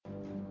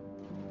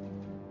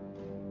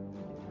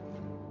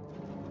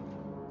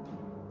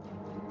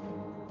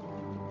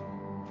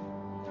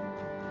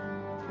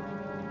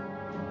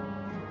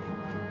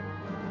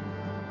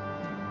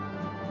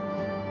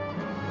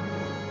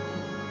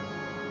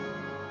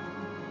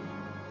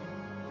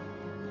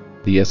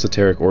The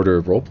Esoteric Order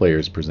of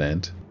Roleplayers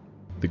present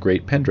The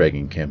Great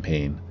Pendragon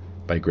Campaign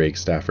by Greg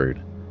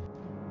Stafford,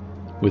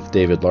 with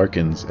David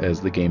Larkins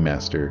as the Game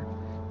Master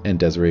and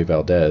Desiree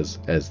Valdez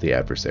as the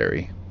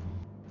adversary.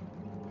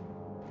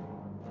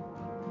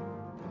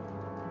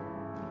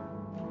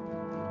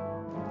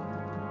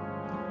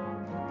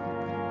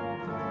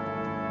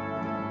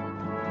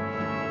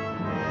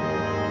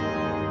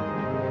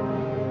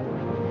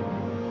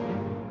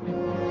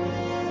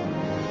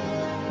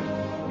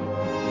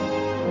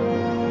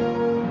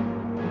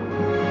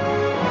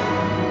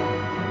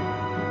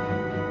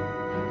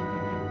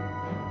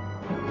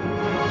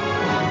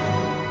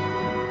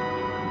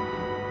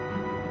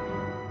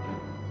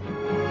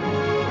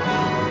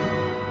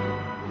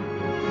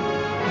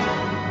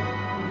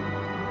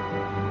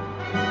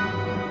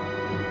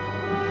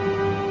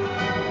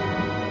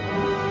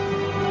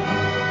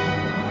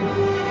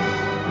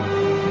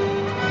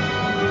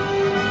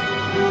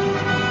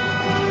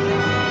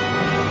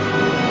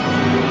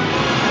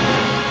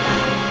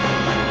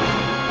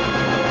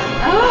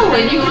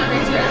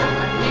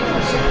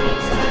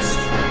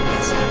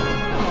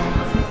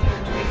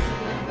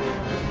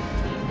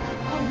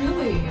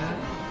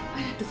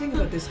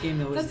 This game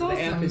though is the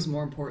app is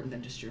more important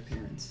than just your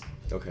appearance.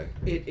 Okay.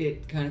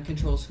 It kind of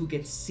controls who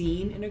gets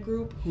seen in a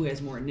group, who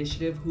has more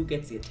initiative, who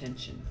gets the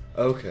attention.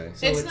 Okay.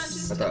 So it's not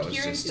just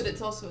appearance, but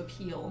it's also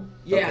appeal.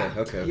 Yeah.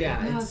 Okay.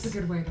 Yeah, that's a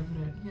good way to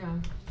put it. Yeah.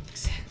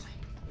 Exactly.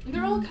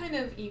 They're all kind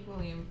of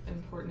equally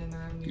important in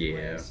their own weird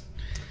ways.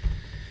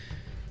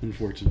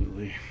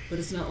 Unfortunately. But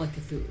it's not like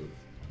Cthulhu.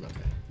 Okay.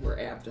 Where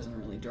app doesn't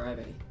really drive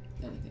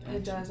anything.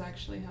 It does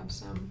actually have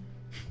some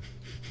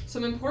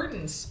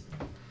importance.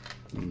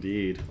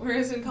 Indeed.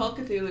 Whereas in Call of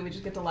Cthulhu, we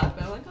just get to laugh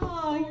about like,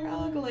 oh, you're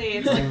ugly.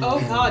 It's like, oh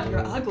god, you're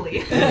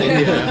ugly.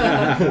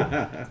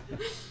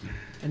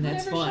 And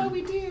that's Whatever fun. shall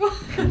we do?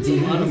 It's a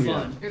lot of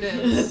fun. It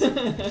is.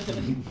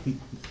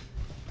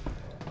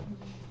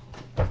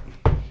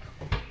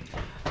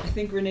 I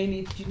think Renee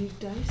needs. Do you need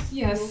dice?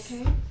 Yes.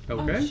 You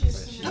okay? Okay.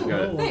 She's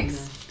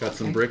Thanks. Got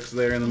some bricks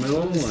there in the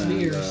middle. And,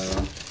 smears.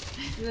 And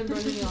then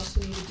Brendan, you also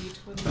need a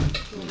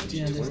d20.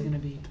 Yeah, there's gonna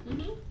be.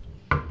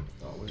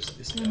 Oh, what is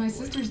this? Yeah, my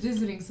sister's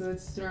visiting, so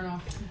it's thrown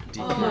off.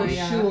 Oh,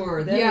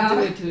 sure. That'll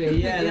do it to you.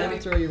 Yeah, Yeah. that'll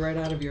throw you right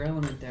out of your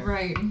element there.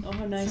 Right. Oh,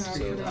 how nice So for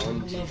you. So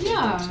 1d20.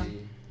 Yeah.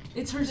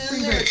 It's her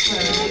spring break. So.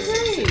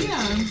 Oh, great.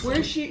 Yeah.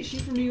 Where's she? She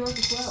from New York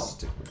as well.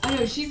 Stick with I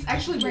know, she's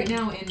actually right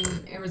now in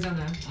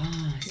Arizona.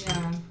 Ah, I see.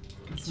 Yeah.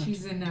 That's not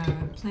She's in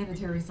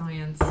planetary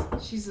science.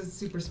 She's a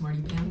super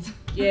smarty pants.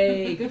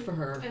 Yay, good for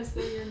her. As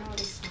though you're not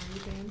a smarty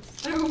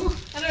pants. Oh,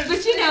 I don't know,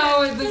 but you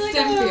know, the like,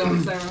 STEM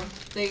oh. field, so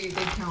they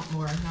count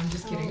more. No, I'm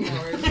just kidding.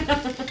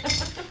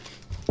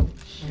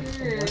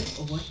 Sure. A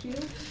what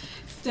field?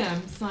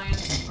 STEM,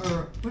 science,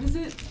 or what is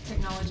it?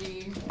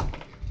 Technology,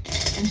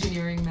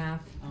 engineering,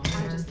 math. Oh, I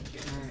whatever. just think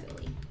you're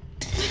silly.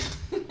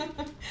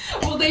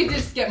 Well, they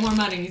just get more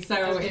money, so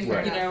Okay, in,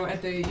 fair you know, enough.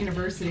 at the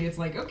university, it's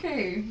like,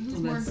 okay, who's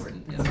more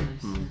important? That's nice.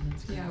 Yeah,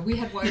 that's good. Yeah, we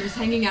had wires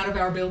hanging out of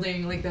our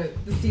building, like the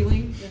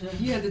ceiling.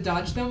 You had to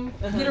dodge them,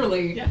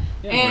 literally. Yeah.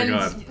 And Oh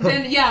my God.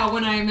 then,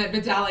 when I'm at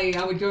Vitali,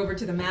 I would go over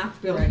to the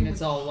math building. Right, and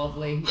it's all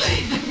lovely.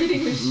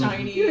 Everything was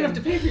shiny. You didn't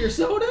have to pay for your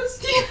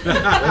sodas? Oh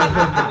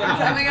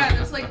my god, it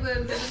was like the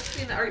difference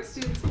between the art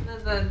students and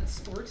then the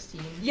sports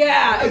team.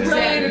 Yeah,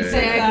 Right,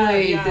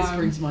 exactly. This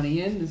brings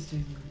money in. This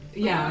brings money in.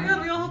 Yeah. Oh my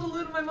god, we all have to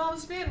live in my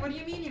mom's van. What do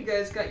you mean you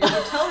guys got your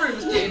hotel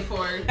rooms paid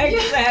for?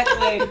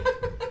 Exactly.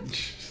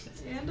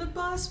 And a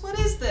bus? What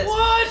is this?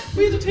 What?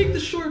 We had to take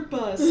the short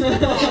bus.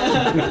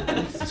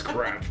 this is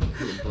crap.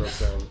 It broke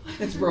down.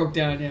 It's broke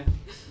down, yeah.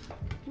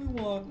 We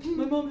walked.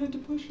 My mom had to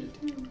push it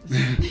too.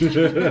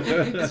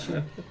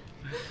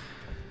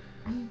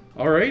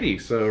 Alrighty,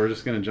 so we're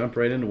just going to jump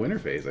right into winter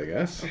phase, I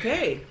guess.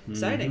 Okay,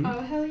 exciting. Oh,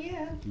 hell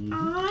yeah.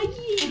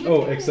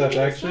 Oh, except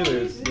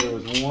actually, there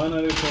was one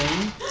other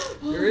thing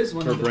There is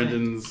one for other thing.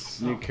 Brendan's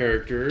new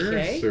character,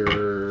 Okay. Sir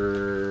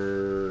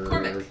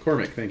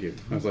Cormac, thank you.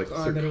 I was like,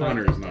 Oh, I Sir better write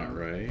Connor's that not down.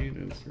 right.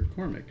 It's Sir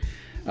Cormac.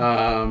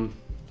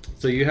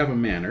 So you have a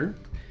manor,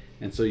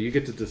 and so you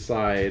get to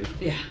decide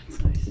Yeah, it's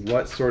nice.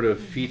 what sort of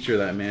feature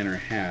that manor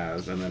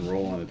has, and then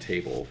roll on a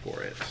table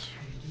for it.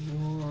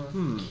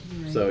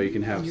 So you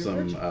can have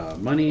some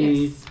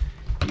money, Yes.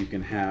 you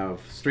can have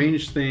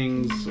strange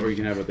things, or you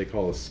can have what they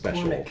call a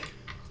special.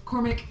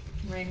 Cormac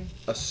ring.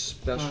 A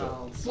special.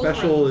 Wow.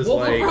 Special is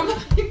like,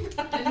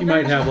 you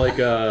might have like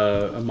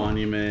a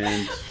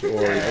monument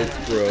or an oak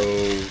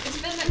grove,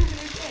 It's been that kind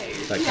of day.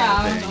 that Yeah,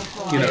 kind of that's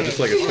thing. why. You know, just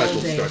like a special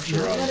All day. structure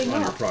Not letting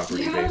on your up.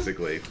 property, Yeah.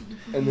 basically.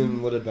 And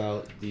then what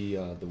about the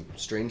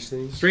strange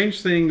things?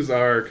 Strange things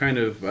are kind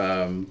of,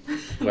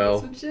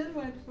 well, That's what Jen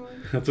went for.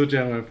 that's what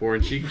Jen went for,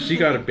 and she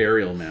got a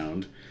burial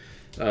mound.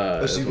 Oh,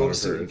 so as you one want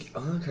of to hers. see?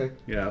 Oh, okay.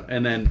 Yeah,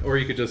 and then, or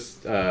you could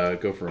just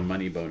go for a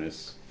money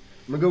bonus.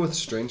 I'm gonna go with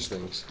strange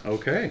things.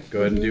 Okay, go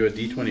ahead and do a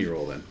d20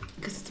 roll then.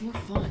 Because it's more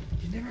fun.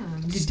 You never.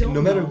 You It's- don't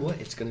no matter know. what,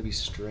 it's gonna be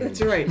strange.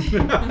 That's right.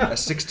 A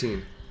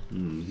 16.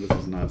 This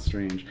is not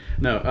strange.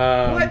 No.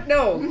 What?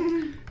 No.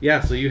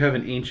 Yeah, so you have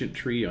an ancient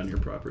tree on your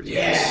property.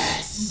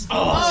 Yes.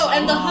 Oh,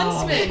 and the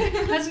huntsman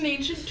has an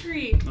ancient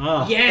tree.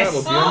 Ah. Yes.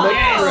 That'll be on the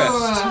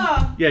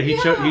crest. Yeah,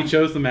 he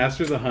chose the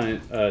Master of the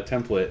Hunt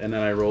template, and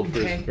then I rolled for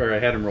Okay. I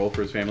had him roll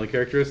for his family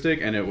characteristic,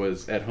 and it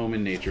was at home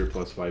in nature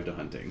plus 5 to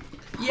hunting.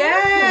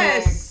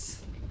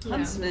 Yes. Yeah.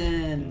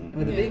 Huntsman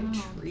with a big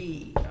Wow.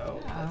 tree. Oh,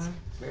 Yeah. that's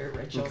very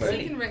rich Okay. So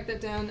already. you can write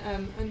that down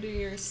under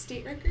your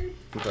state record.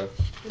 Okay.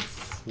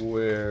 It's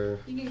Where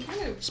you can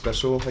kind of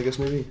special, I guess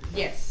maybe.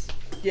 yes.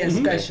 Yeah, Mhm.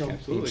 special.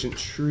 Absolutely. Ancient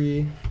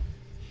tree.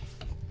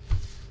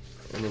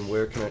 And then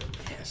where can I?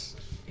 Yes,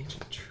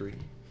 ancient tree.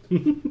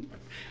 Couldn't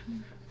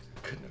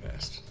have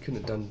asked. Couldn't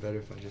have done better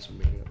if I just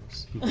made it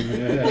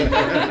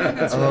up.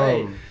 That's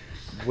right.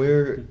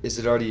 Where is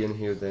it already in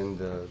here? Then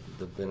the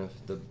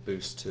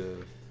boost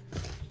to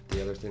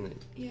the other thing that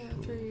Yeah,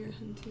 for your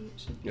hunting it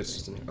should be. it's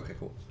just in here. Okay,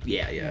 cool.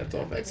 Yeah, it's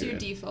all That's factored your in.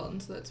 default,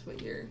 and so that's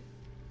what you're.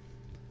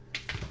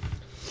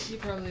 You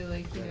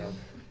probably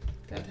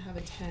got to have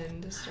a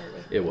 10 to start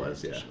with. It and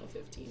was, an yeah. additional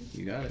 15.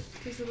 You got it.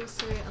 Because it'll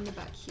say on the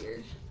back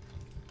here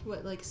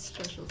what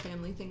special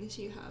family things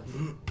you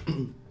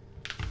have.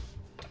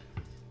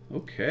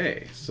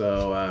 Okay,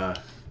 so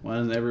why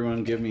doesn't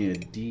everyone give me a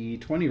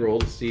D20 roll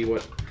to see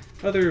what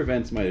other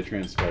events might have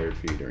transpired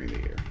for you during the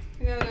year?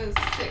 I got a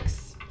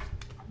 6.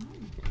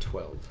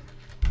 12.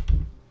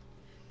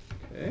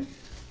 Okay.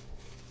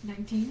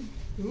 19.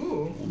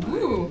 Ooh. Oh my.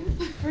 Ooh.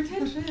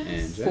 Pretentious.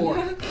 And Jen? 4.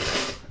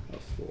 A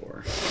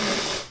 4.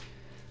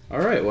 All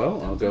right,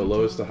 well, I'll go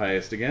lowest to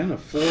highest again. A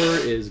 4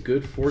 is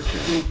good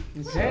fortune.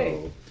 Okay.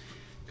 So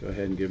go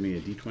ahead and give me a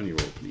D20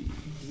 roll, please.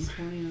 D20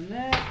 on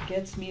that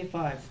gets me a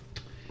 5.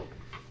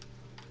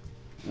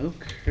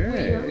 Okay.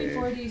 Wait, are we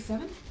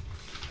 47?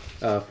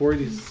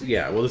 40.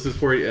 Yeah, well, this is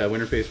 40.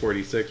 Winter Phase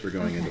 46. We're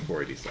going into Okay.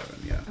 47.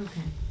 Yeah.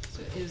 Okay.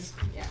 So it is,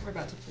 we're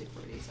about to play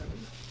 47.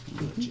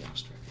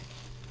 Joust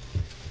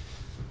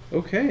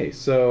record. Okay,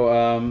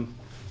 so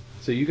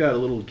so you got a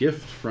little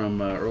gift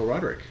from Earl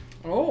Roderick.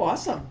 Oh,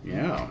 awesome.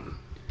 Yeah.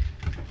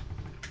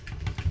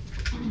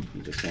 He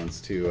just wants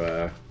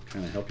to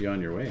kind of help you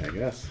on your way, I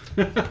guess.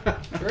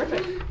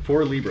 Terrific.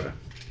 4 Libra.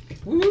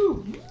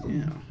 Woo!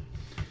 Yeah.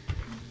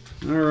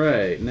 All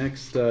right.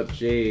 Next up,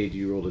 Jade.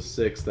 You rolled a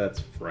 6. That's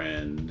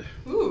friend.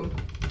 Ooh,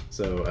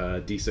 So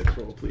D6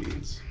 roll,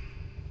 please.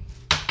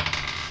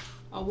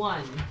 a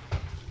 1.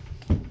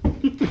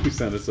 You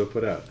sounded so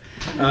put out.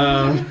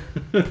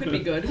 Could be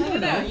good. I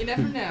don't know. You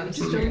never know. You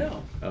just don't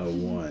know. A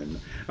 1.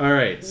 All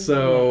right.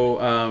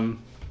 So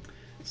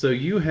so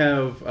you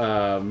have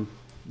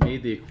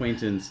made the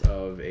acquaintance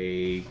of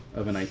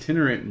an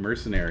itinerant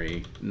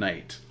mercenary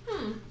knight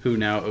who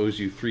now owes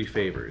you 3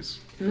 favors.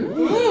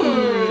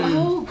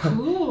 Oh,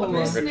 cool.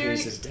 Mercenary-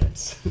 Repays his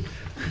debts.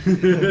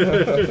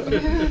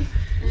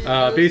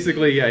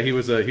 Basically, yeah, he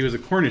was a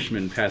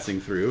Cornishman passing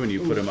through, and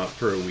you put him up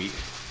for a week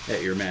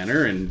at your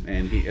manor,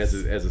 and he as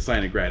a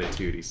sign of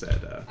gratitude, he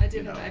said, I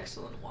did have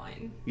excellent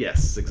wine.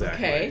 Yes,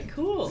 exactly. Okay,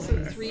 cool. So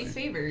Exactly. 3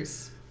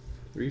 favors.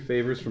 3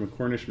 favors from a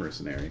Cornish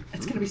mercenary.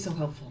 That's going to be so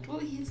helpful.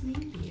 What will his name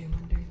be, I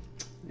wonder?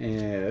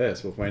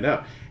 Yes, we'll find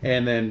out.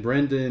 And then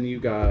Brendan, you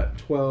got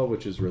 12,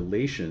 which is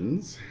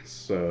relations.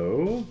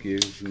 So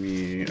gives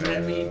me.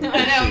 Then we- let's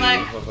I know,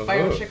 I'm see. like,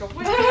 fire chick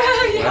away.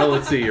 Well,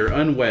 let's see. You're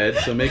unwed,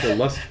 so make a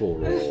lustful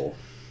roll.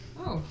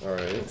 Oh. All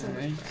right.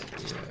 Alright.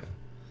 Yeah.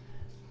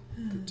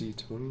 The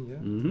D20, yeah.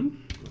 Mm-hmm.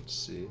 Let's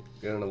see.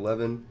 Got an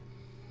 11.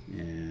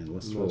 And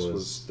lustful Most was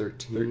was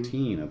 13.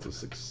 13. That's a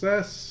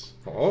success.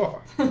 Oh.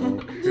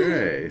 Okay, Do you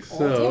have a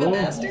so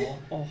master?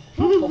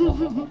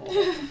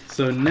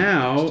 so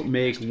now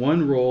make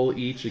 1 roll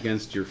each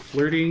against your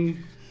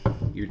flirting,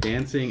 your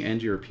dancing,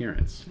 and your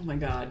appearance. Oh my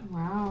god.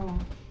 Wow.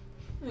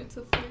 It's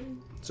a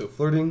flirting. So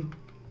flirting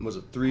was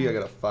a 3. I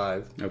got a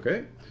 5.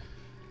 Okay.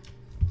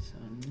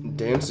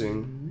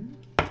 Dancing,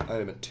 I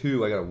am a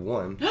 2. I got a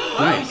 1.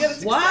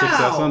 Nice. Wow.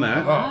 Success on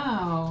that.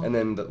 Wow. And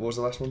then what was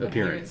the last one?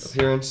 Appearance.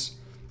 Appearance,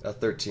 a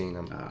 13.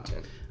 I'm a 10.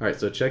 All right,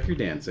 so check your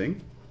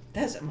dancing.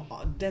 That's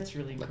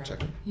really Like, incredible.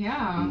 check it.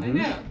 Yeah. I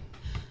know.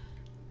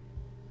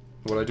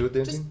 What do I do with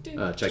dancing? Just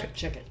do Check it.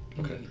 Check it.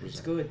 Okay.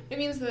 It's good. It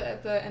means that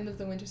at the end of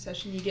the winter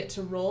session, you get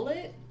to roll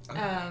it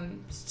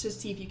to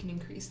see if you can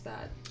increase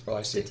that Oh,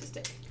 I see.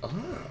 statistic.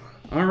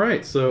 All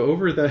right, so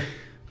over the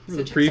So the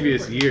checks are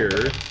previous important.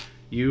 year,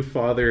 you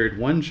fathered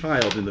 1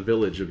 child in the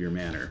village of your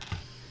manor.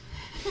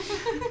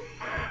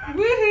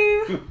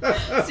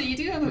 Woohoo! So you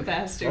do have a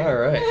bastard. All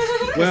right.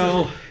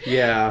 Well,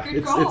 yeah, Good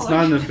it's call.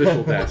 not an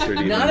official bastard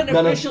even. Not an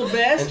Not official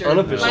bastard. An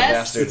unofficial Less-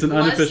 bastard. It's an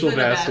Less unofficial than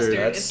a bastard.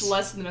 That's- It's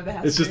less than a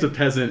bastard. It's just a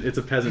peasant. It's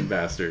a peasant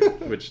bastard,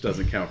 which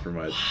doesn't count for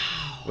much.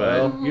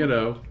 But Well. you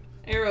know,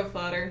 Arrow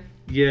fodder.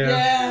 yeah,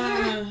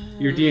 Yeah.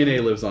 your DNA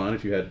lives on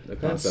if you had a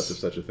concept That's- of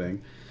such a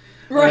thing.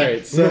 Right. All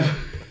right, so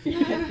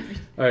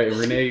all right,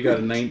 Renee, you got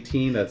a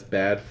 19. That's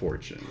bad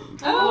fortune.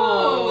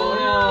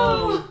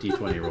 Oh,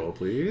 D20 roll,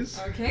 please.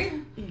 Okay.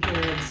 no.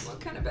 Good. What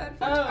kind of bad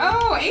fortune?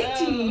 Oh,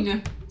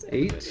 18.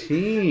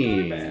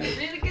 18.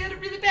 Really good or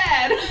really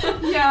bad?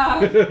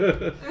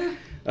 Yeah.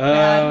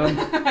 Um,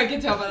 Bad. I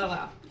can tell by the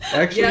laugh.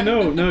 Actually, Yeah.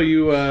 no.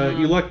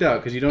 You lucked out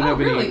because you don't Oh,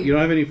 have any. really? You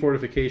don't have any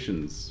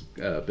fortifications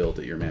built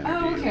at your manor, do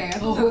Oh, you? okay. I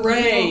Oh, thought that was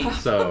hooray. like,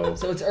 So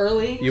So it's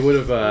early. you would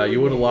have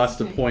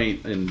lost a Okay.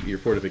 point in your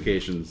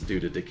fortifications due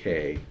to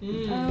decay.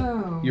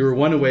 Oh. You were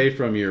one away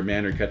from your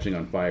manor catching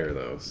on fire,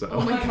 though. So.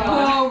 Oh my god.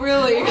 Oh,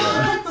 really?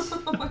 Yeah.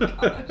 Oh my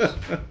gosh.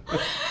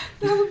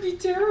 That would be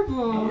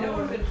terrible. That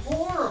would have been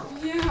horrible.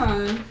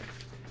 Yeah.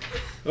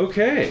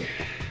 Okay,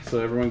 so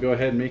everyone go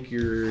ahead and make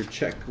your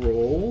check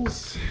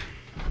rolls.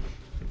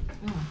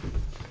 Oh,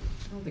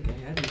 I don't think I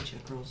had any check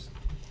rolls.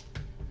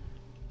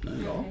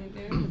 None at all.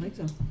 I don't think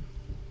so.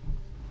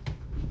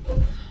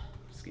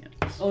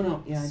 Scandalous. Oh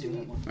no, yeah, I do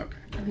have one. Okay.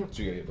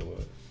 So you gotta get the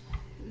what?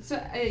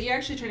 So you're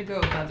actually trying to go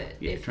above it.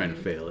 Yeah, you're if trying you...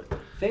 to fail it.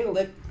 Failed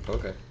it.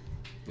 Okay.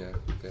 Yeah,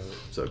 fail it.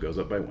 So it goes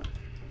up by 1.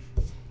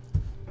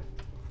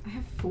 I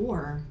have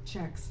 4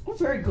 checks. Oh,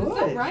 very good. Is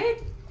that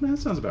right? That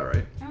sounds about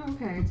right. Oh,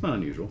 okay. It's not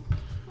unusual.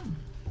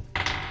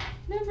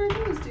 No,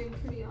 Virgil was doing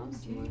pretty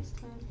awesome Okay. last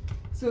time.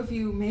 So if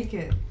you make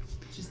it,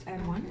 just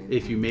add 1? Okay.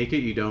 If you make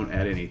it, you don't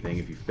add anything.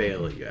 If you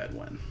fail it, you add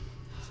 1.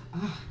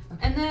 Ah, okay.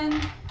 And then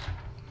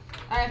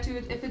I have to,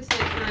 if it's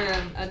like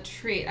for a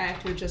trait, I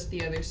have to adjust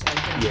the other side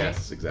down.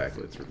 Yes,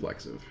 exactly. It's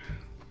reflexive.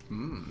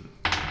 Hmm.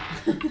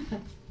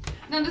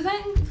 Now, does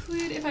that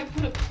include if I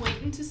put a point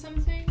into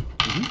something?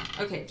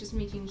 Mm-hmm. Okay, just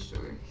making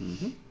sure.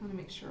 Mm-hmm. I want to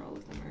make sure all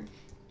of them are.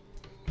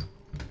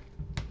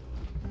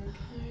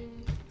 Okay.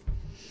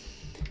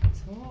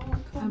 It's all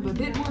I'm a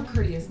bit more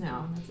courteous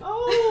now. That's it.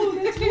 Oh,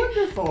 that's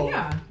wonderful.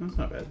 Yeah, That's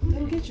not bad.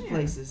 That'll get you Yeah.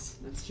 places.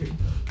 that's true.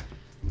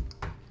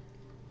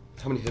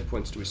 How many hit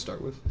points do we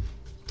start with?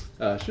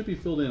 Should be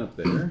filled in up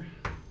there.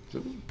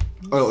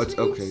 Oh, it's Sweet.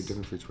 okay.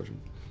 Different for each question.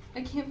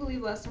 I can't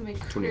believe last time I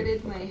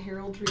 28, critted my okay.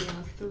 heraldry on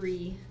a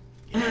 3.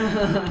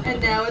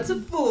 And now it's a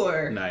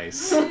 4.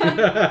 Nice. You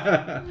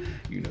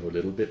know a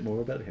little bit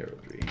more about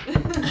heraldry.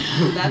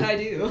 That I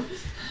do.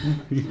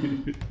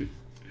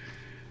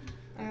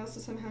 I also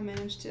somehow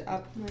managed to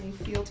up my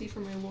fealty for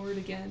my lord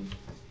again.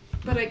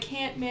 But I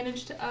can't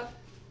manage to up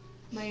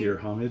my... Your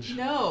homage?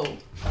 No.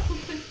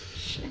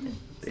 Shit.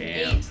 It's an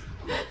Damn. 8.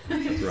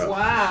 That's rough.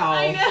 Wow.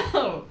 I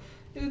know.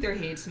 Uther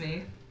hates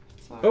me.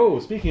 Sorry. Oh,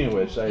 speaking of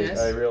which, Yes?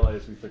 I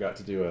realized we forgot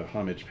to do a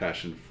homage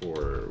passion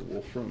for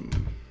Wolfram.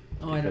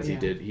 Oh, I don't. Because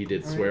he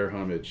did All swear right.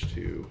 homage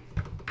to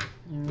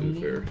Alrighty.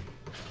 Uther,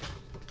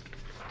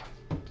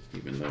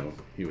 even though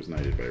he was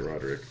knighted by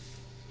Roderick.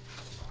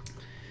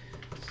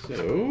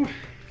 So,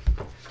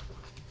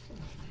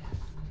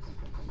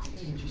 Gotta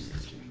get your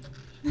sister.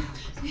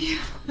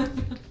 Yeah.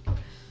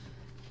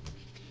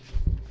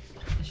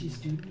 Is she a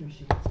student or is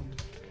she a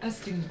student? A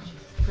student,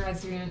 grad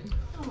student,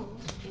 Oh.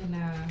 and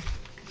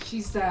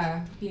she's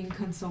being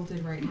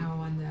consulted right now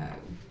on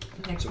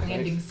the next So can I-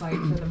 landing site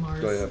for the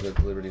Mars. Do I have the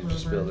liberty to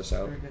just rover. fill this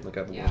out? Very good. Like I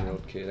have a Yeah.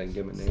 1-year-old kid, I can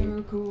give him a name.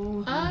 So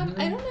cool. I don't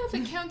know if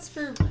it counts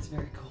for That's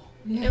very cool.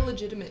 Yeah.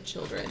 illegitimate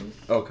children.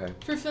 Okay.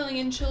 For filling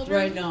in children.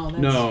 Right, no,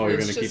 that's No, you're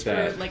It's gonna just keep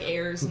that. for like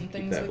heirs and Keep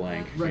things that like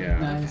blank. that. Yeah.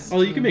 Recognize.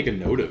 Oh, you can make a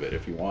note of it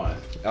if you want.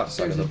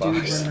 Outside There's of the a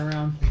dude box. running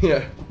around.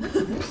 Yeah.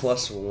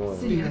 +1.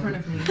 Sitting in front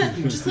of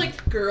me. Just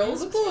like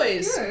girls,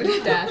 boys.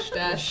 good. Dash,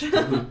 dash.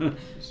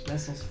 There's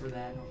vessels for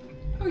that.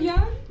 Oh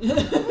yeah.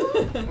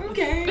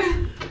 Okay.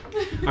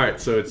 All right,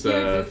 so it's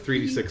There's a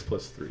 3d6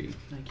 plus 3.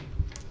 Thank you.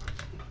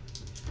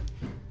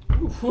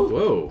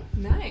 Whoa,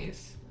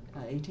 Nice.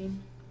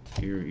 18?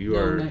 you No,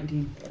 are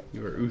 19.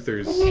 you are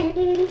Uther's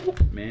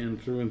man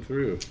through and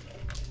through.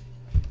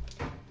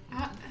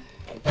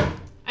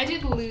 I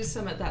did lose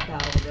some at that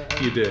battle, though.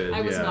 You did.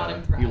 I was yeah. not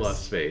impressed. You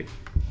lost faith.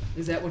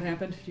 Is that what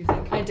happened, do you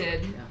think? I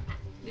did. Yeah.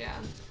 Yeah.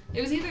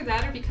 It was either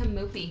that or become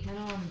mopey. I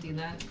don't want to do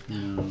that.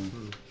 No.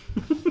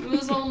 It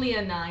was only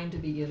a 9 to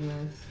begin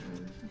with.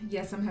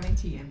 Yes, I'm having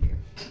tea and beer.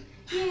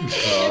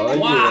 Oh,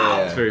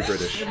 Wow. It's yeah. very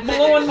British. I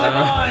Blowing my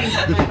mind.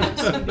 I might have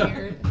some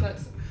beer, if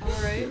that's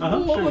alright.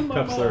 Sure. Blowing my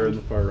Cups are in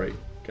mind. the far right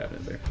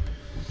cabinet there.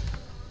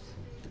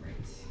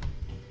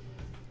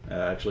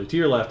 Right. Actually, to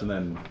your left, and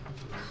then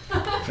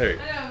there you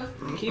go. I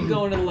know. Keep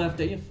going to the left,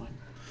 you're fine.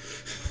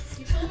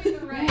 You told me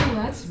the right. Oh,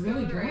 that's Let's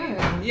really go good.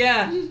 right.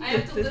 Yeah. I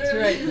have to that's literally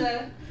right. do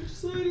the... Which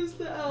side is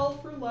the L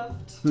for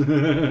left?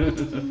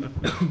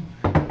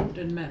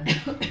 Doesn't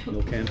matter.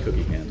 Milk can,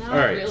 cookie can. Not All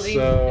right, really.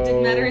 so It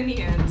didn't matter in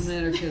the end. Doesn't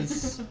matter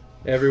because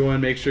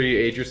everyone, make sure you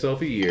age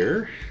yourself a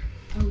year.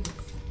 Oh yes.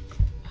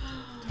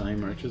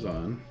 Time marches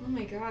on. Oh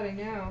my god, I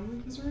know.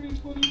 It's already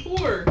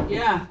 24.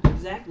 yeah,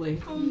 exactly.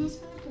 How did this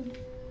happen?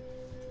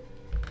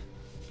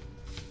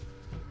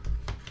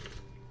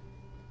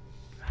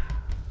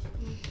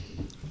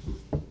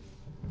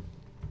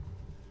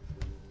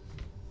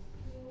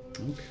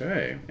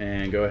 Okay,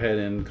 and go ahead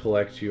and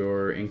collect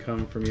your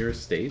income from your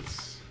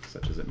estates,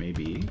 such as it may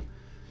be,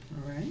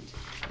 All right.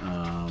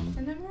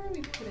 And then where are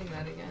we putting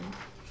that again?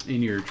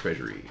 in your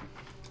treasury,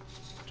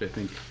 which I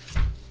think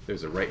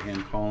there's a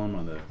right-hand column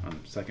on the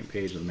second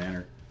page of the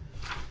manor.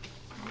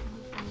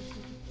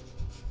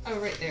 Oh,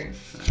 right there.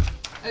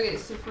 Okay,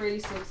 so for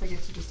 86, I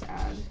get to just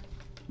add.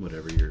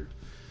 Whatever your...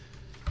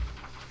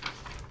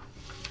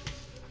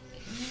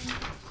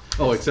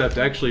 Oh, except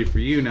actually for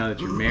you, now that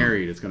you're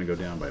married, it's going to go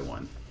down by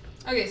 1.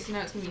 Okay, so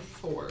now it's gonna be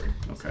 4.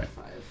 Okay.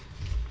 5.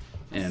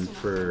 And Still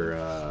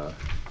not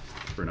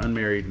for an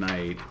unmarried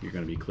knight, you're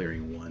going to be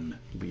clearing 1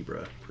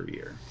 libra per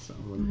year. So.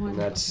 And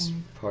that's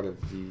part of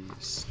the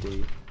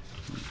state.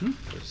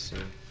 Per se.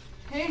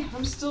 Hey,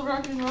 I'm still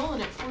rocking and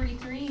rolling at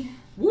 43.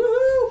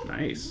 Woohoo!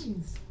 Nice.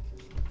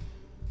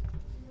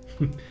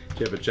 Do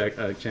you have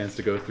a chance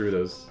to go through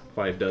those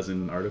 6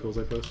 articles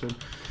I posted?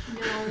 No.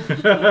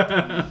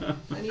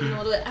 Not even a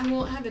little bit. I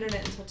won't have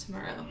internet until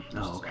tomorrow.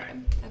 Oh, okay.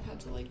 I've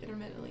had to like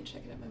intermittently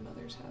check it at my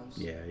mother's house.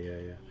 Yeah.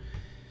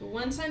 But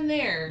once I'm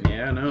there,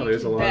 Yeah, no, you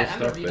there's a can lot bet of I'm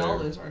stuff gonna read there. all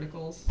those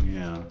articles.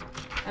 Yeah.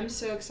 I'm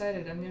so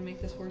excited. I'm gonna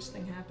make this horse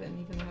thing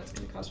happen, even though it's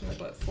gonna cost me like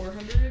what,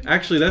 400?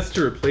 Actually, that's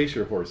to replace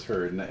your horse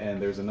herd,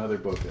 and there's another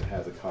book that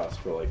has a cost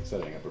for like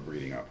setting up a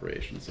breeding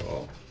operation.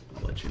 So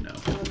I'll let you know.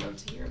 I would love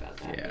to hear about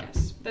that. Yeah.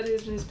 Yes, that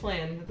is his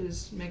plan with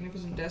his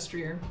magnificent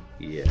destrier.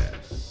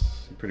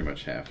 Yes, you pretty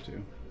much have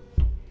to.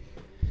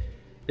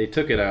 They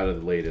took it out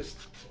of the latest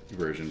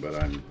version, but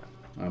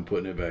I'm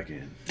putting it back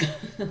in.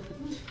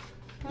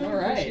 All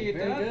right,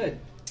 very good.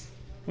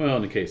 Well,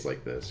 in a case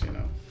like this,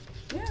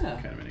 Yeah.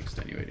 kind of an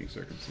extenuating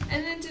circumstance.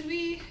 And then did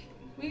we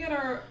got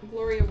our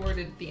glory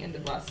awarded at the end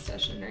of last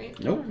session, right?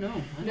 Nope. No,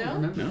 I No? don't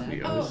remember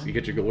No, that. you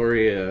get your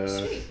glory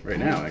Sweet. right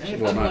now. I Actually,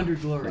 have well,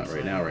 200 glory, not so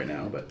right I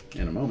now, don't but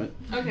in a moment.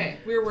 Okay,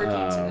 we're working to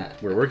that.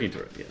 We're working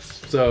to it.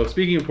 Yes. So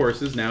speaking of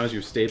horses, now is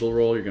your stable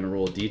roll. You're going to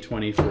roll a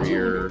d20 for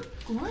your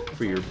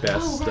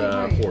best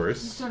right. You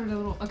horse. started a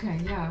little. Okay,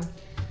 yeah.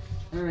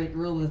 All right,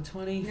 roll the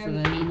 20 You for got the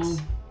an animal. 8.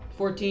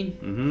 14.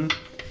 Mm-hmm. As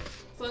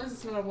long as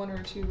it's not a 1 or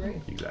a 2, right?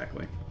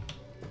 Exactly.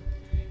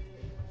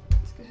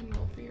 Let's go ahead and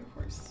roll for your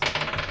horse.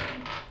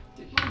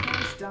 Did my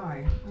dice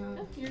die?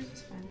 Oh, yours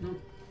is fine.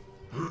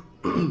 Nope.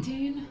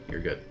 18. You're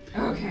good.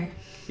 Okay.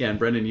 Yeah, and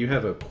Brendan, you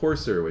have a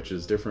courser, which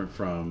is different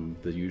from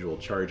the usual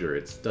charger.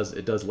 It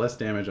does less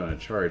damage on a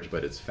charge,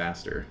 but it's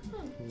faster.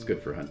 It's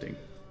good for hunting.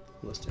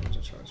 Less damage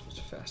on charge, but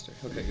faster.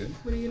 Okay, good.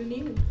 What are you gonna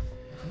name him?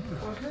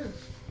 Or her?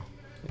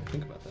 Yeah,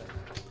 think about that.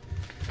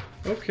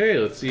 Okay,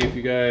 let's see if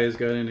you guys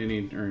got in any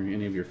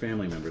of your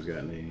family members got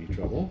in any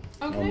trouble.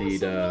 Oh, can I'll I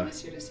need. also roll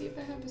this year to see if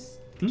I have a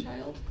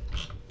child?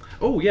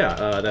 Oh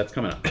yeah, that's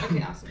coming up.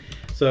 Okay, awesome.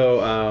 So,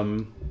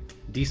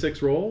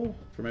 D6 roll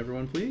from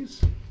everyone,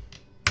 please.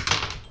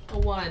 A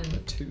 1. A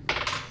 2.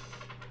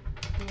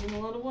 A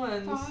lot of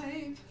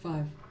 1s.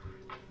 5.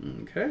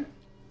 Okay.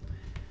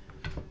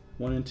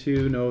 1 and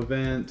 2, no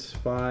event.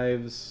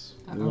 5s,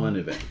 1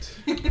 event.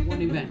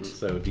 1 event.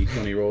 So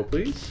D20 roll,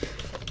 please.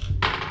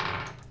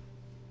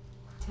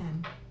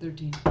 10.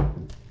 13.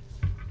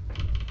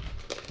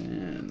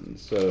 10.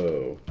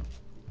 So.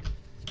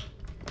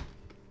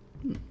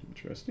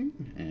 Interesting.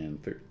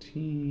 And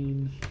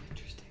 13.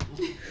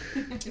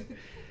 Interesting.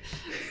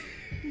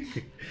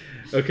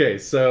 Okay,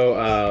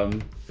 so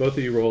both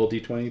of you roll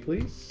D20,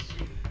 please.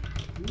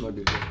 I'll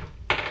do that.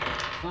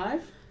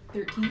 5.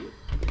 13.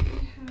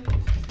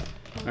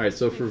 All right,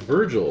 so for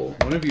Virgil,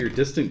 one of your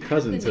distant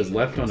cousins has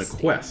left on a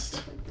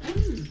quest.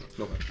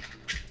 Okay.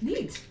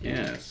 Neat.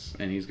 Yes,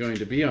 and he's going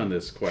to be on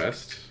this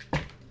quest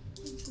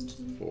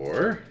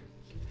for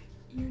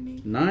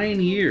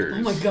 9 years.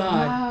 Oh my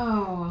god.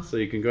 Wow. So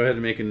you can go ahead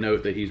and make a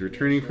note that he's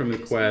returning from the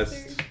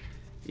quest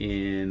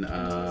in,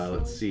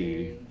 let's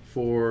see,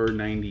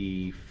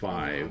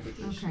 495.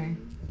 Okay.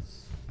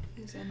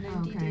 Is a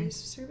 90 days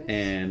service?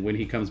 And when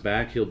he comes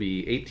back, he'll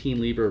be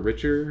 18 Libra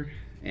richer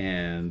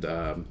and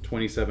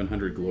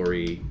 2,700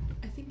 glory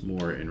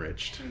more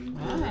enriched.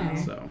 Wow.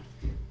 So,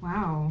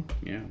 Wow.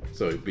 yeah.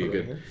 So it'd be a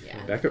good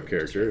backup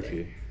character if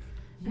you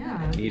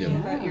Yeah. need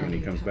him Yeah. when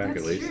he comes back, at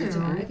That's least.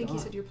 true. I think he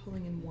said you're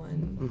pulling in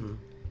 1. Mm-hmm.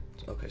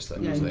 Okay, so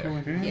that Yeah, goes you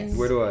there. pull it. Yes.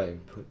 Where do I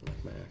put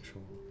like my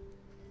actual?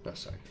 No,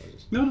 sorry. I was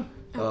just... No.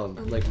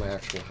 like my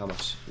actual how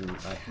much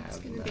I have It's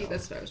gonna now. be,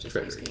 that's what I was just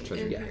Treasury. asking.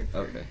 Treasury. In Yeah. here.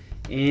 Okay.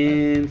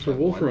 And for So one.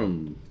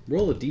 Wolfram,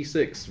 roll a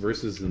d6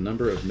 versus the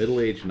number of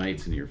middle-aged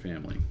knights in your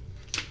family.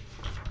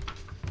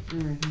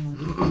 Alright, hang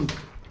on.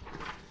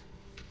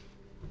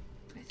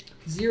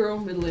 0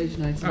 middle-aged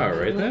knights. All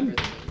right then.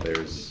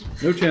 There's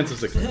no chance of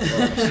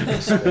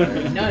success.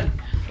 None.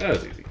 That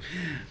was easy.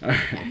 All right.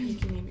 Yeah, you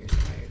can name your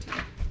squire too.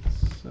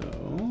 So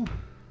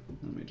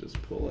let me just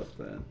pull up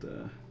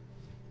that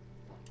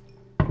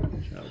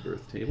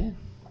childbirth table.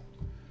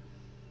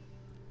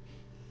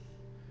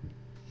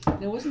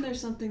 Now, wasn't there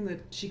something that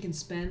she can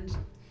spend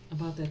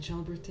about that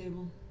childbirth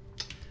table?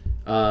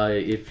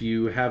 If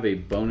you have a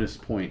bonus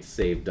point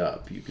saved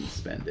up, you can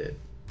spend it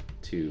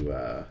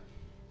to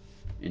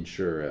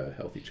ensure a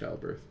healthy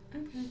childbirth.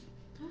 Okay.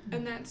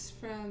 And that's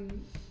from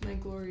my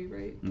glory,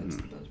 right? That's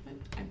the bonus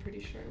point. I'm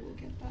pretty sure I will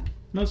get that.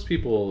 Most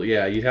people,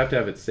 yeah, you'd have to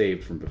have it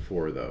saved from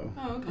before, though.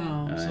 Oh, okay. So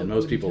And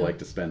most it people wouldn't like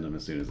to spend them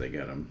as soon as they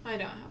get them. I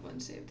don't have one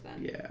saved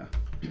then. Yeah.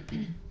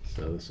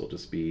 So this will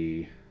just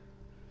be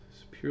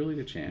purely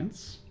to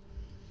chance.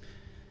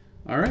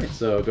 All right,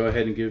 so go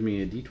ahead and give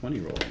me a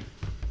d20 roll.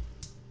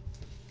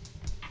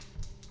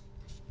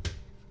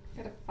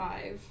 Got a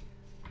 5.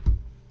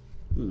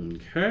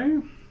 Okay.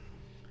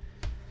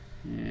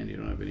 And you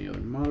don't have any other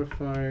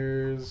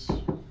modifiers.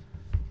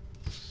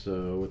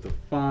 So with the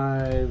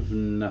 5,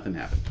 nothing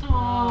happened.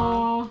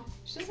 Aww.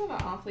 She does have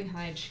an awfully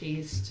high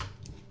chaste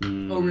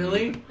Mm. Oh,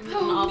 really? and an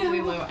Oh, awfully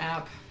no. low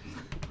app.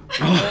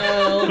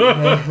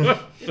 Well,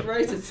 it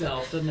writes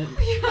itself, doesn't it?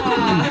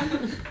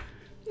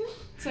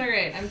 It's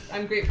alright.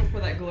 I'm grateful for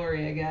that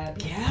glory I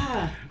got.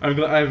 Yeah.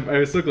 I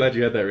was so glad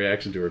you had that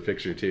reaction to her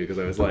picture too, because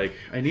I was like,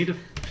 I need to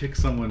pick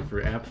someone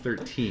for app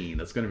 13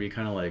 that's going to be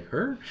kind of like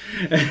her,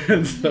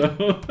 and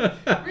so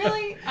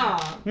Really?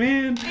 Aw.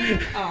 man,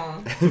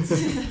 Aw.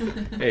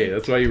 hey,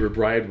 that's why you were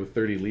bribed with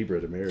 30 Libra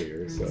to marry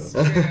her. It's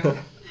So true.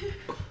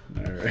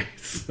 all right,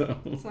 so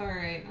It's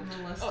alright. I'm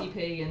a lusty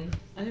pagan.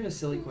 I have a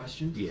silly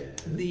question.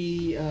 yes.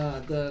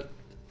 The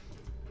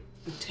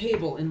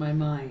table in my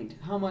mind.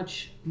 How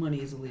much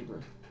money is a Libra?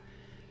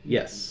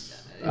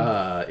 Yes,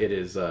 it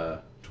is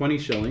 20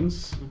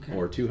 shillings Okay.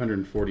 or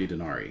 240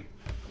 denarii.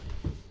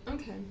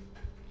 Okay.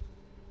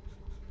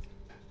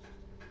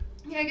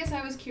 Yeah, I guess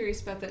I was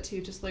curious about that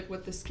too, just like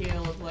what the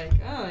scale of like,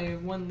 oh, you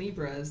have 1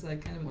 Libra, is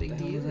that kind of a What big the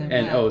hell deal? does that or mean?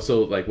 And what?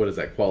 so like, what does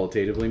that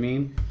qualitatively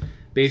mean?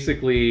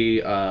 Basically,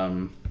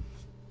 the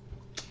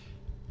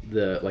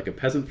like a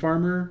peasant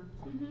farmer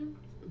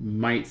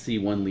might see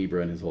 1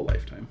 Libra in his whole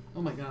lifetime.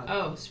 Oh my god.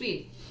 Oh,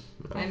 sweet.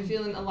 I'm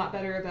feeling a lot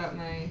better about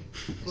my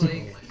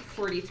like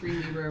 43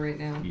 Libra right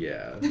now.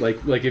 Yeah,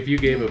 like if you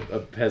gave a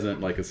peasant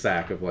like a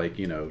sack of like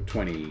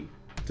 20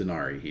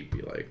 denarii, he'd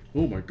be like,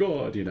 oh my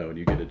god, and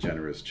you get a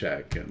generous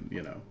check, and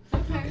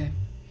Okay.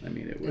 I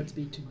mean it would That'd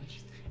be too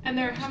much. And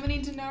there are how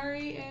many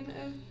denarii in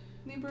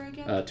a Libra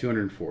again?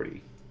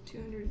 240.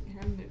 200.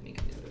 I'm gonna make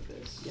a note of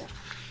this. Yeah.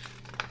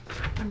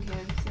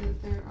 Okay, so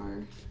there are.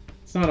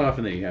 It's not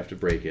often that you have to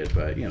break it,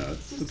 but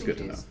it's Just in good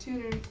to know. case.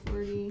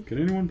 240. Can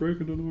anyone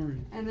break a denarii?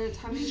 And then it's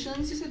how many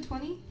shillings? You said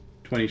 20?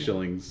 20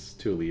 shillings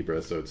to a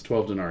Libra, so it's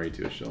 12 denarii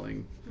to a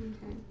shilling.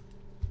 Okay.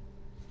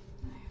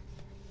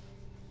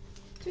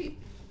 Sweet.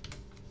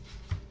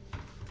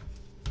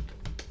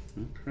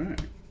 Okay.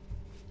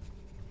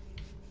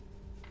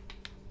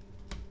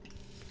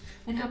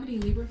 And how many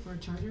Libra for a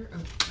charger? Oh,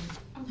 sorry.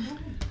 Oh, go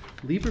ahead.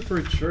 Libra for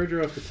a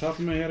charger, off the top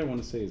of my head, I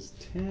want to say is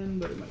 10,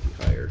 but it might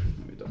be higher.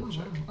 Let me double Oh,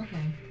 check. wow. Okay.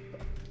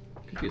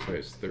 Could be as high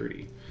as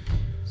 30.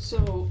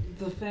 So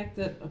the fact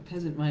that a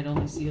peasant might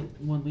only see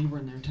 1 Libra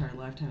in their entire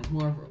lifetime is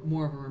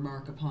more of a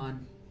remark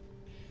upon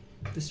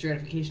the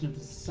stratification of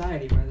the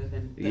society rather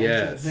than the actual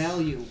Yes.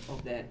 value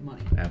of that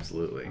money.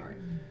 Absolutely. All right.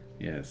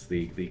 Yes,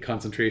 the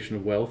concentration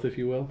of wealth, if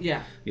you will.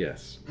 Yeah.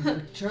 Yes.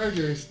 The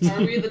chargers. Are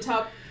we the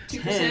top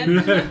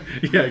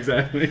 2%? Yeah,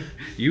 exactly.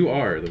 You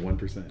are the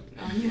 1%.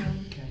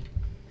 Awesome. Okay.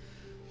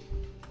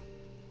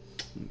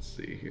 Let's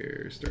see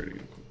here. Starting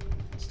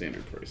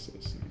standard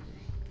prices. There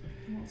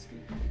we Wall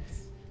Street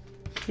Knights.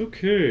 go.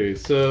 Okay,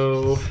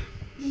 so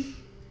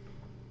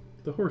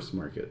the horse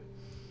market.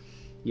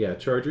 Yeah,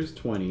 Charger's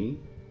 20.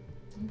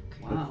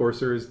 A Wow.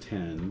 courser is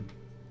 10.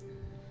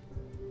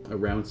 A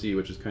round C,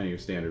 which is kind of your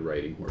standard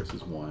riding horse,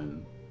 is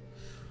 1.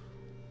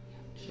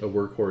 A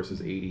workhorse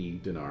is 80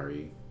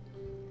 denarii.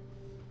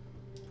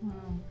 Wow.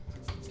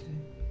 Okay.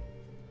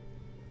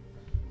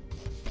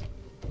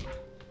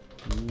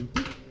 Mhm.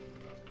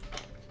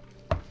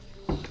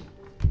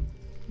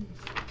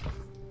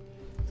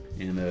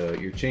 And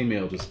your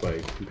chainmail, just by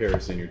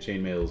comparison, your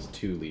chainmail is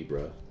 2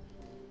 Libra.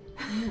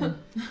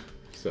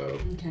 So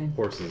Okay.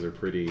 horses are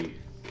pretty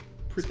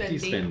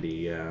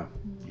spendy, yeah.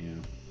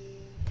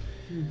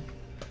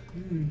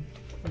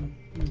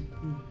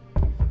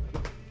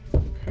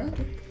 Okay.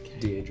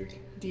 Deidric.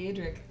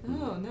 Deidric.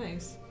 Oh,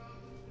 nice.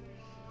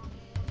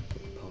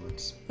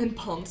 Pawns. And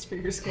pawns for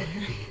your squire.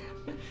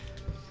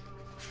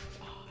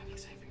 Oh, I'm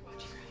excited for you to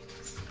watch Your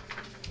Highness.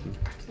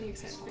 I'm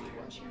excited for you to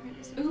watch Your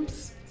Highness.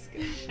 Oops. It's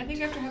good. I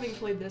think after having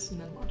played this and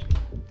then watching that.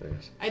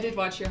 Thanks. I did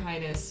watch Your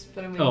Highness,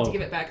 but I'm waiting to Oh.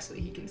 give it back so that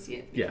he can see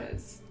it Yeah.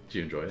 because, Did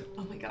you enjoy it?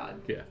 oh my god,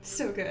 Yeah.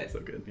 so good. So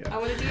good, I yeah.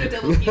 want to do a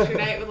double feature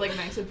night with like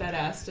Knights of Bad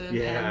Aston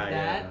Yeah, and that.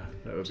 yeah.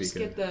 That would Just be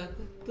good.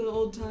 get the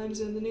old times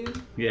and the new.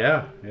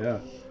 Yeah, yeah.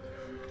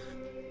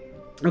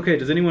 Okay,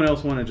 does anyone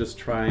else want to just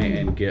try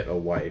and get a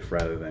wife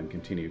rather than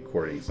continue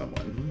courting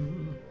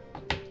someone?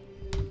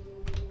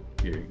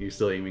 You're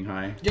still aiming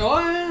high Oh,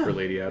 yeah. for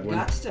Lady Adwin?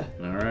 Gots to.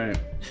 All right.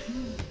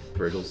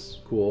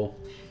 Virgil's cool.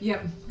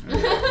 Yep.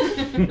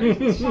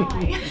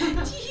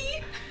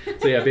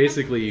 So yeah,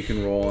 basically you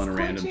can roll on a He's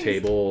random quite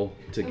table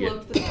to I get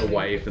loved the a photo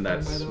wife, and by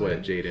that's the what way.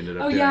 Jade ended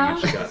up Oh, doing. yeah? And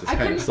she got this I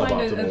kind of couldn't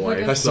find suboptimal a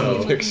wife. I saw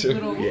the picture.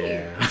 Little...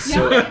 Yeah.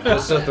 So, Yeah.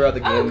 so throughout the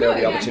game, there'll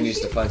be good. opportunities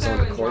Yeah, to he find seems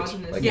someone to so court.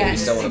 androgynous. Like Yes, maybe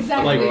someone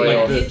exactly. Like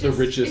royal. the He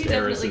richest he definitely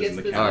heiresses gets in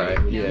the this, county.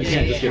 Alright, you know, yeah, You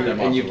can't just get them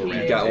And off you of a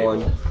random got table. one.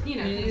 You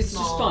know, kind of It's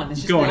small. just fun. It's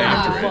just Going a round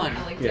after of it. fun.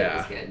 I liked it. Yeah. It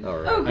was good. All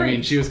right. Oh, great. I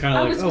mean, she was kind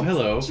of like, "Oh,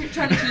 hello."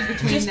 Trying to choose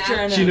between Just that.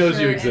 trying to- She knows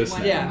you shirt exist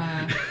and now.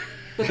 one from,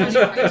 But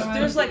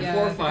there's like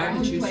 4 or 5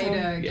 to choose played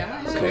from.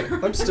 Yeah. Okay,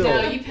 I'm still.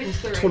 No, you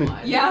picked the right 20 one.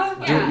 Yeah.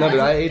 Did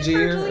I age a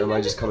year, Virtually, or am I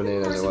there's just coming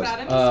in nothing as I coarse was? about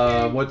him.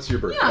 He's good. What's your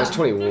birthday? I was Yeah.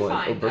 21. They're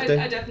fine. Oh, birthday?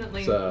 I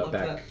definitely It's love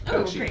back that.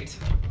 Oh, sheet. great.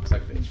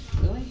 Second page.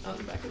 Really? On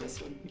the back of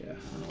this one. Yeah. I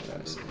don't know what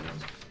that is.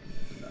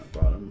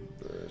 Bottom.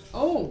 Birth.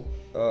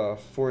 Oh!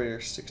 4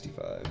 years,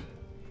 65.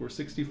 for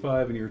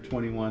 65 and you're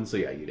 21, so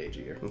yeah, you'd age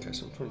a year. Okay,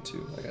 so I'm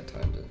 22. I got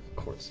time to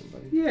court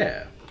somebody.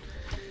 Yeah.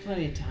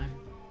 Plenty of time.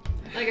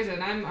 Like I said,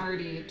 I'm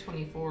already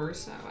 24,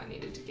 so I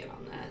needed to get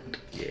on that.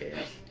 Yeah.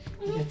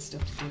 You got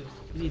stuff to do.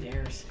 You need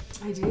heirs.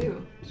 I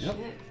do. Yep.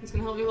 Shit. Who's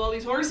gonna help me with all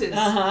these horses?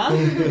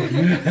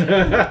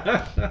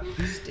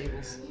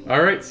 Stables.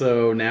 All right,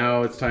 so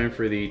now it's time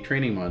for the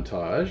training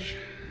montage.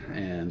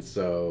 And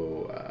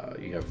so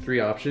you have 3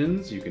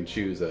 options. You can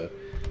choose a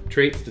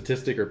trait,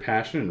 statistic, or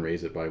passion and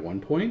raise it by 1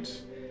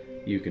 point.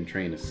 You can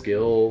train a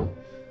skill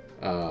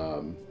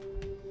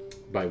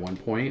by 1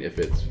 point if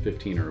it's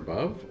 15 or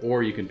above.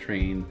 Or you can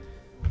train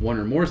 1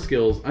 or more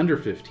skills under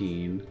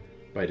 15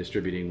 by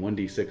distributing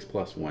 1d6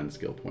 plus 1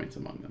 skill points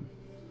among them.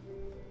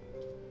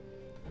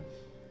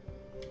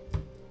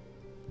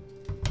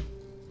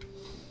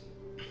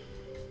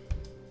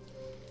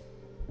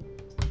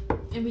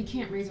 And we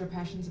can't raise our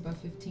passions above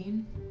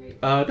 15,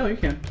 right? No, you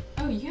can.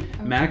 Oh, you can?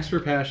 Oh, Max for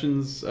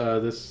passions,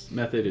 this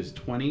method is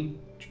 20.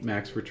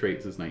 Max for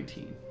traits is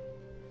 19.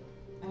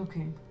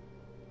 Okay.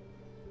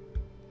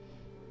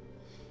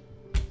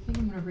 I think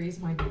I'm gonna raise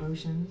my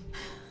devotion.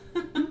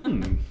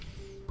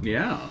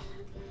 Yeah.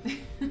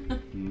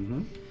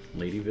 Mm-hmm.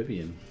 Lady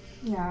Vivian.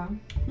 Yeah.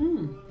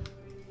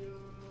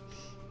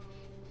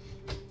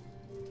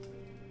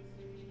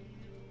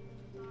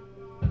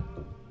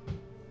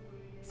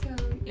 So,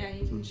 yeah,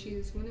 you can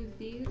choose one of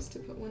these to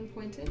put 1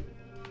 point in.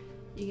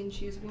 You can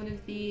choose one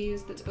of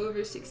these that's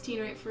over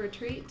 16, right, for a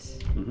trait,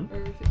 Mhm.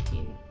 or over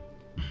 15.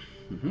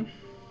 Mm-hmm.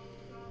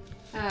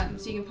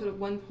 So you can put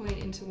 1 point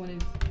into one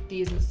of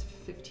these that's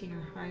 15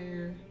 or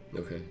higher.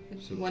 Okay.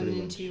 So one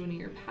pretty into much one of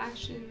your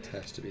passions.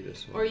 has to be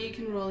this one. Or you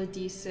can roll a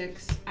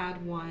d6,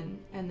 add 1,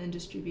 and then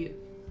distribute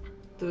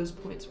those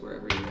points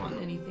wherever you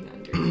want, anything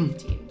under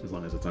 15. As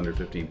long as it's under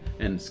 15.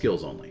 And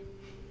skills only.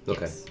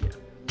 Okay. Yes. Yeah.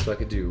 So I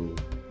could do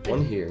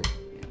 1 here,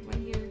 Yeah,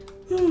 1 here,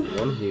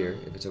 1 here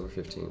if it's over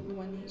 15,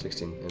 1 here.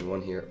 16, and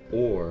 1 here,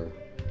 or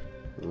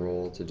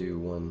roll to do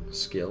 1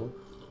 skill.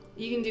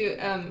 You can do,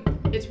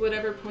 it's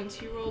whatever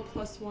points you roll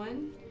plus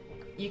 1.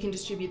 You can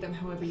distribute them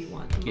however you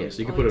want. Yeah, so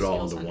you can all put your it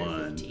all skills into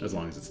under 1 15. as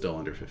long as it's still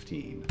under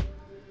 15.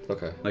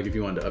 Okay. Like if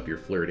you wanted to up your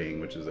flirting,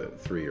 which is at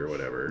 3 or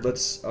whatever. I'll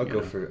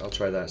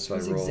try that. So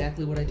That's I roll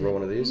exactly what I did. roll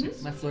one of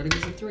these. My flirting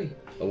is a 3.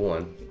 A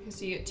 1.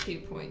 So you get 2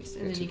 points,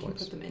 and Yeah, then 2 you can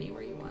points. put them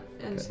anywhere you want,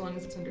 and Okay. as long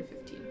as it's under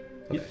 15.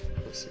 Okay. Yep.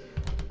 Let's see.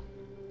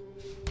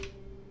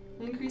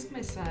 I increased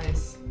my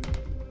size.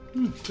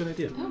 Good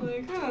idea. I'm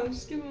like,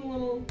 just give him a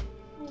little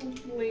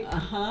late,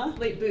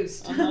 late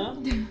boost.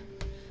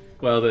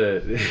 Well,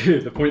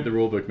 the the point the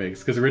rulebook makes,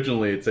 because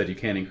originally it said you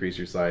can't increase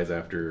your size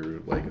after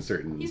like a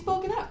certain He's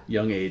bulking up.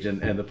 young age,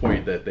 and the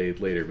point that they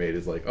later made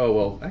is like, oh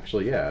well,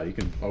 actually, yeah, you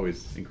can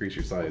always increase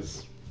your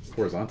size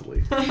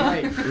horizontally,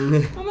 Right.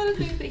 I'm gonna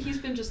think that he's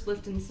been just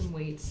lifting some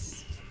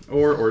weights.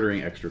 or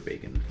ordering extra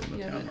bacon from the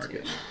Yeah, town that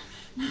market.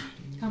 too.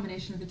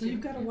 Combination of the two. Well,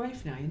 you've got a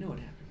wife now. You know what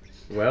happens.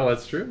 Well,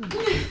 that's true.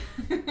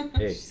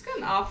 Hey, She's got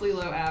an awfully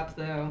low app,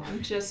 though.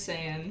 I'm just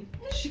saying.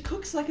 She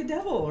cooks like a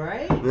devil,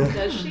 right?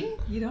 Does she?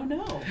 You don't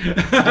know. You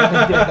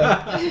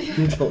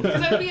don't-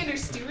 Because that would be under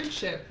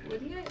stewardship,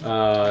 wouldn't it?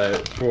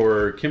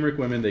 for Kimrick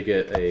women, they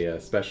get a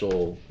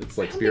special. It's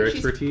like I don't spear think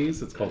she's-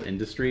 expertise. It's called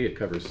industry. It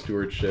covers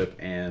stewardship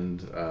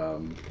and,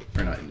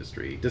 or not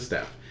industry,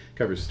 distaff.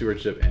 Covers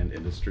stewardship and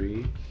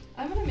industry.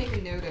 I'm gonna make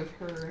a note of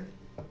her,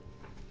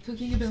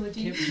 Cooking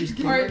ability. She's or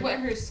Kimrick. what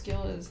her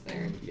skill is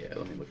there, Yeah,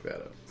 let me look that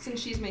up. since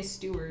she's my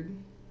steward.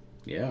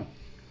 Yeah,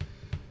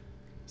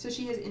 So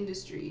she has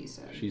industry, you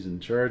said. she's in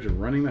charge of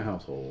running the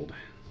household.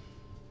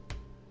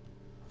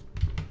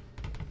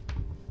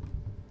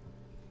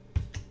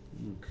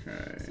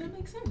 Okay. So that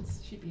makes sense.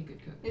 She'd be a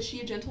good cook. Is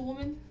she a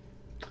gentlewoman?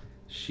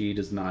 She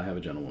does not have a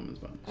gentlewoman's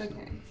bonus. no.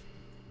 Okay.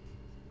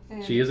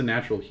 And She is a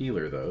natural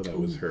healer, though. That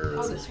was her.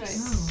 Oh, that's right.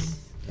 Oh.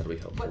 That'll be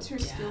helpful. What's her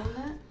skill in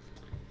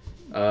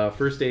that?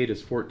 First aid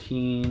is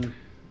 14.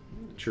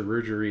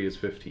 Chirurgery is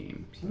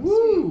 15. So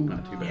Woo!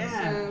 not too bad.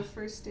 Yeah. So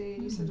first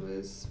aid you said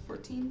was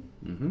 14.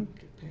 Mm-hmm.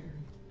 Good pair.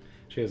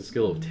 She has a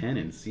skill of 10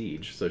 in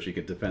siege, so she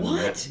could defend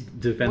What?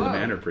 the Whoa.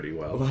 manor pretty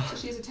well. So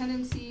she has a 10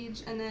 in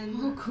siege, and then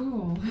Oh,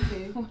 cool.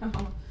 okay,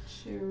 Wow.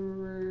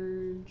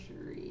 chirurgery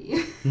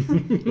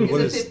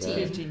What is is a 15.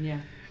 15, yeah.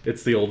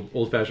 It's the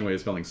old-fashioned way of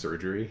spelling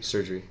surgery.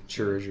 Surgery.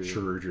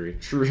 Chirurgery.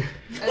 Chirurgery.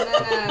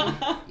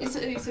 And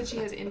then you said she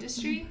has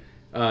industry.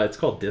 It's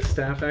called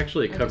distaff,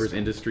 actually. It Oh, covers distaff.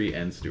 industry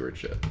and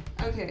stewardship.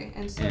 Okay,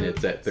 and so And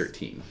it's at that's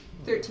 13.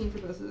 13 for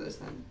both of those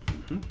then.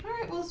 Mhm. All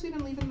right, well, sweet.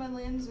 I'm leaving my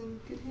lands in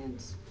good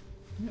hands.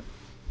 Yep.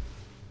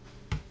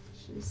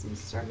 She just needs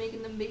to start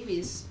making them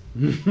babies.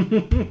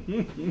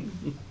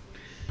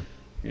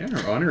 Yeah,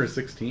 her honor is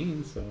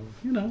 16, so,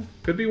 you know,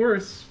 could be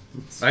worse.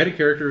 I had a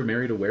character who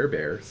married a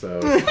werebear, so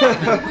A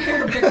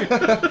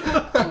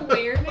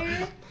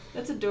werebear?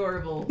 That's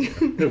adorable.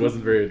 it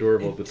wasn't very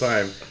adorable at the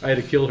time. I had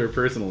to kill her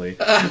personally.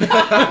 Well,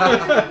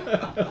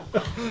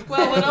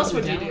 what else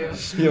would you do?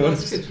 Yeah, What what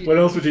else is- could you What do?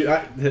 else would you...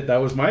 that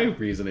was my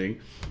reasoning.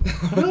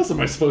 What else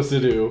am I supposed to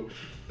do?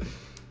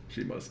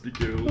 She must be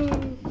killed.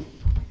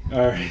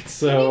 Alright, Can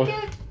so... we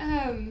get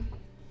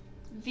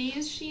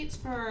these sheets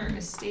for our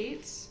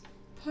estates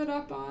put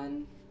up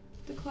on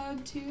the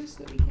cloud too,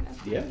 so that we can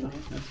update Yeah, them there?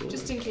 absolutely.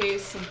 Just in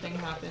case something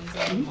happens,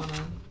 I don't want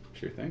to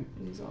Sure thing.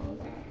 lose all of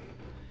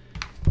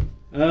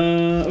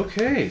that.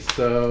 Okay,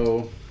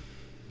 so.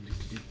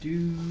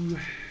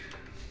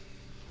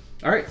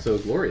 All right, so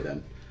glory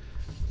then.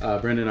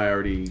 Brendan, I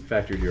already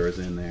factored yours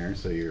in there,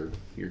 so you're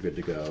good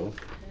to go.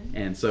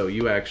 And so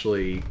you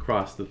actually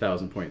crossed the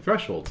 1,000-point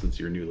threshold since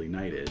you're newly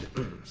knighted,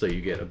 so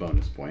you get a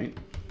bonus point.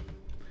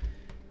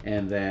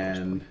 And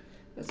then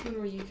That's one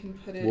where you can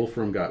put it.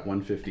 Wolfram got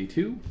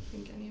 152. I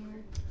think anywhere.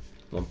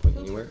 1 point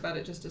We'll anywhere. talk about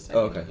it just a second.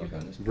 Oh, okay, With your okay.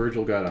 bonus.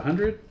 Virgil got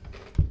 100.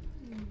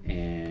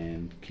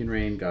 And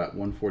Kinrain got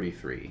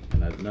 143.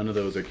 And none of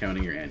those are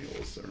counting your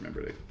annuals, so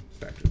remember to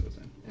factor those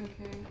in.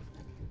 Okay.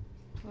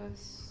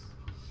 Plus.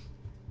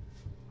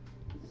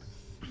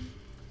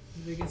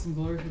 Did they get some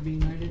glory for being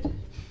knighted?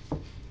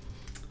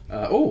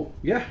 Oh,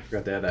 yeah,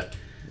 forgot to add that.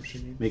 What's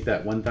your name? Make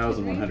that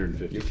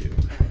 1,152.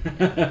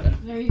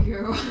 There you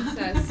go.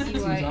 That's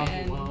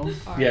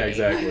CYNRA. Yeah,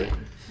 exactly.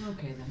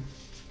 Okay then.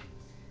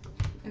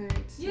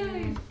 Alright, so.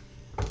 Yay.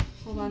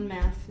 Hold on,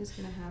 math is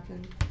gonna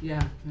happen.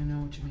 Yeah, I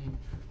know what you mean.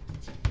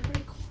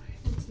 Everybody quiet.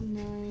 It's a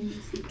 9.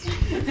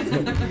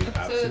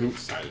 Absolute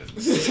silence.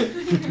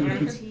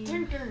 19.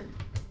 Turn, turn.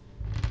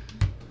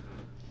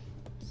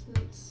 So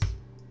that's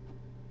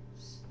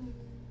 7.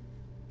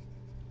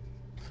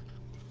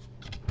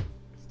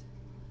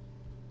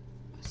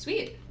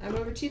 Sweet. I'm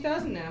over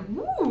 2,000 now.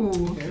 Ooh.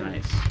 Very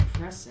Nice.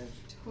 impressive.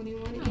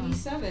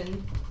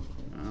 2187.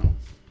 Wow.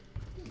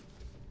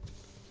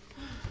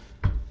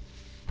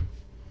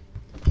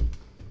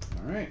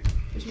 All right.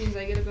 Which means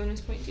I get a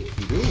bonus point too. You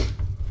do.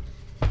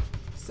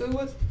 So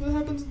what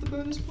happens with the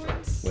bonus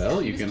points?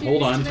 Well, you Just can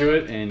hold curious on to to know.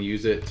 it and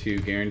use it to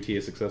guarantee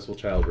a successful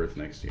childbirth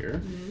next year.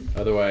 Mm-hmm.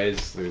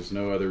 Otherwise, there's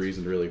no other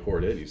reason to really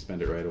hoard it. You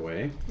spend it right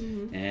away.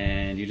 Mm-hmm.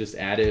 And you just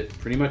add it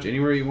pretty much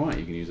anywhere you want.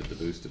 You can use it to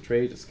boost a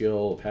trait, a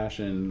skill, a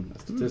passion, a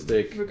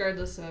statistic.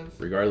 Regardless of.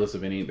 Regardless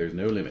of any, there's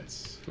no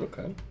limits.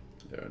 Okay.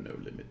 There are no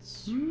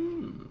limits. Let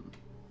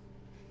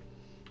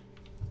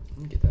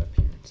me get that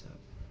appearance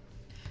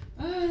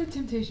up.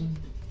 Temptation.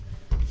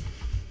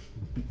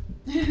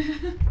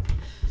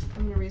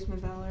 I'm gonna raise my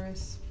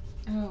Valorous.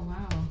 Oh,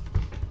 wow.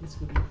 This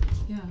would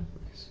Yeah.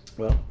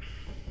 Well,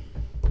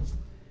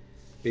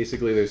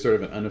 basically, there's sort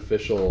of an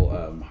unofficial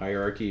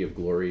hierarchy of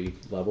glory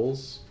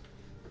levels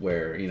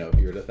where, you know, if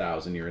you're at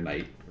 1,000, you're a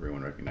knight.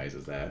 Everyone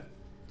recognizes that.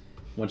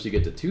 Once you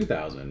get to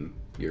 2,000,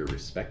 you're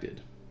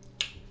respected.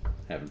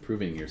 Having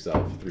proven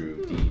yourself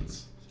through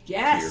deeds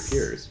Yes! to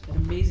your peers. That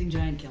amazing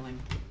giant killing.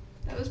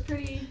 That was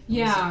pretty.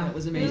 Yeah. That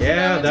was It amazing. was a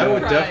Yeah, moment that of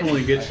would pride.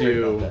 definitely get I heard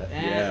you. about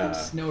that. Yeah,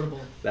 That's notable.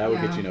 that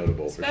would get Yeah. you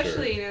notable Especially, for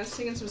sure. you know,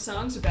 singing some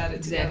songs about it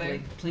Exactly.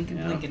 together. Plinkin'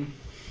 Yeah. plinkin'.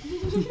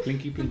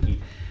 Plinky plinky.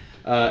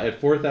 At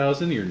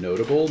 4,000, you're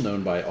notable,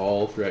 known by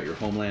all throughout your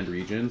homeland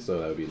region, so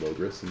that would be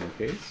Logris in your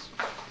case.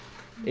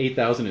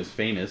 8,000 is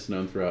famous,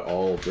 known throughout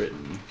all of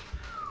Britain.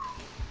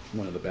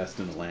 One of the best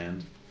in the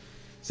land.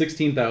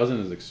 16,000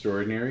 is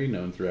extraordinary,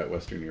 known throughout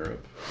Western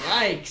Europe.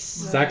 Yikes!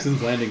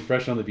 Saxons landing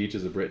fresh on the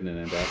beaches of Britain and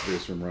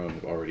ambassadors from Rome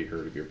have already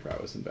heard of your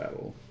prowess in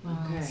battle. Wow.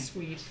 Okay.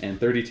 Sweet. And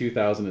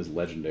 32,000 is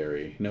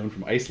legendary, known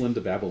from Iceland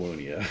to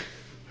Babylonia.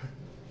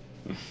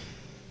 Wow.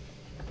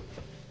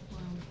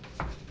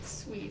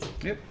 Sweet.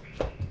 Yep.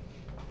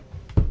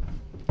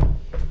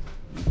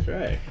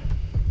 Okay.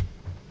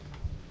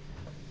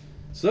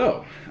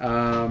 So,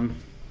 that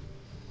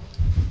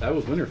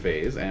was winter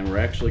phase, and we're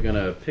actually going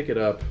to pick it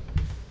up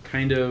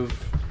kind of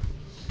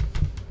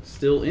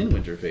still in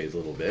winter phase a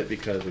little bit,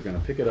 because we're going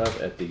to pick it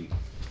up at the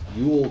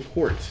Yule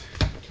Court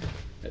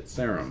at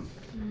Sarum.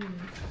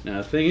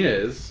 Now, the thing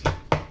is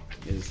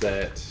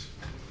that,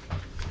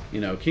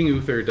 you know, King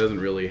Uther doesn't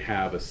really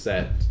have a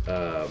set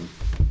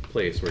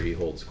place where he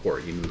holds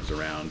court. He moves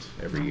around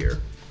every year.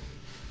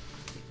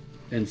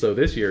 And so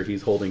this year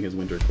he's holding his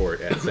winter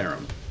court at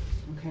Sarum.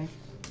 Okay.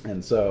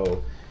 And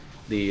so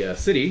the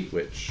city,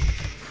 which I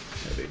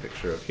have a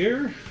picture of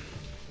here,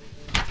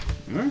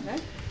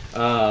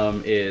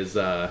 is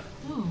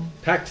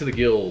packed to the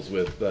gills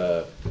with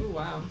Oh,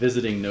 wow.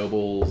 visiting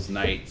nobles,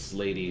 knights,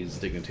 ladies,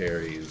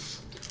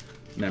 dignitaries,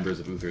 members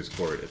of Uther's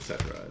court,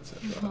 etc.,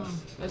 etc.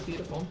 That's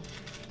beautiful.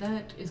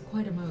 That is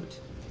quite a moat.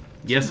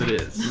 Yes, it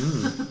is.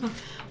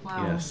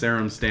 Wow. Yeah,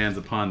 Sarum stands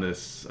upon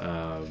this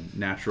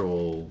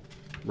natural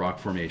rock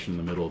formation in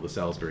the middle of the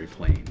Salisbury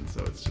Plain,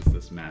 so it's just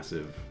this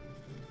massive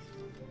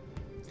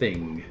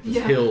thing, this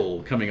Yeah.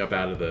 hill coming up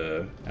out of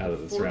the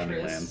surrounding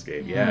Fortress.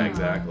 landscape. Yeah. Yeah,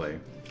 exactly,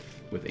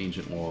 with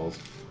ancient walls.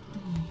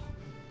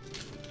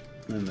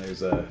 And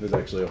there's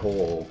actually a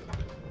whole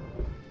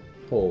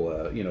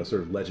you know,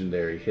 sort of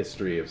legendary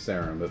history of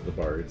Sarum that the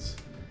bards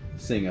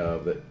sing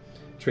of that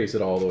trace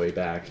it all the way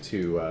back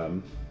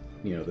to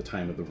you know, the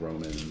time of the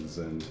Romans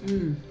and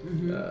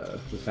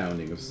the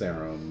founding of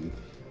Sarum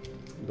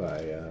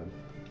by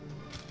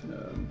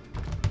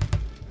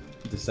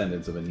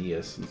descendants of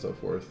Aeneas and so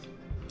forth.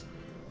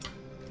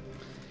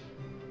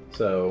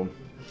 So,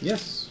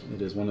 yes,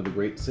 it is one of the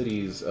great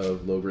cities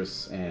of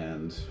Logris,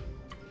 and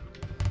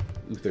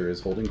Uther is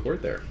holding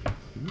court there.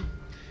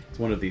 It's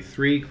one of the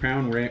 3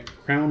 crown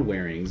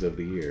wearings of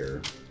the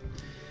year.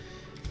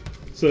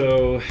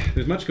 So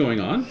there's much going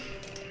on.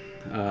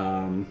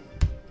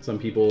 Some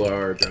people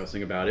are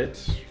grousing about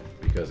it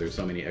because there's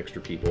so many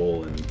extra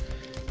people and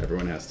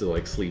everyone has to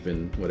like sleep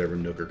in whatever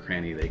nook or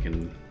cranny they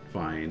can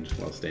find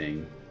while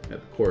staying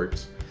at the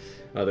court.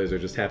 Others are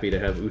just happy to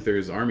have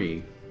Uther's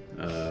army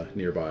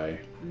nearby.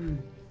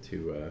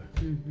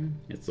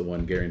 It's the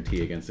one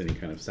guarantee against any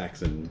kind of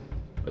Saxon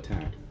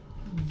attack.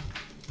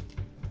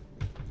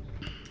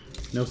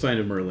 No sign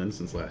of Merlin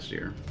since last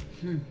year.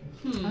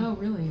 Oh,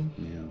 really?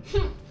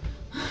 Yeah.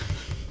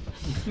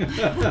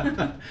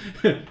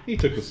 He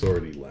took the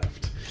sword and he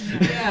left.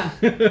 Yeah.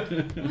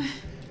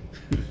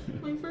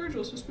 Like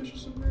Virgil,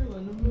 suspicious of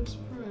Merlin. I'm not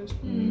surprised.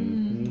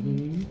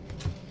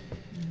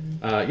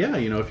 Yeah,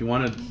 you know, if you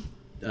want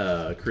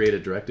to create a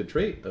directed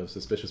trait of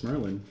suspicious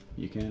Merlin,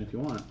 you can if you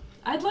want.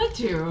 I'd like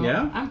to.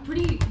 Yeah?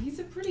 He's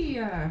a pretty,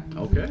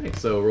 Okay,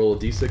 so roll a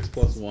d6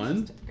 plus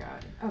 1,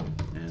 God. Oh.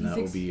 and that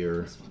will be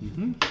your...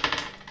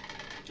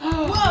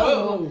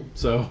 Whoa!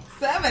 So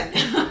 7!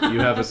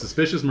 you have a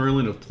suspicious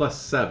Merlin of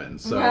 +7.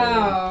 So,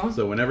 Wow.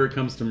 so whenever it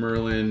comes to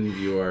Merlin,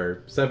 you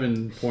are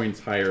 7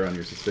 points higher on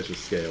your suspicious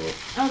scale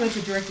Oh, that's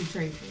a directed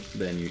trait.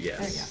 than you yeah,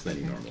 than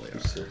you okay. normally are.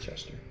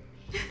 Silchester.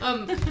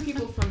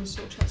 People from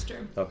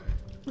Silchester. Okay.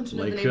 Want to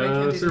know Like the name of my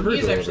county? Sir He's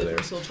Virgil over actually there.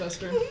 from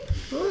Silchester.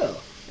 Oh.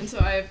 And so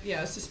I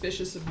have,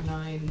 suspicious of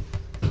 9.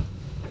 9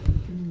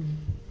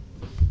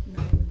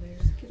 there.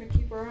 Gotta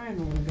keep our eye on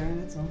the little guy,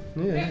 that's all.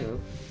 Yeah.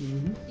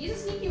 He's a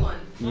sneaky one.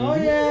 Oh,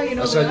 yeah, you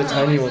know Outside they the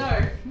are. tiny one.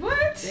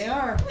 What? They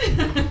are.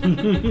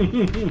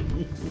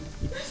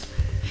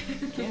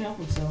 Can't help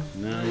himself.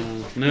 No,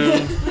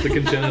 it's a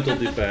congenital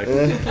defect.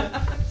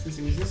 Since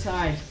he was this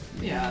high.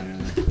 Yeah.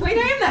 Wait,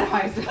 I am that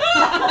high.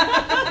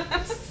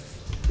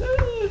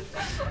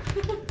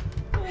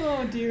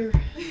 Oh, dear.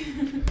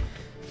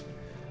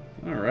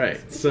 All right,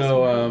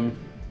 so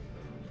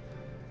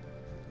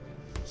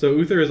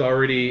Uther has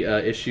already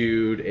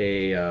issued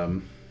a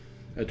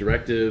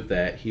directive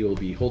that he will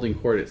be holding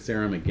court at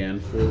Sarum again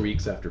 4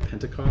 weeks after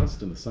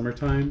Pentecost in the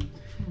summertime,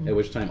 at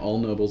which time all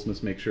nobles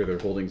must make sure their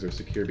holdings are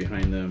secure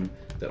behind them,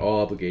 that all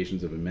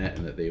obligations have been met,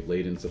 and that they've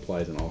laid in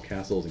supplies in all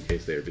castles in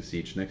case they are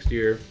besieged next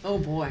year. Oh,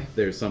 boy.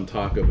 There's some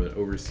talk of an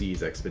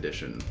overseas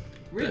expedition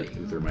Really? that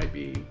Uther might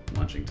be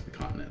launching to the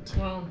continent.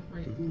 Well,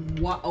 right.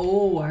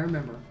 Oh, I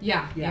remember.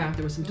 Yeah.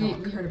 There was some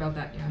talk. We heard about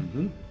that, yeah.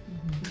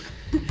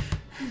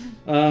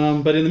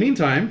 But in the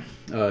meantime,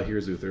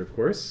 here's Uther, of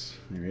course.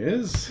 There he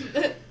is.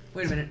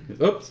 Wait a minute.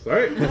 Oops,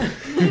 sorry. There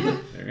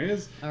he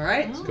is. All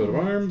right. His coat of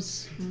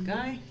arms.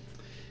 Guy.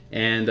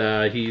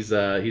 And he's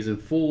in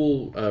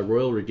full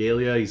royal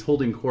regalia. He's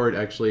holding court,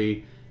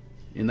 actually.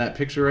 In that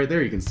picture right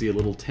there, you can see a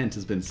little tent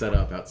has been set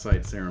up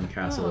outside Sarum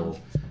Castle.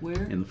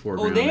 Where? In the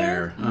foreground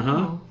there?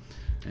 Uh-huh.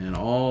 And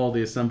all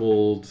the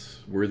assembled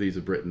worthies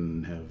of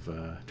Britain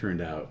have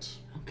turned out.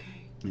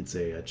 Okay. It's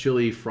a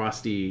chilly,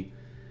 frosty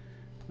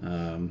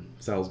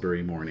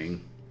Salisbury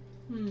morning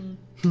in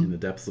the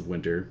depths of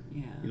winter.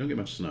 Yeah. You don't get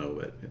much snow,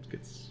 but it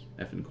gets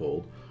effing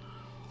cold.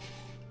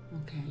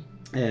 Okay.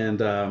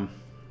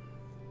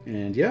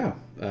 And yeah,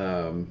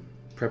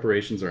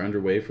 preparations are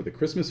underway for the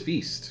Christmas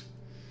feast.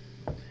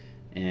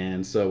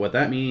 And so what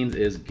that means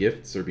is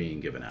gifts are being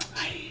given out.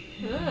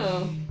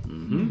 Oh.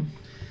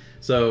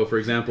 So, for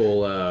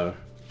example, Earl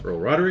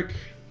Roderick,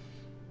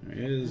 there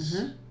he is,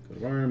 coat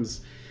of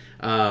arms,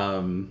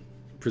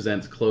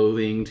 presents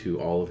clothing to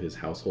all of his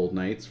household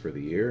knights for the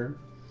year.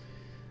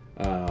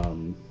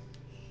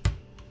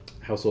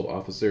 Household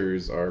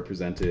officers are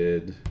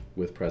presented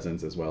with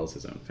presents as well as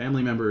his own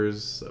family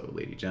members. So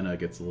Lady Jenna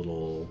gets a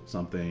little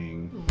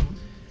something.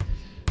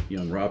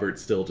 Young Robert's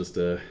still just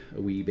a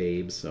wee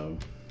babe, so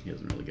he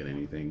doesn't really get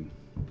anything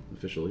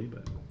officially,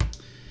 but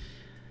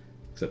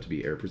except to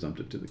be heir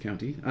presumptive to the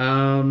county.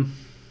 And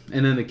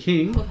then the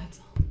king. Oh, that's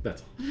all.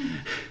 That's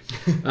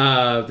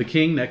all. The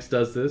king next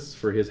does this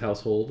for his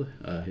household,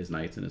 his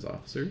knights and his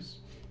officers.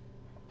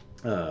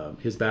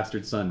 His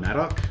bastard son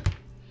Madoc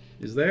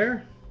is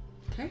there.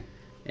 Okay.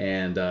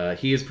 And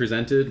he is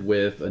presented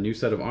with a new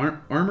set of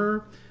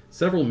armor,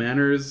 several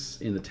manors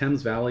in the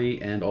Thames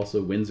Valley, and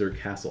also Windsor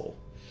Castle.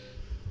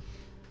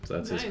 So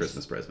that's his Nice.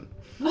 Christmas present.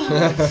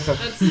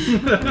 That's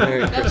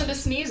nothing to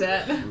sneeze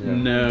at.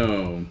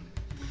 No.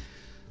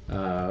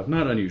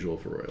 Not unusual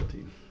for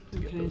royalty to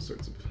get those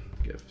sorts of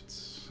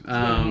gifts.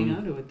 Hang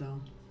on to it, though.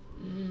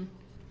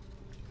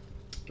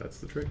 That's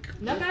the trick.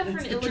 Not bad for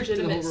That's an the trick to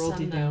the illegitimate whole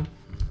royalty son, though.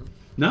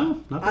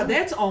 No, not bad.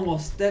 That's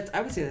almost,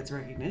 I would say that's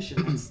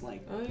recognition. That's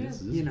like, Oh, yeah.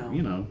 you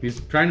know. He's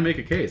trying to make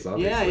a case,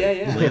 obviously.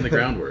 Yeah. Laying the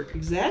groundwork.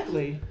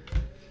 Exactly.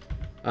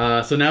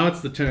 So now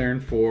it's the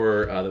turn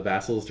for the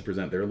vassals to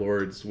present their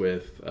lords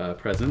with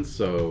presents.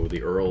 So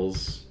the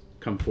earls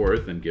come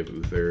forth and give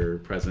Uther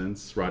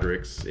presents.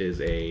 Roderick's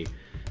is a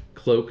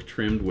cloak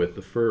trimmed with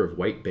the fur of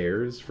white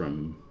bears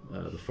from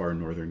the far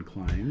northern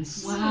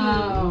climes.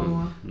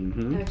 Wow.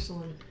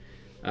 Excellent.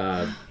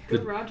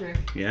 Good Roderick.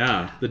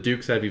 Yeah, the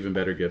dukes have even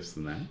better gifts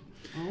than that.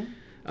 Oh.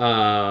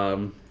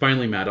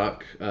 Finally,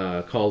 Maddox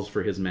calls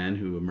for his men,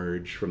 who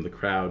emerge from the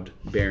crowd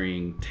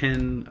bearing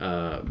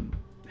 10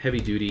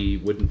 heavy-duty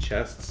wooden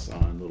chests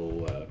on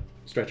little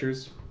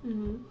stretchers,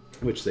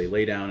 which they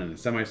lay down in a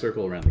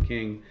semicircle around the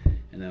king.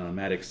 And then on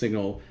Maddox's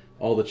signal,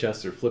 all the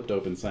chests are flipped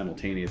open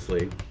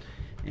simultaneously.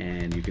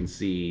 And you can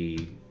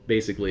see,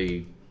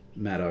 basically,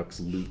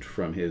 Maddox's loot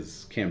from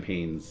his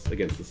campaigns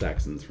against the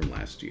Saxons from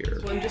last year.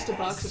 Is one just a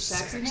box of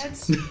Saxon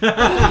heads?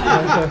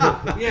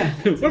 Yeah.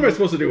 What am I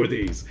supposed to do with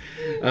these?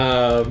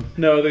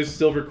 No, there's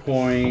silver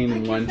coin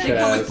in one They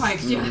come with chest.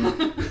 pipes,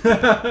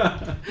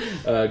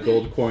 yeah.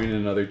 Gold coin in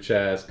another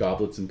chest,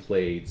 goblets and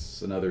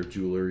plates, another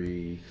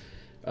jewelry,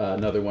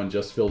 another one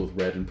just filled with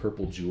red and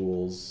purple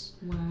jewels,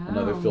 Wow.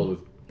 another filled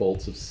with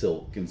bolts of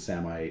silk and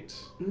samite.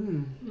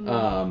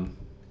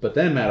 But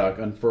then Maddox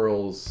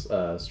unfurls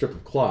a strip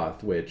of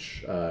cloth,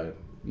 which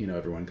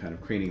everyone kind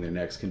of craning their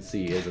necks can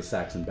see is a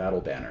Saxon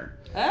battle banner.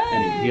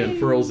 And he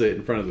unfurls it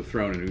in front of the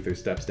throne, and Uther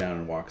steps down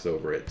and walks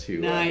over it to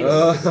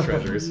Nice. his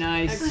treasures.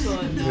 Nice.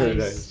 Excellent. Very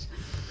nice.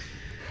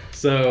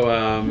 So,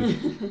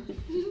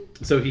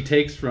 so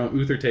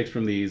Uther takes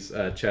from these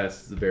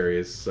chests the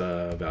various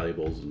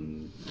valuables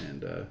and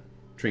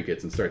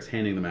trinkets and starts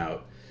handing them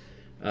out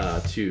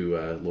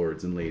to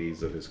lords and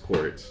ladies of his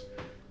court.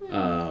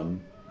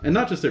 And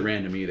not just at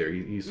random either.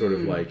 He's sort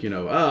of like,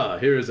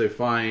 here is a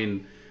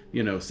fine,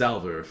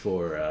 salver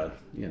for,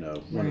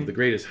 one of the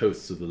greatest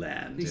hosts of the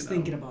land. He's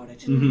thinking about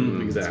it.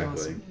 Exactly.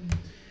 That's awesome.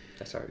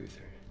 That's our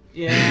Uther.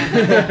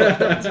 Yeah.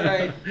 That's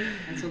right.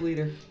 That's a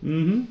leader.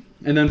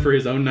 And then for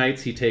his own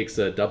knights, he takes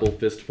a double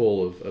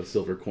fistful of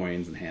silver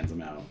coins and hands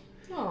them out.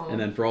 Aw. And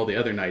then for all the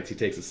other knights, he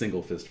takes a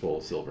single fistful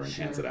of silver and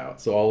hands it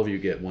out. So all of you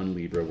get 1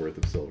 libra worth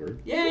of silver.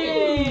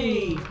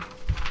 Yay!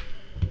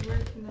 Where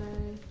can I...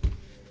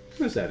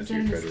 Just add it Is to that your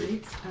in the treasury.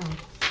 States? Oh.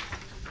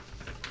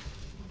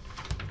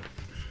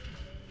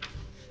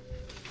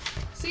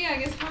 So yeah, I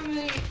guess how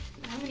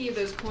many of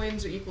those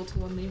coins are equal to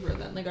 1 libra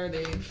then? Like, are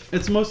they...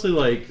 It's mostly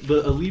like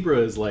a libra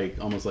is like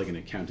almost like an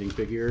accounting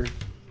figure,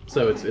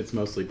 so Okay. it's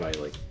mostly by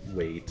like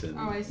weight and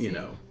Oh, I see.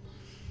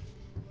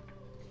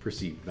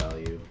 perceived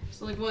value.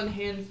 So like 1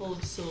 handful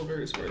of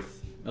silver is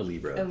worth A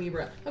libra. a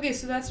libra. Okay,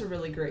 so that's a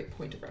really great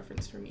point of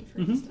reference for me, for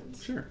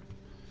instance. Sure.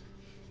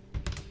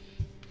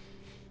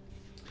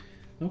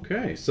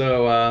 Okay,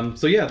 so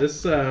yeah,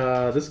 this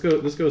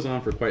goes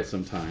on for quite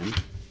some time.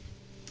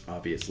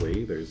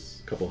 Obviously,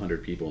 there's a couple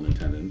hundred people in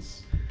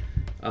attendance.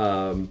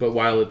 But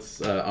while it's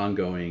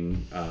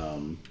ongoing,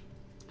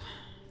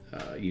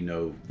 you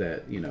know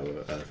that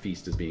a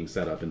feast is being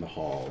set up in the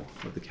hall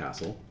of the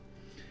castle,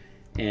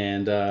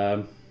 and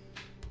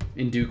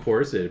in due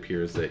course, it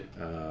appears that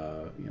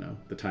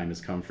the time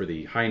has come for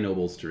the high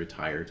nobles to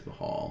retire to the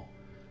hall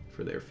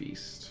for their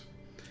feast.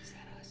 Is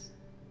that us?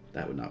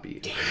 That would not be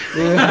you.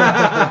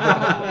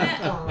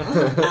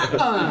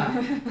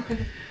 Aw.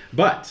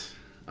 But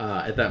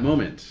at that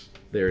moment,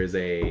 there is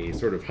a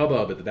sort of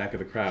hubbub at the back of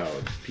the crowd,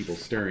 people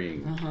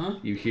stirring.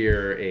 You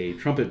hear a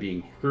trumpet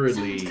being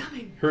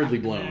hurriedly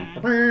blown,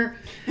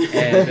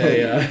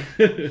 and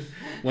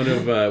one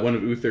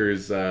of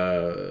Uther's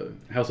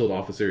household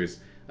officers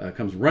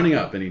comes running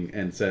up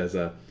and says,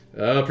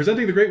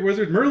 "Presenting the great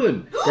wizard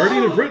Merlin,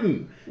 guardian of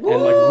Britain." And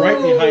like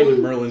right behind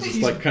him, Merlin's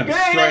just like kind of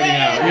striding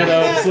out,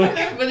 it's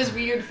like With his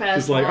weird fast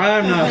just like walk.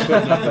 I'm not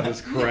putting up with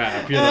this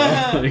crap,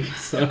 like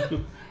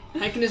so.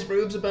 Hiking his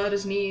robes about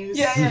his knees.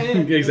 Yeah.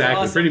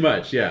 Exactly, Awesome. pretty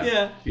much,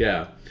 yeah.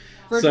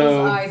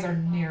 Virgil's eyes are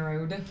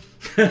narrowed.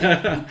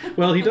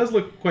 Well, he does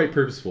look quite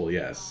purposeful,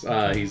 yes.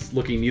 He's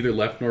looking neither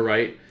left nor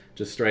right,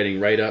 just striding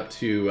right up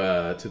to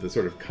the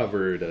sort of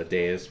covered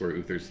dais where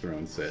Uther's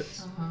throne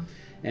sits.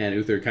 And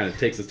Uther kind of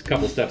takes a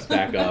couple steps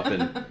back up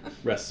and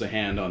rests a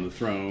hand on the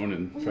throne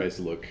and tries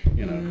to look,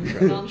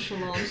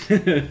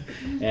 Nonchalant.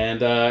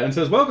 and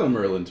says, "Welcome,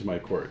 Merlin, to my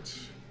court.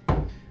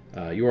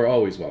 You are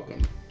always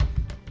welcome."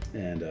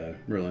 And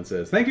Merlin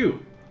says, "Thank you."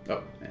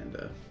 Oh, and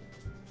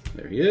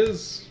there he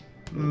is,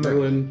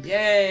 Merlin.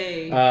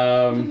 Yay!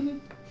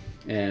 And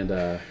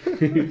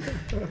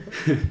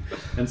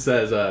and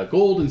says,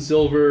 "Gold and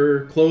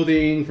silver,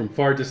 clothing from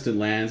far distant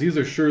lands, these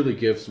are surely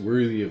gifts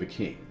worthy of a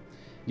king.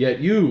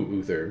 Yet you,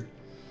 Uther,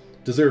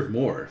 deserve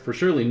more, for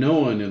surely no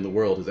one in the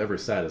world has ever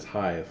sat as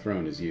high a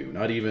throne as you,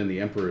 not even the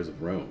emperors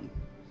of Rome."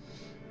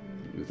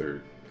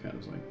 Uther kind of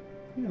was like,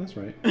 "Yeah, that's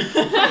right."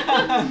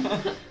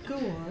 Go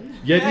on.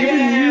 "Yet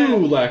even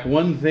you lack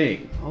one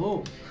thing."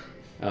 Oh.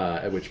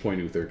 At which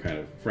point Uther kind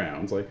of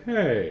frowns, like,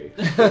 "Hey."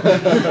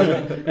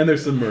 And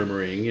there's some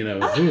murmuring,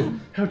 "Ooh,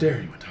 how dare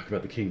anyone talk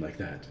about the king like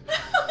that?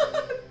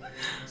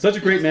 Such a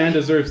great man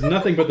deserves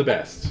nothing but the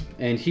best,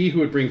 and he who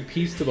would bring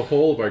peace to the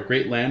whole of our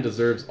great land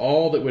deserves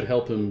all that would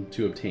help him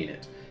to obtain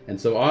it.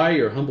 And so I,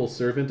 your humble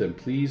servant, am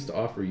pleased to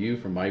offer you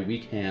from my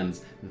weak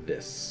hands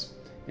this."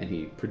 And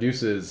he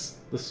produces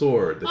the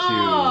sword that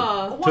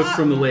you took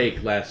from the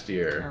lake last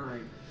year. All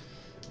right.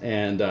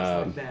 And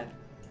Like that.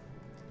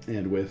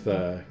 and with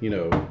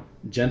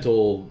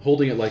gentle,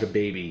 holding it like a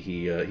baby,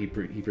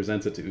 he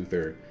presents it to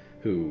Uther,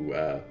 who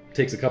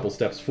takes a couple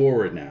steps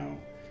forward now,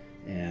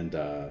 and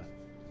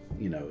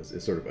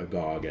is sort of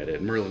agog at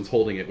it. Merlin's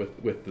holding it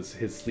with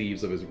his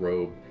sleeves of his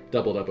robe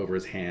doubled up over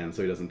his hand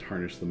so he doesn't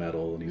tarnish the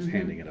metal, and he's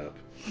handing it up.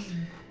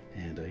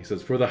 And he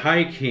says, "For the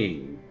High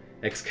King,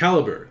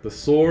 Excalibur, the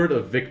sword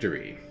of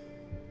victory."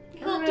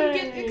 Helped him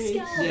get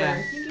Excalibur.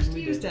 Yeah, He just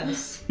we used did.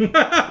 us.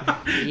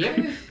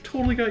 Yep.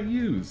 Totally got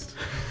used.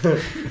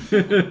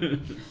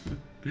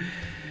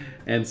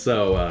 And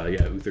so,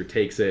 Uther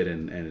takes it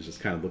and is just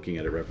kind of looking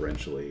at it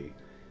reverentially.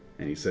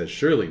 And he says,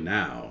 "Surely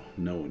now,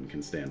 no one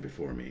can stand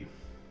before me."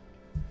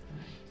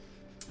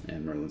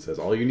 And Merlin says,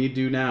 "All you need to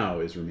do now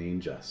is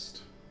remain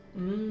just."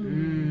 What's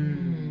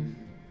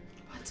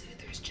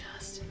Uther's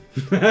just?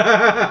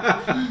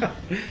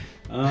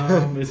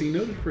 Is he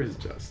noted for his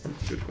just?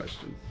 That's a good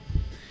question.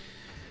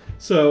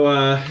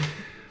 So,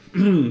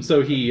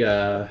 so he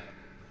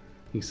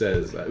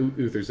says,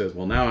 Uther says,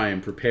 "Well, now I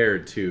am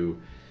prepared to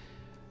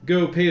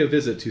go pay a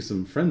visit to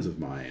some friends of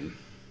mine."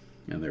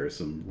 And there are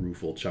some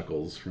rueful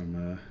chuckles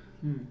from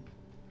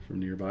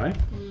nearby.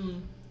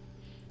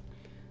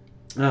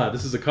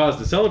 This is a cause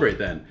to celebrate,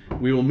 then.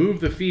 We will move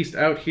the feast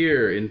out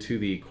here into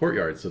the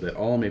courtyard so that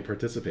all may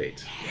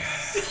participate.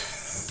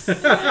 Yes!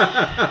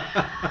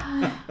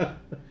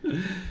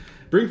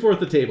 Bring forth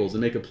the tables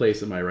and make a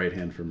place at my right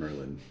hand for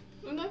Merlin.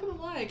 I'm not gonna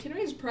lie,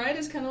 Kinray's pride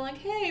is kind of like,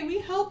 hey, we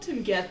helped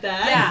him get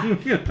that.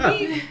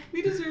 Yeah.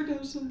 we deserve to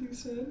have something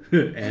said.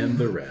 And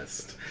the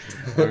rest.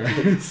 All right.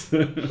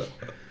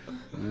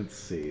 Let's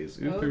see. Is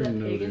Uther that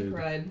noted? pagan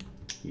pride.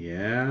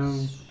 Yeah.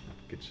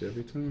 Get you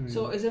every time.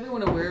 So is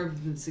everyone aware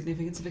of the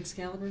significance of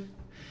Excalibur?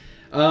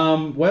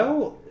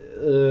 Well,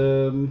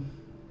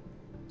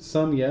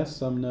 some yes,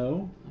 some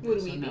no. Would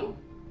So we be? no.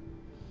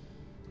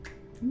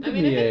 I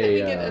mean, I think that we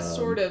get a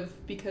sort of,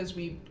 because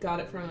we got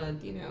it from a,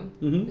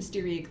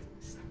 mysterious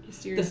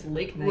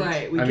lake knight.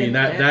 Right. We I mean,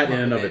 get that in part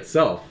and of it.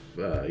 itself,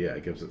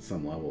 it gives it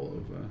some level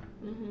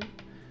of...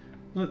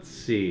 Let's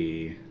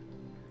see.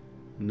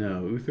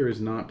 No, Uther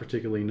is not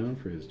particularly known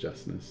for his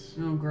justness.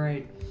 Oh,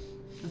 great.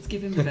 Let's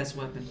give him the best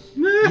weapon.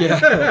 Yeah.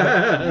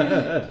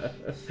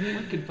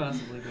 What could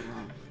possibly go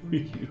wrong?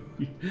 You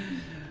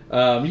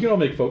can all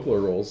make folklore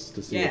rolls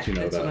to see what you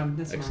know that's about what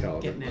I'm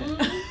Excalibur. getting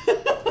at.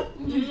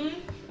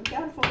 I've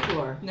got a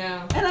folklore.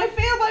 No. And I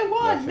failed by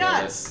one! I failed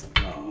Nuts!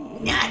 Aw.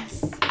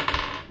 Nuts!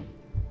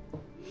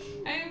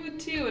 I would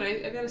too, and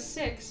I got a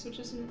 6, which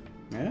isn't...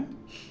 Yeah?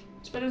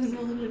 It's better than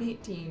rolling an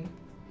 18.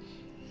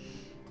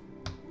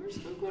 Where's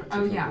folklore?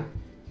 Oh, yeah.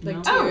 Like,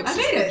 No. two, Oh, it's I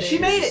just made that it. they- She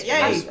made it.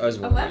 I Yay. was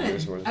 11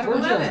 out of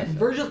 11.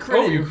 Virgil critted.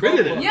 Oh, you for critted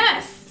it. folklore.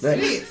 Yes.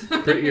 Nice.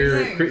 Sweet. Crit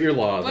Amazing. your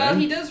law, Well, then.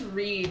 he does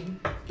read.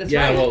 That's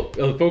yeah, right.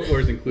 well, folklore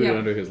is included Yeah.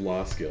 under his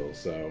law skill,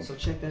 so So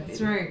check that. That's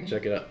baby. right.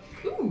 check it out.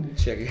 Ooh.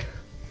 Check it.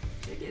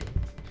 Check it.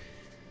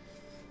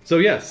 So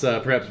yes,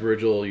 perhaps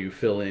Virgil, you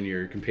fill in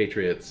your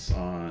compatriots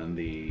on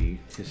the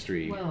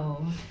history.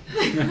 Well.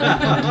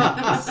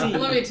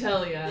 Let me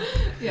tell ya.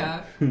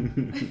 Yeah.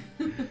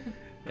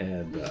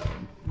 And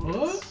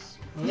What?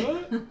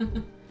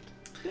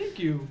 Thank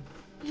you.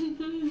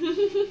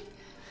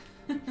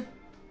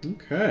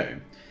 okay.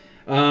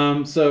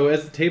 So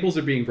as the tables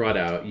are being brought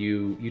out,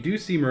 you do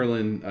see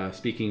Merlin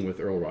speaking with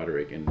Earl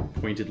Roderick and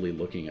pointedly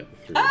looking at the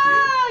three of you.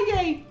 Ah,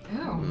 yay!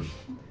 Oh.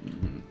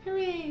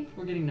 Hooray.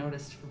 We're getting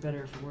noticed, for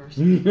better or for worse.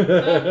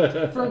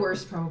 For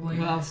worse, probably.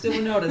 Well, still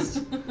we're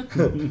noticed.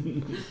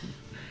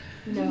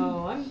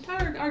 No,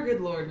 our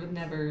good Lord would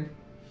never.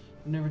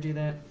 Never do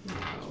that.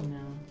 No.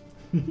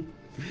 No.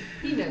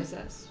 He knows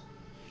us.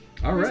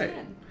 All We're his right.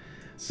 men.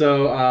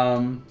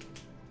 So,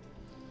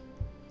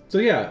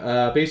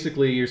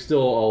 basically you're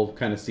still all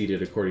kind of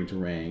seated according to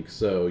rank.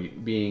 So,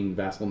 being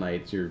vassal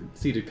knights, you're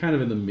seated kind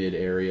of in the mid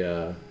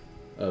area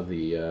of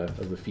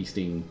the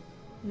feasting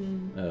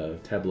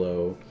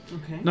tableau.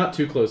 Okay. Not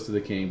too close to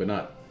the king, but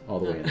not all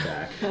the way in the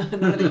back.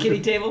 Not at a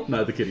kiddie table?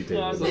 Not at the kiddie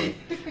table. Awesome.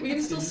 We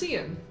can still see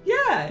him.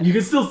 Yeah. You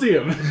can still see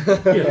him.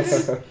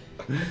 Yes.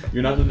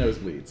 You're not in the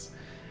nosebleeds.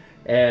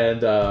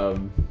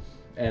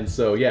 And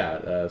so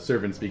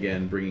servants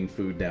begin bringing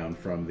food down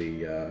from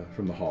the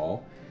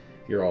hall.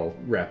 You're all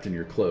wrapped in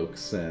your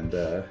cloaks, and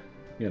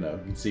you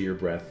can see your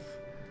breath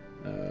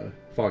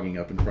fogging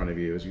up in front of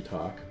you as you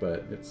talk.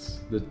 But it's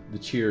the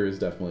cheer is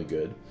definitely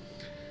good.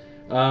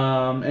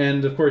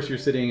 And of course, you're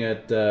sitting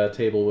at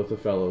table with a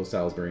fellow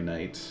Salisbury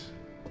knight.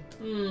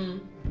 The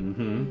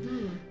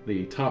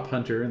top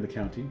hunter in the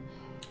county.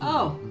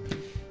 Oh.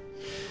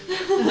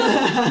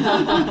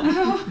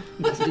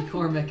 Must be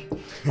Cormac.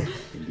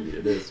 Indeed,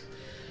 it is.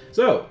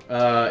 So,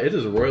 it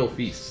is a royal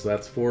feast. So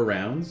that's 4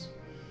 rounds.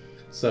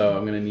 So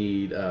I'm going to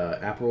need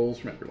app rolls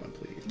from everyone,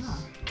 please.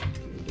 Ah.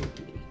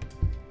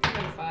 I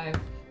got a 5.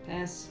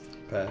 Pass.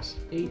 Pass.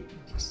 8.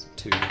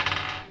 2. I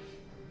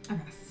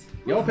pass.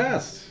 Y'all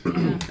passed.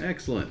 Yeah.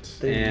 Excellent.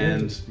 They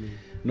And noticed me.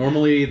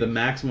 normally the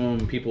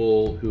maximum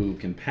people who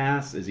can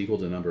pass is equal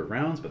to the number of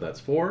rounds, but that's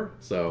 4.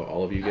 So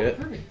all of you get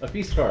perfect. a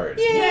feast card.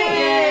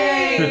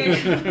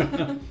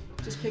 Yay!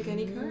 Just pick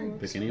any card.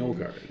 Pick any old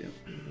card. Yeah.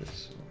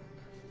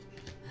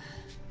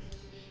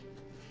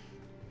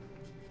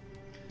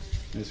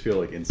 I just feel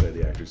like inside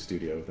the actor's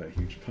studio with that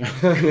huge pile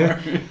of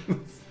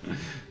cards.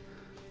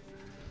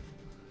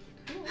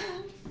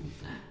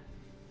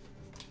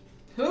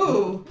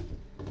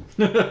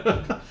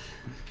 Oh.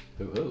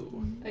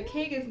 A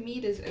keg of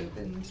mead is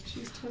opened.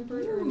 Choose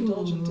temperate or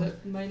indulgent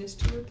at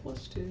 -2 or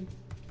 +2.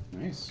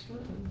 Nice.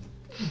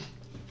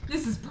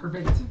 This is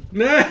perfect.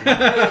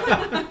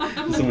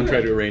 Someone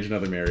try to arrange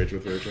another marriage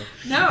with Virgil.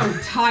 No,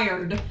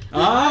 tired.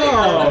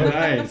 Oh,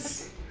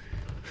 nice.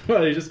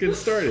 Well, you're just getting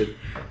started.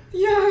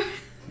 Yeah.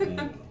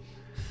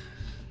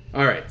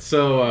 All right,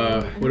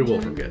 so what did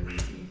Wolfram get?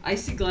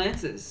 Icy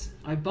glances.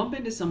 I bump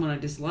into someone I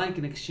dislike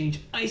and exchange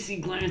icy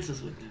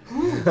glances with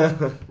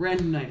them.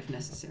 Random night if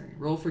necessary.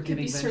 Roll for Could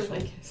giving be Sir vengeful.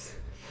 Lycus.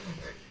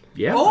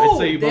 Yeah, Oh, I'd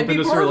say you bump that'd be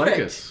into Sir perfect.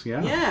 Lycus.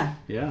 Yeah. Yeah.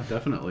 Yeah,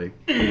 definitely.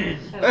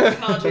 That's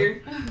called your.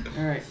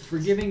 All right,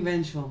 forgiving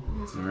vengeful.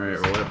 All right,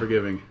 roll that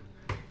forgiving.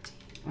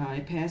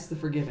 I pass the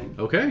forgiving.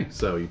 Okay,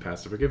 so you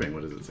passed the forgiving.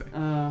 What does it say?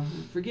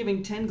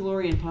 Forgiving 10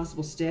 glory and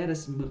possible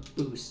status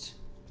boost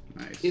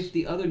Nice. if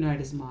the other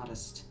knight is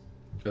modest.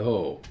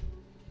 Oh,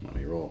 let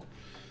me roll.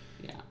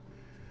 Yeah.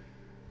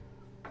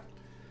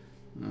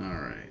 All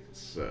right,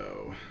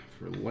 so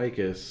for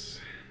Lycus,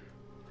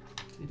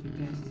 See if he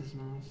passes his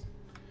modest.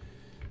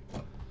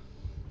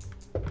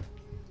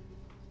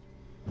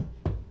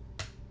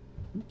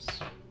 oops.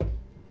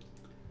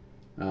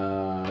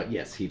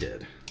 Yes, he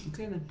did.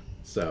 Okay then.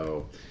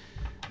 So,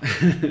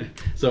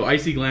 so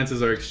icy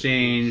glances are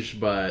exchanged,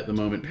 but the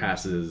moment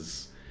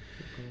passes,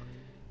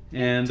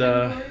 and 10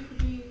 glory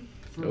for being.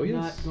 For Oh, yes.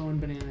 not going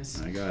bananas.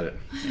 I got it.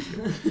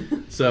 Thank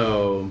you.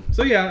 So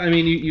yeah, I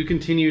mean, you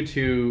continue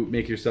to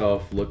make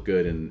yourself look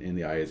good in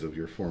the eyes of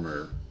your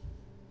former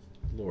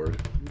lord.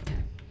 Okay.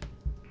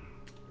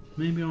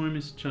 Maybe I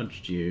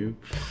misjudged you.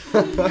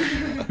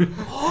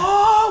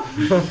 Oh!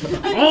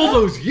 All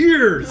those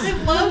years. I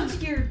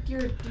loved your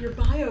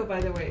bio,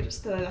 by the way.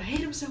 Just I hate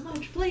him so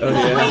much. Please, Oh,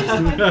 yeah.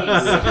 please, my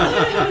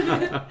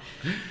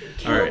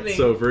face. All right, me.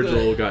 so Virgil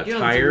Good. got You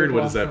don't tired. rip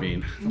What does off that from-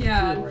 mean? from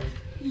Yeah. Fluor.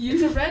 You,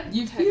 It's a red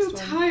you text feel one.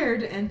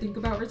 tired and think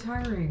about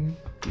retiring.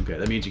 Okay,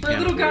 that means you For a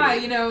can't little avoid guy,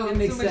 it. you know, It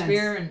makes so much sense.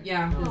 beer and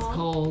yeah, it's Aw.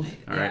 cold.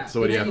 All right, Yeah. so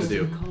what do you have to It's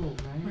do?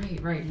 cold, right?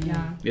 Right,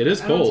 yeah. It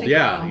is I don't cold. take it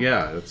Yeah, well.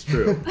 yeah, that's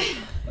true.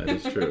 That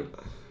is true.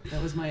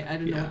 That was my. I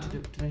didn't know what to Yeah.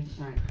 do today.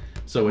 All right.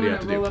 So what do you I'm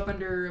have to gonna roll do? up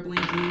under a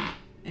blankie,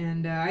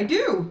 and I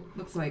do.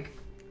 Looks like.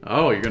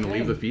 Oh, you're gonna Okay.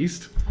 leave the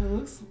feast? Oh,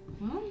 looks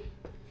well.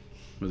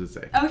 What does it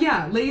say? Oh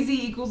yeah, lazy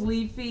equals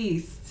leave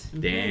feast.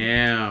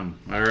 Damn.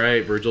 All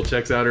right, Virgil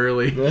checks out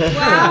early.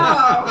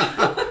 Wow.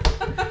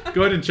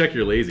 Go ahead and check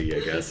your lazy, I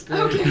guess.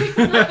 Okay.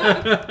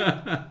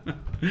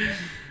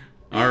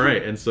 All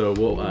right, and so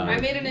we'll. I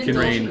made an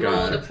Kinrain indulgent roll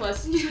at a got.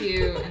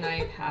 +2, and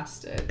I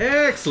passed it.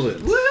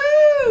 Excellent.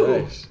 Woo!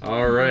 Nice.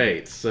 All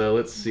right, so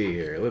let's see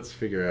here. Let's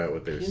figure out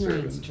what they're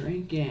Kinrain's serving.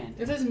 drinking.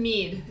 It says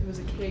mead. It was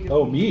a keg of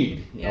Oh,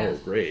 mead. Yeah. Oh,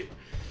 great.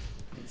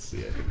 Let's see.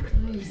 I can grab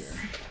that Nice.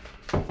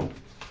 here.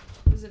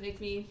 Does it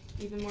make me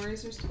even more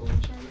irresistible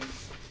and charming?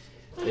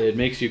 It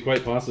makes you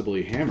quite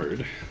possibly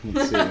hammered.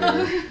 Let's see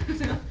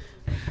here.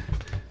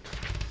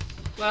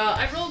 Well,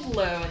 I rolled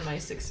low on my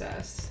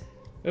success.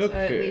 So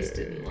I at least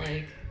didn't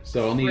like.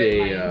 So I'll need crit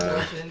my a.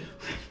 indulgent.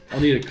 I'll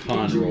need a con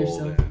Injure roll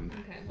yourself. then.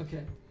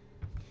 Okay. Okay.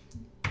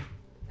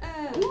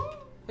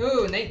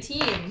 Ooh,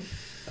 19.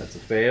 That's a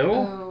fail.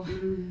 Oh.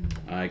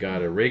 I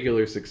got a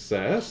regular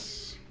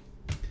success.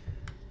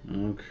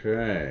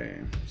 Okay,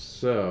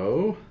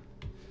 so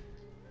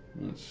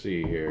let's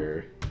see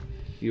here.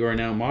 You are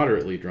now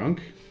moderately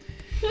drunk.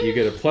 You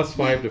get a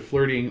 +5 to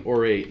flirting,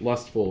 orate,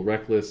 lustful,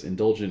 reckless,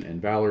 indulgent, and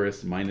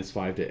valorous,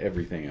 -5 to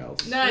everything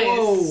else. Nice.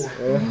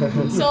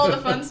 Whoa. So all the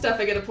fun stuff,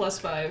 I get a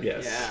 +5.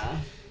 Yes. Yeah.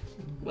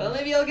 Well,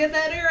 maybe I'll get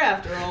that air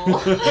after all.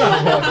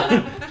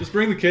 Just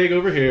bring the keg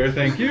over here,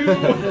 thank you.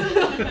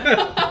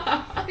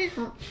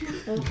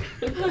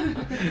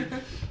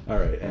 All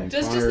right, and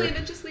just Connor... leave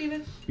it. Just leave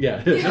it.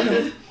 Yeah,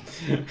 no.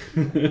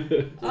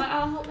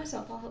 I'll help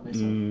myself. I'll help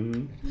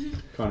myself.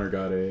 Connor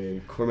got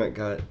a... Cormac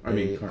got I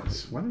mean,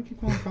 why do I keep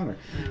calling him Connor?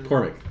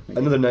 Cormac. Thank you.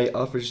 another night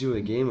offers you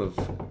a game of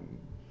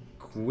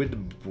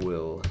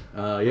Quidwill.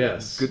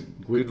 Yes. Good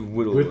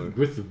whittle.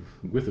 With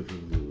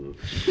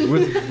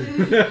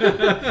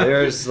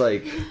There's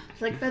like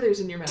It's like feathers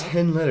in your mouth.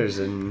 10 letters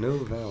and no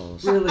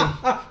vowels. Really?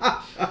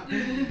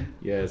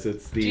 Yes,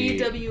 it's the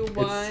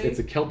GWY. It's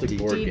a Celtic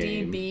board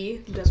game.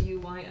 DDB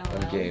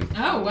WYLL. Game.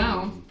 Oh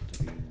wow.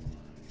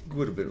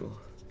 Quidwill.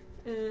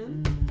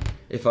 And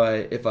If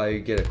I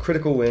get a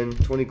critical win,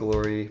 20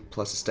 glory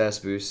plus a status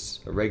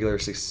boost, a regular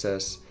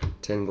success,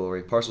 10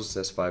 glory, partial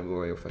success, 5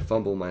 glory, or if I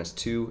fumble,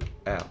 -2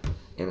 app,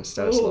 and a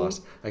status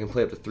loss, I can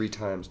play up to 3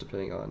 times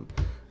depending on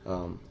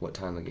what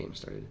time the game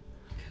started.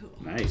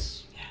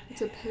 Nice.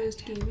 it's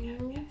opposed gaming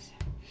rules.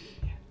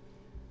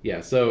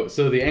 Yeah. So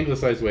the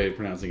anglicized way of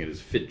pronouncing it is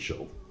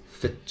Fitchel.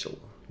 Fitchel,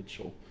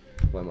 Fitchel.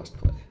 who I must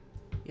play.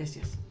 Yes,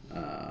 yes.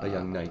 A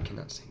young knight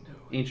cannot say no.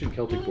 Ancient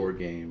Celtic board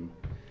game.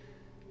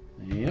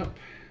 Yep.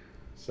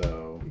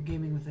 So. You're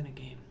gaming within a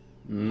game.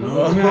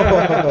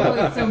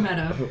 Oh, it's so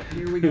meta.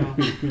 Here we go.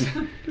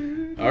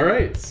 All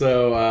right.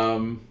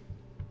 So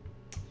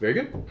very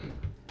good.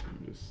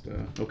 Just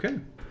okay.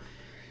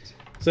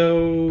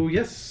 So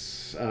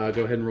yes,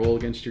 go ahead and roll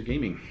against your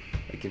gaming.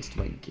 Against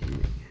my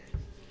gaming,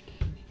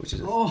 which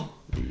is Oh.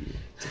 the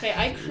Hey,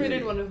 I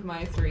critted one of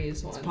my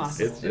threes once.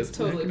 possible. It's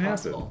totally it can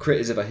possible. happen. Crit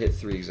is if I hit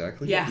 3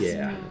 exactly? Yeah.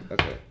 Yeah.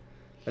 Okay.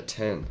 A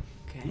 10.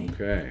 Okay.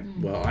 Okay.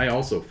 Well, I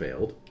also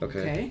failed.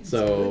 Okay.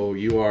 So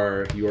you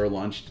are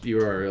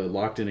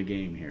locked in a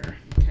game here.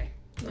 Okay.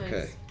 Nice.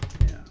 Okay.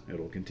 Yeah,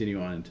 it'll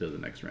continue on until the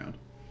next round.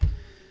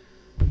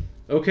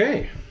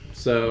 Okay,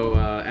 so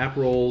app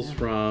rolls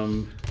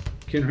from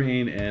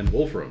Kinrain and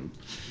Wolfram.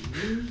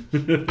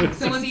 Someone's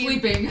Succeed.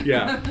 sleeping.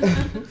 Yeah.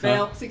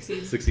 Fail.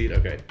 Succeed. Succeed,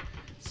 okay.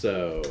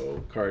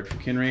 So, card for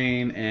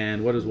Kinrain,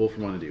 and what does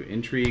Wolfram want to do?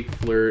 Intrigue,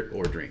 flirt,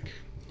 or drink?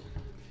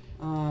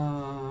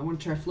 I want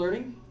to try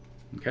flirting.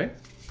 Okay.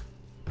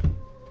 Go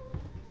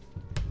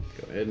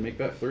ahead and make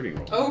that flirting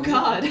roll. Oh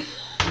God.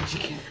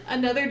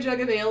 Another jug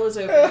of ale is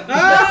open.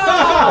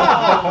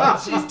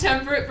 She's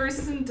temperate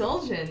versus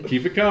indulgent.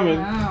 Keep it coming.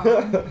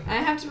 Wow. I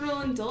have to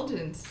roll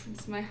indulgence.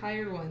 It's my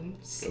higher one.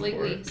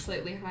 for it.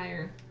 Slightly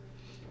higher.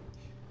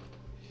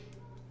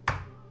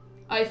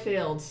 I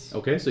failed.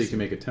 Okay, so you can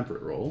make a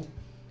temperate roll.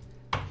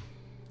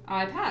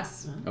 I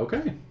pass.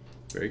 Okay,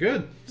 very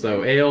good.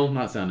 So, ale,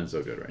 not sounding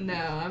so good right No,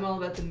 now. I'm all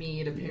about the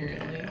mead,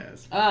 apparently.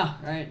 Yes.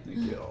 Right.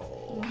 Thank you.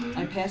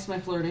 I passed my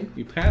flirting.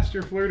 You passed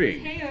your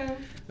flirting. Heyo.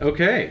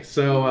 Okay,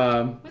 so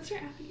What's your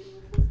app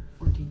again, Wolfram?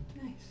 14.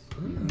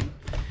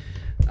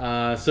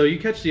 Nice. so you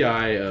catch the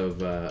eye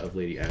of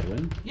Lady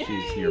Adwin. Yay!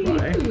 She's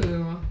nearby.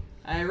 Ooh.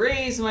 I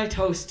raise my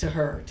toast to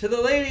her, to the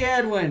Lady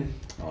Adwin,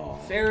 Aw.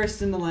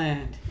 fairest in the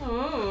land.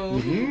 Oh.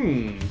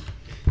 Hmm.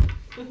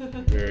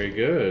 Very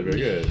good. Very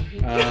good.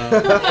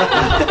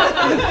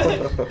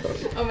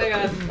 Oh my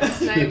God.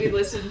 Last night we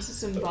listened to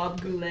some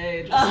Bob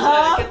Goulet. Just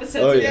to get the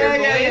sense of yeah.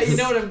 your voice. You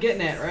know what I'm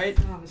getting at, right?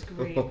 Oh, it was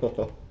great.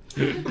 Goulet.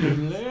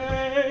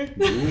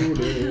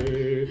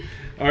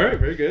 All right.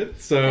 Very good.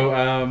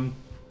 So,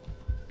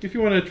 if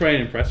you want to try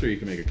and impress her, you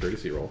can make a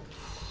courtesy roll.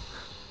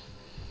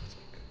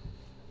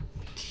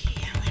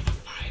 Yeah, I have a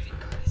 5 in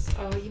courtesy.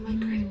 Oh, you might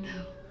credit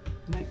though.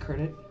 I might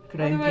credit.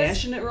 Could I Otherwise-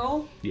 impassionate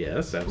roll?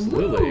 Yes,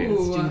 absolutely. Ooh.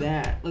 Let's do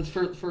that. Let's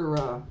for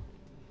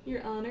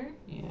Your honor.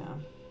 yeah.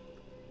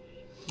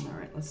 All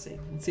right, let's see.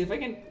 Let's see if I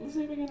can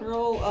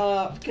roll.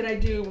 Can I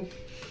do?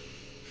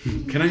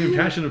 Can I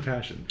impassion a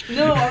passion?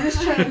 No, I'm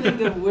just trying to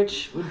think of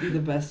which would be the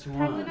best one.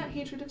 Probably not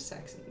hatred of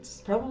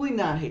Saxons. Probably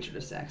not hatred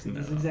of Saxons.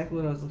 That's No. exactly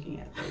what I was looking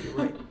at. Though you're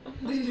right.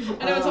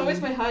 I know it's always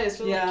my highest.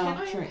 But yeah, like,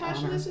 can I try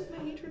impassion honor. this with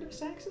my hatred of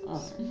Saxons?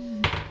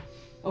 Honor.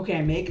 Okay,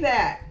 I make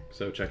that.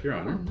 So check your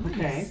honor. Oh, nice.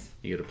 Okay.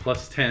 You get a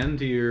 +10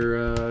 to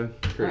your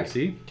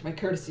courtesy. All right, to my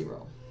courtesy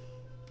roll.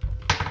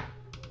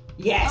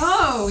 Yes.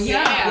 Oh,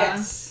 yeah.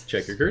 Yes.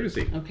 Check your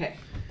courtesy. Okay.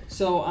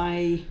 So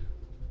I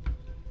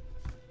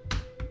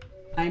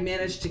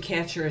managed to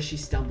catch her as she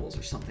stumbles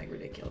or something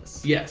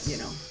ridiculous. Yes, You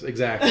know.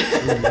 exactly.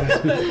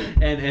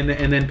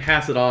 and then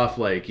pass it off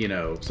like,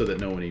 so that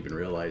no one even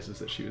realizes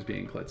that she was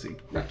being klutzy.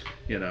 Right.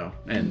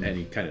 And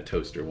you kind of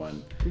toast her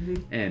one,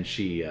 and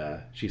she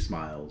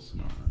smiles,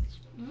 nods.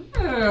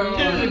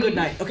 Oh. Good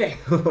night. Okay.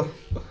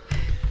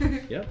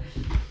 Yep.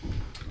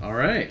 All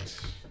right.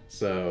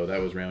 So that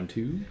was round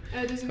 2.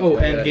 Doesn't Oh,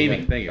 count. and Yeah,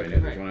 gaming. yeah. Thank you. I knew there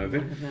was Right. one other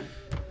thing.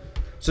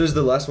 So does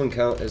the last one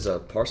count as a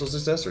partial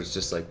success, or it's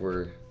just like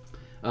we're...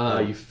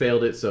 You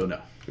failed it, so no.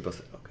 We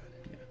both... Oh,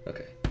 good.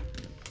 Okay.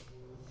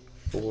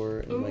 4,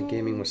 and my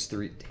gaming was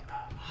 3. Damn.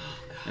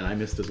 And I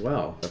missed as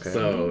well. Okay.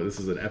 So this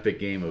is an epic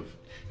game of...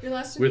 Your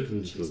last time you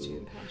can choose to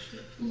impassion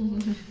if you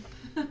want.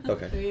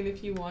 Okay. I mean,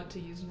 if you want to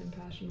use an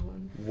impassioned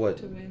one What?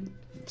 to win.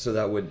 So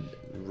that would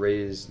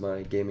raise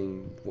my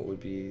gaming... What would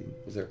be...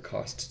 Is there a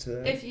cost to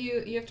that? If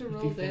you have to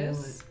roll you fail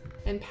this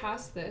and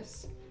pass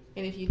this,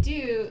 and if you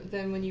do,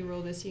 then when you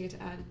roll this, you get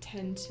to add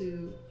 10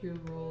 to your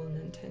roll and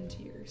then 10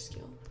 to your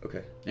skill.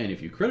 Okay. And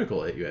if you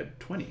critical it, you had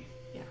 20.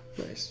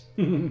 Nice.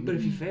 But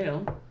if you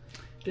fail,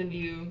 Then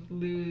you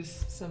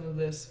lose some of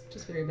this, which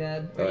is very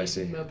bad. Oh, Or I you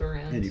see. can mope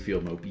around. And you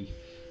feel mopey.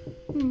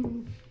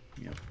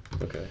 Yep.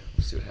 Okay.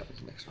 We'll see what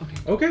happens next round.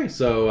 Okay,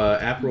 so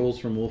app rolls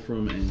from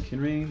Wolfram and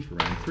Kinrain for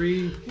round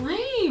 3.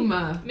 Lame.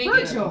 Make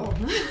it. Virgil.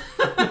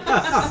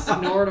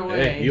 snort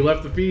away. Hey, you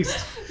left the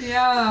feast.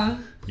 Yeah.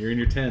 You're in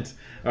your tent.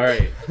 All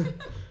right.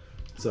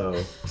 So,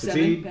 7.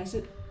 succeed. Pass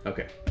it.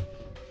 Okay.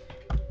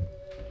 I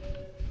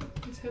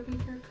was hoping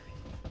for a crit.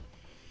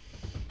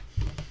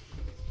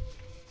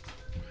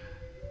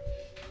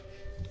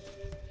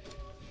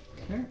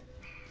 Okay.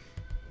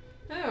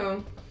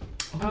 Oh.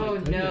 my Oh, no.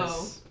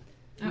 goodness.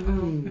 Uh-oh.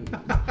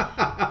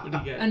 What do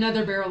you got?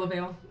 Another barrel of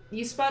ale.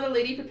 You spot a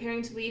lady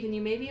preparing to leave, and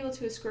you may be able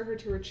to escort her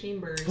to her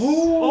chambers.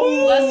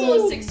 Oh!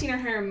 Level is 16 or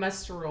higher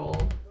must roll.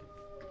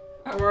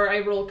 Or I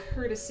roll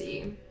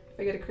courtesy. If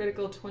I get a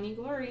critical, 20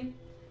 glory.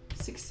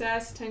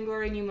 Success, 10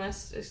 glory, and you may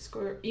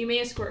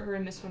escort her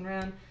and miss 1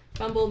 round.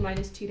 Fumble,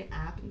 -2 to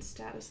app and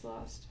status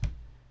lost.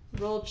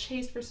 Roll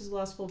chaste versus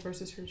lustful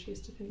versus her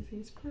chaste to finish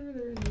things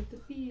further and meet the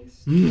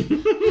feast.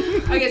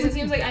 Okay, so it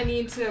seems like I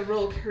need to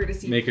roll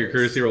courtesy Make your first.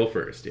 courtesy roll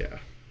first, yeah.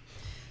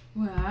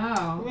 Am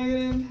Wow. I gonna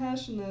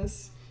impassion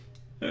this?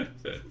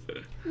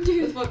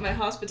 With what, my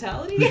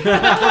hospitality?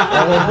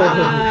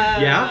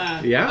 Yeah,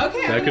 Okay, I'm that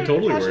could gonna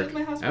totally impassion work. with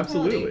my hospitality.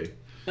 Absolutely.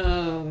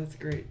 Oh, that's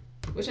great.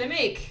 Which I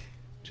make.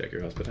 Check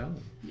your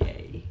hospitality.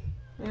 Yay.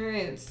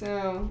 Alright,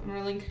 so I'm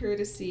rolling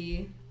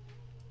courtesy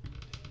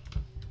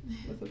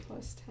with a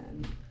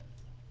 +10.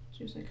 Which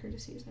means my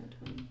courtesy is now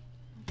 20.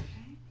 Okay.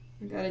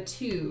 I got a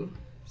 2,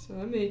 so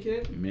I make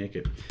it. You make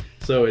it.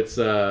 So it's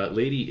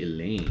Lady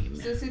Elaine.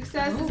 So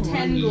success Oh. is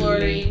 10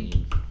 glory,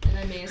 and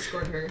I may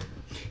escort her.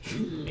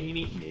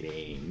 Lady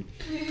Elaine.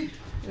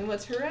 And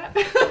what's her rep?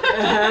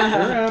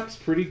 Her app's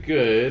pretty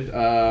good.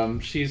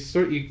 She's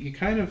you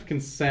kind of can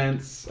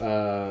sense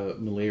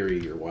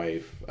Maliri, your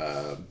wife,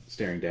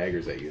 staring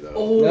daggers at you though.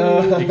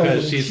 Oh,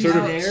 Because she's sort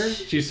of there.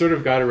 she's sort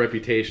of got a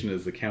reputation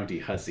as the county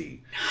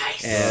hussy.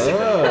 Nice.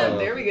 And,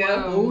 There we go.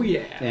 Wow. Oh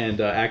yeah. and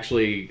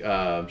actually,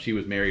 she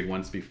was married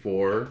once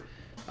before,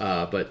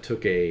 but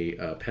took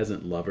a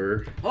peasant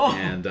lover, Oh.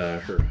 and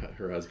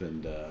her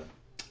husband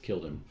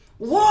killed him.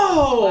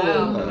 Whoa.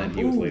 Wow. And then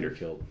he was Ooh. later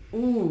killed.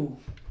 Ooh.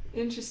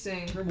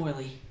 Interesting.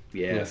 Turmoily.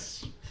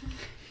 Yes.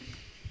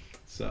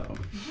 So.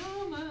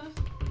 Drama.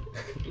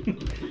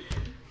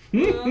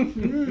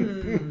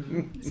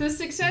 So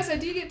success, I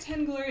do get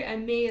 10 glory. I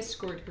may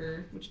escort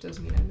her, which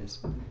does mean I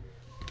miss one.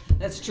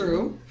 That's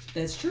true.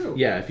 That's true.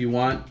 Yeah, if you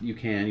want, you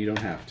can. You don't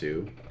have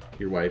to.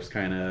 Your wife's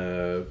kind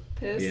of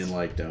Pissed. being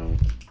like, don't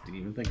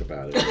even think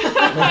about it.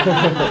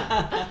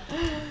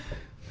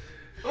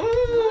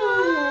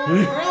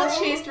 Roll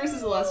chased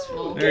versus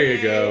lustful. There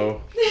you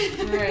go.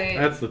 Alright.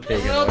 That's the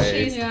pagan Roll way.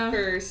 chased Yeah.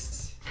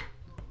 first.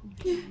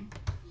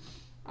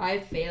 I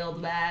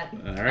failed that.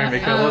 All right,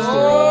 make that lustful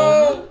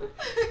roll. Oh!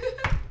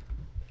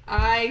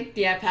 I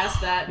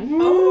passed that.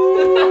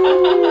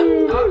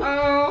 Ooh.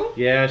 Uh-oh.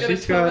 Yeah, Got a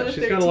she's 12 got and a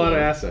she's got a lot of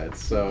 13.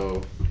 assets,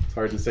 so it's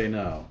hard to say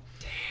no.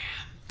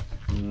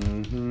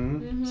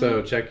 Damn.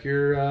 So check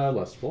your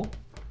lustful.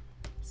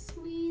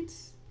 Sweet.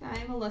 I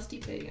am a lusty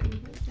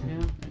pagan.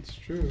 Yeah. That's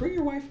true. Bring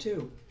your wife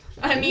too.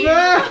 I mean,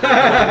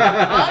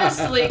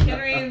 honestly,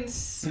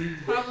 Kenrian's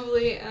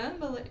probably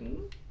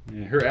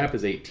Yeah, her app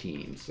is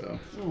 18, so.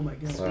 Oh my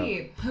god.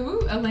 sweet.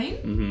 Who? Elaine?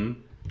 Mm-hmm.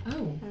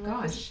 Oh,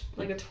 gosh.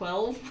 Like a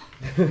 12.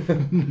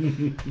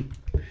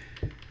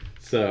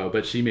 So,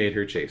 but she made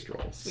her chaste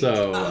roll. Sweet.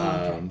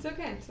 So, It's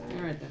okay. It's All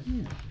right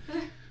then.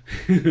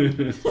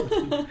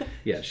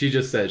 yeah, she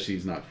just says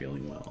she's not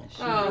feeling well.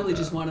 She Oh. really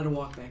just wanted to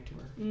walk back to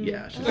her.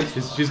 Yeah,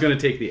 she's going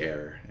to take the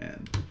air,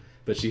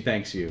 but she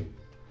thanks you,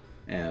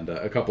 and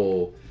a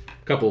couple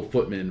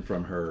footmen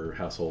from her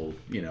household,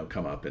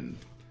 come up and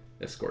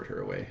escort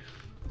her away.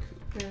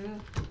 Fair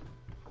enough.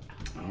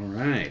 All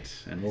right,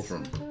 and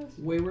Wolfram.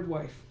 Wayward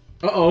wife.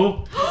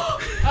 Uh-oh.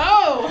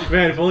 Oh!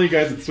 Man, if only you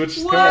guys had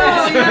switched Whoa,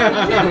 cards.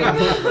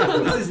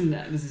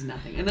 this is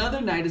nothing. Another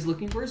knight is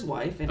looking for his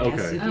wife and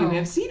asks Okay. if you Oh.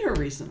 have seen her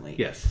recently.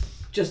 Yes.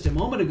 Just a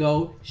moment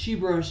ago, she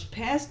brushed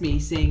past me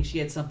saying she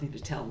had something to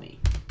tell me.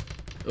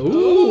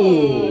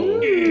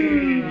 Ooh.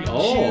 Choose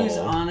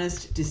Oh.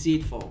 honest,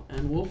 deceitful.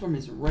 And Wolfram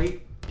is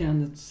right down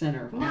the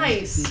center of honest,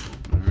 Nice.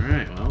 deceitful. All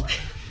right, well.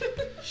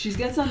 She's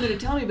got something to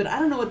tell me, but I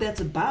don't know what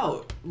that's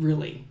about,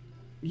 really.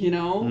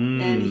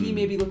 And he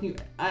may be looking.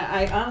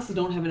 I honestly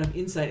don't have enough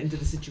insight into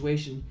the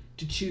situation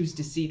to choose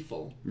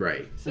deceitful.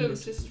 Right. So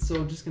it's just. So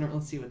I'm just gonna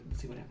let's see what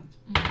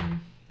happens.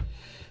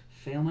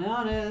 Fail my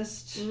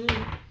honest.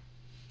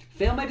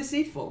 Fail my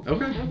deceitful.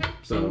 Okay.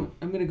 So,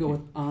 I'm gonna go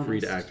with honest.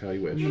 free to act how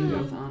you wish. I'm gonna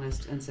go with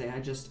honest and say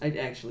I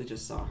actually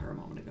just saw her a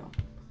moment ago.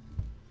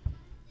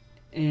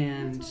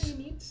 And That's all you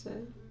need to say.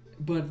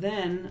 but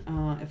then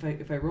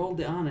if I rolled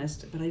the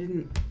honest, but I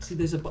didn't see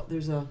there's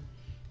a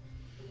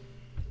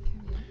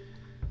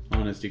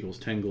Honest equals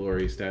 10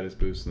 glory, status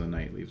boost, and the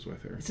knight leaves with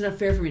her. It's not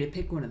fair for me to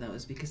pick one of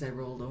those because I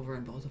rolled over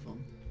on both of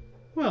them.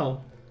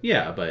 Well,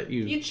 yeah, but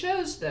you... You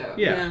chose, though.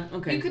 Yeah.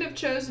 Okay. You could have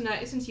chosen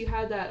that since you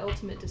had that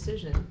ultimate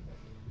decision.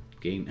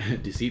 Gain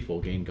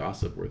gain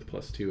gossip worth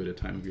 +2 at a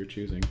time of your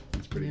choosing.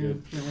 That's pretty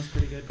good. That was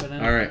pretty good, but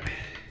All right.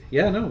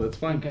 Yeah, no, that's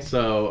fine. Okay.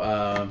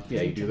 So,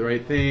 you do the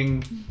right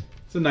thing.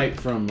 It's a knight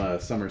from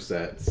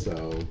Somerset,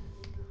 so,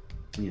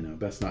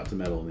 best not to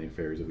meddle in the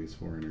affairs of these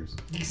foreigners.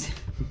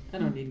 I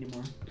don't need any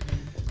more.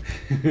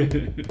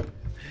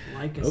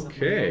 Like us.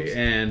 Okay,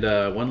 and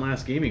one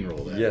last gaming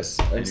roll then. Yes,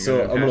 And I'm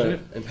you're gonna impassion it?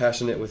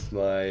 impassion it with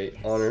my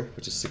honor,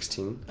 which is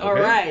 16. All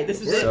right,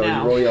 this is it So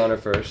now. you roll the honor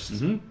 1st.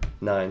 Mm-hmm.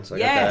 9. So I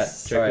Yes! got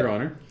that. Check All your right.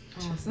 honor.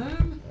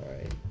 Awesome. All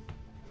right.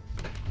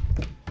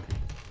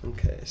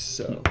 Okay,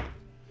 so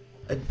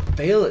I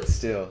fail it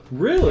still.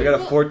 Really? I got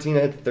a 14. I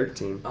had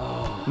 13.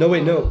 Oh. No,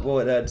 wait, no. Well,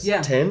 it adds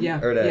 10, Yeah,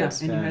 or it yeah,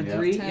 adds. and you 10, had yeah.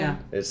 3. 10. Yeah.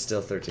 It's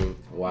still 13.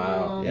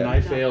 Wow. Yeah. And I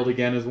failed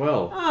again as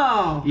well.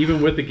 Oh.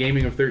 Even with the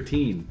gaming of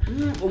 13.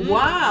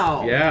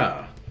 Wow.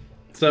 Yeah.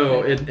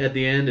 So Okay. at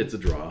the end, it's a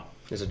draw.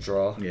 There's a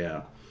draw.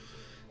 Yeah.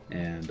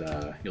 And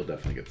you'll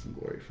definitely get some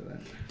glory for that.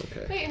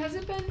 Okay. Wait, has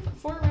it been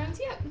 4 rounds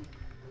yet?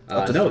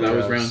 Up to No, 3 that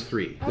was rounds. round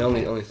 3. Oh. No,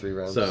 Okay. only 3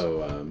 rounds.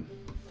 So,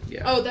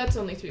 yeah. Oh, that's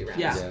only 3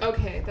 rounds. Yeah. Yeah.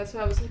 Okay, that's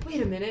why I was like,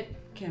 wait a minute.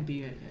 Can't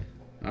be it.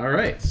 All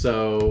right.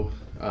 So,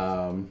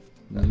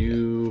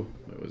 new...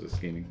 What was this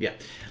gaming? Yeah.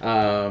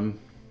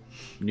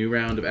 New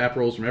round of app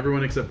rolls from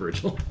everyone except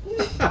Virgil.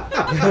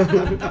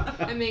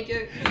 I make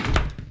it.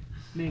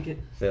 Make it.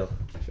 Fail.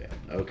 Fail.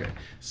 Okay.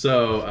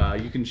 So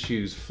you can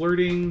choose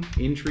flirting,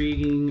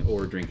 intriguing,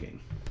 or drinking.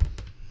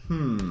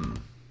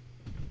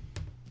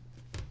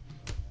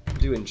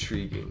 Do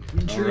intriguing.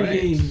 All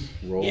right.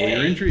 Roll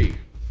your intrigue.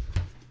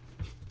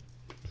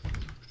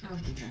 Oh,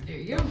 there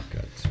you go. Oh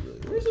god, it's really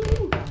Where's low. the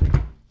little guy?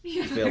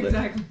 Yeah, Failed it.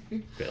 exactly.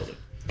 Failed it.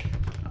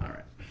 All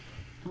right.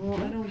 Oh,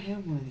 I don't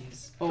have one of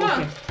these. Oh,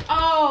 Huh. okay.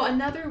 Oh,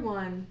 another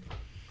one.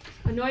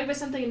 Annoyed by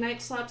something, a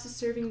knight slaps a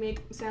serving maid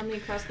soundly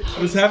across the face.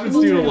 This happens She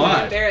will to you a turn away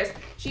lot. Embarrassed.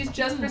 She's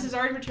just versus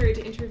arbitrary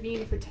to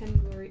intervene for 10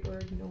 glory or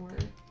ignore.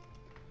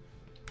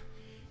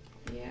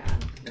 Yeah.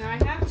 Now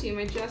I have to.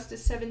 My just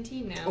is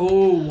 17 now.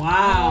 Oh,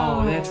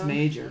 wow. Oh. That's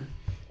major.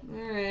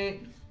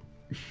 Alright.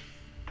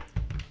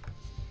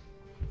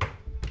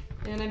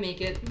 And I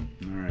make it.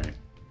 All right.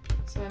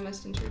 So I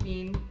must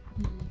intervene.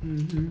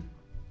 Mm-hmm.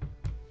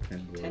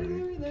 10 glory. 10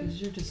 glory though.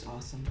 Because you're just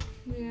awesome.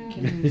 Yeah.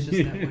 Kindred's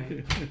just that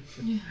way.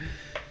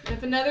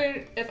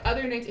 If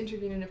other knights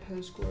intervene in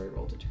opposed glory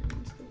roll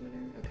determines the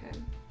winner. Okay.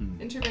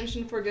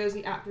 Intervention foregoes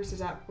the app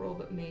versus app roll,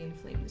 but may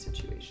inflame the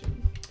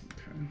situation.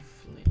 Okay.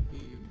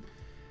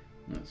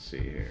 Let's see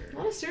here. A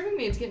lot of serving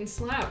maids getting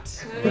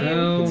slapped. I mean,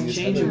 Well, Use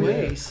Change your Heather.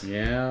 ways.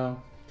 yeah.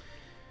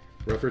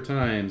 Rougher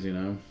times, you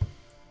know.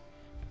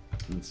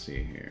 Let's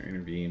see here.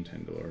 Intervene,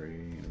 10 glory,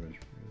 intervention.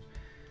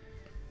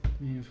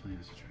 Inflame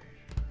the situation.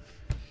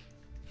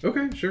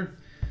 Okay, sure.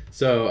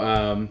 So,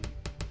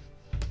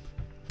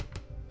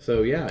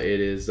 yeah, it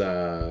is.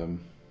 better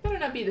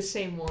not be the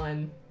same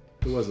one.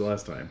 Who was it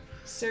last time?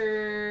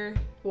 Sir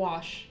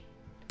Wash.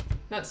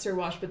 Not Sir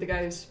Wash, but the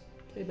guy who's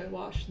played by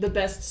Wash. The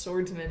best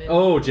swordsman in...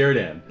 Oh,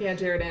 Jeridan. Yeah,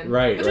 Jeridan.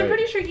 Right, Which I'm right.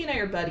 pretty sure he and I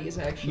are buddies,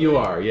 actually. You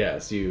are,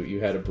 yes. You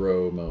had a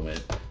bro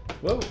moment.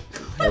 Whoa.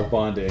 Of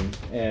bonding.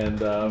 And,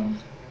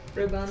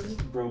 Bro bonding.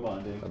 bro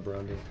bonding. A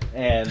branding.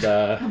 And,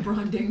 A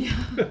branding,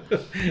 yeah.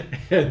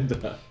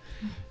 and,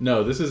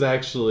 no, this is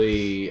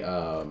actually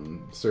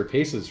Sir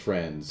Pace's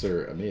friend,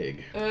 Sir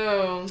Amig.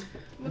 Oh.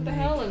 What the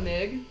hell,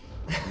 Amig?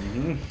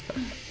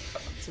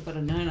 It's about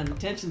a 9 on the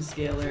tension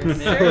scale there.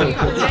 Sir, you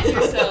forget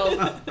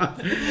yourself.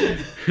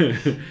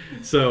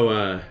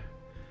 So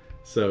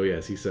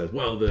yes, he says,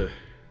 well, the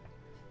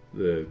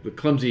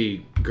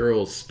clumsy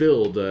girl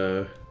spilled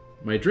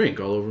my drink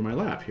all over my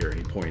lap here, and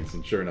he points,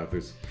 and sure enough,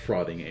 there's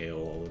frothing ale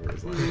all over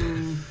his lap.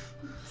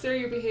 Sir,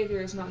 your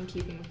behavior is not in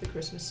keeping with the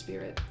Christmas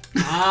spirit.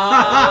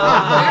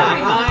 Ah,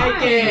 Very I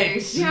like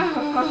nice. it.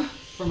 Yeah.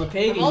 From a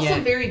pagan I'm also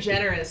yet. very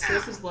generous, so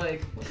this is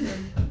like...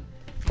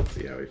 Let's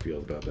see how he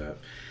feels about that.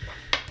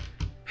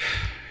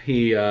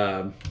 He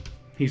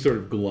sort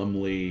of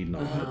glumly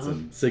nods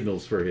and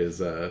signals for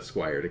his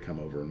squire to come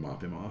over and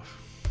mop him off.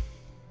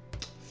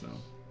 So,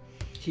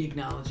 He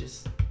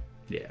acknowledges.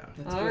 yeah.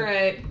 That's All good.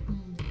 right.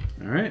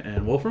 All right,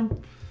 and Wolfram?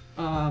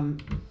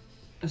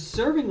 A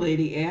serving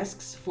lady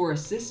asks for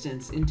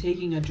assistance in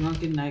taking a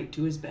drunken knight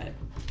to his bed.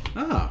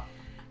 Ah.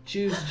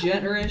 Choose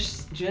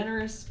generous.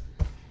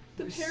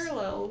 The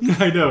parallels.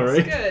 I know,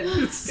 right? It's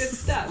good. It's good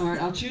stuff. All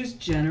right, I'll choose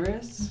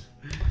generous.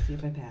 See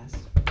if I pass.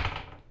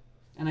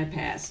 And I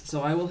pass,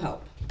 so I will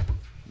help.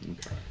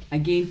 Okay. I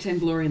gain 10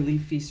 glory and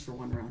leave feast for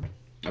 1 round.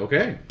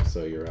 Okay,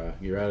 so you're out of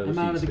the I'm feast,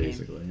 out of the game.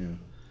 basically. Yeah.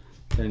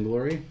 10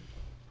 glory.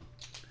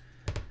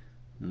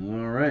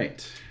 All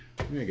right.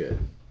 Very good.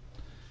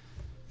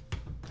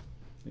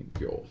 Thank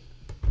you.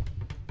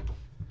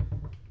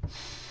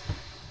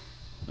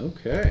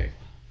 Okay.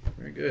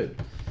 Very good.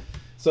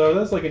 So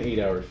that's like an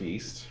 8-hour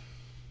feast.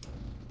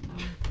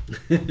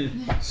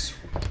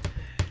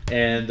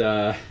 And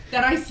That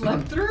I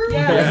slept through?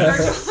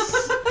 Yes.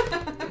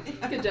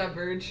 Good job,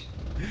 Verge.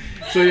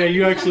 so yeah,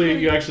 you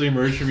actually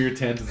emerge from your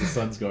tent as the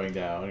sun's going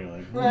down. You're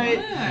like, Right.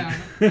 Yeah.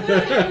 Did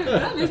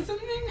I miss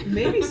something?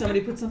 Maybe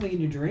somebody put something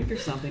in your drink or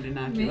something to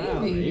knock you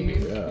out. Maybe.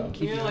 maybe, yeah.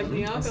 Keep You you like on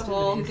the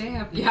alcohol. Did festivities. they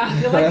have... Yeah.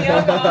 You like the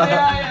alcohol?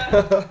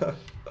 Yeah,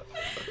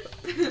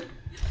 yeah.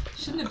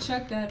 Shouldn't have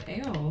chugged that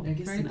ale I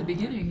guess right at the not.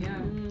 beginning, yeah.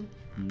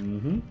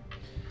 Mm-hmm.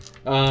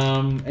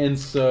 And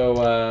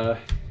so,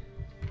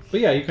 but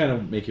yeah, you kind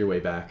of make your way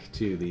back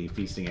to the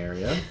feasting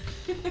area.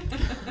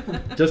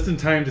 Just in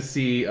time to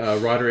see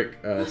Roderick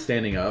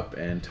standing up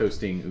and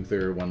toasting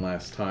Uther one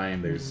last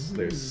time.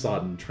 There's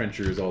sodden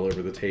trenchers all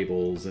over the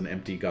tables and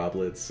empty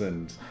goblets,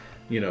 and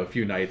a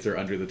few knights are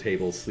under the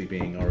tables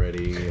sleeping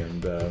already.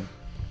 And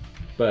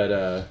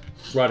but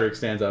Roderick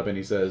stands up and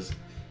he says,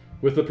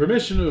 "With the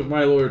permission of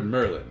my lord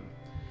Merlin,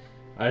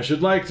 I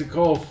should like to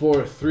call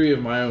forth 3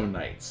 of my own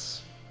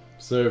knights,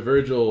 Sir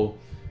Virgil,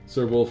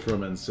 Sir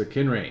Wolfram, and Sir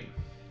Kinrain,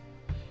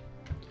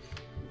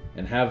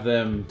 and have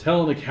them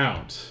tell an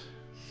account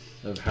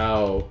of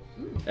how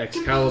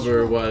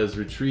Excalibur was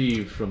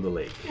retrieved from the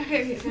lake."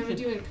 Okay, I'm gonna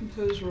do a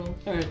compose roll.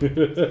 All right,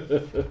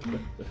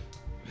 Mhm.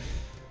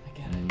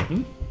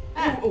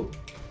 I got it. Oh,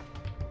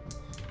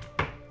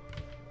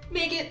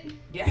 Make it.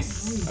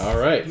 yes. All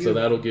right, so Beautiful.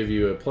 that'll give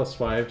you a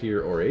 +5 to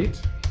your orate.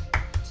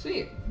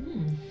 Sweet.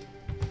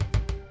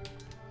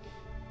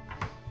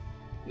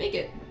 Make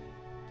it.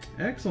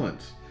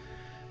 Excellent.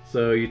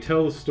 So you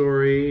tell the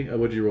story.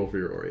 What did you roll for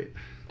your orate?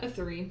 A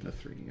 3. A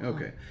 3.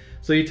 Okay.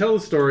 So you tell the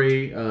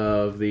story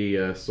of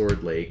the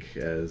Sword Lake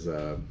as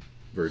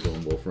Virgil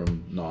and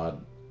Wolfram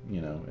nod,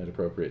 at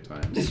appropriate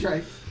times. That's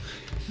right.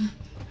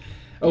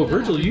 Oh, Yeah, that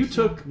Virgil, you happens,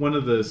 took one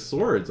of the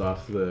swords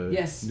off the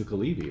Yes.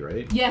 Nukalevi,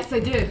 right? Yes,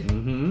 I did.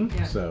 Mm-hmm.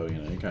 Yeah. So, you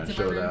kind of It's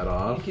in my show room. that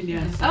off. You can,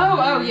 yeah.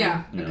 Oh,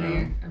 yeah. Yeah.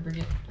 Okay, I bring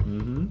it.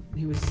 Mm-hmm.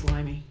 He was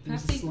slimy. He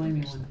was a Patsy?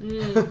 slimy one.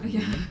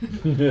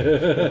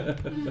 Yeah.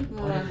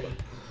 Buttery.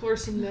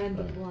 Horse and man,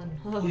 but one.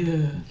 Oh.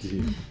 Yeah.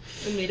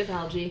 And made of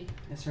algae.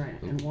 That's right.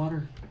 And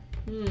water.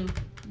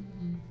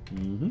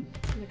 Mm-hmm.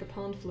 Like a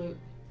pond float.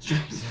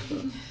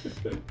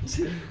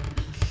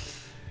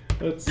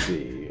 Let's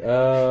see.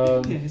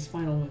 Yeah, his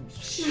final one.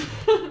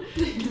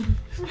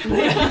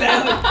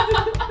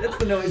 That's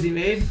the noise he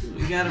made.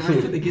 You got it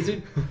right for the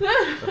gizzard.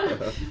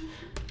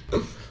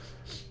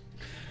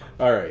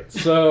 All right.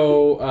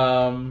 So,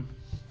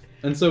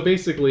 and so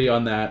basically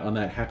on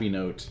that happy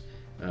note,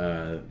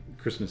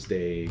 Christmas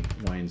Day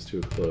winds to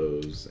a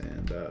close,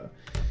 and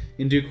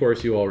in due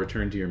course, you all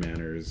return to your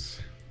manors.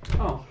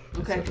 Oh,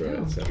 okay. Et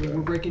cetera.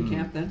 We're breaking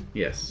camp then.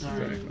 Yes, All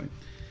right. exactly.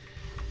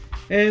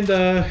 And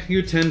you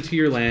attend to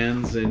your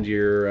lands and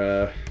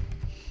your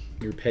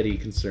petty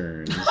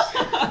concerns.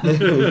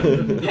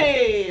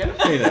 Hey!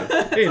 Hey now.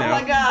 Hey That's all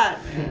I got,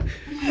 man.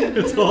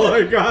 That's all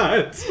I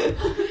got.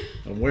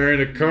 I'm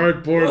wearing a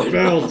cardboard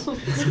belt.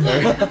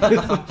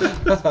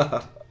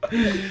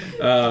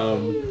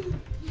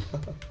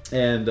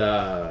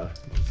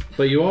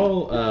 But you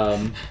all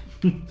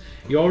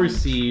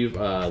receive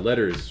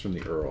letters from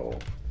the Earl,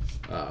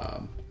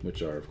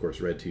 which are of course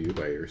read to you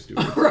by your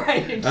steward.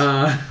 Right.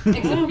 Except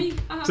for me.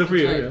 Except for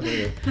you. Right.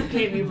 Yeah.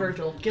 Okay, me,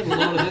 Virgil. Get a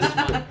load of this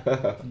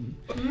one.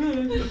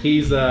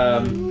 He's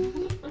well,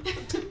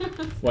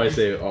 I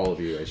say all of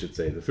you. I should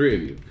say the three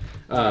of you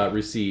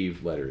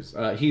receive letters.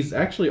 He's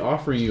actually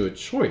offering you a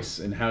choice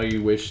in how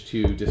you wish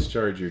to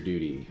discharge your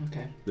duty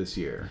Okay. this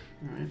year.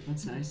 All right.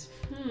 That's nice.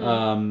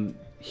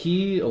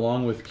 He,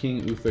 along with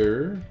King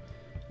Uther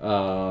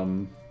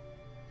and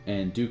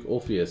Duke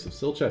Ulfius of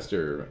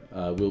Silchester,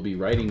 will be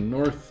riding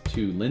north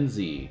to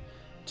Lindsey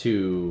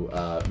to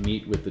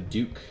meet with the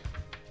Duke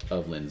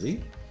of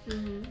Lindsey.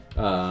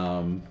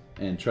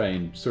 And try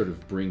and sort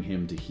of bring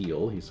him to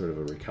heel. He's sort of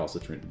a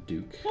recalcitrant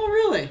duke. Oh,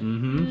 really?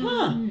 Mm-hmm.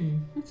 Huh.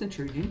 That's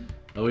intriguing.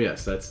 Oh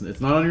yes, it's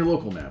not on your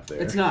local map there.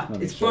 It's not. Let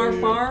me It's show far,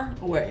 you. far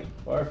away.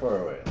 Far,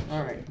 far away.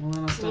 All right. Well,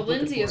 then I'll stop Well, looking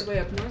Lindsay for is it. way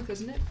up north,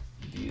 isn't it?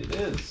 Indeed it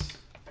is.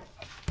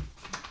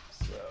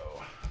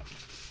 So,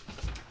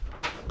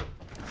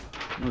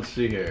 let's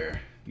see here.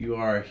 You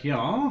are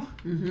here,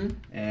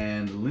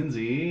 and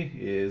Lindsay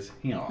is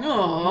here.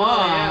 Oh,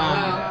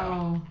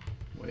 Wow.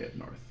 Way up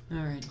north. All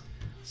right.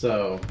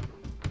 So,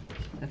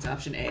 That's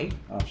option A.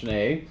 option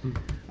A.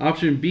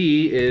 Option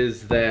B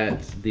is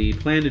that the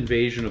planned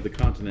invasion of the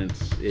continent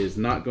is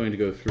not going to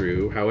go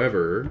through.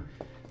 However,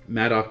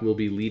 Maddock will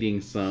be leading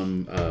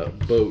some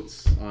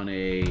boats on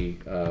a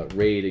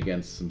raid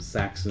against some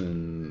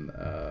Saxon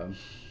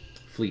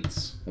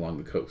fleets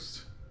along the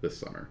coast this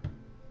summer.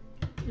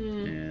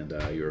 And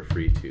you are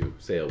free to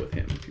sail with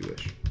him if you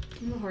wish.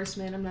 I'm a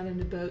horseman. I'm not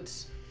into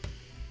boats.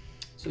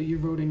 So you're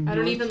voting I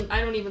don't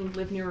north? even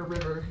live near a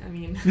river. I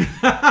mean,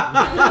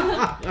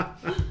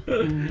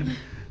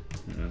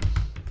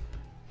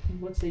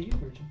 What say you,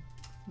 Virgil?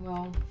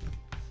 Well,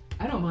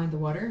 I don't mind the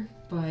water,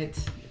 but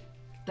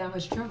that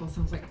much travel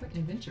sounds like quite an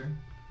adventure.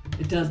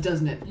 It does,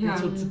 doesn't it? Yeah.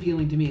 That's what's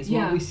appealing to me. Is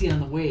Yeah. what we see on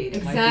the way. That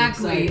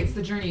Exactly. Might be It's exciting.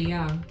 the journey,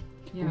 yeah.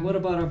 But what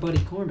about our buddy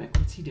Cormac?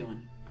 What's he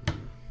doing? I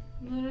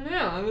don't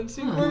know. I haven't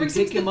seen Can we Cormac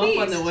since pick him the up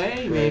feast. on the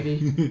way?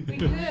 Maybe. We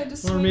could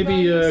just Or swing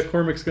maybe by his-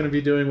 Cormac's going to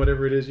be doing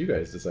whatever it is you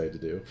guys decide to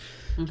do,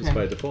 just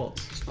by default.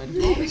 Just by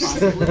default,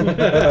 possibly.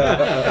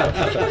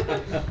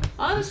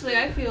 Honestly,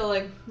 I feel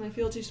like my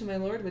fealty to my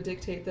lord would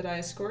dictate that I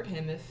escort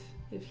him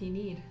if he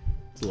need.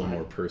 It's a little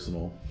more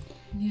personal.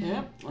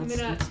 Yep.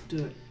 Let's do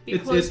it. Be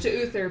It's- close it's- to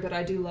Uther, but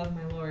I do love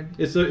my lord.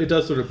 It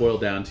does sort of boil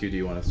down to: do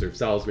you want to serve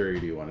Salisbury, or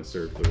do you want to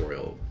serve the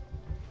royal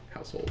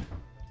household?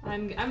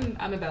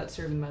 I'm about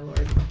serving my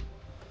lord.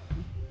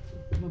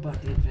 I'm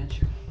about the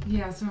adventure.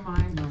 Yeah, so am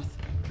I. North.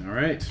 All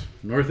right,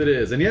 north it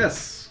is, and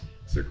yes,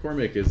 Sir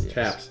Cormac is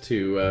tapped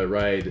to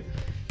ride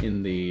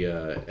in the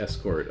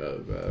escort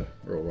of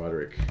Earl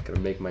Roderick. Gotta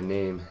make my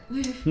name.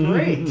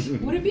 Great.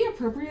 Would it be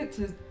appropriate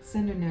to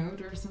send a note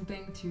or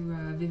something to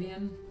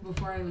Vivian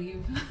before I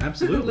leave?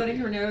 Absolutely. Letting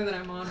her know that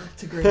I'm on.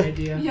 It's a great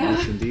idea. Yeah.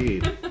 Yes,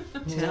 indeed.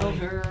 Tell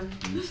her.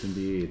 Yes,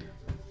 indeed.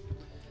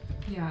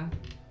 Yeah.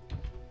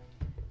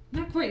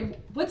 Not quite.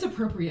 What's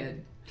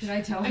appropriate? Could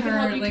I tell I her can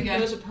help you like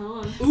compose a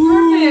poem.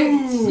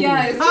 Perfect.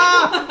 Yes.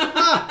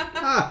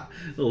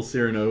 Little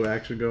Cyrano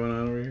action going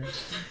on over here.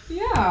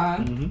 Yeah.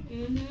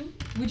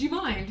 Mm-hmm. Would you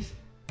mind?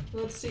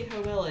 Let's see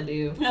how well I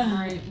do. All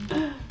right.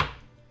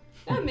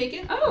 I'll make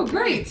it. Oh,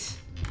 great.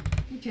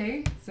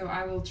 Okay, so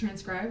I will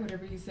transcribe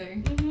whatever you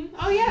say. Mm-hmm.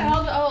 Oh yeah,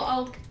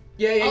 I'll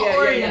Yeah.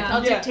 orient it.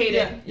 I'll dictate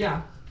it.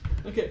 Yeah.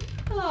 Okay.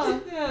 Oh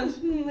yes,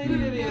 Lady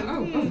Vivian.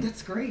 Oh,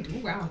 that's great. Oh,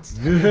 wow. It's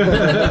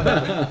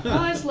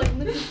Eyes like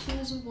liquid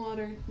pools of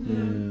water.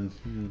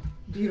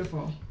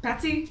 beautiful.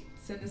 Patsy,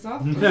 send this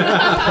off.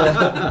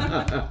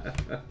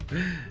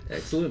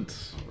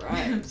 Excellent.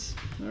 Right.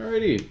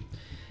 Alrighty.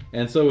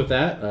 And so with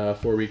that,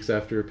 4 weeks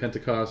after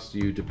Pentecost,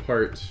 you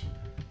depart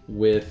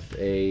with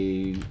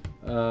a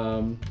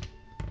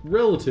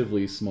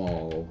relatively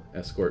small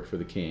escort for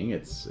the king.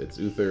 It's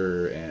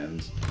Uther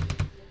and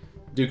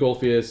Duke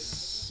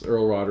Ulfius,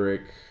 Earl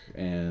Roderick,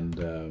 and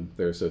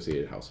their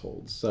associated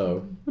households.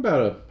 So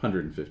about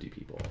 150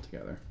 people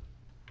altogether.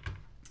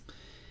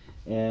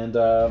 And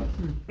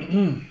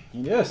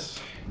yes,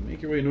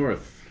 make your way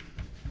north.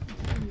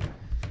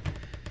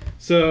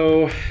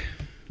 So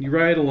you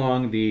ride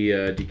along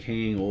the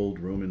decaying old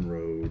Roman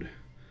road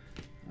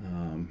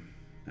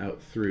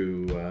out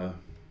through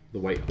the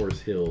White Horse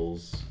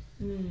Hills,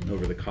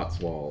 over the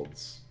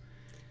Cotswolds.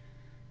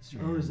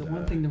 Or is the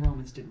one thing the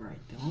Romans did right?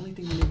 The only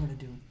thing they knew how to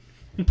do.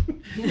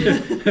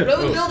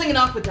 Building an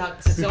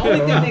aqueduct. It's the only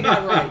thing they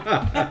got right.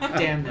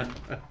 Damn them.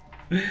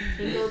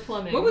 Indoor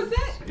plumbing. What was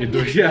that?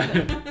 Indoor, yeah.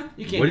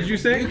 You can't What hear did you me.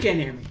 say? You can't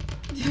hear me.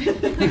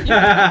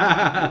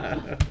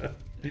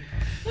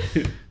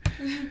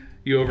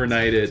 You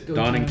overnight at go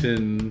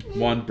Donington,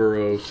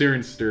 Wanborough,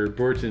 Cirencester,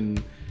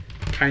 Bourton,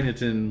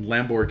 Kyneton,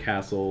 Lambore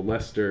Castle,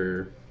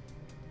 Leicester,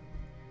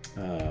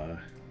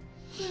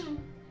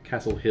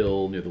 Castle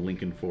Hill near the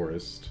Lincoln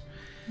Forest.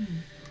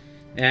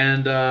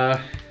 And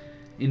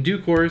in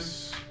due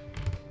course,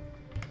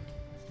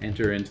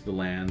 enter into the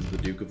lands of the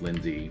Duke of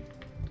Lindsey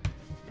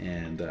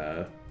and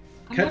I'm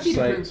catch happy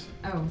to sight.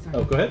 Oh, sorry.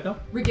 Oh, go ahead. No.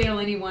 Regale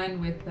anyone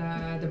with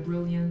the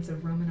brilliance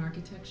of Roman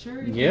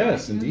architecture. if you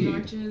Yes, like, indeed. The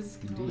arches.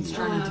 Let's Indeed.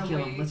 try not to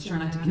kill him. Let's try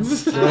not to kill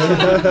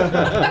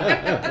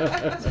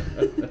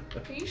him.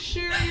 Are you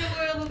sure you're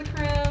loyal to the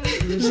crown?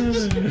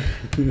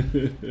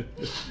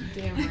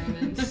 Damn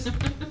Romans.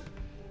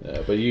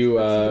 But you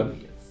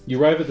you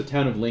arrive at the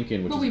town of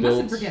Lincoln, which But is we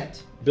mustn't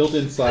forget. built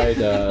inside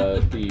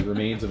the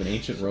remains of an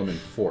ancient Roman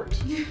fort.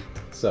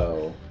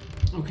 So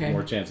Okay.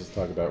 more chances to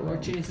talk about More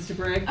Rome. chances to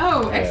brag.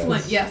 Oh,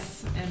 excellent.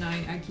 Yes. Yes. And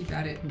I keep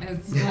at it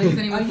as long as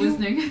anyone's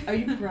listening. Are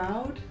you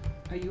proud?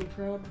 Are you a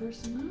proud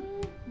person?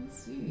 Let's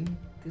see.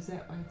 Because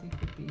that I think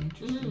would be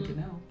interesting to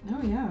know.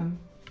 Oh, yeah.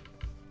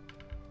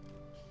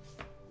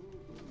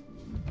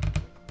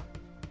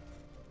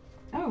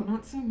 Oh,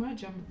 not so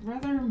much. I'm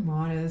rather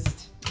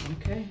modest.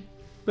 Okay.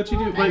 But you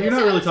do. I But you're guess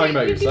not I really would talking say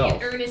about you're doing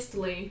yourself. it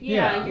earnestly. Yeah.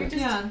 Yeah, you're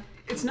just. Yeah.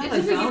 It's not It's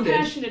something you're unfounded.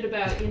 passionate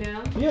about, you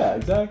know? Yeah,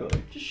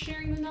 exactly. Just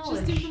sharing the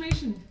knowledge. Just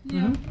information.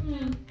 Yeah.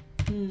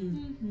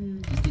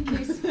 Just in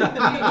case you don't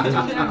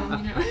know,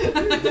 you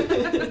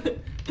know.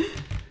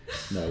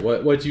 No,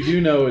 what you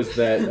do know is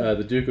that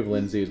the Duke of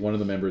Lindsey is one of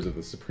the members of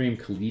the Supreme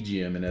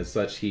Collegium, and as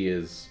such, he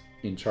is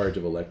in charge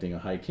of electing a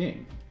High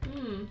King.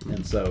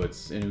 And so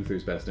it's in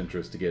Uther's best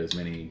interest to get as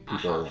many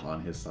people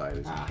on his side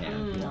as he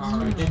can. He wants All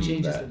to right, that achieve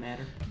changes that the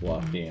matter.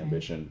 lofty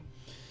ambition.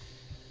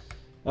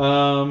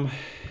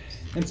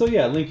 And so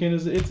yeah, Lincoln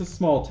it's a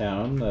small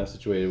town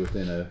situated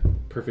within a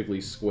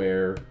perfectly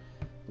square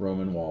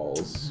Roman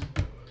walls.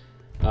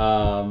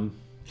 But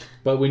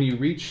when you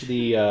reach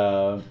the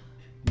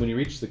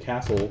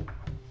castle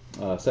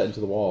set into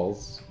the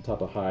walls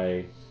atop a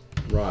high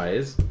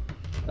rise,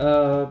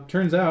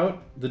 turns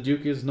out the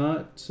Duke is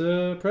not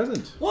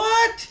present.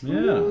 What?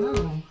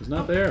 Yeah, he's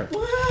not there.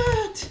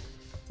 What?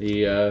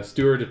 The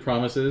steward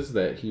promises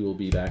that he will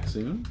be back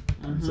soon,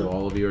 and so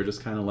all of you are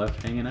just kind of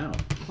left hanging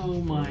out. Oh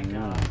my Yeah.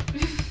 god.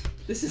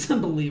 This is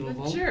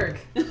unbelievable. Jerk.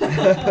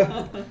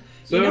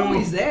 So, You know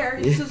he's there.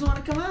 He just doesn't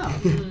want to come out.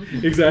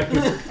 Exactly.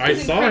 I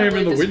He's saw him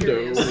in the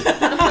incredibly window.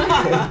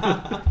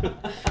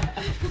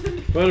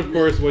 But of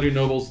course, what do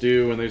nobles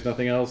do when there's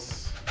nothing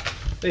else?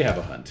 They have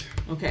a hunt.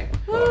 Okay.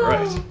 All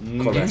right.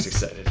 Cormac's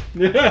excited.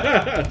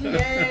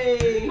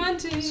 Yay!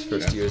 Hunting. His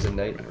first year as a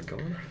knight, and we're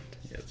going.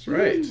 That's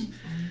right.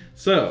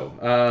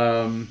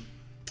 So,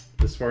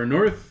 this far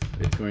north,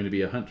 it's going to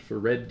be a hunt for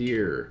red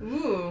deer.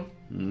 Ooh.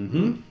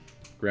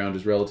 Ground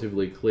is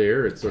relatively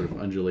clear. It's sort of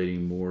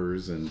undulating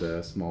moors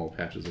and small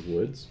patches of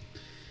woods.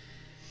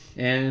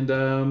 And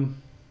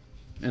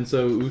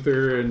so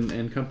Uther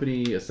and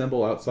company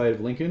assemble outside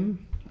of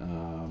Lincoln.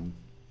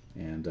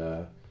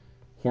 And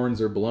horns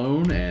are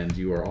blown, and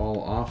you are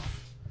all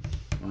off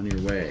on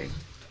your way.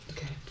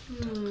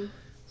 Okay.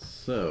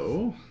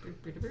 So.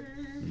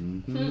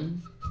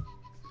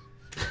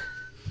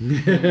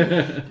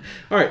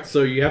 All right,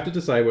 so you have to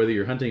decide whether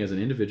you're hunting as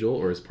an individual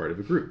or as part of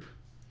a group.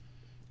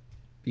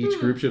 Each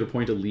group should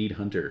appoint a lead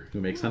hunter who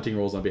makes hunting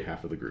rolls on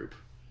behalf of the group.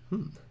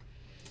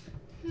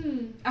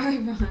 I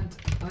hunt.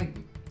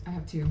 I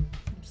have two.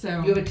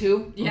 So. You have a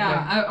two? Yeah,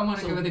 Okay. I want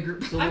to go with a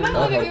group. So I we'll might go-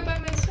 want to go by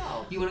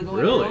myself. You want to go on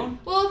Really? your own?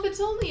 Well, if it's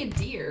only a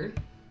deer,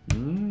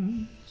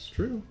 It's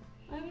true.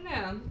 I don't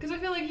know. Because I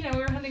feel like, we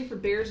were hunting for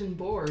bears and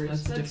boars.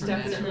 That's a different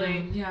matter.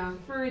 definitely. Yeah.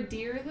 For a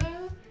deer,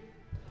 though,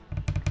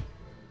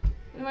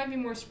 it might be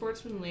more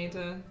sportsmanly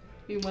to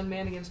be one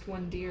man against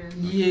one deer.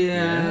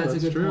 Yeah, that's a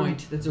that's good true.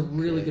 point. That's a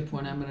really Okay. good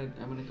point. I'm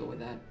gonna go with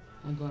that.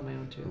 I'll go on my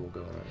own too. We'll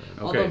go on.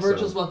 Although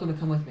Virgil's so, welcome to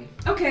come with me.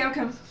 Okay, I'll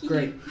come.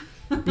 Great.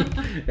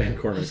 and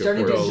Cormac, I'm of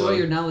starting to course. enjoy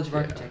your knowledge of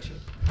architecture.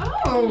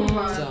 Oh,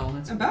 So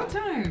that's about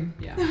time.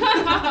 Yeah.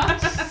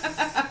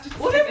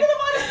 What happened to the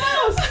modest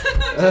mouse?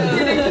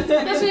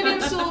 Guess maybe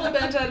I'm still a little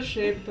bent out of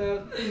shape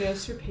about,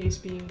 Sir Pace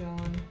being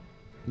gone.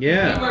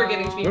 Yeah. You are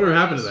getting to be Whatever more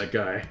happened to nice. that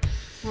guy?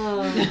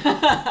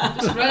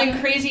 Just running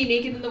crazy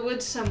naked in the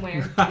woods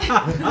somewhere.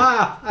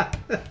 I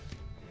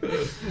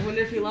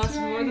wonder if he lasted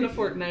more than a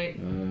fortnight.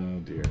 Oh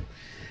dear.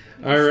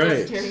 He's All still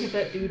right. staring at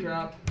that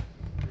dewdrop.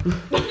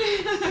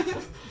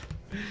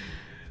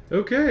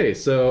 Okay,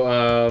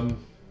 so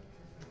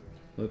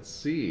let's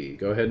see.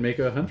 Go ahead and make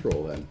a hunt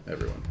roll then,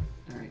 everyone.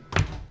 All right.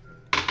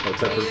 Oh,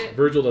 except Made for it.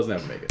 Virgil doesn't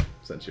have to make it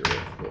since you're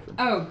Wolfram.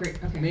 Oh,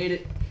 great. Okay. Made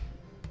it.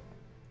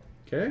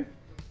 Okay.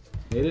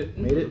 Made it.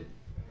 Made it.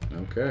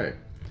 Okay.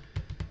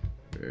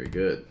 Very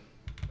good.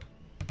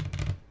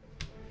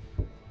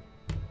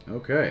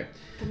 Okay.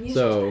 The music's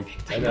So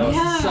perfect. I know.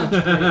 Yeah. Such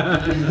great.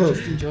 I'm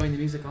just enjoying the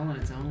music all on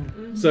its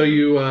own. So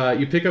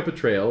you pick up a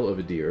trail of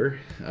a deer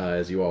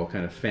as you all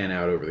kind of fan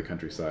out over the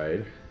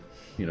countryside.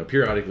 You know,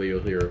 periodically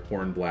you'll hear a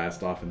horn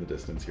blast off in the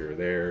distance here or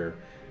there.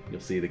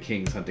 You'll see the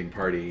king's hunting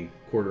party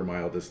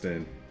quarter-mile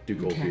distant,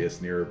 Duke Okay.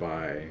 Ulfius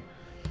nearby,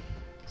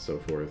 so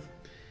forth.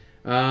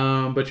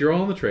 But you're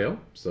all on the trail,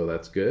 so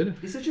that's good.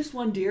 Is it just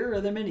one deer or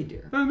are there many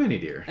deer? Many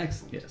deer.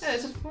 Excellent. Yes. Yeah,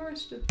 it's a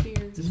forest of deer.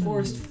 It's a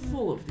forest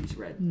full of these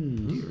red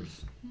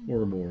deers.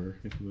 Or more,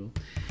 if you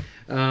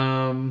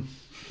will.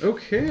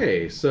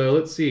 Okay, so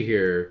let's see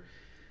here.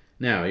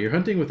 Now, you're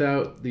hunting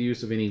without the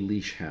use of any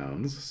leash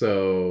hounds,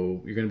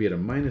 so you're going to be at a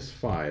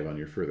 -5 on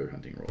your further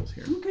hunting rolls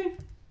here. Okay.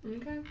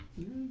 Okay.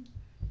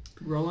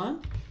 Roll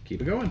on.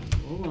 Keep it going.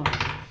 Roll on.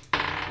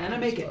 And I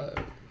make it.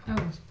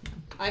 Oh.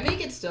 I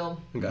make it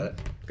still. Got it.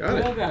 Got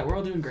We all it. got it. We're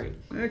all doing great.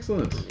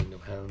 Excellent. Need no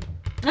hound.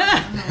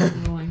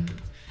 I'm rolling.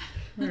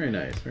 Very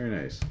nice, very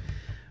nice.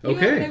 You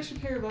have an Okay. extra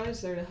pair of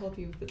eyes there to help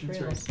you with the That's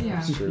trail. right. So. Yeah.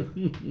 That's true.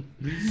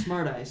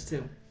 Smart eyes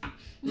too.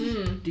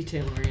 Mm.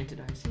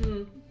 Detail-oriented eyes.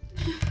 Mm.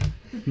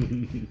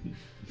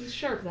 He's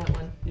sharp, that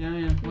one. Yeah,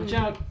 yeah. Watch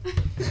out.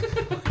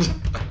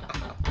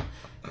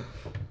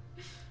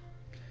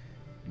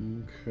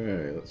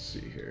 Okay, let's see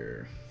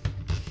here.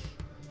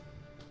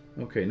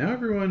 Okay, now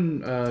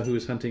everyone who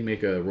is hunting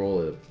make a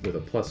roll with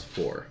a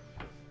 +4.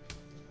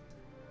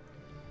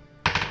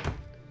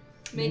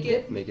 Make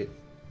it. Make it.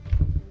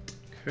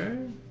 Okay.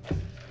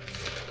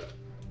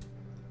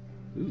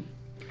 Ooh.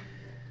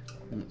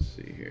 Let's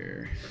see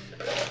here.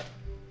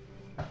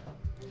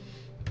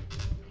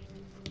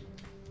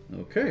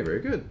 Okay,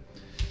 very good.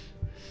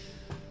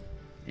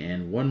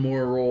 And one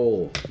more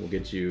roll will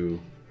get you.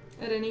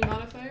 At any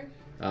modifier?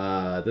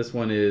 This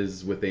one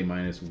is with a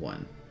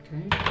 -1.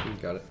 Okay.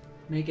 Got it.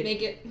 Make it.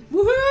 Make it.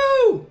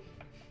 Woohoo!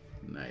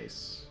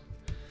 Nice.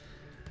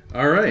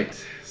 All right.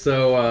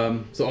 So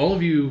all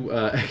of you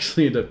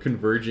actually end up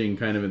converging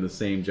kind of in the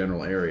same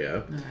general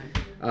area. All right.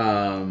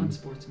 Um,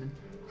 Unsportsman.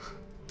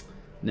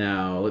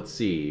 Now, let's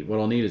see. What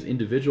I'll need is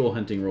individual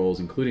hunting rolls,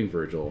 including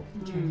Virgil,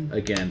 Okay.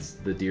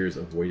 against the deer's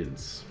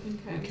avoidance.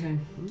 Okay. Okay.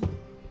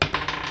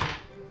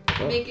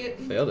 Oh, Make it.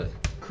 failed it.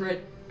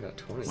 Crit. Got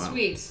 20. Wow.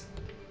 Sweet.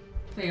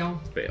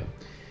 Fail. Fail.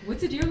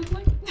 What's a deer look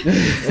like?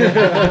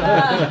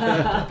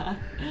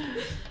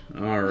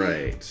 All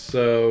right.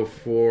 So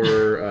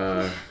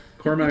for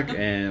Cormac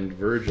and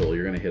Virgil,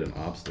 you're going to hit an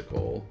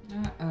obstacle.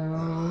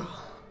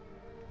 Uh-oh.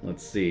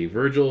 Let's see.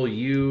 Virgil,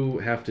 you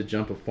have to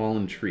jump a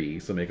fallen tree,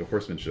 so make a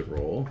horsemanship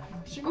roll.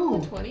 Did you roll a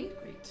Ooh. 20?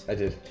 Great. I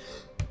did.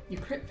 You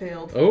crit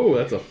failed. Oh,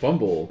 that's a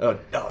fumble. Oh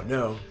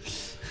no.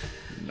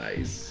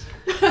 Nice.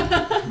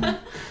 I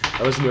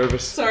was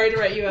nervous. Sorry to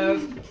write you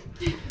out.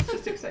 It's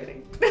just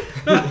exciting.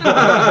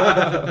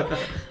 I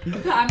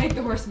make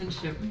the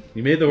horsemanship.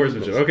 You made the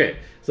horsemanship. Okay.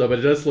 So, but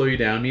it does slow you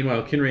down.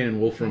 Meanwhile, Kinrain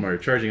and Wolfram are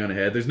charging on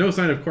ahead. There's no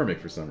sign of Cormac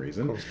for some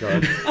reason. Oh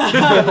God.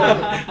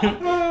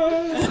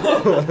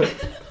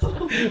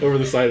 Over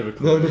the side of a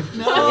cliff.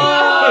 No!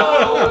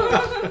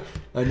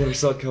 I never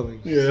saw it coming.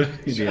 Yeah,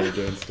 Indiana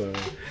Jones style.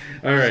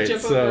 All right,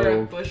 Jump over a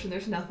so bush and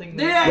there's nothing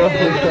there.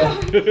 Yeah.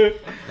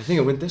 I think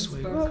it went this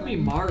way. That'd be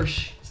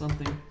marsh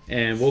something.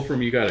 and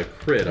Wolfram, you got a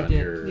crit I on did.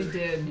 your. You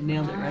did. I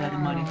nailed it right out of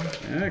money.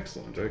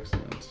 Excellent,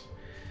 excellent.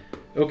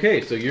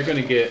 Okay, so you're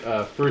gonna get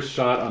first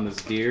shot on this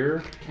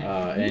deer,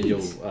 and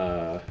you'll.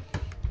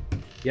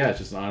 Yeah, it's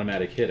just an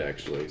automatic hit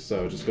actually.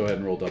 So just go ahead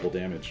and roll double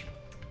damage.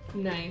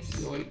 Nice.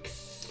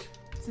 Yikes.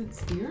 Is it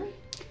steer?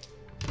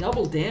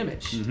 Double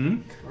damage.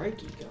 Mm-hmm.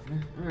 Crikey,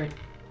 Governor. All right.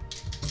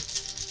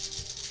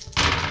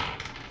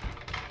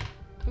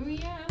 Oh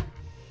yeah.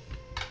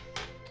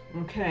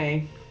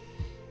 Okay.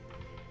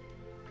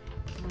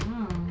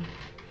 Oh.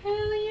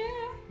 Hell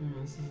yeah.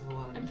 Oh, this is a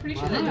lot of. I'm pretty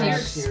lot sure of that deer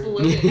dice here.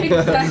 exploded.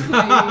 Exactly.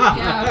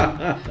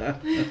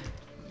 Yeah.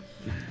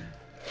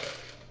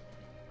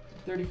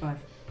 35.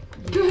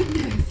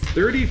 Goodness.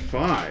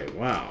 35.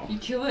 Wow. You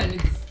kill it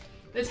and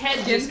Its head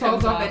skin just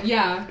falls comes off off. it.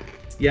 Yeah.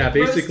 Yeah, It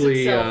roasts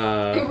basically.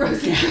 It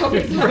roasts itself.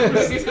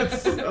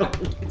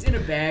 It's in a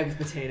bag with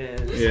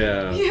potatoes.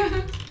 Yeah.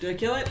 Yeah. Did I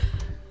kill it?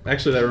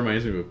 Actually, that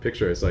reminds me of a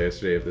picture I saw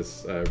yesterday of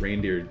this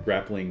reindeer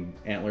grappling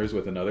antlers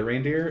with another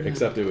reindeer, Yeah.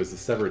 except it was the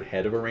severed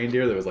head of a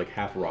reindeer that was like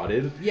half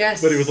rotted.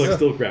 Yes. But it was like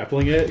still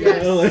grappling it. You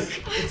Yes. know?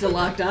 Like, It's a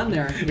locked on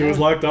there. it was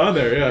locked on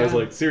there. Yeah, it was Yeah.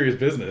 like serious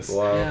business.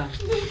 Wow. Yeah.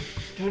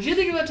 What'd you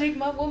think about taking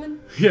my woman?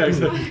 Yeah,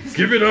 exactly.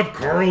 Give it up,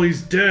 Carl.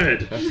 He's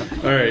dead.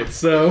 All right,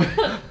 so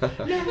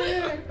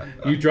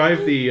you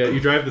drive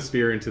the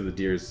spear into the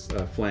deer's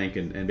flank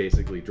and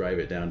basically drive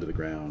it down to the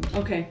ground.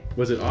 Okay.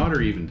 Was it odd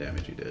or even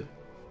damage you did?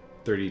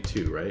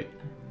 32, right?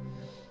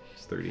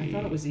 It's 30. I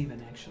thought it was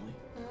even, actually.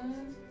 I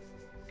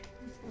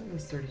thought it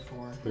was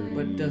 34, but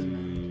it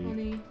doesn't matter.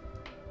 20,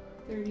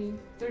 30,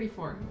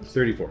 34.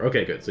 34.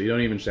 Okay, good. So you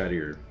don't even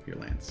shatter your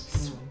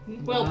lance.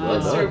 Well,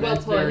 Wow. sorry, well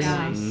That's very pushed.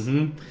 nice.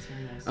 Mm-hmm. That's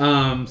very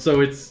nice. So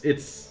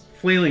it's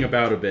flailing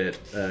about a bit.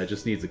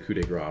 Just needs a coup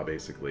de grace,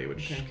 basically,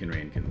 which Okay.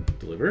 Kinrain can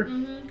deliver.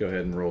 Go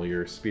ahead and roll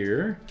your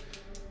spear.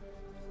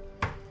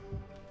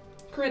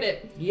 Crit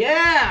it.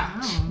 Yeah!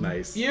 Wow.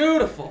 Nice.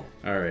 Beautiful.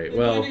 All right. Do I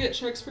Well, need to get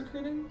checks for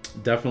critting?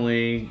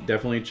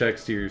 definitely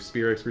checks to your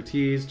spear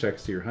expertise,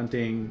 checks to your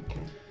hunting,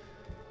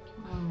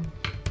 Oh.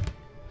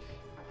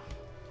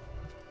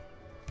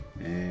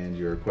 and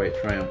you're quite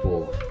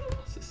triumphal.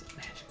 This is a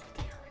magical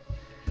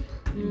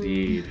theory.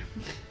 Indeed.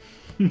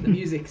 The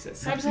music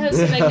says Perhaps it something.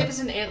 has some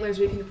magnificent antlers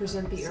we can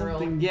present the Earl.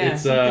 Something, yeah,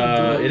 It's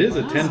something good. it is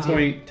a Wow.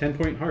 10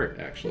 point heart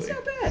actually. It's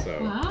not bad. So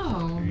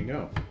Wow. there you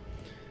go.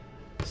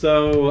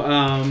 So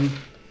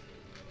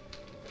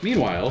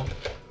meanwhile,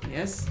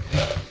 Yes.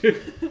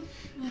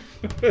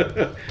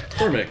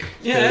 Cormac.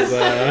 Yes.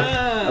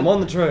 is, I'm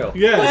on the trail.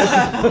 yes.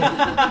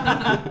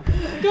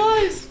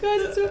 Guys,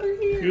 it's over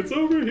here. It's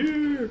over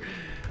here.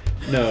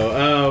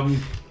 No,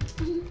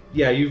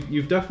 yeah,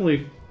 you've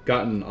definitely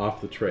gotten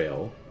off the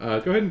trail. Go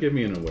ahead and give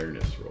me an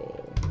awareness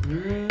roll.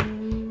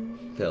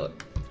 Fail it.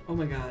 Oh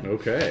my god.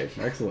 Okay,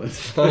 excellent.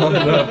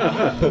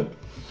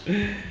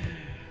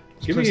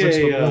 give place me looks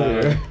a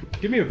familiar.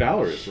 give me a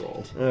valorous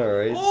roll. All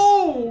right.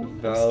 Oh!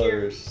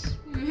 Valorous.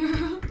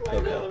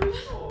 Okay.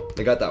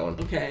 I got that one.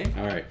 Okay.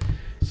 All right.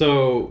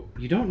 So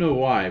you don't know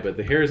why, but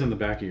the hairs on the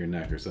back of your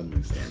neck are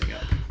suddenly standing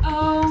up.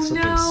 Oh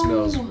Something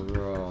no. smells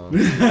wrong.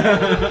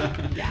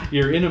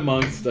 You're in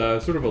amongst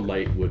sort of a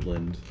light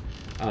woodland.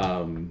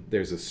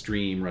 There's a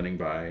stream running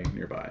by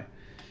nearby,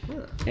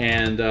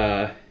 and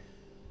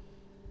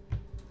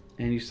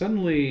you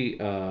suddenly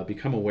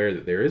become aware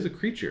that there is a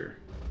creature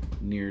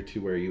near to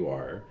where you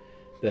are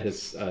that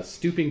is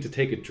stooping to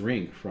take a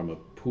drink from a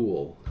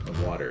pool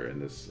of water in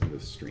this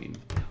stream.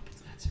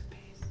 That's her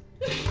base.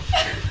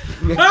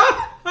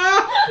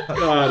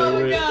 God,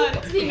 I wish.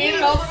 God, he made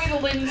it all the way to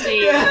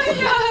Lindsay.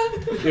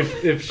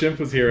 If Shimp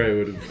was here, I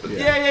would have.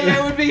 Yeah,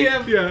 it would be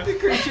him. Yeah. The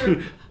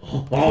creature.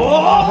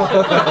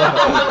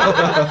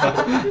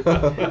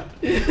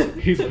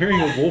 He's wearing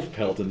a wolf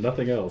pelt and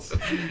nothing else. For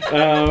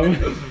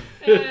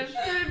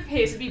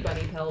pace, it'd be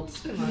bunny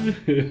pelts. Come on.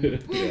 Yeah,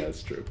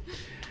 that's true.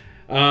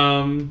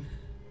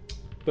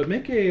 But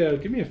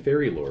give me a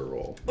fairy lore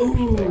roll.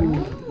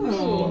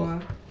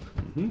 Oh.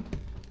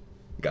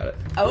 Got it.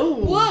 Oh.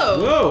 Whoa!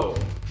 Whoa!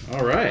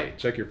 All right,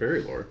 check your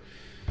fairy lore.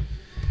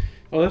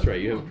 Oh, that's right.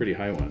 You have a pretty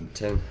high one.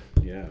 10.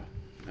 Yeah.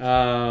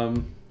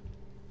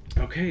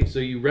 Okay, so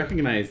you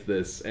recognize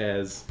this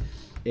as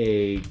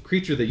a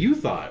creature that you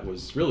thought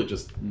was really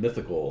just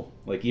mythical,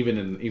 like even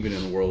in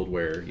a world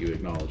where you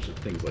acknowledge that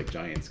things like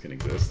giants can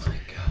exist. My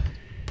God.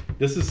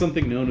 This is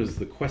something known as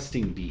the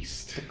questing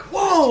beast.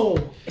 Whoa!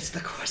 It's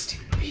the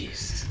questing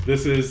beast.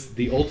 This is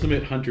the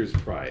ultimate hunter's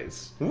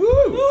prize. Woo!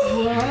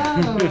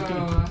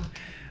 Whoa.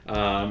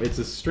 It's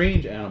a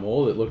strange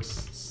animal that looks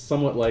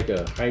somewhat like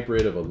a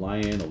hybrid of a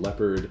lion, a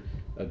leopard,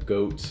 a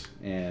goat,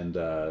 and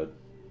a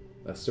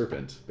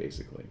serpent,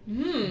 basically.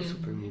 This will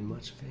bring me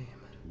much fame.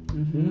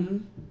 Mm-hmm.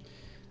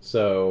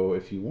 So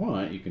if you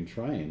want, you can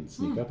try and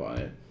sneak up on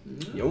it.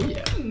 Oh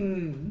yeah.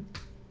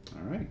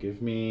 All right,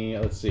 give me,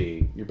 let's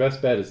see. Your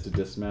best bet is to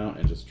dismount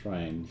and just try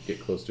and get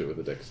close to it with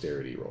a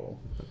dexterity roll.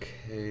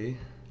 Okay,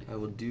 I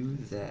will do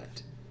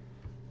that.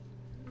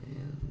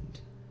 And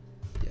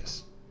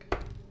yes,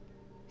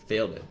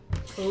 failed it.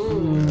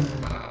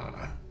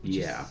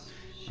 Yeah.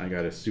 I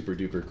got a super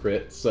duper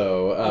crit.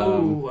 So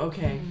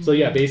Okay. so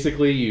yeah,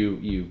 basically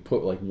you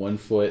put like 1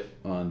 foot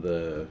on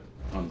the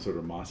sort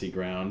of mossy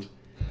ground.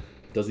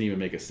 Doesn't even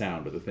make a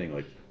sound, but the thing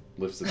like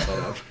lifts its head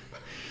up,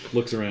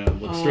 looks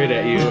around, looks straight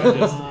at you, and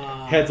just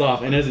heads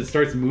off. And as it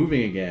starts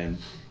moving again,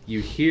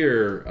 you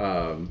hear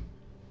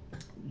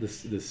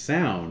this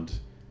sound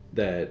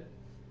that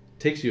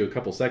takes you a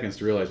couple seconds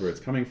to realize where it's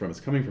coming from. It's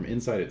coming from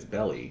inside its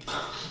belly,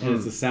 and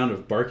it's the sound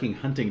of barking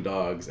hunting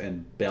dogs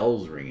and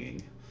bells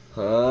ringing.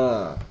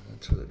 Ah,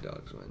 that's where the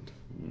dogs went.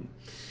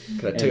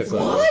 Could I take And a so-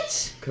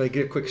 what? Could I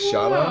get a quick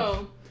shot off?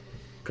 Whoa.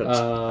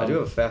 I do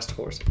have a fast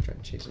horse. I can try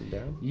and chase him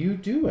down. You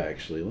do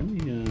actually. Let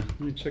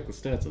me check the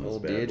stats on this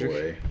Old bad Daedric.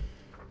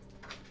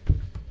 boy.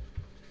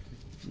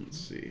 Let's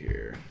see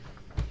here.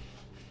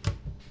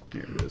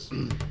 Here it is.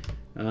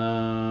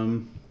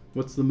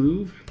 What's the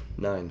move?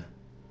 9.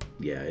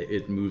 Yeah,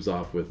 it moves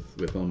off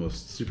with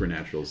almost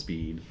supernatural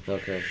speed.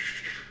 Okay.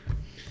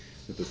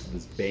 With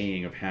this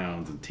baying of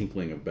hounds and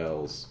tinkling of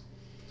bells.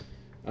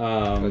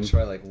 Can I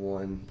try like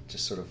one,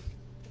 just sort of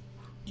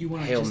You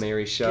want Hail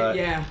Mary shot?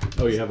 Yeah.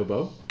 Oh, you have a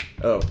bow?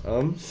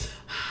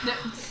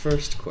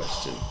 First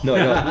question. No,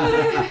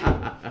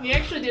 I don't. He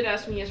actually did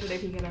ask me yesterday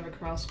if he could have a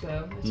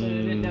crossbow. I said I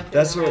didn't know if they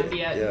That's were what. around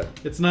yet. Yeah.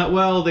 It's not,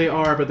 well, they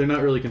are, but they're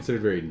not really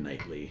considered very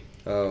knightly.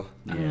 Oh.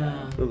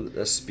 Yeah.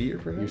 A spear,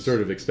 perhaps? You're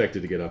sort of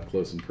expected to get up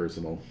close and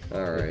personal,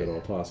 All if right. at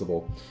all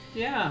possible.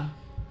 Yeah.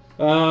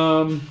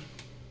 All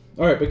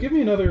right, but give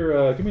me another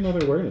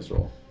awareness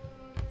roll.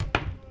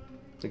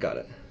 I got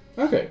it.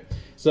 Okay,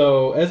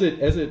 so as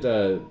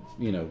it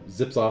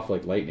zips off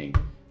like lightning,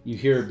 you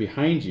hear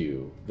behind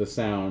you the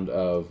sound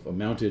of a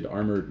mounted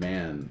armored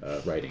man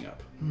riding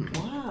up.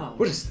 Wow.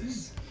 What is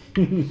this?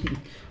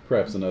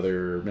 Perhaps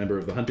another member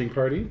of the hunting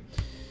party.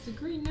 It's a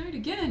Green Knight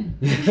again.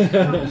 Here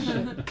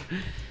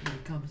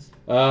it comes.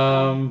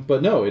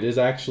 But no, it is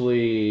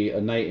actually a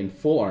knight in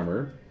full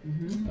armor.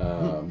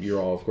 Mm-hmm.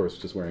 You're all, of course,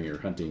 just wearing your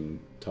hunting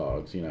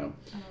togs. Oh.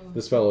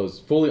 This fellow is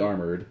fully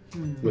armored,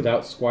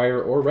 without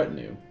squire or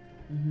retinue.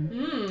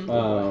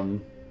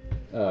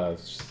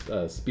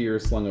 Spear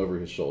slung over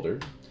his shoulder.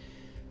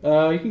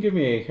 You can give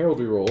me a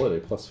heraldry roll at a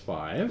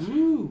 +5.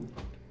 Ooh.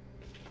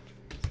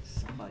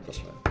 Somebody.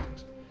 +5.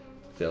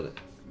 Failed it.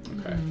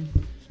 Okay.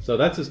 So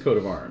that's his coat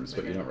of arms,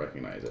 but you don't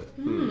recognize it.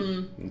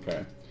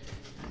 Okay.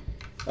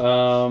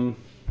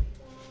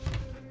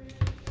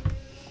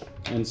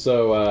 And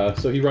so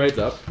he rides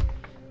up,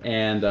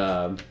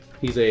 and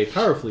he's a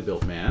powerfully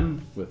built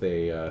man with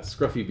a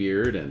scruffy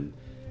beard and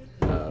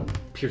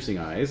piercing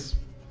eyes.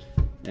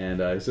 And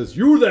he says,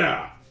 "You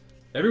there!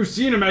 Have you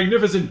seen a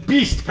magnificent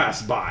beast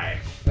pass by?"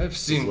 I've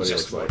seen what he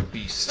just looks one like.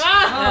 beast.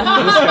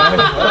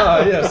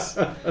 Oh, Yes.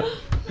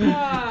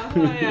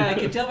 I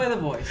can tell by the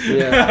voice.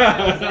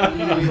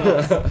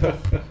 Yeah.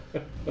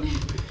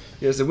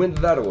 Yes, it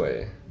went that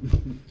way.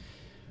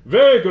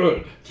 Very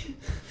good.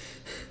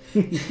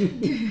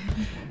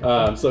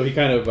 So he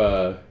kind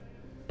of,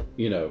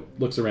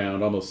 looks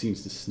around, almost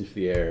seems to sniff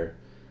the air,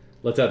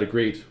 lets out a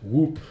great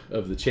whoop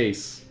of the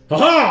chase.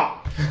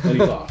 Ha-ha! And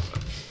he's off.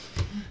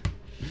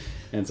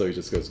 And so he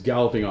just goes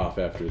galloping off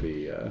after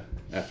the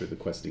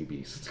questing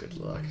beast. Good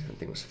luck. That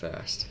thing was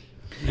fast.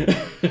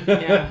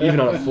 Yeah. Even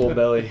on a full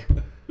belly.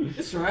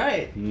 That's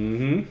right.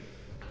 Mm-hmm.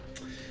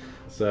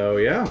 So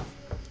yeah.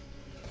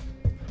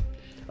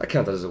 I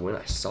count that as a win.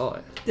 I saw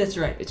it. That's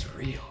right. It's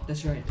real.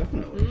 That's right.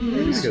 Definitely.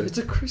 It's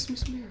a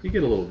Christmas miracle. You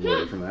get a little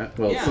glory from that.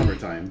 Well, it's Yeah.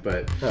 summertime,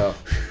 but Oh.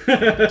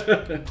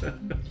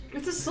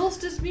 It's a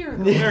solstice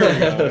miracle. there we go.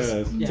 Yeah.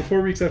 It's Yeah.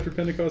 4 weeks after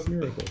Pentecost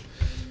miracle.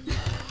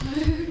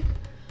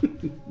 So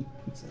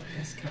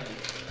that's kind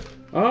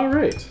of. All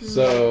right.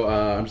 So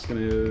I'm just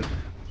gonna hit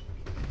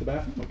the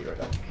bathroom. I'll be right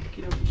back.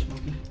 Get over,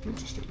 Smokey.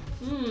 Interesting.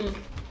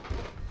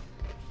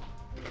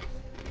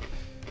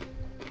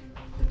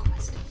 The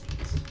questing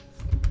beast.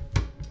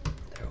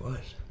 There it was.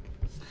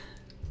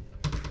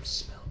 It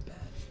smelled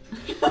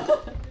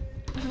bad.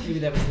 Maybe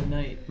that was the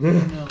night. I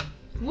don't know.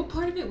 What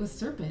part of it was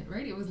serpent,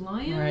 right? It was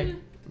lion? Right.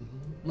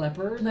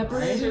 Leopard. Leopard.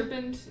 lion.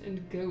 Serpent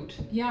and goat.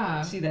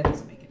 Yeah. See, that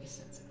doesn't make any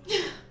sense.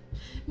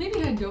 Maybe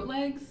it had goat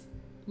legs,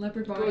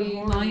 leopard Goat body,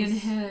 horns. lion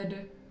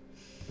head.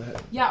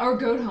 But Yeah, or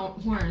goat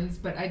horns,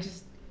 but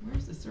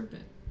where's the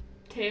serpent?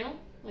 Tail?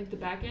 Like the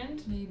back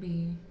end?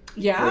 Maybe.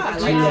 Yeah, like I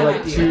two, like yeah. that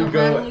like idea. two Like a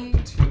rattly-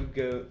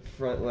 goat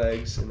front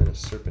legs and then a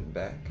serpent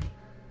back.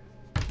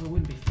 Well, it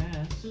wouldn't be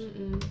fast.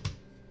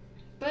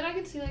 But I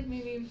could see like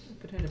maybe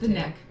If it had a The tail.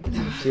 neck.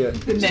 Yeah,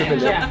 The neck,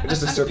 serpent, yeah.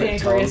 just a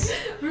serpent tongue. Pancreas.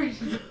 Yep.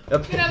 you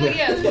could have like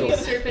maybe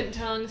serpent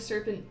tongue,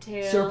 serpent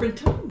tail. Serpent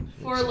tongue.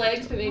 4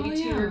 legs, but maybe Oh,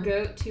 2 are yeah.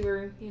 goat, 2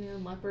 are,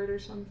 leopard or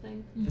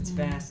something. If it's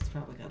fast, it's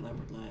probably got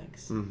leopard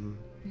legs. Mm-hmm.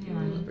 Yeah.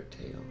 Leopard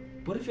tail.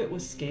 What if it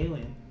was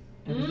scaly?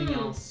 Everything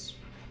else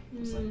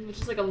was like,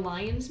 Which is like a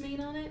lion's mane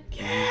on it.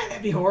 yeah,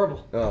 that'd be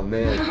horrible. Oh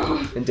man,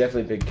 and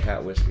definitely big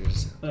cat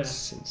whiskers. Oh, yeah.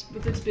 Cincy.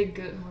 With its big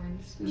goat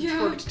horns. And Yeah.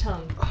 forked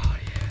tongue. Oh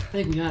yeah, I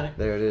think we got it.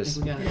 there it I is.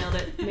 think we got it. Nailed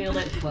it. Nailed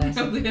it. Classic.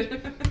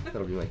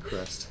 That'll be my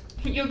crest.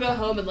 You'll go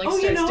home and like Oh,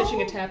 you start know?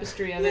 stitching a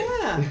tapestry of it.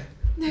 Yeah.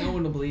 No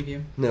one will believe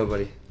you.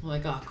 Nobody.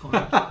 Like, oh, corn.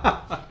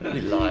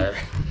 You liar.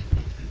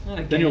 Not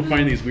again. Then you'll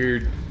find these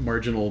weird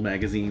marginal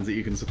magazines that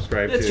you can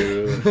subscribe That's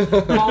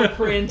to. all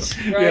print,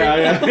 right?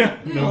 Yeah.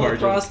 No all margin.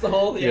 across the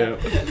whole, yeah.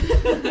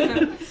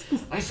 Yeah.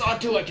 I saw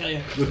it too, I tell you.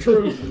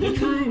 The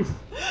truth.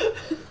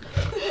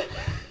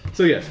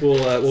 So yes,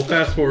 we'll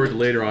fast forward to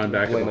later on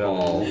back Blame at it the on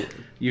the hall. movie.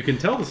 You can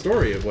tell the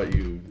story of what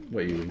you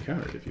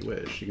encountered if you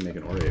wish. You can make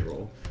an orate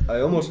roll.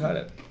 I almost had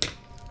it.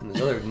 And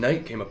this other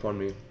knight came up on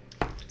me,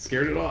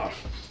 Scared it off.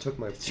 took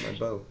my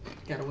bow.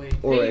 Got away.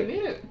 All Hey, right, you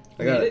made it.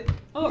 I got Made it.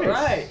 All Nice.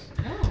 right.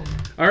 Oh.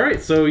 All right,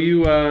 so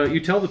you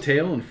tell the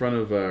tale in front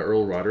of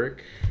Earl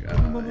Roderick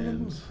and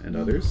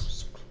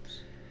others,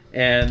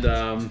 and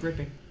It's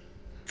gripping.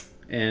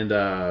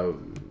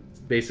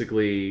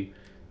 basically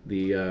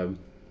the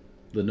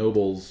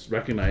nobles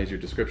recognize your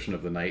description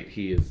of the knight.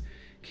 He is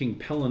King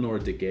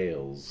Pellinor de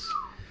Gales,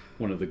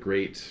 one of the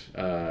great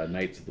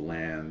knights of the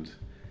land,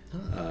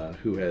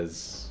 who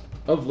has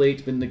of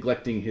late been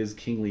neglecting his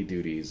kingly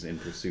duties in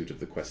pursuit of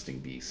the questing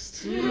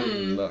beast.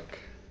 Good luck.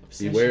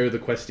 Beware the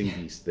questing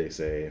beast, they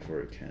say, for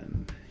it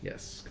can,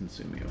 yes,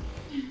 consume you.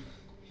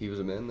 He was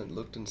a man that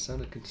looked and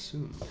sounded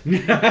consumed.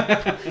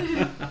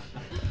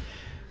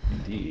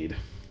 Indeed.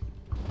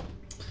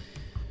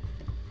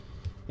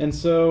 And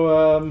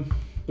so,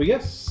 but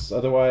yes,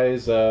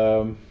 otherwise,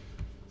 about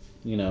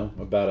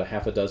a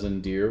half a dozen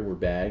deer were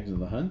bagged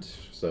in the hunt.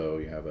 So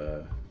you have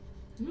a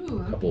Ooh,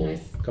 that'd be nice.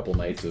 couple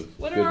nights of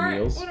What good are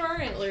meals. what are our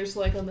antlers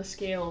like on the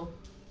scale?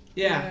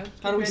 Yeah.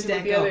 How do we compared to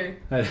stack the up?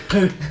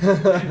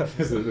 other?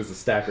 There's a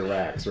stack of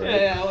racks, right?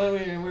 Yeah.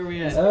 Where are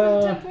we at? Sort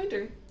of a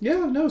 10-pointer.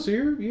 Yeah, no, so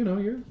you're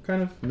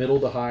kind of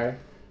middle to high,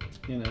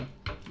 The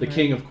Right.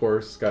 king, of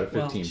course, got a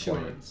 15 sure.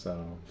 point,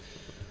 so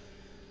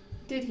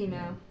Did he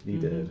now? he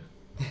did.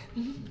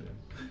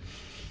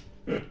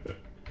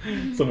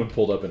 Someone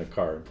pulled up in a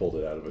car and pulled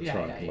it out of a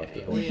trunk and left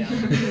it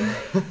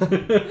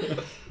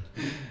there.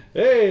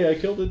 Hey, I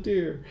killed a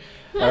deer.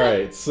 All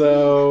right,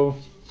 so,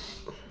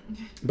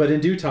 but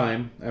in due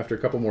time, after a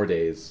couple more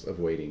days of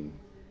waiting,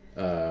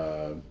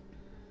 Duke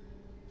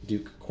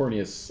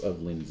Corneus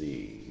of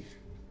Lindsey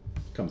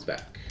comes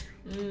back.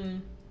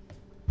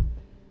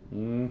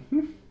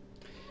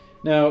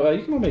 Now,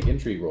 you can all make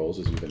intrigue rolls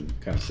as you've been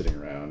kind of sitting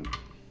around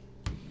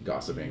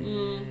gossiping.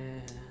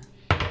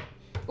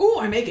 Ooh,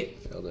 I make it.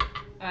 Failed it.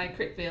 I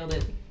crit failed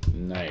it.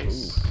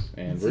 Nice.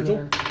 And Let's see Virgil?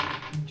 what our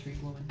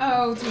intrigue woman.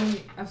 Oh,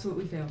 totally,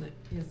 absolutely failed it.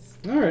 Yes.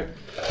 All right.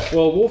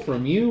 Well,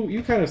 Wolfram,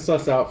 you kind of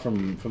suss out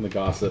from the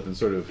gossip and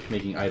sort of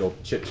making idle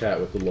chit chat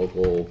with the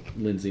local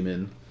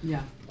Lindseymen.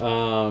 Yeah.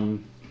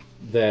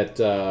 That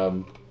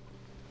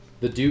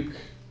the Duke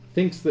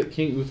thinks that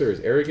King Uther is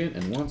arrogant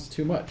and wants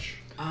too much.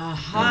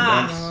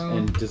 Aha.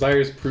 And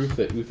desires proof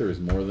that Uther is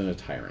more than a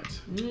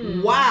tyrant.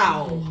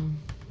 Wow.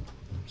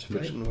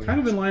 Which kind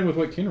of in line with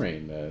what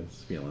Kinrain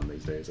is feeling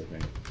these days, I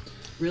think.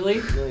 Really?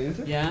 Really,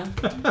 Uther? Yeah.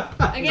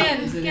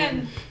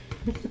 Again.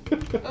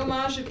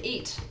 Homage of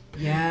 8.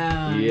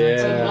 Yeah.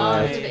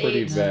 Yeah, it's it's pretty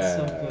eight. bad.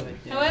 Not so good.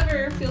 Yeah.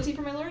 However, fealty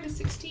for my lord is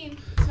 16.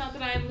 It's not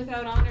that I am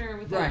without honor or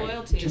without Right.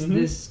 loyalty. Just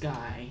this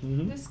guy.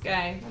 This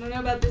guy. I don't know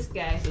about this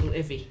guy. A little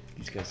iffy.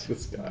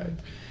 This guy.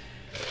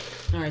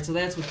 All right, so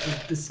that's what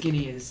the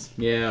skinny is.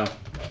 Yeah.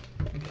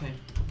 Okay.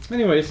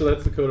 Anyway, so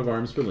that's the coat of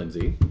arms for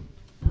Lindsey.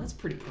 Well, that's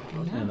pretty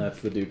proud. Yeah. And that's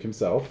the Duke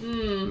himself.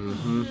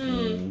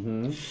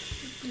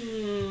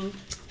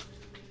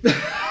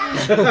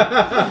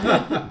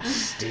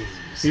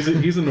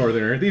 He's a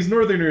northerner. These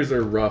northerners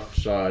are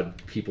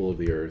roughshod people of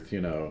the earth,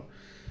 They're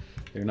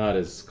not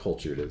as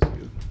cultured as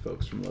you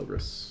folks from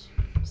Logris.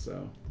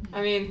 So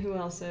I mean, who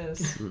else is?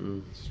 it's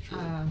true.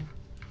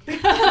 We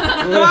do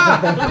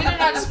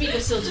not speak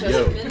of Silk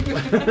Yo.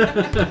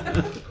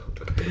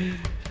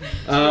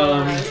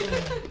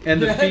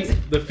 And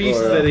the feast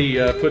that he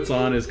puts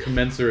on is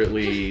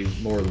commensurately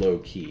more low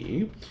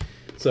key.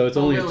 So it's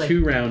only really? a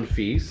 2-round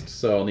feast.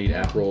 So I'll need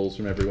app rolls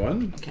from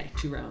everyone. Okay,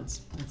 2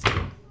 rounds. That's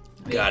good.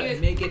 Got it.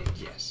 Make it.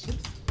 Yes.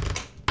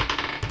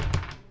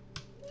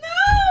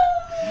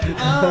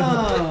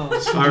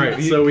 Oh. All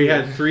right. So we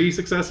had 3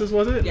 successes,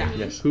 was it? Yeah.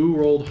 Yes. Who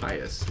rolled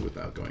highest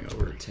without going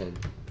over? 10.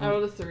 I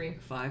rolled a 3.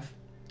 5.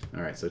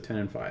 All right. So 10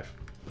 and 5.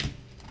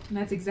 And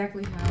that's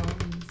exactly how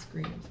he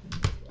screams.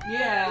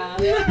 Yeah.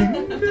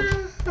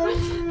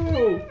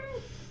 No.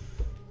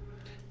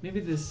 Maybe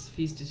this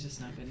feast is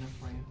just not good enough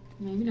for you.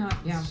 Maybe not.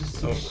 Yeah. It's just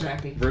so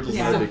crappy. Virgil's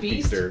Yeah. not a This big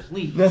is a feast, feaster.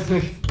 please.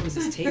 What is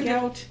this,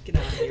 takeout? Get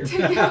out of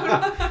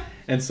here.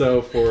 And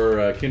so for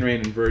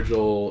Kinrain and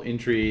Virgil,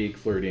 intrigue,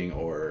 flirting,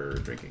 or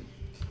drinking.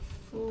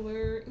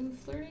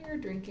 Flirting or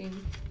drinking?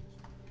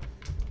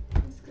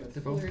 Let's go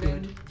They're both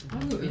flirting. good.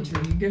 I'll go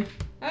intrigue.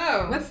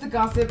 Oh. What's the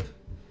gossip?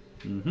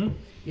 Mm-hmm.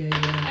 Yeah.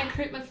 I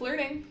crit my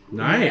flirting.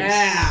 Nice.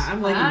 Yeah,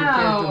 I'm liking your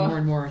character more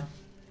and more.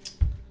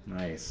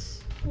 Nice.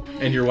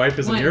 And your wife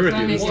isn't One, here with so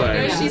you I this make it. time.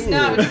 No, Yeah. she's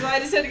not, which is why I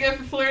just had to go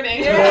for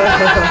flirting.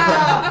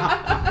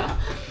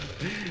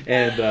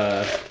 And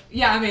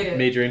Yeah, I made it.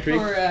 Major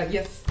intrigue? Or,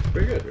 yes.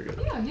 very good, very good.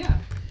 Yeah.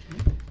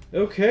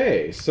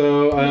 Okay,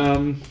 so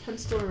I'm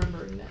still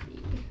remembering that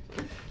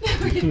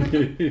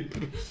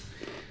need.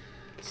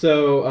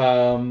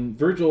 so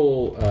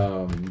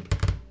Virgil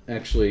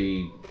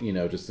actually,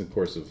 just in the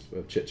course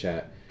of chit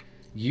chat,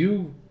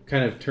 you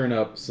kind of turn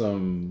up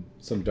some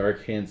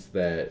dark hints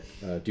that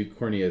Duke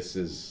Corneus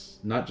is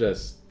not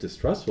just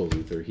distrustful of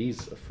Uther,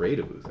 he's afraid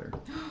of Uther.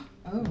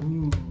 Oh,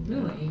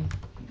 really?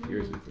 He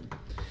fears Uther.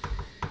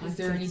 Is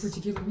there any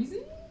particular reason?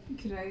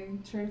 Could I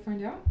try to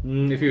find out?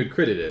 If you had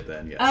critted it,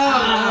 then yes.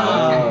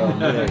 Oh,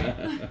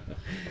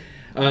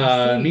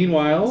 okay.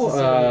 Meanwhile,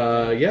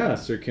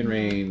 Sir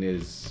Kinrain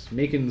is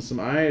making some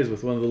eyes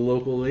with one of the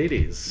local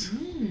ladies.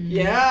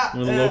 Yeah.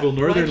 One of the local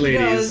northern like he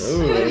ladies. Does.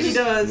 Oh, Like he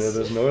does. No,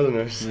 those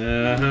northerners.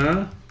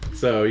 Uh-huh.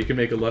 So you can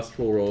make a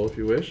lustful roll if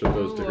you wish,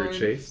 opposed to her Lord.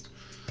 chaste.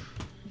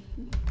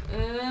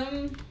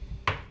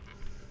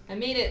 I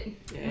made it.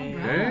 Okay.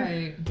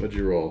 Right. What'd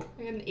you roll?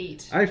 I got an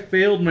 8. I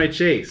failed my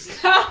chaste.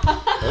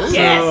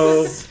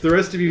 Yes. So the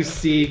rest of you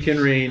see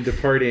Kinrain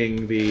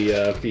departing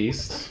the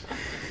feast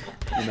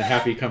in the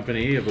happy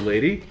company of a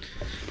lady.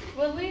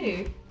 What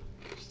lady?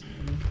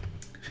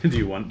 Do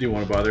you want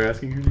to bother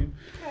asking her name?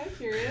 I'm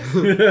curious.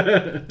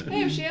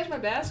 Hey, if she has my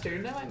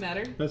bastard, that might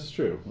matter. That's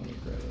true.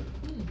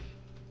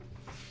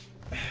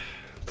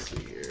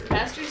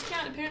 Bastards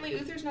count. Apparently,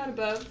 Uther's not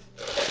above,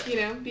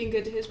 being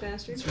good to his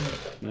bastard. That's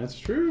right. That's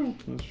true.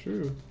 That's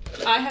true.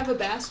 I have a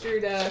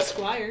bastard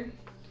squire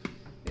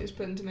who's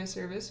put into my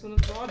service. One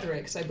of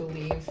Roderick's, I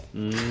believe.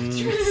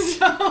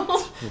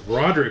 So,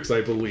 Roderick's,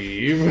 I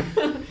believe.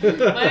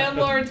 my own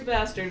lord's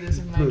bastard is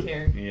in my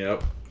care.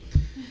 Yep.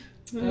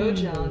 Oh,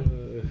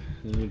 John.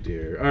 Oh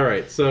dear. All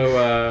right.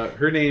 So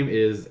her name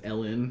is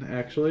Ellen,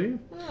 actually.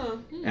 Oh.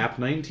 App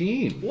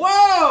 19.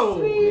 Whoa!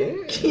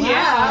 Sweet.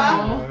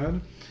 Yeah.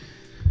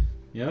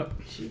 Yep.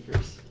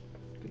 Cheapers.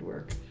 Good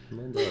work.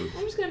 Well done.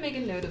 I'm just gonna make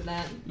a note of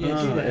that.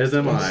 Yeah, do that. As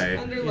am I.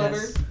 Under lover.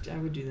 Yes, I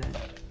would do that.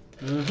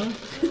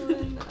 Uh-huh.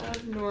 Ellen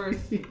of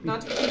North.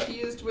 Not to be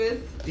confused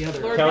with The other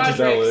Lord Countess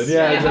Roderick's. Ellen.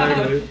 Yeah,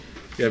 exactly.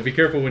 Yeah, be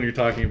careful when you're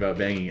talking about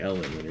banging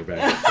Ellen when you're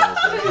back.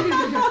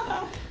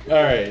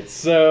 All right,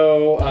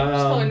 so Just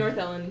call her North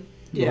Ellen.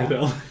 Yeah.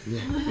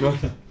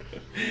 North Ellen.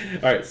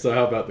 All right, so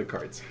how about the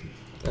cards?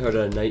 I heard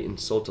a knight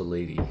insult a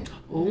lady.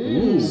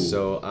 Ooh.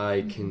 So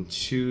I can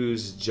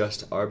choose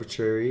just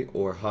arbitrary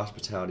or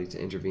hospitality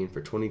to intervene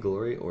for 20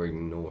 glory or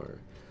ignore.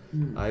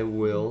 I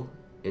will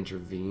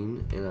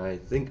intervene, and I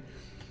think...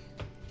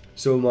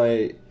 So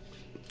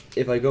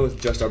if I go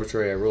with just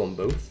arbitrary, I roll them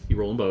both. You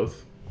roll them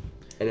both.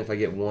 And if I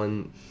get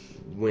one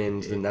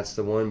wins, then that's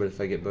the one. But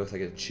if I get both, I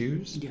get to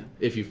choose. Yeah.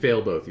 If you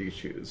fail both, you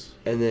choose.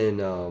 And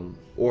then,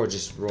 or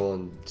just roll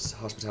in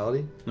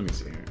hospitality. Let me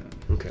see here.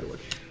 Okay, look.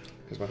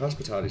 Because my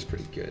hospitality is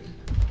pretty good.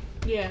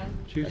 Yeah.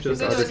 Choose I just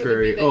think otherwise it would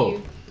arbitrary. be that Oh,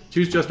 you-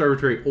 choose just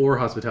arbitrary or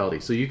hospitality.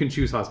 So you can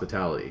choose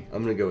hospitality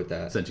I'm going to go with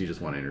that. since you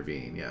just want to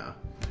intervene. Yeah.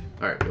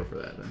 All right, go for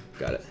that then.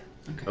 Got it.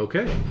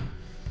 Okay.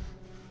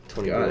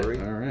 20 Got glory.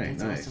 it. All right.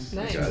 That's Nice. awesome.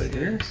 Nice. Got it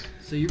here.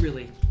 So you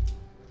really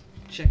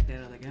checked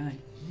that other guy.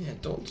 Yeah,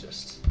 don't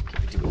just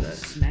keep doing that.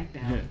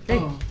 Smackdown. Hey,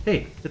 Oh.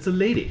 hey, it's a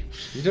lady.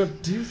 You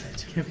don't do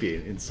that. Can't be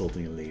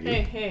insulting a lady.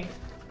 Hey.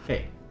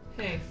 Hey.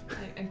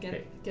 I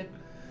get Hey.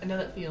 I know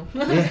that feel.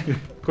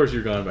 Of course,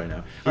 you're gone by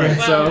now. All right,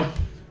 Well.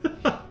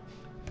 so.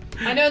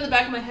 I know in the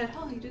back of my head,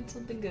 oh, you did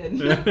something good.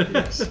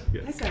 Yes.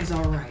 That guy's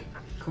all right,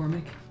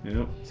 Cormac.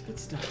 Yep. It's good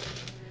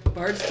stuff.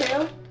 Bard's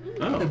Tale?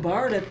 Oh. The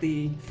bard at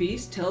the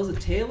feast tells a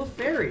tale of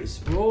fairies.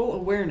 Roll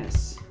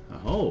awareness.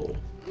 Oh.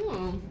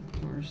 Hmm.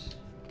 Of course.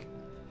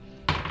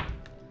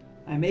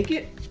 I make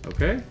it.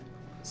 Okay.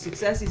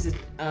 Success is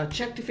a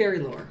check to fairy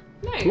lore.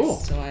 Nice. Cool.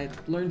 So I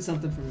learned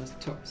something from this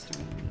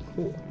story.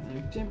 Cool.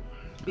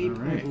 Beep, All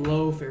right.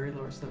 low fairy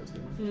lore, so that was a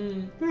good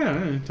one.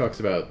 Yeah, it talks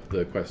about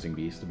the questing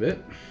beast a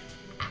bit.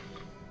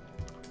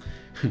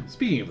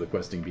 Speaking of the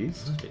questing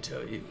beast. Let me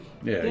tell you.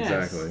 Yeah,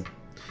 Yes. exactly.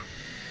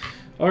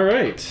 All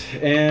right,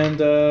 and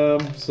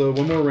so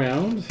one more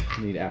round.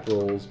 Need app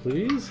rolls,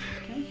 please.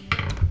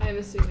 I'm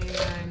assuming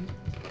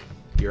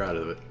You're out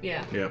of it.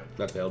 yeah. Yep.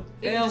 I failed.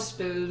 Fail.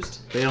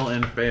 Indisposed. Fail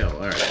and fail. All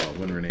right. Well,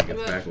 when Renee gets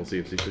Well, back, we'll see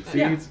if she Yeah.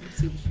 succeeds. Let's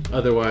see what she does.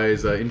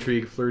 Otherwise,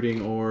 intrigue,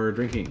 flirting, or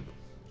drinking.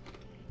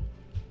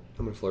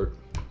 I'm gonna flirt.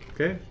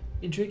 Okay.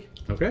 Intrigue.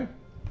 Okay.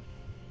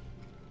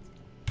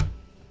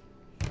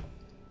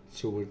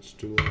 So which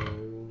do I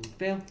roll?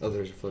 Fail. Oh,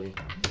 there's a flirting.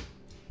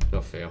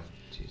 No, fail.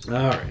 Jesus. All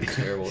right. I'm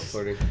terrible at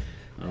flirting.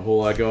 A whole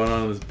lot going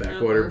on in this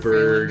backwater we're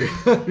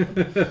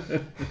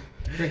burg.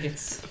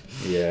 Crickets.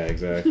 Yeah,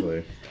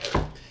 exactly.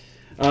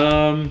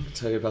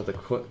 Tell you about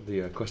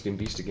the questing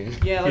beast again.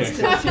 Yeah, let's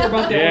hear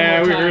about that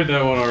Yeah, one we more time. heard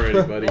that one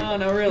already, buddy. No,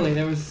 no, really.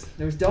 There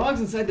was dogs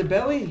inside the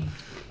belly.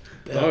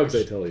 Dogs,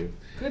 I tell you.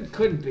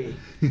 Couldn't be.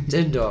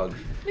 Dead dog.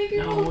 Make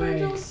your No roll, way.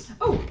 Virgils.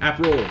 Oh, App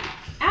roll.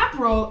 app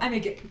roll. I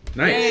make it.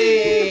 Nice.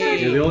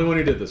 Yay. You're the only one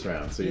who did this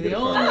round, so you You're get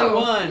the a card.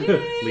 only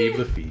one. Leave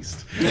the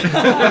feast.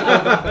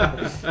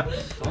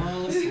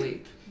 Fall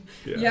asleep.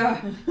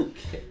 Yeah.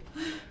 Okay.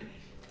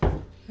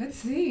 Let's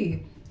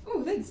see.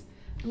 Oh, that's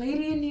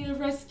Lady in Need of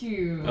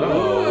Rescue.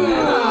 Oh.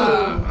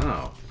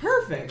 Wow.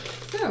 Perfect.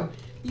 So,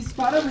 you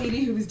spot a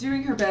lady who was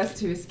doing her best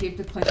to escape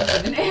the clutches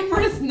of an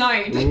amorous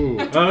knight. Ooh.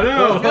 Oh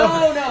no.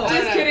 No.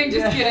 Just kidding,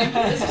 just kidding.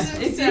 This is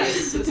a If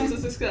success. you- This is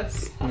a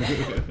success.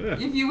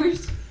 If you wish,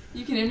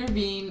 you can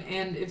intervene,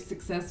 and if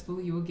successful,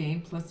 you will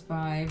gain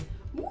 +5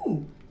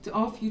 to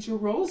all future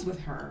rolls with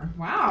her.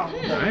 Wow.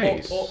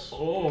 Nice. Nice.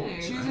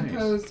 Choose Nice. a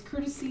pose: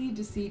 courtesy,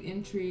 deceit,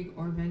 intrigue,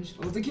 or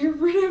vengeful. To get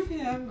rid of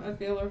him, a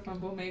fail or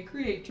fumble may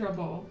create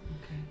trouble.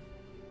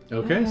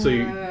 Okay, so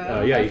you, I don't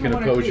know yeah, if you I can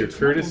wanna oppose your create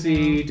trouble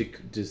courtesy,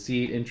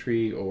 deceit,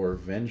 intrigue, or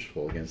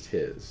vengeful against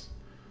his.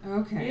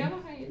 Okay. You have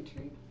a high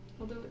intrigue,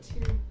 although it's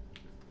your.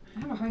 I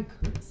have a high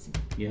courtesy.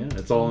 Yeah,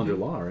 it's all under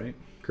law, right?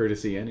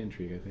 Courtesy and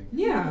intrigue, I think.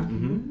 Yeah.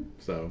 Mm-hmm.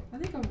 So, I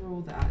think I'll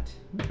roll that.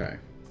 okay,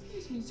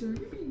 Excuse me, sir.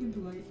 You're being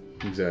impolite.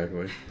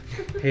 exactly.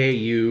 Hey,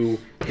 you,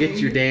 get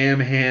your damn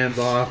hands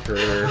off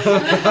her.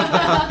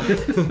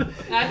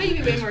 I bet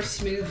you'd be way more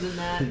smooth than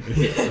that.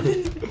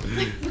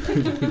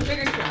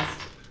 Fingers crossed.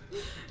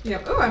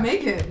 Yep. Oh, I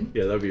make it.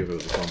 Yeah, that would be if it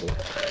was a fumble.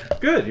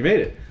 Good, you made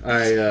it.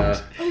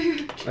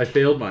 I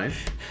failed mine.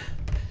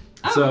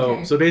 Oh, So,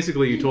 okay. so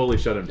basically, you totally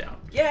shut him down.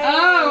 Yay.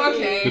 Oh, The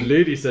okay.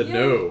 lady said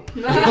no,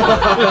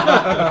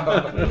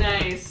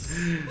 Nice.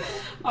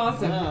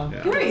 Awesome. Oh,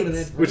 Yeah. Great.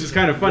 which is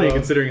kind of funny Whoa.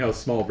 considering how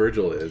small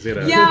Virgil is. You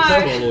know, Yeah.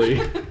 It's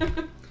totally.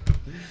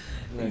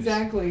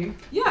 exactly.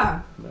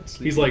 Yeah. Not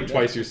sleeping He's like in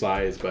twice bed. your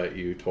size, but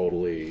you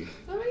totally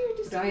Oh, your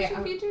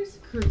distinguishing features.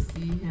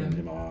 Courtesy fend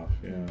him him. off.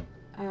 Yeah.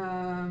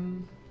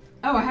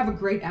 Oh, I have a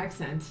great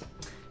accent.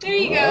 There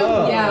you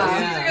go. Oh.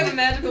 Yeah. Caesar got a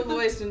magical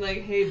voice and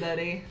like, hey,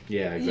 buddy.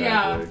 Yeah,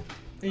 exactly.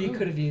 Or you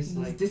could have used He's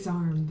like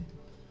disarmed.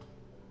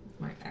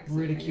 My accent. I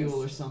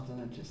ridicule or guess. something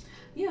and just.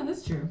 Yeah,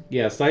 that's true.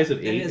 Yeah, size of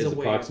That 8 is is a way of-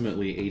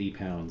 approximately 80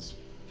 pounds.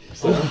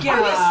 So, Are you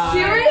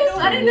serious?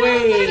 I didn't know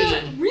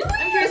that. Really?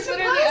 I'm curious,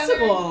 what are the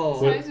Impossible.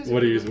 other sizes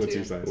what are we you? go up What's to?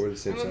 your size? We're the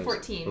same I'm size. a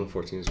 14. I'm a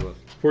 14 as well.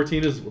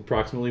 14 is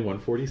approximately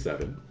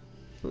 147.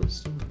 Oh, it's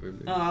still not very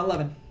big.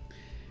 11.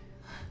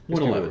 These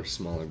people 111. were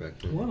smaller back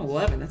then.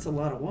 111. That's a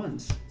lot of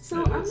ones.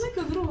 So It I'm is. like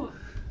a little.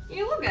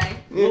 You're a little guy.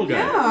 Little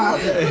guy.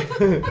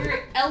 Yeah.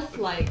 You're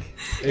elf-like.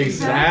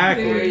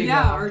 Exactly. There you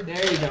Yeah, go. or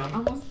There you go.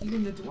 almost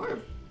even a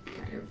dwarf,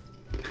 kind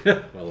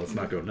of. Well, let's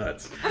not go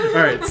nuts. All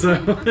right, so.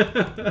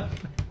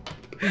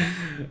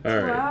 All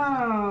right.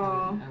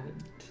 Wow. I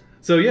wouldn't.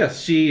 So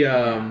yes, she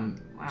Wow.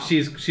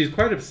 she's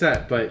quite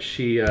upset, but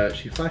she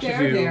flashes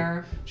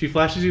There. she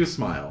flashes you a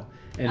smile,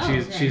 and Oh,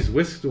 she's okay. she's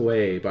whisked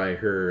away by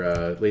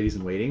her ladies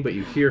in waiting. But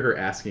you hear her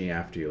asking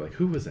after you, like,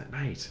 "Who was that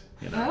night?"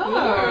 You know.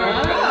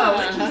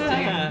 Oh,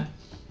 interesting.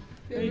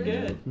 Very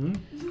good. Mhm.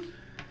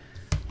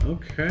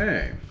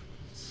 Okay,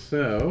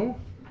 so.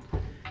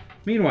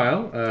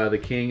 Meanwhile, the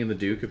king and the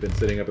duke have been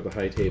sitting up at the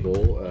high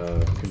table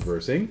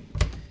conversing.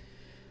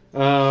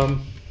 And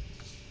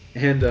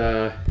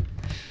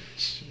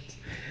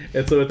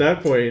and so at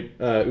that point,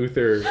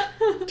 Uther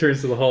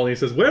turns to the hall and he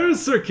says, "Where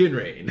is Sir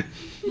Kinrain?"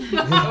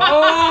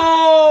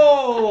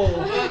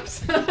 Oh! Oops.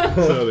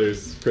 So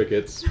there's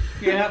crickets.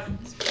 Yep.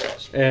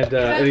 And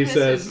he He's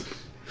says,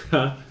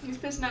 huh? He's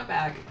pissed not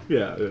back.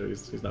 Yeah,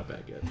 he's not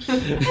back yet.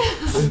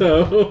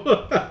 So,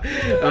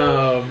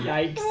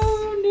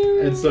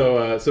 Yikes. and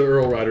so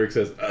Earl Roderick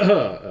says,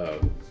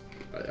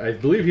 I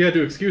believe he had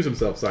to excuse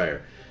himself,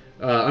 sire.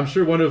 I'm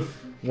sure one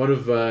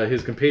of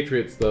his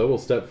compatriots, though, will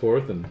step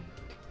forth and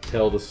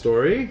tell the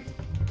story.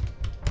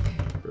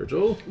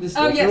 Virgil?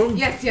 Oh Wolfram?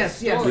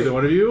 yes. Either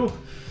one of you?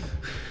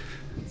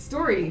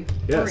 Story.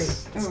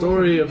 Yes. Alright. Oh,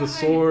 story okay. of the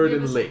sword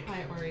in the lake.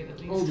 High orate, at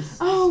least. Oh, this.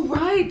 Oh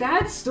right,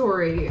 that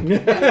story.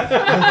 Yes.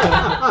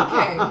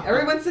 Okay,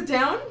 everyone sit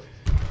down.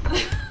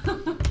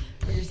 Oh,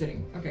 you're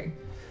sitting. Okay.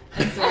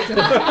 I'm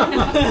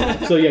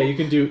sorry. So yeah, you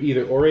can do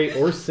either orate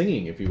or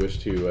singing if you wish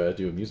to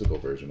do a musical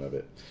version of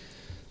it.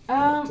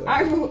 But,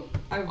 I will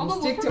Although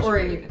stick to Wolfram should be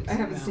really orate. good at I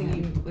have a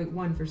singing. singing, like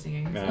one for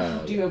singing.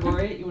 So. Do you have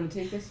orate? You want to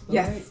take this? With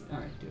Yes. Orate? All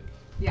right, do it.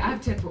 Yeah, I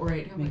have 10 for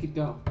orate. How Make much? it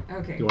go.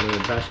 Okay. you want to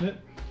impassionate?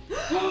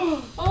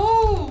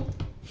 Oh!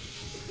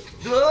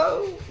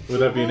 Would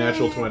that be a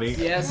natural 20?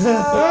 Yes.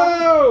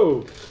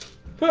 Oh!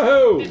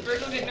 Oh! Did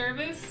Virgil get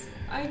nervous?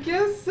 I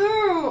guess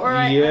so. Or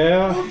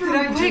Yeah. Did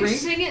I Quick, drink?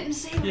 sing it and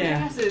save Yeah.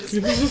 our asses.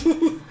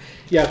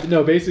 Yeah,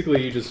 no,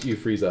 basically you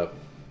freeze up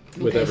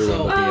with Okay, everyone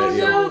so- looking Oh at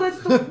you. no,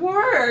 that's the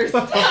worst.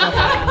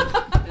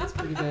 That's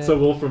pretty bad. So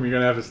Wolfram, you're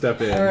gonna have to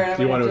step in. All right,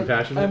 Do you want to I'm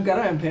impassion I'm it?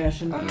 gonna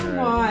impassion. Oh, Alright.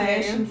 why?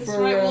 Impassion That's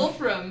for right,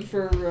 Wolfram.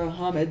 for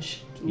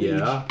homage. To Liege.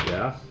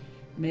 Yeah.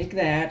 Make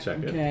that. Check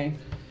it. Okay.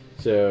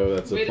 So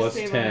that's Way a to plus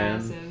save 10. our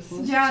asses.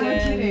 Plus Yeah, no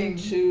 10 kidding.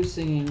 to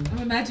singing. I'm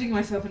imagining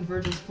myself in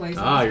Virgil's place.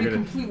 Ah, I'll just you're be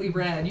gonna- completely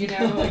red, you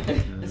know? Like,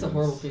 That's a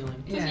horrible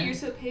feeling. Plus, yeah. you're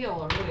so pale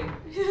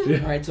already.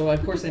 All right, so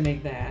of course I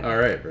make that. All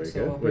right, very so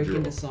good. I'll What'd break you roll?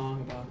 into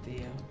song about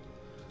the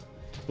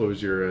What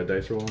was your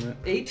dice roll on that?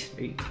 8.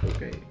 8.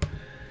 Okay.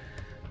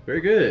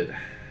 Very good.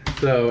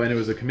 So, and it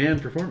was a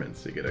command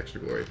performance. So you get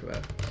extra glory for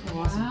that. Oh,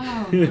 awesome.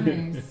 Wow,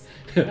 nice.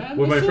 And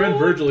What the my friend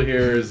sword. Virgil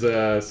here is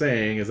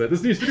saying is that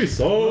this needs to be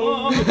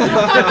sung.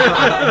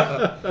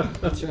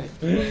 That's right.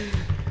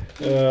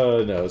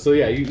 No. So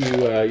yeah,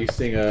 you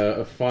sing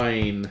a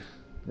fine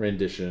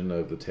rendition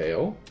of the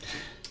tale.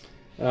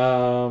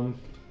 Hell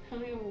yeah,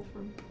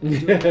 Wolfram.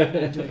 Do I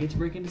get to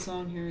break into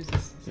song here? Is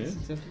this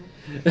acceptable?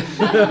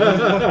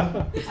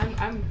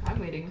 I'm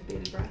waiting with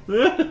bated breath.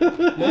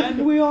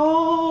 And we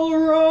all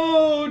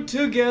rode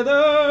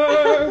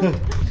together.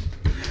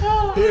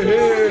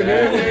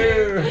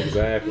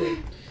 Exactly.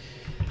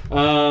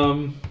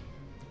 And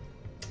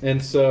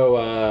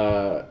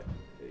so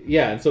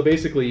and so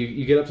basically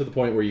you get up to the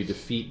point where you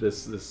defeat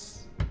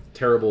this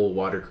terrible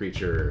water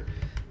creature,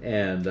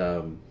 and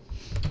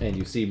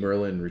you see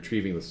Merlin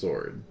retrieving the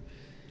sword.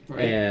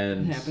 Right.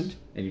 And It happened.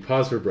 And you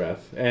pause for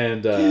breath,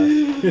 and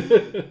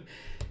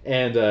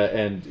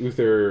and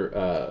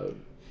Uther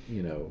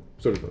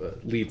sort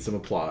of leads some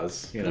applause,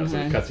 sort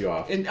of cuts you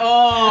off. And, You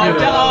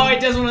know.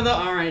 it does one of the.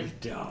 All right,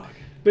 dog.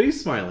 But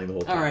he's smiling the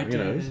whole time. All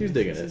right, He's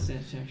digging it. Sure.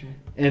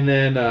 And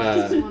then I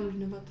just wanted to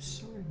know about the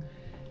sword.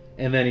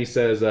 and then he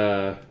says,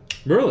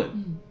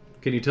 Merlin,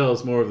 can you tell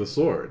us more of the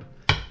sword?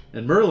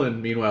 And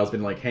Merlin, meanwhile, has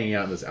been like hanging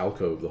out in this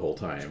alcove the whole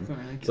time.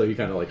 Right. So he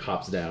kind of like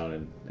hops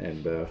down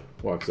and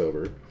walks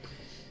over.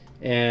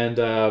 And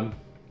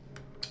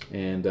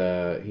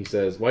he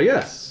says, "Why,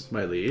 yes,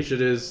 my liege,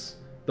 it is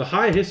the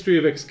high history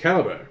of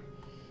Excalibur."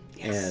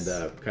 Yes.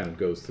 And kind of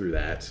goes through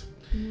that.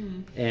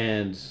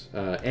 And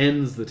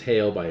ends the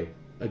tale by,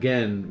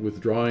 again,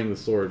 withdrawing the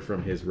sword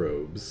from his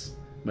robes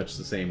much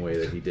the same way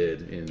that he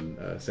did in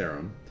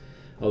Sarum.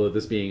 Although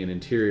this being an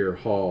interior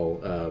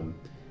hall,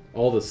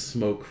 all the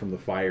smoke from the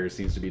fire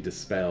seems to be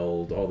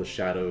dispelled. All the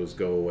shadows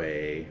go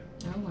away.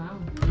 Oh wow.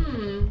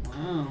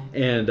 Wow.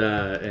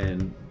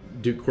 And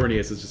Duke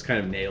Corneus is just kind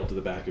of nailed to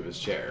the back of his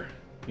chair,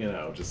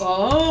 just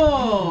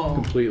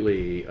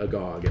completely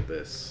agog at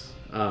this.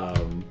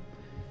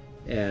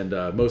 And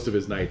most of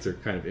his knights are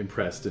kind of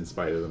impressed in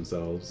spite of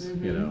themselves,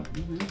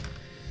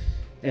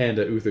 And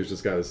Uther's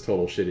just got this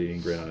total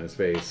shit-eating grin on his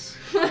face.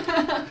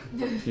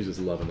 He's just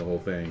loving the whole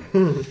thing.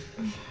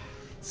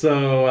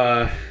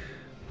 So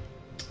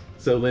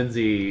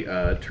Lindsay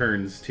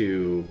turns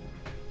to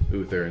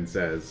Uther and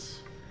says,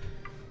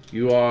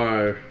 "You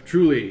are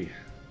truly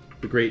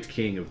the great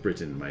king of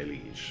Britain, my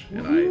liege,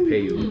 and I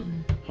pay you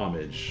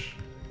homage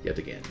yet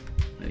again."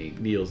 And he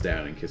kneels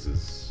down and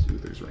kisses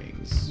Uther's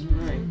reins.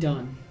 All right,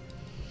 done.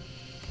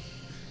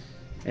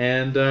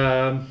 And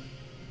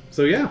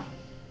so yeah,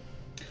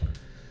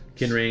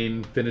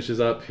 Kinrain finishes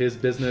up his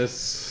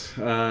business.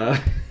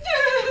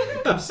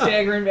 I'm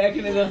staggering back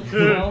into the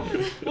hall.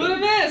 What a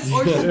miss!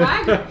 Or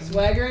swaggering.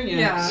 Swaggering, yeah.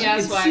 Yeah. You Yeah,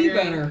 can see swaggering.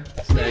 better.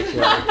 Snag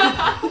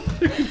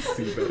swag.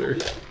 See better.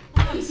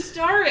 I'm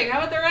starving. How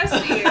about the rest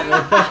of you?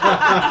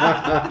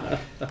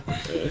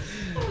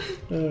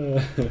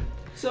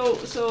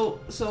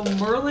 So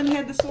Merlin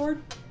had the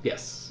sword?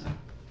 Yes.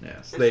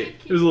 Yes. That's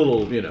It was a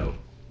little,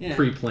 Yeah.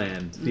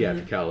 pre-planned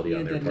theatricality He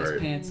on had their that in his part.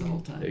 pants the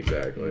whole time.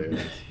 Exactly.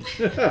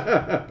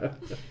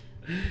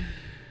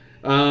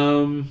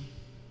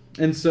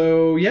 And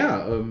so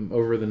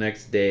over the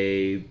next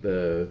day,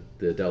 the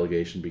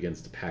delegation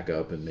begins to pack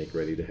up and make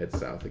ready to head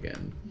south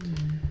again.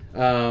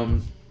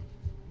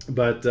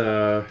 But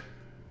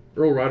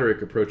Earl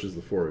Roderick approaches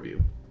the four of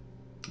you,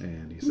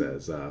 and he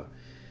says,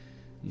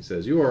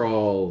 "You are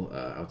all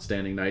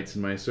outstanding knights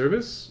in my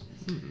service.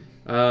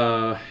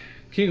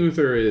 King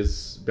Uther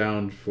is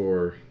bound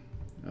for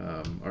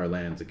our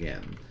lands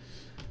again,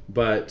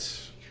 but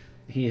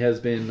he has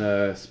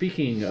been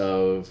speaking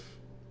of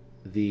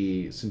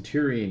the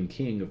Centurion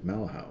King of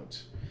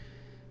Malahout,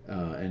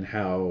 and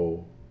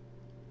how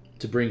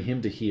to bring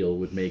him to heel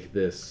would make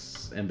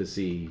this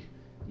embassy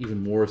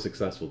even more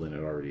successful than it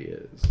already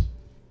is.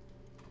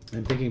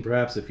 I'm thinking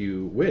perhaps if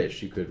you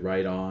wish, you could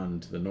ride on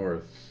to the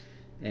north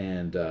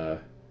and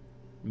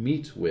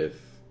meet with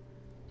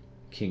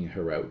King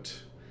Heraut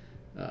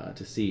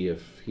to see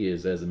if he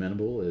is as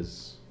amenable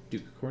as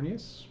Duke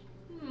Corneus."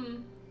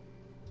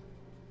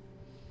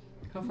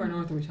 How far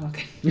north are we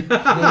talking?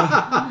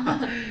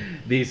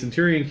 The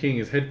Centurion King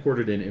is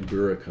headquartered in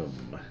Ibericum.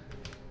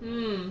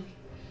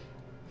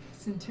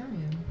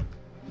 Centurion.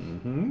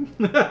 Mm-hmm.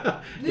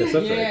 Yes,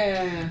 that's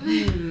yeah.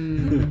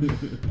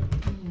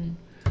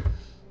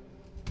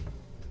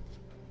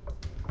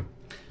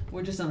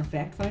 We're just on a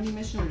fact-finding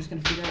mission. We're just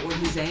going to figure out what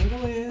his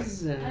angle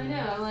is. I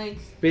know, like.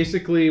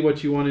 Basically,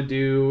 what you want to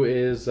do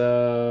is,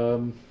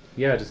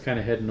 just kind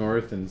of head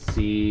north and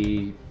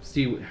see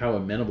how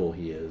amenable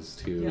he is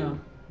to, All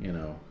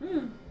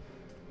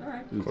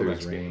right. Uther's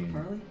Cormac's reign.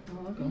 Harley,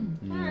 I'll go.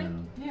 Yeah.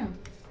 Yeah.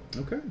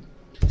 Okay.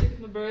 Stick with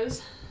my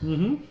bros.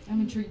 Mm-hmm.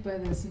 I'm intrigued by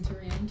the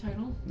Centurion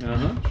title.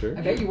 Uh-huh. Sure.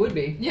 I bet you would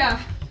be.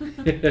 Yeah.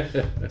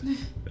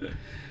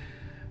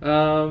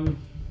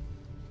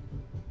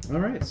 All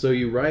right. So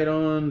you ride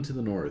on to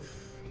the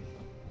north,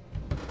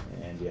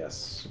 and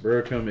yes,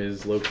 Ibericum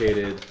is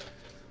located.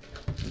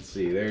 Let's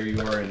see. There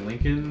you are in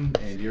Lincoln,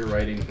 and you're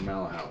riding from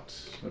Malahout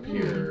up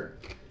here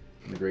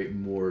in the great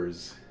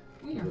moors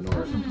We of are the far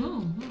north. from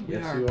home. Huh?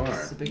 Yes, you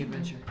are. It's a big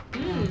adventure.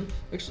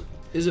 Actually,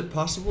 is it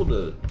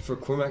possible for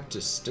Cormac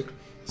to stick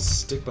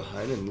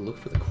behind and look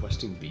for the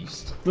questing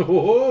beast?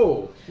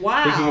 Oh,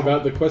 Wow. thinking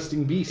about the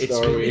questing beast, It's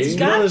are we? It's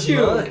been on got his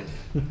you. mind.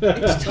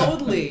 It's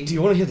totally. Do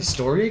you want to hear the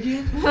story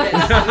again? Yes.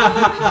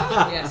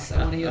 Yes, I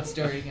want to hear the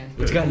story again.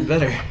 It's gotten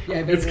better. Yeah,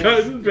 I bet It's it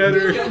has. gotten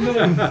better. It's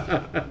gotten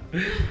better.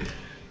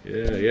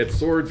 Yeah, he had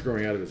swords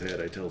growing out of his head,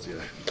 I tells you.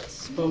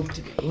 Spoke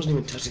to me. It wasn't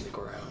even touching the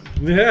ground.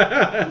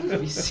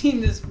 Have you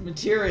seen this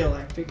material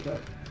I picked up?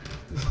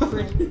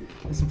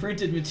 This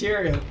printed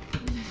material.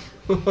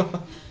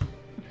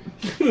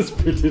 This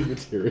printed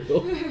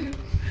material.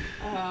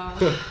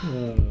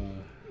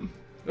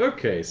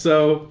 Okay,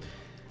 so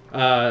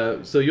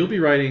you'll be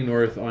riding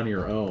north on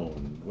your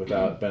own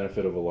without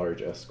benefit of a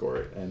large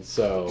escort, and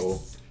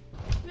so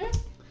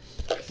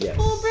yes.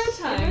 Full bro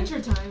time.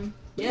 Adventure time.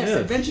 Yes, Yes.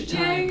 adventure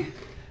time. Yay.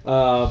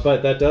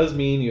 But that does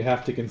mean you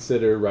have to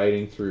consider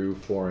riding through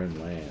foreign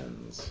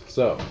lands.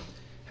 So,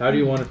 how do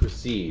you want to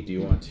proceed? Do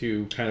you want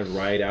to kind of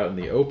ride out in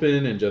the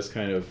open and just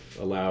kind of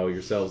allow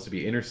yourselves to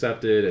be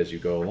intercepted as you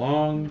go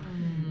along?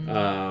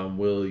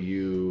 Will Is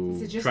you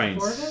it just try the and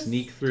four of us?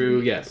 sneak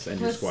through? Yes, and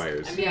your Plus-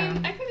 squires. I mean, Yeah.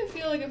 I kind of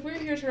feel like if we're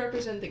here to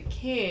represent the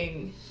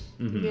king,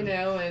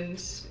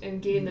 Mhm.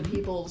 and gain the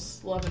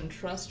people's love and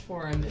trust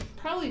for him, it'd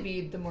probably be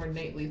the more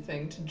knightly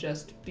thing to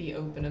just be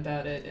open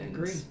about it and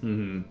Agree.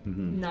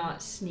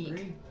 not sneak.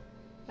 Agree.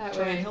 That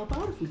Try way. and help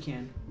out if we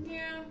can.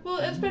 Yeah, well,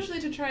 especially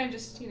to try and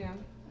just,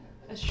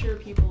 assure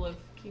people of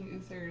King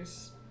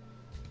Uther's,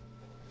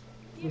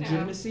 you know.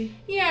 Legitimacy?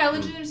 Yeah,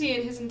 legitimacy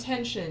and his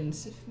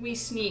intentions. If we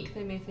sneak,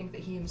 they may think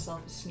that he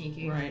himself is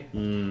sneaky. Right.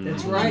 Mm.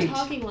 That's I'm right.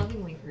 talking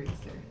lovingly for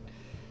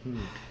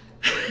Ether.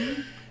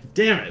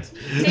 Damn it.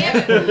 Damn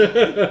it.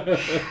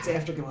 It's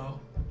Afterglow.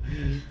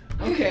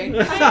 Okay.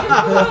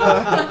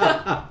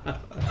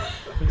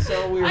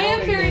 So we're I am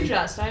voting very then.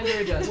 just. I am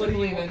very just. What I do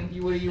you believe want?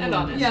 in. What do you and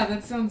want? honest. Yeah,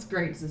 that sounds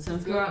great. Does that sound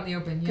Let's go good? out in the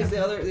open. Yeah. Because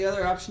the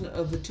other option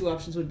of the two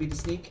options would be to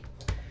sneak.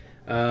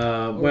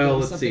 Well, maybe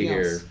let's something see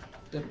here. else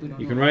that we don't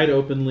You know can about. ride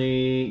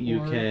openly.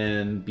 You Or-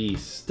 can be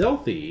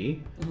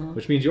stealthy,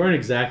 which means you aren't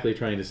exactly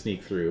trying to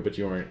sneak through, but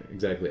you aren't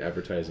exactly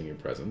advertising your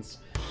presence.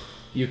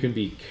 You can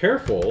be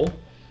careful,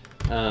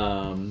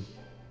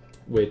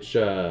 which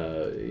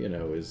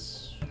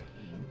is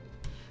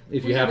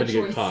if you We have happen a to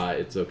get choice. caught,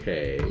 it's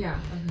okay. Yeah.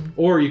 Okay.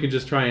 Or you can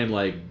just try and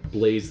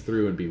blaze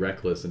through and be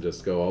reckless and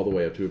just go all the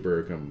way up to a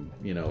Burricum,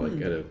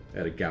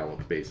 at a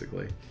gallop,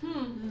 basically.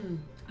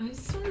 I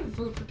sort of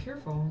vote for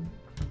careful.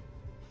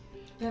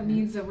 That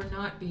means that we're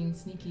not being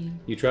sneaky.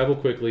 You travel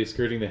quickly,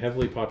 skirting the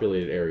heavily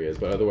populated areas,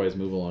 but otherwise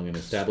move along an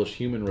established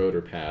human road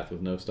or path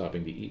with no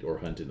stopping to eat or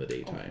hunt in the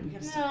daytime.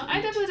 No, I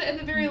definitely, at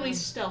the very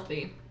least,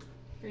 stealthy.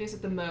 Or I guess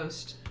at the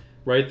most.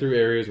 Ride through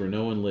areas where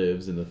no one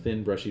lives in the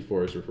thin, brushy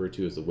forest referred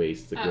to as the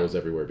waste that Oh. grows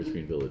everywhere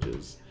between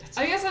villages.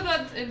 I guess I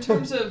thought, in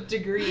terms of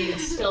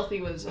degrees,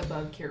 stealthy was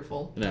above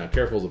careful. Now,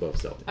 careful's above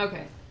stealthy.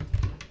 Okay.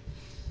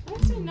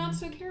 I'd say not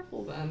so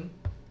careful then.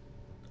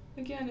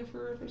 Again, if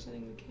we're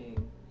representing the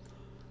king.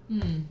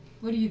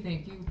 What do you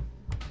think? You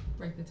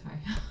break the tie.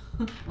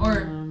 Or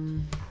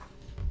I'm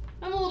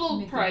a little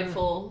Make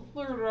prideful.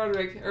 Lord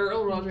Roderick, or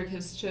Earl Roderick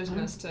has chosen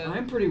us to.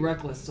 I'm pretty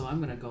reckless, so I'm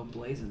gonna go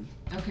blazing.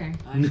 okay.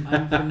 I'm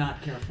for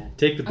not careful.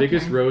 Take the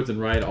biggest Okay. roads and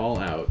ride all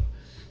out.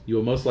 You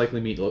will most likely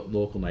meet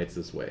local knights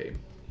this way.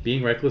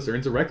 Being reckless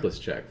earns a reckless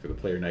check for the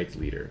player knight's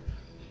leader.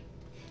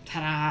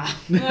 Ta-da!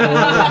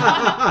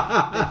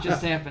 It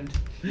just happened.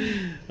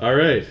 All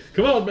right,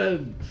 come on,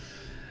 man.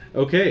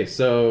 Okay,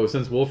 so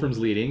since Wolfram's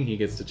leading, he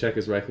gets to check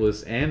his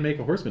reckless and make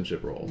a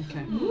horsemanship roll.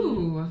 Okay.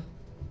 Ooh.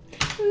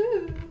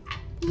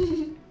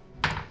 Can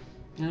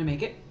I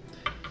make it?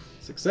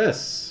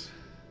 Success.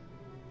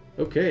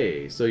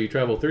 Okay, so you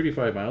travel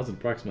 35 miles in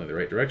approximately the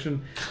right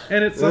direction,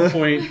 and at some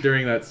point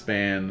during that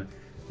span,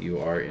 you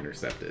are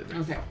intercepted.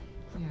 Okay.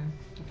 Yeah.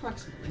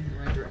 Approximately in the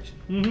right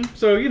direction.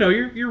 So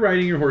you're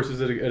riding your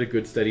horses at a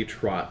good steady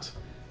trot.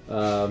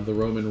 The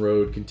Roman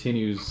road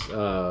continues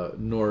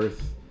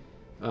north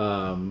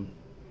along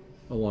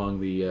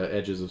the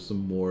edges of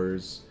some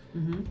moors.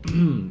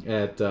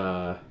 At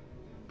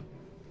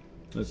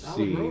let's Solid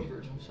see. road,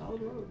 Virgil.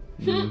 Solid road.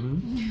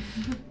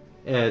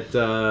 At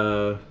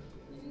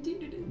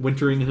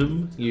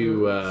Winteringham,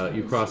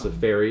 you cross a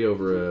ferry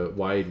over a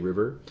wide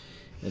river,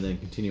 and then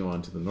continue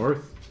on to the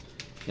north.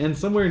 And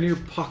somewhere near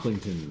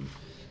Pocklington,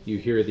 you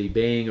hear the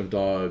baying of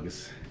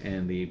dogs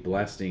and the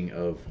blasting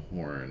of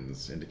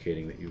horns,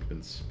 indicating that you've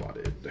been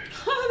spotted.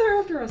 Oh, they're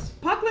after us.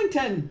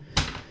 Pocklington!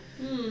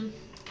 Mhm.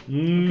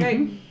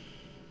 Okay.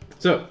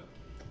 So,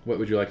 what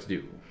would you like to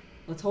do?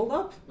 Let's hold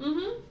up.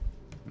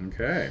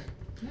 Okay.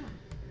 Yeah.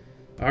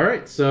 All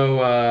right.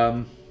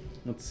 So,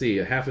 let's see.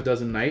 A half a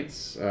dozen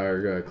knights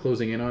are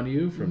closing in on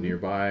you from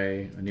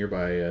a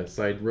nearby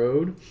side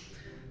road.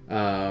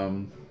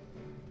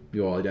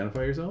 You all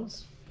identify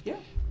yourselves? Yeah.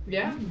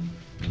 Yeah.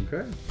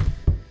 Okay.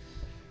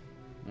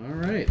 All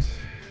right.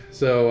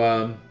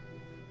 So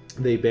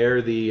they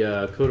bear the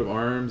coat of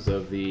arms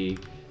of the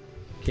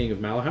King of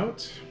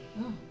Malahout,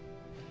 Oh.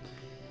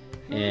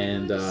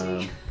 and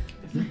I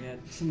forget.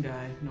 Some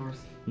guy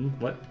north.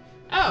 what?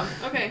 Oh,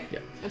 okay. Yeah.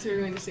 That's who we're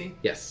going to see.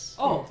 Yes.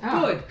 Oh,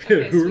 Ah. good.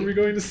 Okay, Who are sweet. we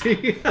going to see?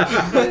 Did you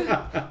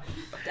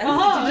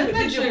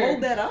adventure.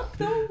 hold that up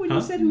though when Huh?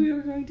 you said who we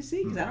were going to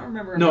see? Because I don't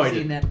remember No, ever I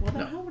seeing didn't. that. Well,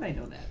 then No. how would I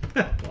know that?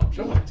 Well, I'm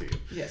showing it to you.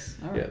 Yes.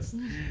 All right. Yes,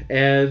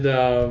 and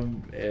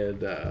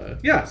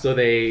yeah, so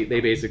they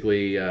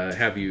basically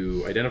have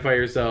you identify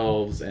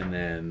yourselves and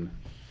then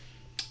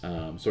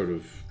sort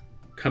of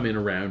come in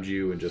around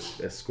you and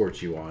just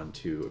escort you on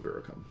to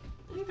Aburicum.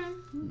 Okay.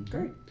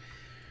 Great.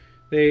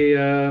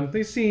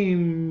 They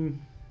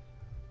seem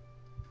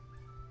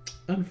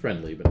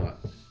unfriendly but not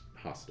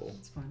hostile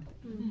That's fine.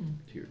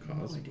 to your No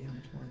cause. idea how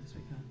much more this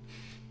week,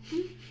 huh?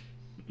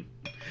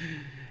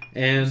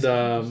 And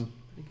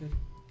Pretty good.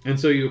 and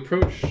so you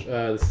approach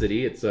the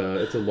city. It's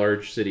a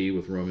large city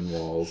with Roman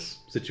walls,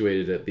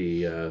 situated at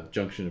the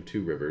junction of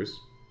two rivers.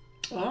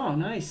 Oh,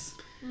 nice.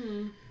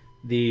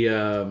 The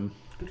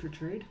Good for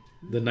trade.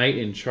 the knight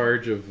in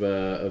charge of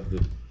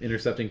the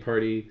intercepting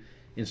party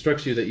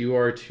instructs you that you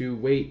are to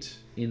wait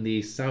in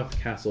the south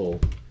castle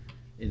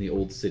in the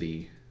old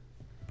city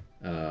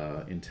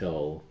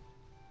until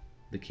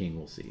the king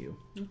will see you.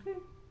 Okay.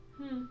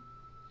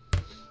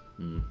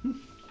 Your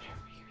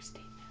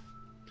state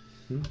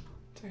now.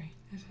 Sorry,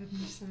 I've had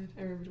my side.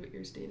 I remembered what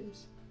your state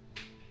is.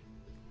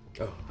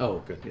 Oh,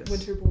 good. Yes.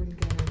 Winterborn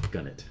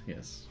Gunner. Gunnet.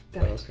 Yes.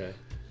 Got it. Okay.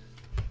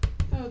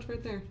 Oh, it's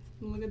right there.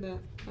 Look at that.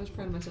 I was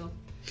proud of myself.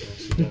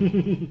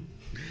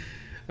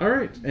 All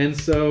right, and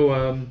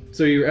so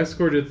so you're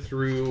escorted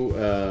through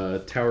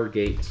Tower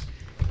Gate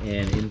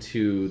and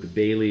into the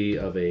bailey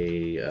of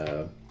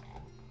a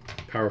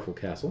powerful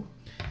castle.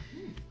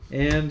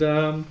 And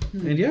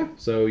yeah,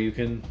 so you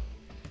can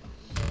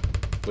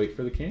wait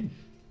for the king.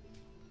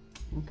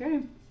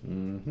 Okay.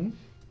 Mm-hmm.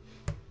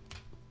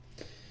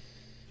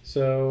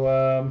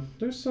 So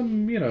there's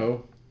some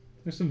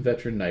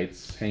veteran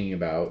knights hanging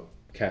about,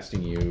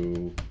 casting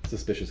you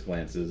suspicious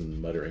glances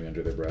and muttering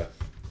under their breath.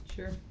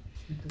 Sure.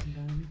 That doesn't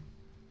bother me.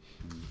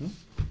 Mm-hmm.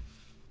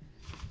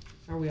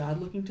 Are we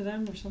odd looking to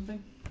them or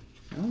something?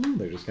 I don't know.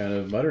 They're just kind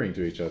of muttering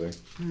to each other.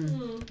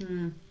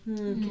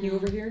 Can you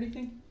overhear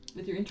anything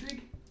with your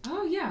intrigue?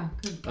 Oh, yeah.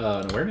 Good.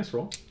 An awareness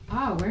roll.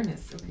 Ah,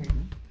 awareness. Okay.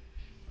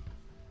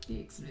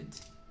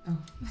 Excellent. Oh,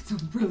 that's a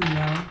really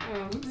loud.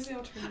 Oh, maybe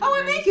I'll turn. Oh,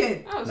 I make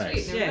it! Oh, sweet.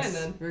 Nice. Never mind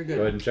then. Very Go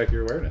good. ahead and check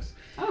your awareness.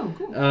 Oh,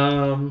 cool.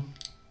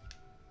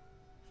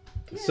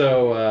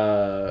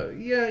 So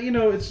yeah,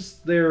 it's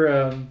just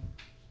they're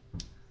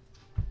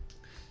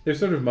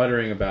sort of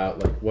muttering about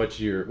like what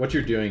you're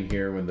doing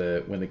here when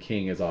the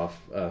king is off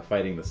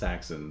fighting the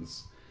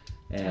Saxons,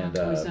 and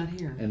he's not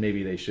here. and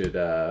maybe they should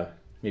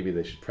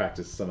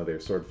practice some of their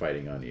sword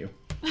fighting on you.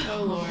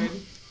 Oh Lord.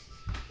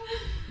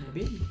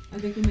 Maybe. I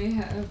think we may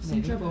have some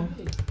Maybe. trouble.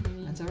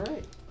 That's all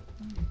right.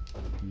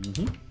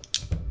 Mm-hmm.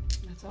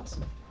 That's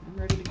awesome. I'm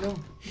ready to go.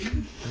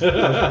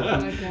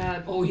 Oh my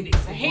God. Oh, they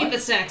said I hate what? the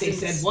Saxons.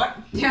 They said what?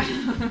 Yeah.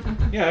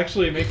 Yeah,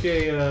 actually, make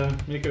a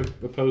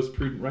opposed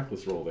prudent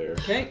reckless roll there,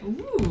 Okay.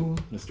 Ooh.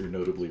 Mr.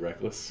 Notably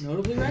Reckless.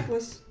 Notably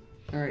reckless.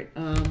 All right.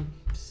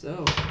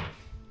 So.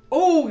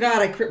 Oh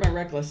God! I crit my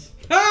reckless.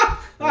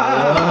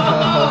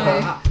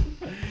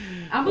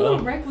 I'm a little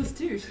reckless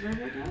too. Should I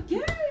roll that? Yeah.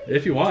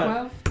 If you want.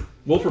 12.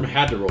 Wolfram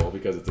had to roll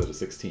because it's at a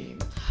 16.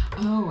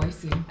 Oh, I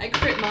see. I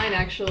crit mine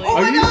actually.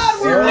 Oh my God!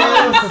 We're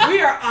on.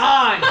 We are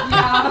on.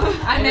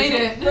 Yeah, I made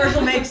it.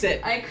 Virgil makes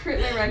it. I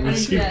crit my Would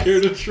reckless. you Yes. care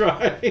to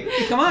try?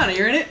 Come on,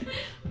 you're in it.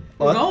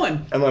 We're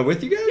going. Am I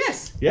with you guys?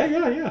 Yes.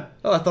 Yeah.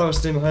 Oh, I thought I was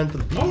staying behind for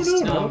the beast. Oh no,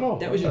 not at all.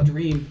 That was your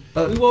dream.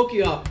 We woke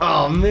you up.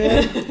 Oh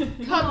man.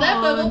 Caught that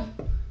bubble.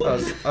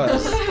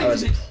 I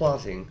was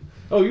plotting.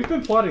 Oh, you've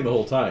been plotting the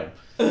whole time.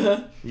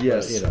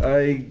 Yes, But,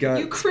 I got.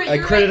 You crit I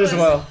your critted as reckless.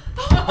 well.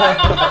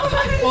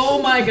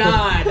 Oh my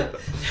God.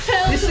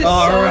 This is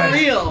All so right.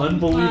 real.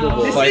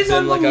 Unbelievable. This Fight is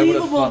them like I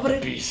would've unbelievable, fought but the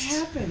it beast.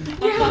 happened.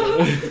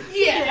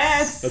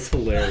 Yes. That's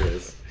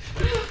hilarious.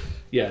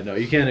 Yeah, no,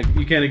 you can't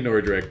ignore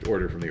a direct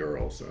order from the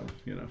Earl, so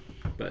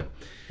But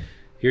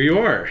here you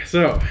are.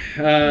 So,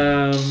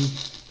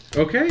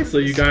 okay, so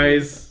you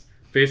guys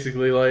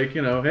basically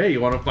hey,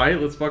 you want to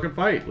fight? Let's fucking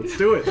fight. Let's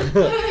do it.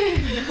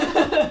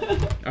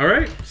 All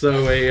right,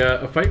 so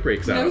a fight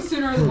breaks No out.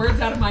 sooner are the words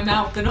out of my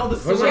mouth than all the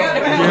swords. Yeah.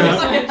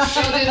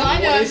 Oh, dude, I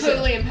know I'm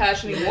totally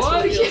impassioning this.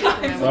 What? with fealty Yeah,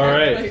 for my exactly. All mother.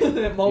 right.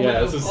 That moment Yeah,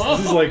 of, this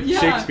is like yeah.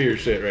 Shakespeare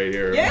shit right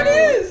here. Yeah, it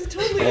is.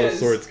 Totally All the is.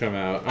 swords come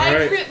out. All I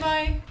right. crit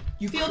my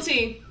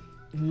fealty.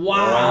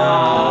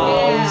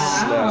 Wow.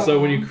 Yeah. Snap. So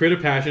when you crit a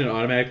passion, it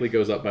automatically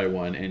goes up by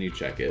 1, and you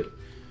check it,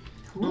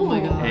 Oh my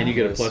God. and you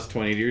get a Nice. plus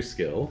 20 to your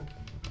skill.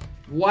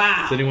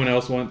 Wow. Does anyone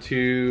else want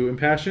to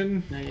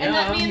impassion? Yeah. And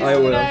that means I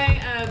will.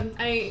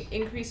 I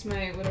increase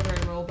my whatever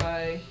I roll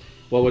by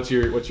Well, what's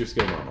your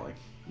skill normally?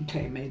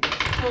 Okay, made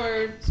that.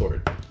 for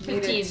Sword.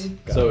 15.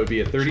 So it would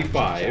be a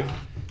 35,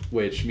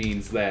 which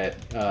means that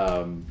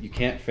you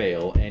can't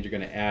fail, and you're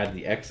going to add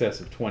the excess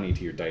of 20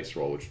 to your dice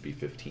roll, which would be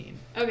 15.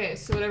 Okay,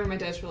 so whatever my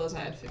dice roll is, I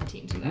add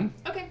 15 to that.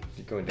 Okay,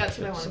 You're going to that's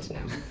what I kill wanted to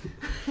know.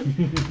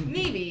 someone.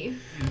 Maybe.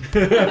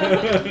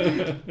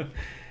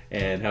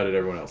 And how did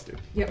everyone else do?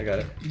 I got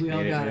it. We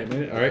all got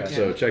it. All right, Okay.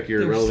 so check your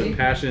They're relevant safe.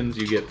 passions.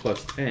 You get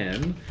plus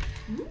 10.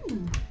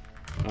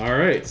 All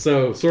right,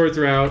 so swords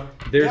are out.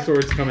 Their Yep.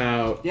 swords come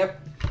out. Yep.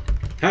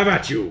 How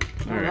about you?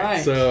 All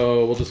right,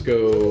 so we'll just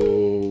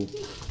go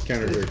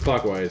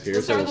counterclockwise here.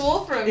 Let's start with So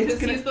Wolfram it's because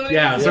gonna- he's the one.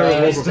 yeah, who start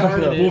Yeah, with started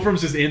Wolfram. it.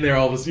 Wolfram's just in there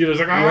all of a sudden. Just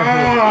like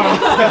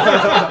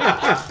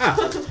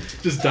ah,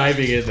 just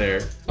diving in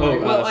there. All right,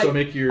 well, so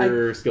make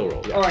your skill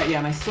roll. Yeah. All right, yeah,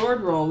 my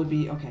sword roll would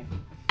be okay.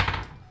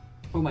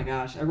 Oh my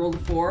gosh, I rolled a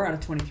 4 out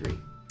of 23.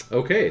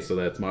 Okay, so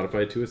that's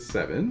modified to a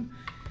 7.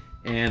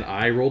 And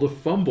I rolled a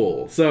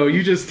fumble. So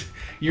you're just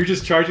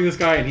charging this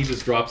guy, and he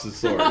just drops his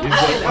sword. He's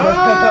like,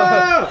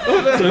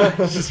 ah!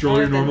 So just roll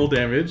your normal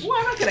damage. Well,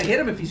 I'm not gonna hit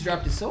him if he's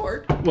dropped his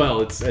sword. Well,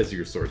 it's as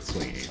your sword's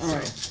swinging. All so.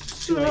 right,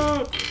 too late.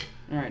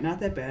 All right, not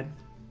that bad.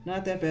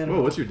 Not that bad.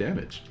 Whoa, what's your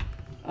damage?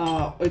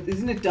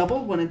 Isn't it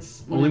doubled when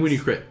it's Only when you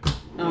crit.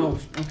 Oh,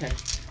 okay.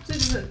 So it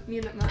doesn't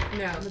mean that no,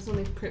 that's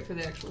only crit for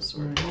the actual All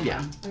sword. right, hold Yeah.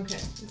 on. Okay,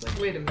 it's like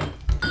wait a minute.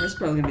 That's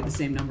probably gonna be the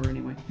same number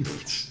anyway.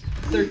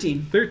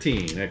 13.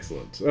 13,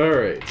 excellent. All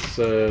right,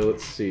 so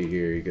let's see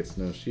here. He gets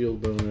no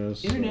shield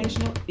bonus.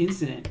 International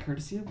incident,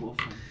 courtesy of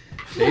Wolfram.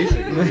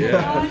 Basically,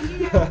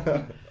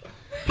 yeah.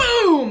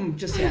 Boom!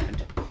 Just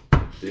happened.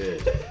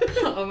 Did.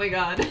 Oh my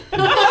God. Yay,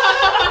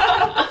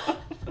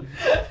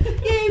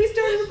 we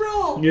started a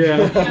brawl.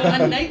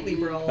 Yeah. A nightly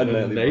brawl. A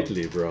A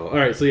nightly brawl. All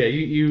right, so yeah,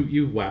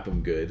 you whap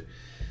him good.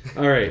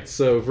 All right,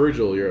 so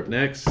Virgil, you're up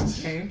next.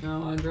 Okay.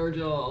 Come on,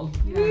 Virgil.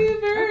 Yeah. Wee,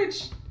 Virg.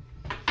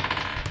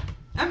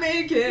 I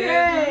make it.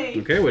 Yay!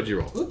 Okay, what'd you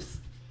roll? Oops.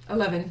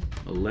 11.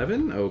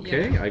 11.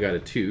 Okay, Yeah. I got a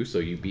 2, so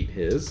you beat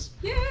his.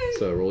 Yay!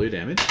 So roll your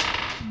damage.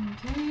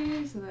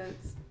 Okay, so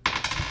that's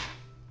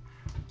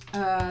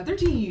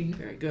 13.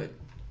 Very good.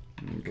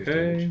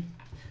 Okay.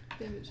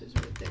 Damage is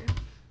right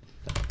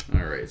there.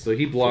 All right, so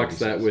he blocks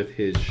that 46. with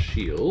his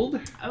shield,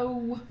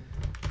 Oh,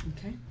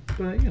 Okay.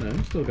 but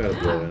still got a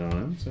blow Yeah. in on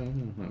him, so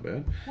not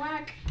bad.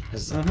 whack.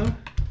 Uh huh.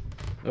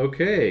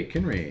 Okay,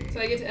 Kinrain. So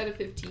I get to add a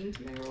 15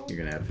 to my roll. You're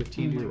gonna add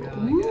 15 to Oh your my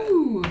roll. God.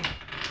 Ooh.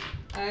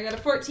 I got a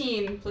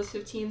 14 plus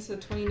 15, so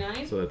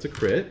 29. So that's a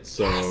crit.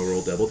 So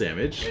roll double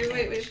damage.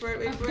 Wait for it, I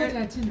wait for forgot to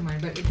it. add 10 to mine,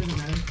 but it doesn't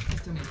matter. I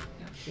still made it.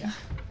 Yeah.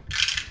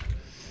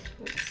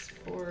 That's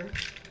 4,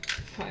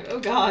 5. Oh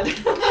god.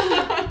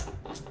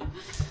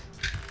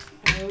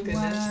 Oh goodness.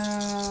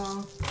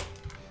 Wow.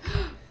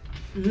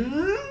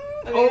 Okay,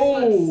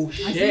 Oh,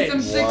 so I see shit.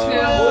 some six Wow.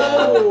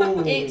 now.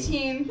 Oh.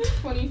 18,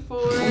 24.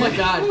 Oh my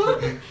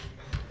God.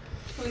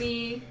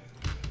 20.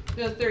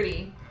 No,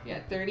 30. Yeah,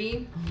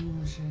 30,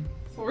 Oh, shit.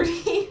 40,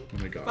 Oh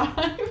my god.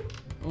 5,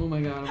 Oh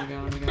my God. Oh my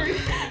God. Oh my God.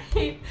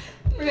 38,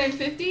 49,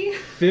 50.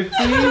 50?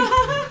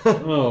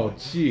 Oh,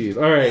 jeez.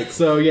 All right,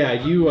 so yeah,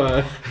 you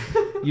What's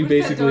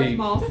basically that Darth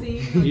Maul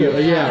scene?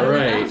 yeah,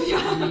 right.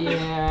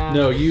 Yeah.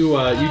 No, you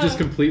just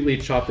completely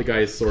chop the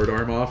guy's sword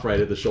arm off right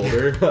at the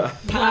shoulder,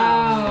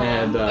 Wow.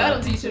 and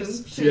That'll teach him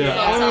to yeah,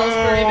 salt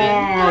Salisbury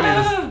man.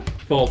 and he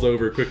just falls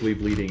over, quickly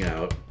bleeding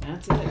out.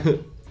 That's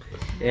it.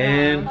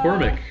 And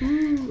Cormac, All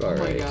Oh my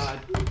right. God.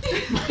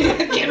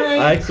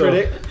 I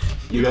critic.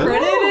 you got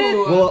Credit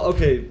it? Well,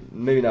 okay,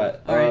 maybe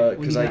not. All right, what do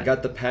Because you I got?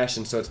 got the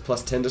passion, so it's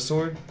plus 10 to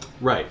sword.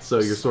 right. So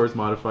your sword's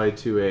modified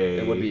to a.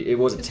 It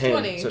was a It's 10,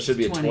 20. so it should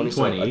be a 20. 20.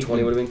 So a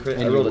 20 would have been crit.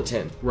 and I rolled you- a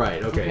 10.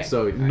 Right. Okay. Okay.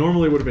 So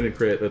normally would have been a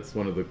crit. That's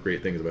one of the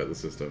great things about the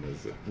system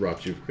is it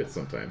drops you crits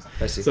sometimes.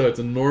 I see. So it's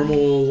a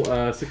normal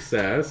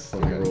success.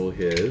 Let me Okay. roll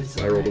his.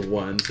 I rolled a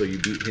 1, so you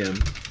beat him.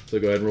 So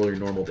go ahead and roll your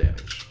normal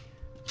damage.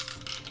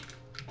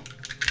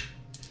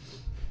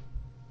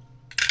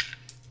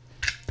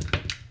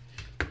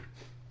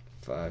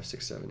 5,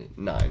 6, 7, 8,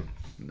 9.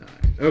 9.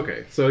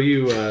 Okay. So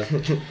you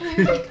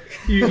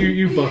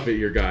you buffet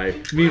your guy.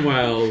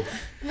 Meanwhile,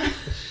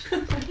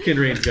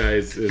 Kinrain's guy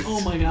is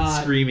Oh my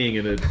God. screaming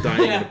and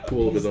dying in a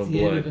pool of his own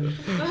blood.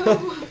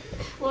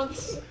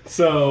 Whoops.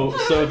 So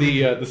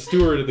the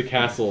steward of the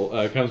castle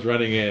comes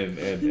running in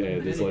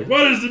and is like,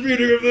 "What is the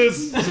meaning of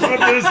this? What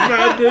this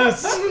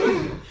madness?"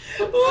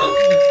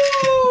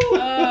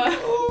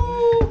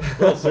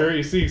 Well, sir,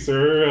 you see,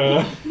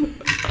 sir.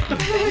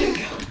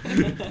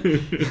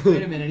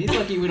 Wait a minute. He's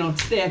lucky we don't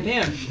stab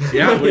him.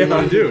 Yeah, what do you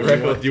want to do?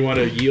 exactly. Do you want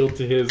to yield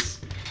to his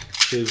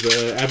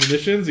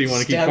admonitions, or you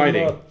want to keep Stab him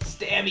fighting? up.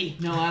 Stabby.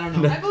 No, I don't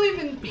know. I believe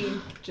in being We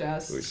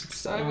just, should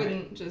so I stab.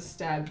 wouldn't just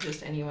stab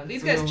just anyone.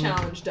 These guys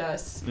challenged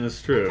us.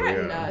 That's true.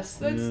 Threatened Yeah. us.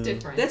 That's Yeah.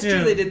 different. That's Yeah.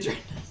 true. They did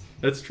threaten us.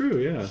 That's true.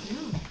 Yeah.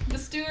 The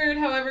steward,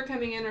 however,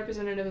 coming in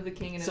representative of the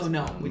king and So his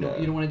no, throne. we don't.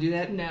 You don't want to do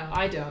that. No,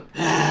 I don't.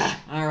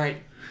 All right.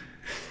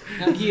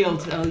 I'll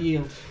yield. I'll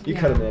yield. You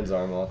cut a man's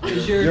arm off.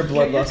 You're- Your you're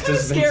bloodlust kinda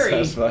has been scary.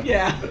 satisfied.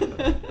 Yeah.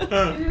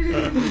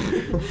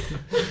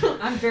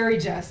 I'm very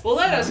just. Well,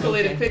 that so-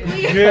 escalated okay.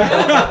 quickly.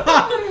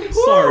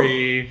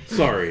 Sorry.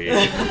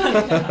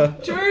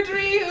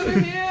 Georgie, over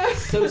here.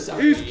 So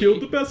sorry. He's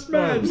killed the best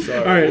man. I'm sorry.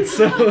 All right,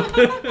 so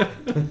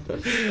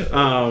It's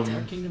our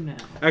kingdom now.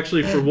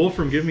 actually, for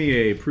Wolfram, give me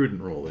a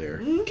prudent roll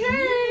there,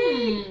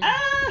 Okay.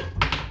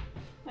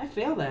 I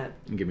failed that.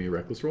 and give me a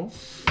reckless roll.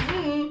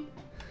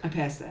 I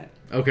passed that.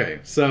 Okay,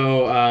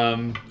 so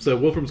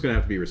Wolfram's gonna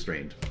have to be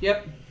restrained.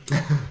 Yep.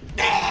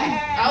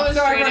 I'll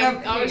restrain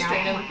him. I'll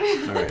restrain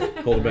him. All right,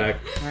 hold him back.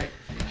 All right.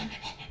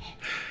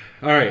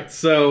 All right,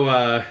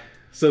 so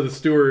the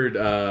steward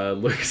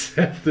looks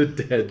at the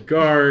dead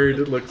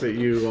guard, looks at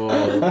you all,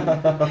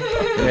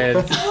 and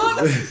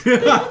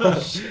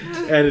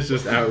and is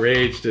just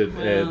outraged, and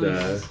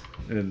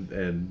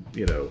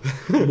you know,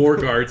 more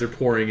guards are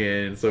pouring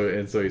in. So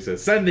he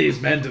says, "Send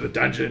these men to the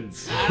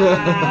dungeons."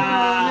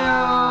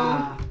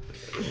 Ah.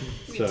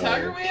 We So-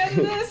 tug our way out of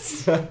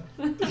this.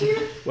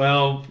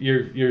 Well,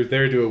 you're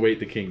there to await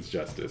the king's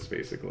justice,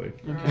 basically.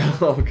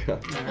 Oh,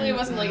 God. Hopefully it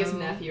wasn't like his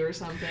nephew or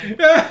something.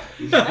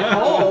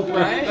 Oh,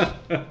 right.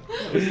 That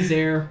was his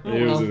heir. Oh,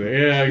 It was well.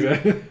 yeah,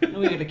 exactly. Now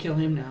we gotta kill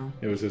him now.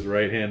 It was his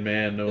right hand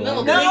man. No No,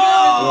 longer. no!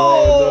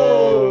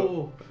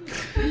 Oh,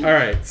 no. All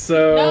right,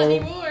 so. Not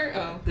anymore.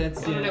 Oh,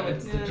 That's well, yeah. no,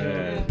 That's it's the no,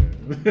 joke.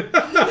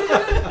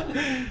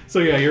 no. So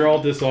yeah, you're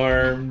all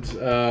disarmed,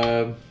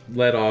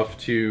 led off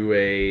to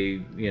a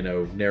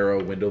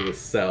narrow windowless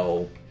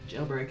cell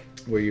Jailbreak.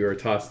 where you are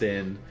tossed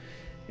in,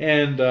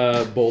 and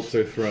bolts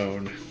are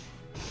thrown.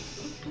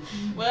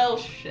 Well,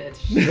 shit.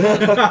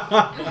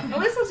 At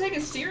least they'll take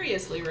us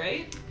seriously,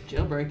 right?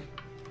 Jailbreak.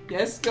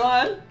 Yes, go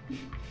on.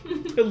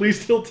 At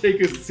least he'll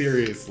take us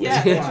seriously.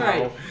 Yeah, that's Wow.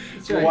 right.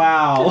 That's right.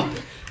 Wow.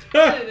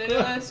 Hey, they know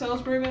that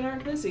Salisbury men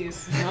aren't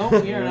pussies. No,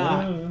 we are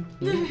not.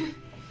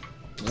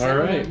 All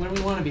right. When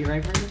we want to be,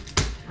 right, Virgil?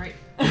 Right.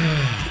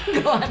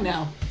 Go on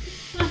now.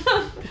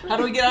 How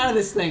do we get out of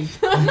this thing?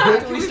 Yeah,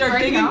 Can we start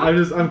break digging? out?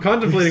 I'm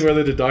contemplating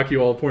whether to dock you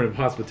all a point of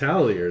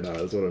hospitality or not.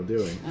 Is what I'm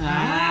doing.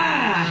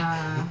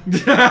 Ah.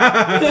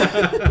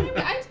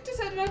 I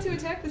decided not to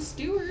attack the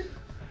steward.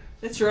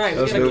 That's right. We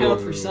That's gotta no count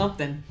one. for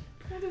something.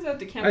 How does that have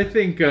to count? I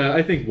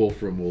think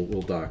Wolfram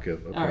will dock a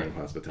point right. of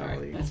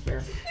hospitality. All right, that's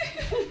fair.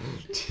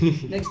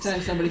 Next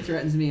time somebody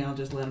threatens me, I'll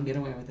just let them get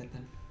away with it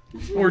then.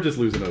 Or just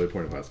lose another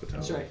point of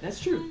hospitality. That's right. That's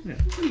true. Yeah.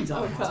 Who needs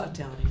all Oh, the God.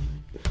 hospitality anyway?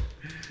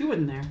 You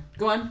weren't there.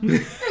 Go on. You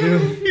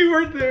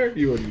weren't there.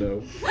 You wouldn't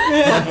know.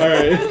 All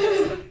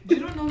right. You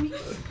don't know me.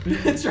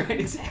 That's right.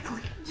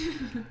 Exactly.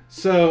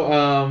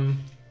 So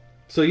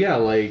yeah,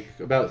 like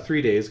about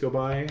 3 days go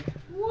by.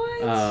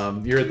 What?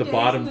 You're at 3 the days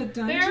bottom. in the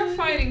dungeon? They're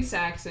fighting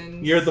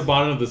Saxons. You're at the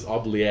bottom of this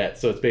oubliette,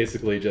 so it's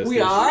basically just We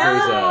there's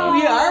are.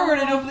 We are. We're in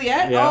an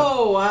oubliette. Yeah.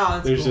 Oh wow.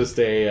 That's there's cool. just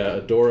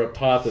a door up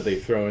top that they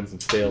throw in some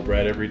stale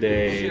bread every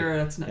day. Sure,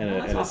 that's not. And, well,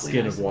 a, that's and a awfully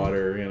skin nice of them.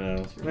 water, you know.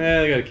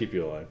 They gotta keep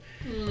you alive.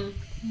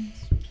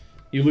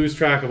 You lose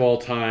track of all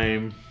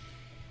time.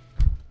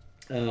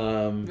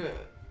 The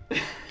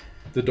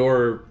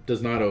door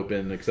does not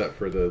open except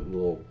for the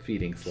little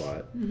feeding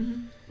slot.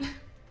 And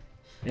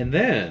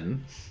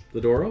then the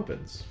door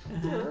opens.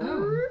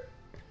 Oh.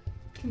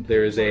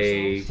 There is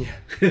a...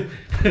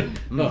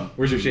 oh,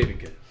 where's your shaving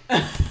kit?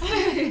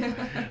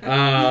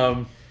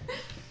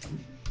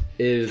 It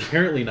is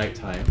apparently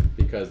nighttime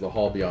because the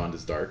hall beyond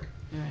is dark.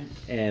 Right.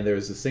 And there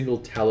is a single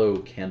tallow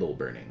candle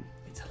burning.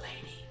 It's a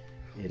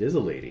lady. It is a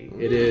lady.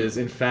 It is,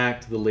 in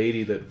fact, the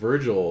lady that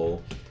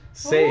Virgil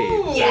saved.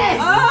 Ooh. back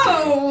in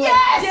Oh!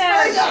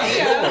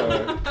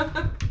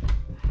 Yeah.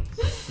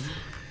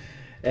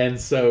 And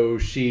so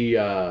she,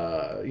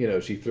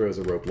 she throws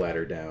a rope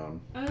ladder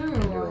down,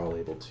 and you're Oh. all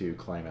able to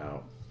climb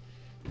out.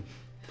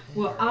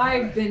 Well,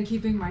 I've been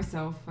keeping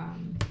myself.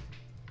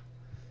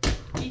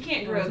 You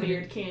can't grow a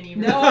beard, can you?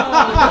 No.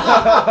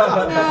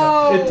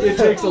 No. It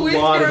takes a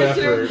lot of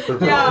Whisker effort.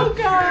 too. Yeah. You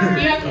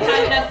have to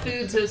have enough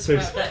food to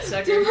sprout that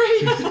sucker.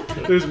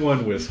 There's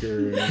one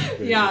whisker.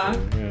 Yeah.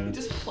 Yeah.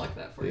 Just pluck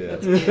that for you. Yeah.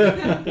 That's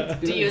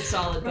good. Do you a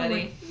solid,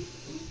 buddy.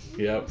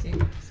 Yep. Okay.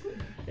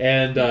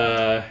 And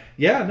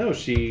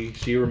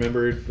she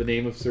remembered the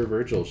name of Sir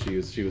Virgil. She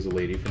was a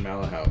lady from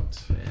Malahout,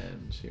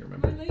 and she My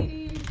remembered.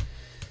 lady.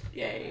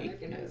 Yay.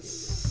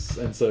 Yes.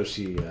 And so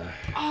she. Oh,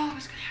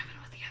 what's gonna happen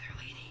with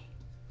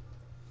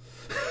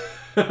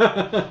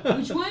the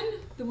Which one?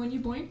 The one you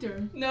boinked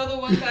her? No, the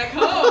one back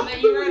home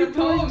that you wrote a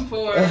poem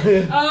for.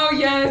 Oh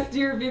yes,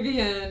 dear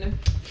Vivian.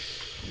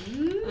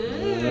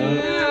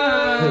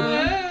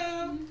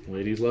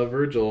 Ladies love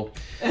Virgil.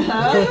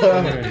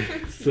 other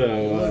So.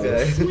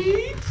 Okay.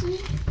 Sweet.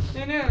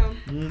 I know.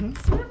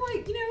 Sort of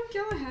like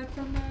Galahad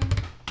from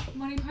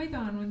Monty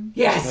Python when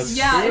Yes. That's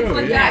Yeah, true. it's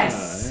like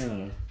Yes.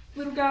 Yeah.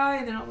 little guy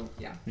and then all the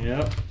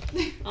Yep.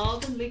 All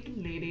the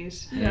licking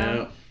ladies.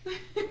 yeah.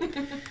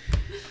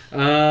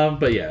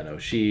 But yeah, no.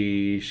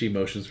 She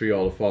motions for you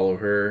all to follow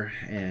her,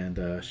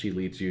 and she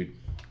leads you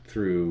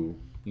through,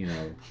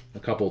 a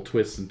couple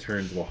twists and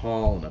turns of a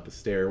hall and up a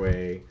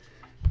stairway,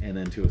 and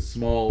then to a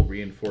small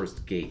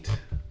reinforced gate.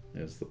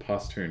 It's the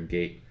postern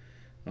gate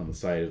on the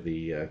side of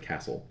the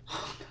castle.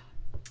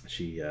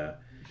 She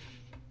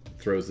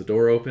throws the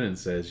door open and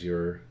says,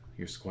 "Your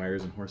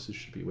squires and horses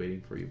should be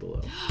waiting for you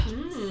below."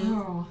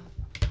 Oh.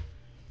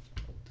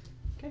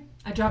 Okay.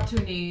 I drop to a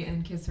knee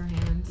and kiss her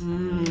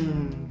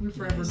hand. We're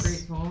forever Nice.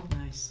 grateful.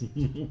 Nice.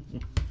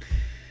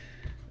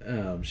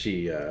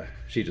 She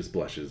just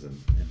blushes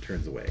and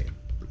turns away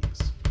and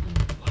leaves.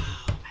 Wow. I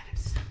have to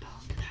send a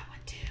poem to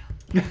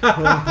that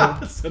one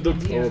too. Send a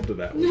poem to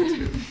that one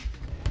too.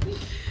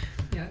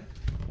 Yeah.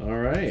 All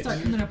right.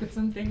 Start coming up with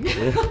something.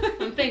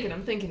 I'm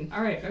thinking.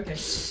 All right. Okay.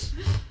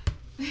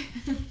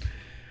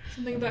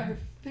 Something about her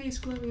face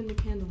glowing in the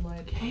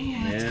candlelight. Oh, that's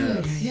Yes.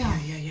 good. Yeah.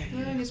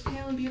 Glowing as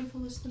pale and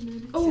beautiful as the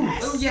moon. Oh,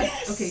 Yes, oh yes.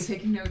 yes. Okay,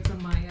 taking notes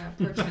on my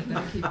parchment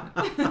that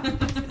I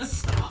keep.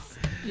 Stuff.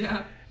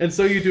 Yeah. And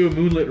so you do a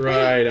moonlit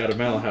ride out of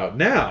Malahout.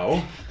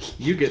 Now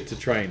you get to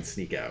try and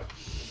sneak out.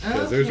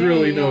 Because there's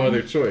really no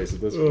other choice at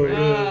this point.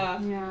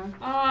 Yeah.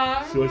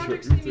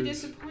 Roderick's gonna be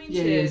disappointed.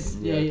 Yeah, yes.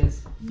 Yeah,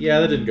 yes.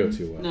 Yeah, that didn't go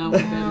too well. No,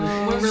 went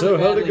really So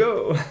how'd it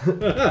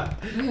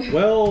badly. go?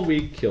 Well,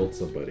 we killed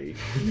somebody.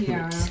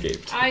 Yeah.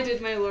 Escaped. I did,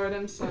 my lord.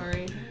 I'm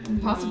sorry.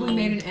 Possibly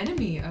made an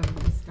enemy of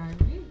this guy,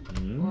 right?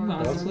 Or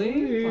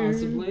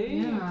Possibly.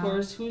 Yeah. Of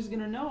course, who's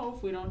gonna know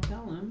if we don't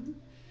tell him?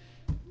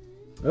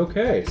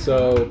 Okay,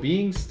 so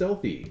being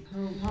stealthy.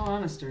 How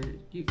honest are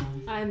you?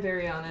 I'm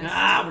very honest.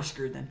 We're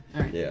screwed then.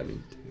 All right. Yeah, I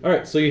mean. All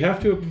right, so you have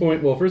to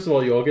appoint. Well, first of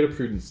all, you all get a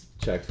prudence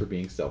check for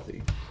being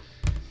stealthy,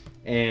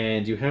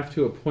 and you have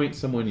to appoint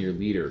someone your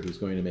leader who's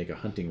going to make a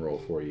hunting roll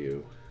for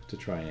you to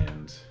try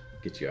and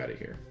get you out of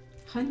here.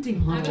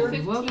 Hunting I'm a hunter.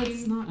 15. Well,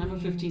 that's not. I'm a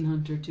 15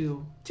 hunter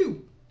too.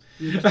 2.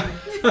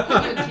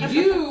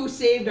 You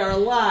saved our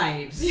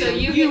lives, So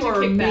you get to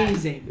are kick back.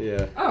 amazing.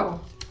 Yeah. Oh.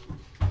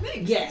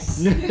 Thanks.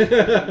 Yes.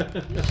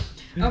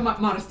 Oh,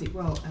 modesty.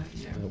 Well,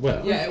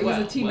 Well, Yeah, it was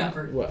a team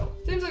effort. well.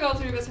 Seems like all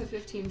three of us have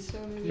 15, so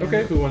maybe.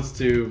 Okay, who wants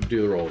to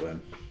do the roll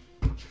then?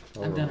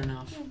 I've done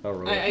enough. I'll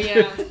roll.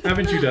 Yeah.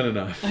 Haven't you done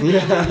enough?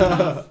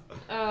 Yeah.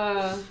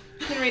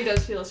 Kinrain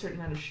does feel a certain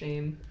amount of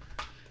shame.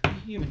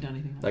 You haven't done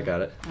anything. I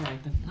got it. All right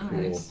then.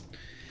 Cool.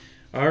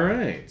 All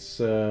right,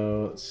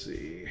 so let's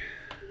see.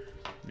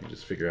 Let me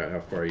just figure out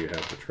how far you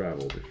have to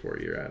travel before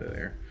you're out of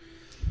there.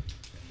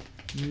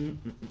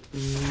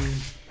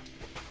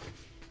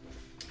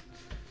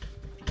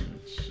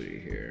 Let's see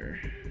here.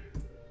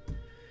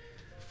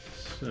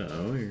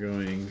 So you're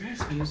going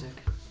Nice music.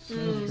 south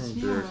from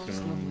Yeah.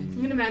 Durkan.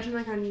 You can imagine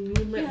like a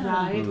moonlit Yeah.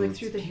 ride, like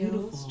through the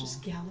Beautiful. hills,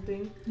 just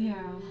galloping. Yeah.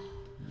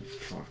 That's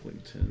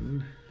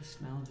Talklington. The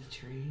smell of the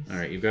trees. All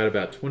right, you've got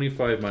about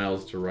 25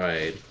 miles to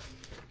ride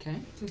Okay.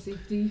 To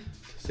safety.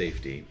 to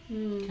safety.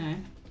 Okay.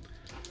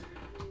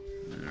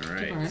 All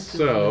right, Good for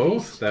so the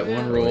beast. that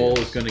one Yeah. roll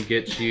yes. is going to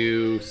get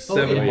you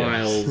 7 yeah.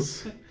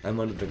 miles. I'm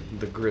under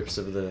the grips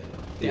of the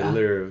Yeah.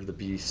 allure of the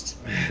beast.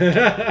 Oh,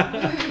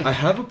 I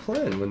have a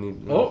plan when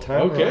the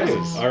time okay.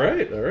 arises. All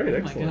right, Oh my god,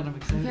 excellent. I'm We've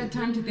excited. had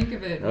time to think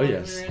of it. Oh, while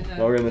yes. We were in the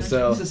While we're in the dungeon.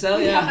 cell. It's a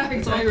cell, yeah. Yeah,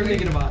 That's all you were exactly.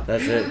 thinking about.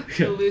 That's it.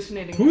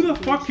 Hallucinating. Who the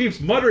with fuck food.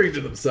 keeps muttering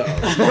to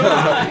themselves?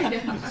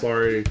 Yeah.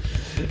 Sorry.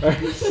 All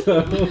right,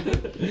 so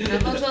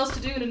Not much else to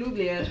do in an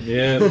oubliette.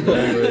 yeah,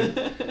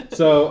 exactly.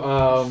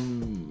 So,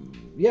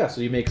 yeah,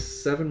 so you make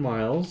 7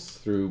 miles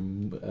through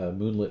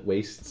moonlit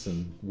wastes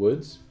and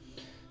woods.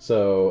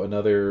 So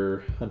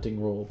another hunting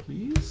roll,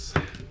 please.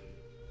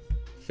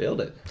 Failed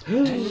it.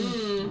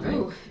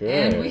 Oh,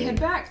 and we head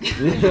back.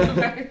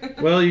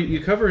 Well,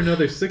 you cover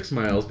another 6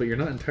 miles, but you're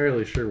not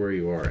entirely sure where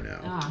you are now.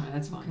 Ah,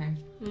 That's fine.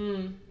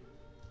 okay.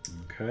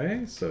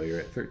 Okay, so you're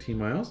at 13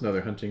 miles. Another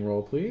hunting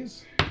roll,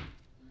 please.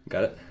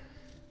 Got it.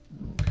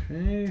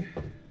 Okay.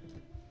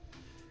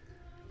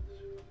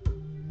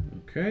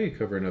 Okay, you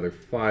cover another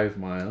 5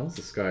 miles.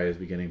 The sky is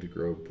beginning to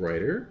grow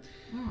brighter.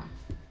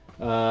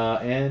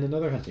 And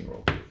another hunting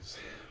roll, please.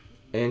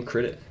 And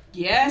crit it.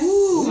 Yes.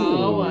 Ooh,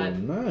 So what?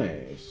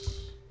 nice.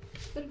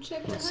 Better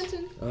check the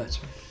hunting. Oh, that's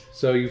right.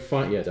 So you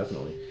find, yeah,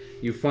 definitely.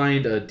 You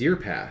find a deer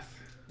path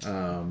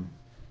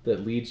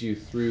that leads you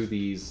through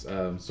these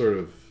sort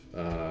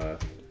of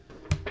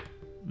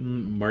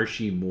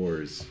marshy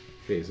moors,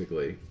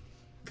 basically.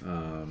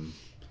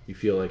 You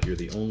feel like you're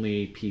the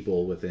only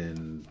people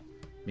within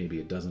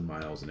maybe a dozen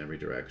miles in every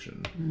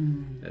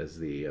direction as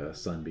the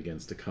sun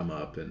begins to come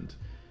up and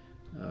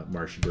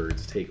marsh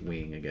birds take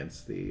wing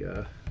against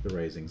the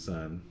rising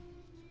sun.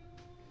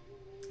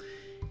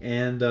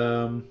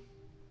 And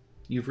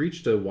you've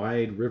reached a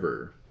wide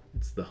river.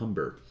 It's the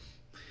Humber.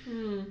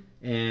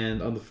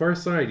 And on the far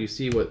side, you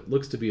see what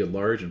looks to be a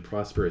large and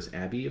prosperous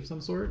abbey of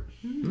some sort.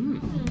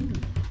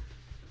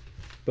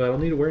 But I'll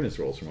need awareness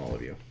rolls from all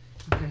of you.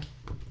 Okay.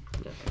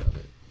 Yeah, failed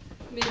it.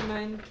 Made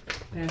mine.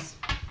 Pass.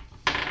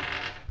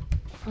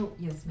 Oh,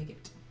 yes, make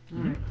it.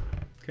 All right.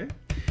 Okay.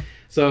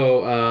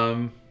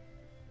 So,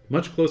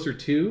 much closer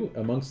to,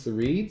 amongst the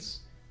reeds,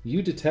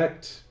 you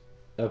detect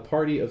a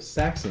party of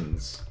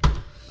Saxons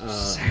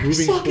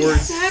moving Fucking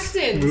towards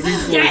Saxons! moving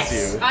towards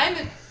Yes!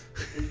 you.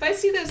 If I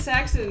see those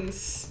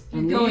Saxons.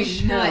 You're going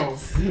Unleash hell.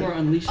 nuts. You are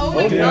unleashing Oh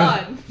hell. my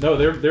god. No,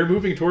 they're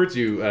moving towards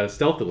you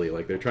stealthily,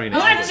 like they're trying to.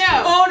 Oh ambush no!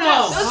 you. Oh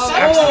no! Those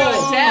Saxons are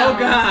going down. Oh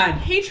god!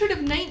 Hatred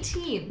of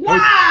 19.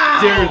 Wow!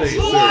 Dare they, sir?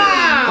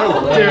 Wow!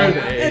 How dare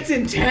they? That's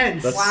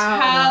intense. That's-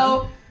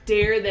 How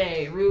dare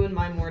they ruin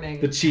my morning?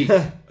 The cheek.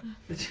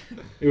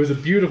 It was a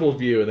beautiful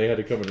view, and they had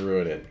to come and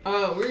ruin it.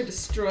 Oh, we're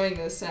destroying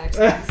those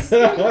Saxons.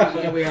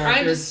 Yeah, we are.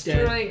 I'm They're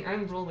destroying.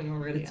 I'm rolling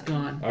already. Dead. It's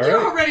gone. All You're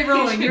right. already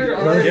rolling. You're Yeah.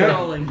 already Yeah.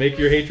 rolling. Make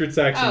your hatred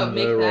Saxon Oh,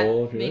 make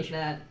roll that. if you Make wish.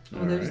 that.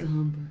 Oh, there's the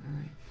humber.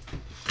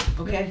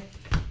 All right. Okay.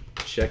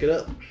 Check it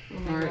up. Oh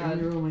my All right. god. Let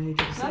me roll my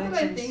hatred of Not that I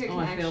Saxons. think I can Oh,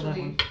 I failed that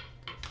actually. one.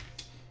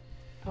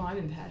 Oh, I'm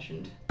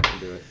impassioned.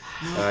 Do it.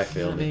 Nope, I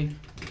failed not it. me.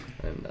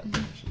 I'm not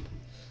passionate.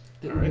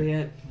 The All right.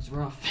 oubliette was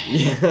rough.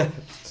 Yeah.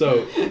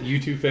 So you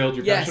two failed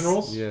your Yes. passion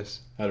rolls. Yes.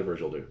 How did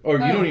Virgil do? Oh, you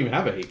don't even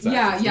have a hate Saxons.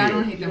 Yeah, do I you?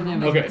 don't hate You don't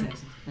them. have Okay. a hate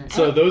Saxons. All right.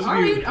 So those of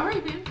All you, right, all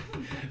right, man.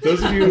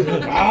 those of you,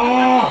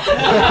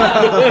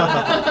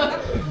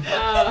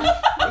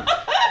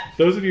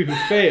 those of you who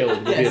failed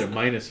will be Yes. at a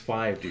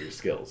 -5 to your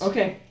skills.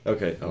 Okay.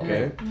 Okay.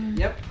 Okay.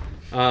 Yep.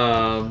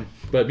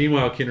 But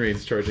meanwhile,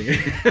 Kinraid's charging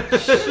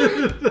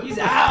it. He's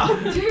out.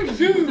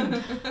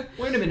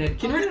 Wait a minute.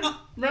 Can we?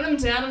 Run him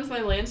down with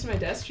my lance and my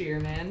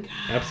destrier, man.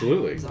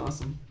 Absolutely. That's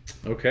awesome.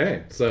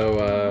 Okay,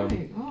 so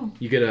Right. Oh.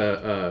 you get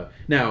a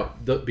now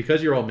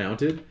because you're all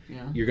mounted, Yeah.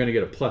 you're going to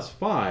get a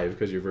 +5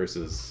 because you're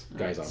versus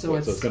guys on So foot.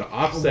 it's So it's going to a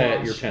offset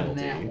wash your on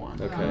penalty. that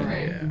one. Okay. All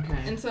right. Yeah. Okay.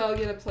 And so I'll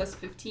get a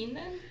 +15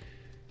 then?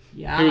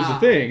 Yeah. Here's the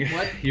thing.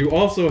 What? You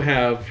also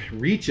have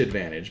reach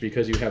advantage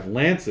because you have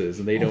lances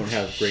and they don't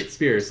have great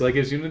spears. So that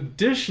gives you an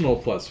additional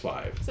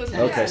 +5. So it's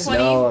Okay. plus So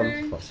 20 now for...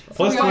 I'm +5.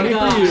 Plus Oh my 20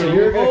 God. for you. So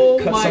you're gonna Oh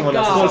cut my someone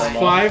God. else's Plus arm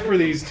off. 5 for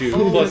these two.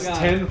 Oh my Plus God.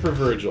 10 for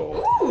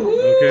Virgil.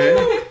 Okay.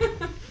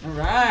 All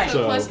right. So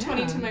So- plus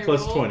 20 to my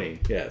Plus roll? 20.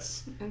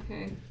 Yes.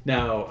 Okay.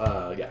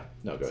 Now, yeah.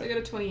 No, go So I ahead.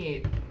 got a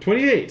 28.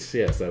 28.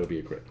 Yes, that would be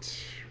a crit.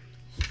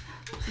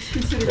 Is this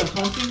considered a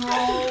hunting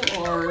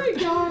roll or? Oh my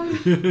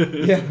god.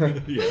 Yeah,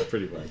 right. Yeah,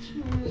 pretty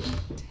much.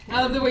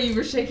 I love the way you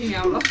were shaking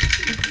out.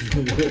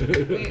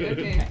 Wait,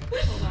 okay.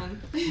 Hold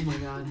on. Oh my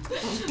god.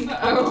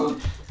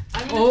 Oh.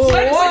 I'm gonna Oh,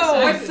 try to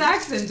whoa. What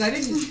Saxons. Saxons? I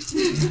didn't.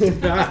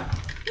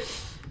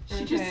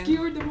 She just Okay.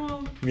 skewered them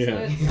all. So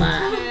Yeah. it's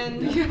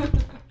 10, Yeah.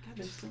 God,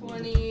 there's still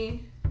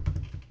 20,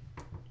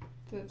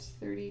 that's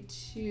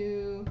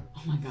 32,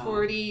 Oh my god.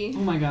 40, Oh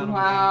my god. Oh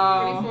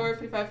Wow. 44,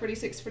 45,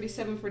 46,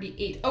 47,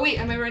 48. Oh wait,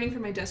 am I writing for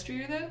my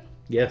destrier though?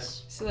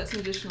 Yes, So that's an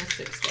additional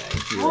 6 die.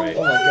 you're right.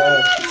 Oh my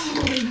god.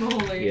 Holy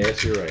moly.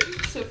 Yes, you're right.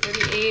 So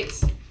 48,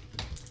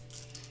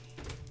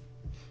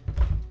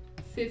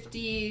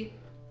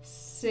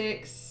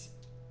 56,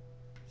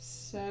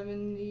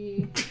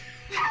 70,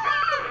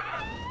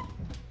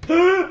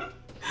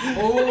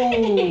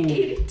 Oh.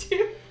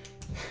 82.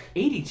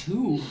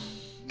 82.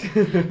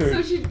 So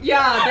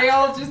they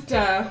all just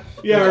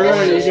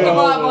Yeah, shish you go.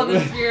 kebab on the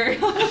sphere.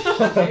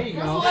 There you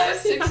That's a go. lot of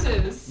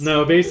 6s.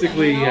 No,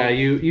 basically, Well.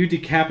 you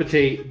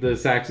decapitate the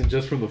Saxon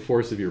just from the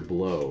force of your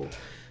blow.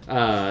 You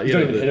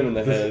don't even hit him in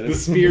the head. The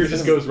spear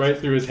just goes right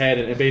through his head,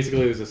 and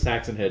basically there's a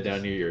Saxon head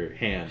down near your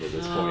hand at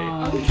this point.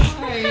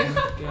 Oh Okay.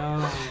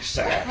 gosh.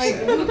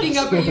 Like looking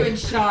up at you in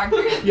shock.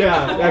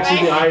 Yeah,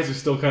 actually the eyes are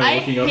still kind of I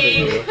looking up at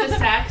you. hate the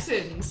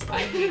Saxons.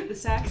 I hate the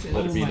Saxons.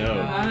 Let it be Oh my known.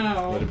 God.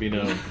 Wow. Let it be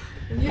known.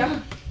 Yeah.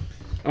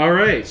 All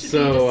right, Should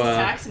so be just a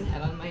Saxon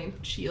head on my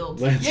shield.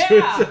 let's Yeah, do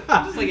it.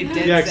 just like a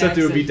dead Yeah, except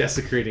it would be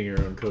Saxon. desecrating your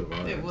own coat of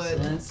arms. It would. so.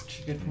 That's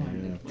a good point.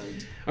 Yeah. It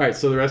would. All right,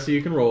 so the rest of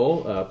you can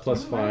roll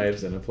plus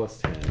 5s and a plus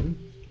 10.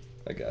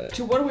 I got it.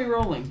 So what are we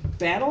rolling?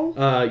 Battle?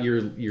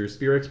 Your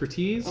spear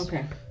expertise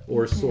Okay.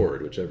 or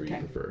sword, whichever you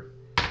Okay. prefer.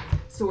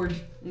 Sword.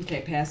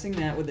 Okay, passing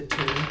that with a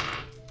 2.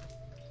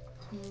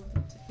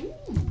 Ooh,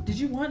 did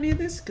you want any of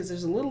this? Because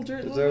there's a little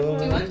dirt. Is there a little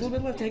bit There's left? a little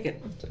bit left. Take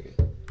it. Take it.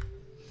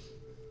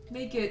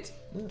 Make it.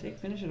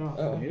 Finish it off.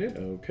 Oh. Made it?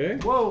 Okay.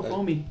 Whoa,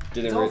 foamy.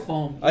 Didn't It's all read-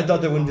 foam. I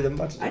thought there wouldn't be that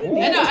much. I didn't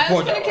Whoa, I know, let's I pour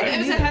was that gonna. way. It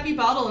was a heavy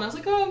bottle, and I was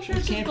like, oh, I'm sure There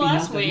it's just can't be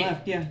glass nothing weight.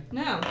 left. Yeah,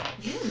 No,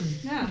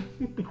 no.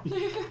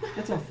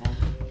 that's all foam.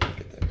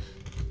 Get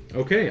there.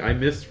 Okay, I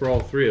missed for all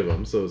 3 of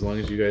them, so as long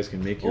as you guys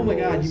can make your Oh my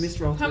rolls. god, you missed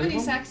roll 3 How many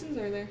of them? Saxons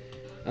are there?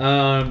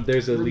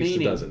 There's at least a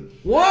Remaining. dozen.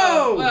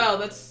 Whoa! Well,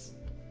 that's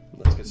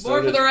Let's get more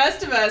started. for the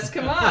rest of us.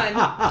 Come on.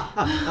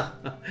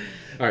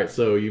 All right,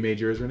 so you made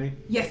yours, Renee?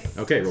 Yes.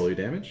 Okay, roll your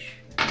damage.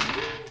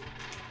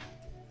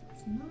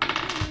 It's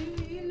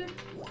 9.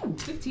 Ooh,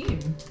 15.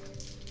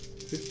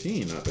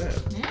 15, not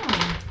bad.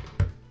 Yeah.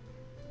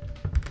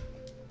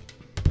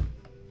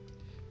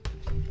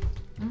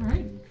 All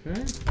right.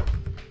 Okay.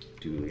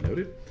 Duly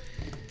noted.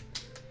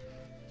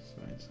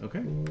 Signs.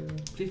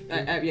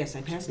 Okay. Yes,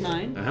 I passed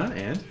 9.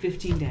 And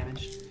 15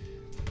 damage.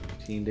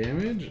 15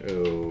 damage.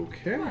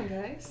 Okay. Come on,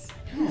 guys.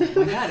 Oh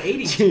my god,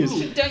 82.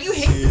 Jeez. Don't you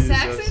hate the Jesus.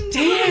 Saxons?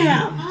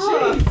 Damn!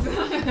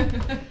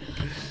 Jeez.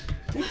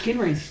 That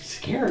Kinray's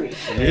scary.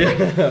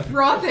 Yeah.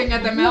 Frothing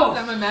at the mouth.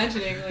 Woof. I'm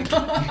imagining like.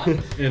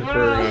 And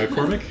for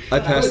Cormac? I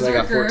passed and I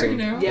got Berserker, 14. You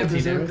know? Yeah,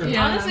 14 damage? Berserker.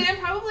 Yeah. Honestly, I'm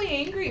probably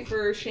angry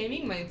for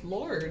shaming my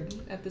lord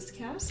at this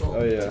castle.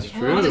 Oh, yeah. That's Oh,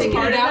 true. I'll take taking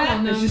part it of out that.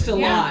 on them. It's just a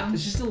Yeah. lot.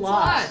 It's just a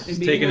lot. lot.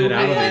 And Taking it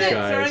out I'm on throwing, these it,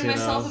 guys, throwing you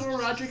myself know? at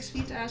old Roderick's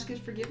feet to ask his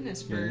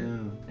forgiveness for Yeah.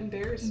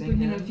 embarrassing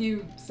Bring in him. a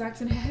few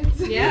Saxon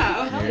heads. Yeah,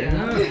 oh hell yeah.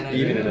 Not a bad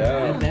idea. Even it I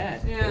out. like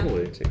that. Yeah.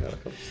 Totally. Take out a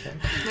couple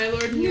stacks. My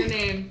lord in your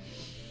name.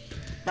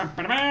 No,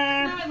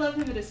 I love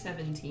him at a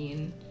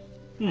 17.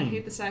 I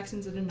hate the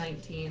Saxons at a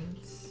 19.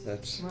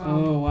 That's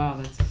Oh wow,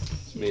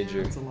 that's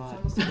major. that's a lot.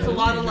 Almost It's a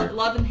lot of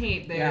love and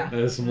hate there. Yeah. That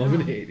is some love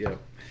and hate, yep.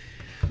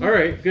 All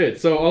right,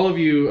 good. So all of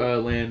you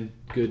land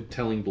good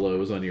telling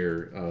blows on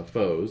your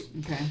foes.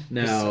 Okay.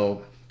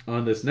 Now,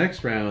 on this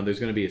next round, there's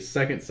going to be a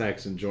second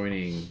Saxon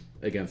joining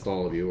against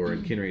all of you, or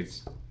in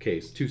Kinraid's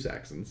case, 2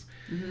 Saxons.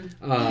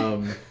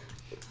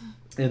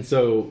 And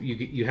so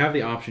you have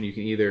the option. You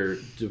can either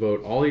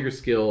devote all your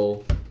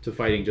skill to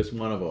fighting just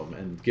one of them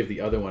and give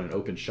the other one an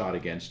open shot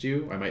against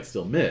you. I might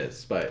still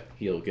miss, but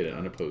he'll get an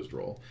unopposed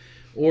roll.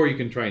 Or you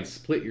can try and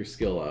split your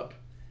skill up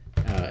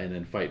and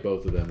then fight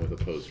both of them with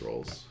opposed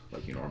rolls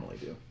like you normally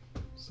do.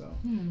 So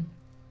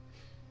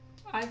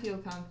I feel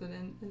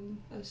confident in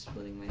us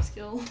splitting my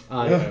skill.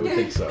 I would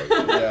think so.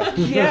 Yeah.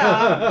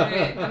 Yeah.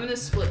 Alright, I'm gonna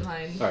split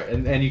mine. All right,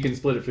 and you can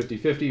split it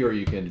 50-50, or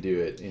you can do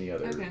it any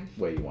other Okay.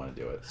 way you want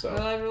to do it. So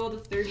Well, I rolled a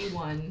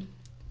 31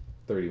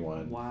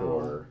 31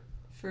 Wow.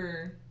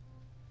 for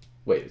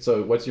Wait,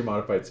 so what's your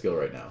modified skill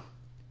right now?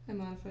 my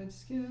modified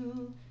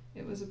skill.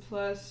 It was a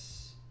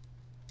plus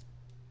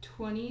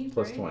 20,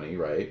 Plus right? 20,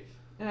 right?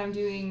 And I'm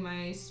doing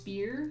my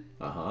spear,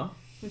 Uh-huh.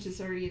 which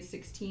is already at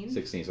 16.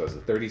 16, so that's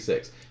a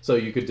 36. So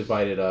you could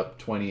divide it up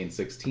 20 and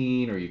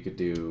 16, or you could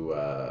do,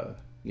 I'll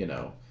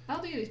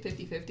do it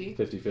 50-50.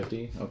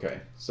 50-50? Okay,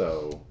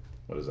 so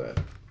what is that?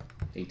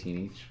 18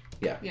 each?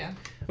 Yeah. Yeah.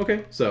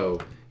 Okay, so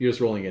you're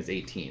just rolling against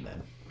 18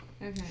 then.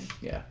 Okay.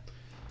 Yeah.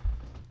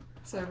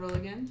 So I roll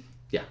again.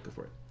 Yeah, go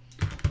for it.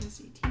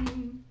 Plus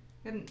 18.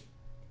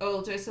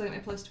 Do I still get my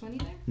plus 20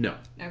 there? No,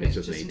 Okay, it's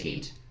just an an 18.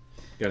 8.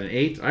 Got an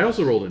 8. I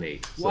also rolled an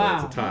 8, so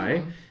Wow. that's a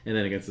tie. Oh. And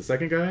then against the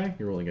second guy,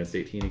 you're rolling against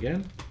 18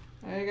 again.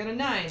 I got a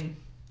 9.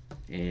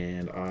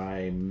 And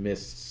I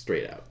missed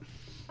straight out.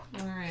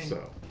 All right.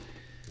 So,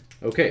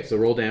 okay, so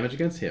roll damage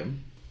against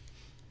him.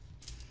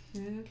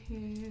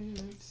 Okay,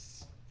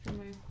 that's for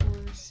my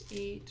horse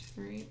 8,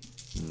 right?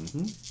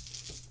 Mm-hmm.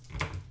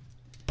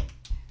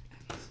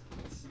 Okay, so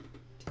that's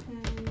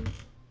 10,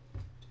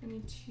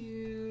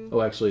 22.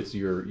 Oh, actually, it's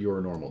your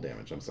normal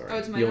damage. I'm sorry. Oh,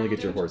 it's my you only normal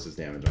get your damage? horse's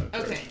damage on a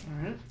charge. Okay.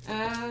 All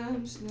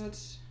right. So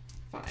that's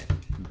 5.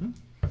 Mm-hmm.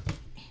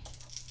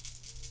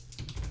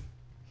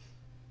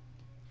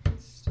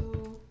 It's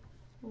still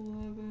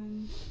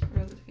 11.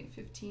 Or okay,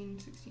 15,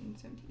 16,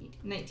 17,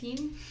 18,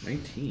 19.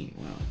 19.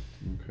 Wow.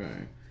 Okay.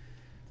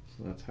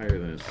 So that's higher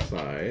than his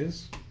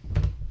size.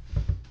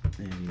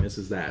 And he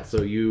misses that.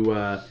 So you,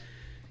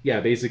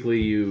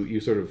 basically you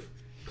sort of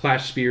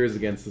clash spears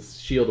against the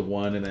shield of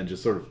one and then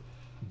just sort of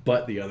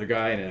butt the other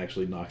guy and it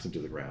actually knocks him to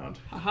the ground.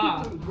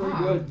 Haha. Very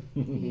good.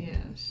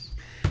 Yes.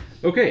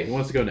 Okay, who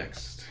wants to go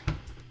next?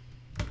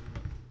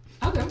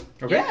 I'll go.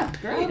 Okay. Yeah,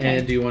 great. Okay.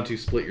 And do you want to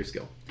split your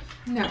skill?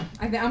 No,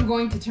 I'm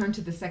going to turn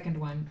to the second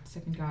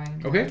guy.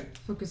 And Okay.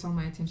 Focus all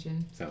my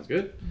attention. Sounds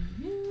good.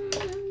 Ooh,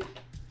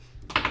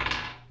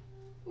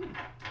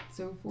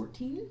 so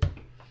 14,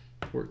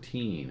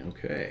 14.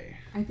 Okay.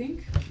 I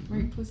think.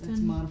 Right, plus That's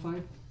 10.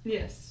 modified.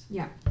 Yes.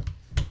 Yeah.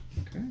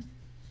 Okay.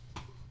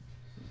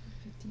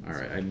 15. All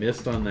right, I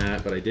missed on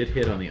that, but I did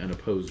hit on the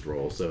unopposed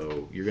roll,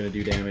 so you're going to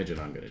do damage and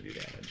I'm going to do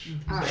damage.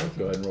 Ah, So okay.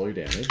 go ahead and roll your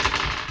damage.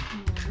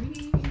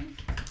 Alrighty.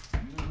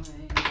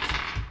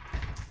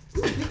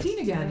 Ooh, 15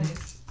 again.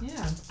 Nice.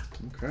 Yeah.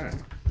 Okay.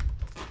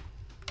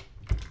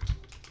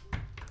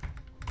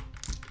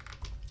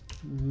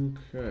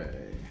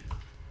 Okay.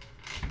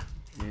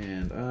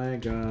 And I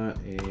got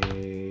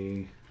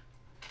a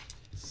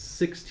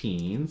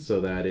 16,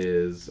 so that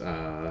is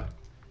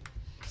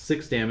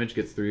 6 damage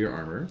gets through your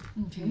armor.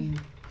 Okay.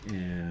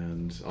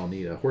 And I'll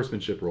need a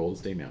horsemanship roll to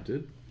stay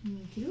mounted.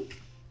 Okay.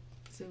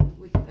 So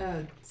with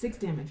 6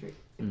 damage, right?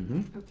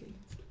 Mm-hmm. Okay.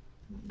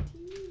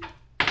 19.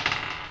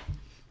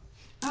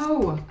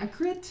 Oh, a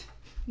crit.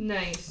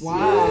 Nice. Wow.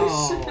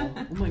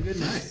 Oh my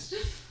goodness.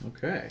 Nice.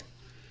 Okay.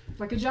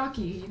 Like a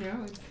jockey, you know.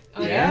 It's,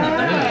 Oh,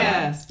 Yeah.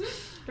 Yes.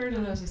 Bird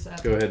knows what's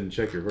up. Go ahead and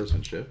check your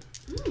horsemanship.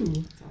 ooh,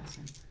 That's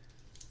awesome.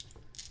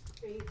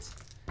 great.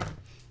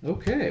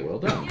 Okay, well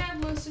done. Yeah,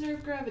 low center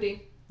of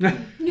gravity. Hey.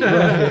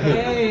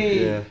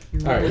 Yeah.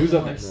 You're All right, who's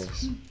up horse.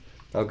 next? Nice.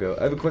 I'll go.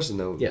 I have a question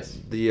though. Yes.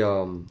 The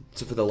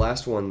so for the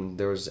last one,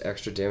 there was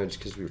extra damage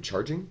because we were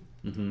charging.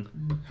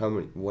 Mm-hmm. How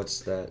many?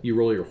 What's that? You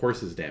roll your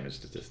horse's damage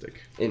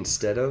statistic.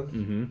 Instead of?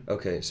 Mm-hmm.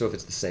 Okay, so if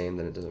it's the same,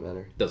 then it doesn't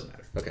matter. Doesn't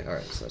matter. Okay, all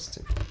right, so that's the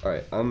same. All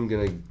right, I'm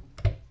gonna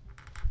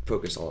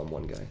focus all on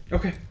one guy.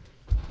 Okay.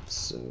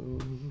 So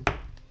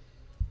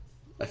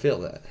I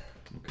failed that.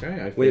 Okay, I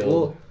failed. Wait,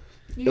 well,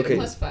 You get okay. a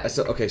plus 5.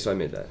 Okay, so I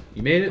made that.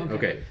 You made it? Okay.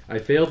 Okay. I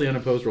failed the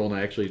unopposed roll and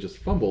I actually just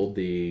fumbled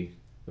the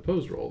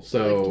opposed roll.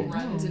 So like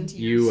runs in tears.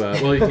 you,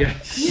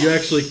 you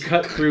actually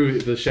cut through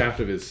the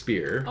shaft of his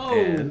spear Oh.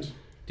 and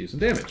do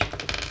some damage.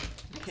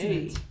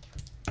 Okay.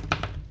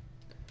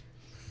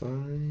 5,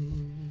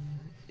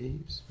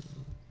 8,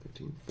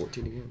 13,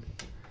 14 again.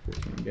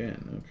 14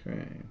 again.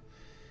 Okay.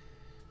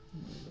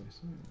 What did I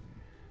say?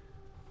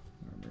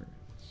 Armor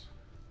is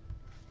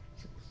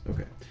 6.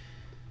 Okay.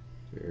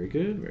 Very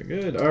good. Very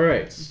good. All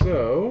right.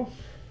 So,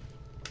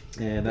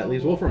 and that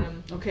leaves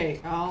Wolfram. Okay,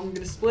 I'm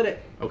gonna split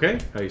it. Okay.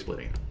 How are you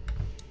splitting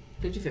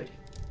it? 50-50.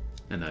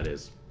 And that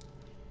is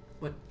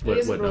What? He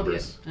hasn't what rolled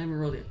numbers? I haven't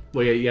rolled yet.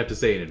 Well, yeah, you have to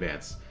say in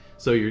advance.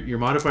 So your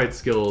modified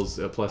skills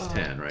plus Oh.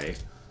 10,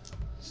 right?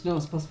 No,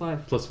 it's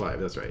 +5. Plus 5,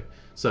 that's right.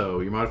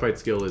 So your modified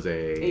skill is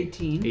a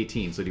 18.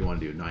 18. So do you want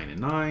to do 9 and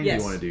 9? Yes.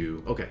 Do you want to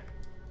do okay?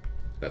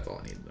 That's all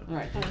I need to know. All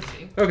right. I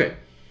see. Okay,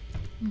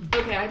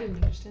 Okay, I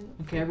didn't understand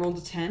that. Okay, I rolled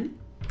a 10.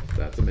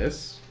 that's a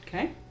miss,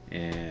 Okay.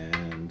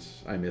 and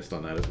I missed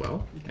on that as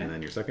well. Okay. And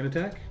then your second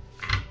attack,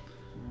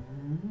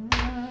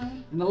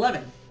 An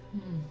 11.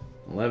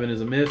 11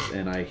 is a miss,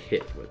 and I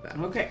hit with that.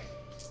 Okay.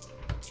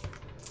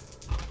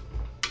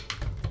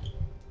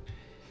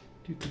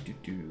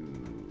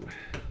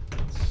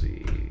 Let's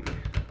see.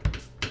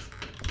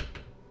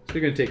 So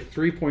you're going to take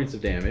 3 points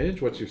of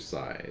damage. What's your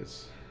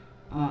size?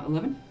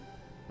 11.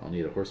 I'll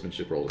need a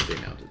horsemanship roll to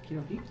stay mounted.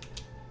 Okay.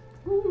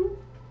 Woo.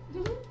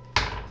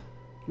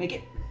 Make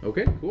it.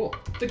 Okay, cool.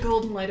 The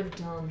golden light of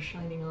dawn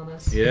shining on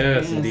us.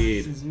 Yes, This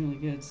indeed. is really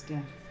good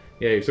stuff.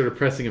 Yeah, you're sort of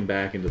pressing him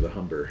back into the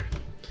Humber.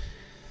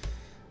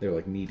 They're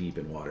like knee deep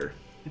in water.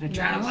 Did I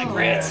drown him like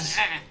Nice. rats?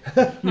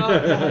 Oh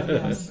god,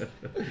 yes.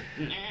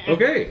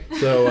 Okay,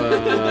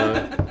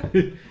 so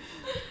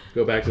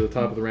go back to the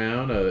top of the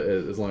round.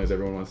 As long as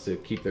everyone wants to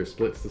keep their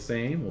splits the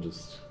same, we'll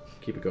just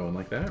keep it going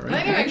like that, I right?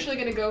 think I'm actually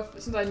gonna go,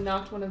 since I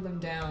knocked one of them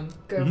down,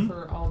 go Mhm.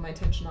 for all of my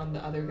attention on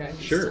the other guy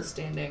who's Sure. still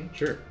standing.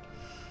 Sure.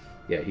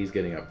 Yeah, he's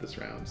getting up this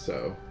round,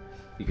 so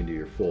you can do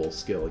your full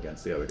skill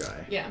against the other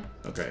guy. Yeah.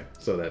 Okay,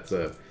 so that's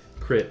a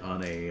crit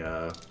on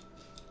a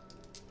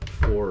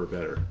 4 or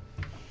better.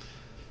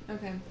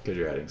 Okay. Because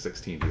you're adding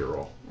 16 to your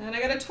roll. And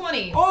I got a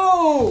 20.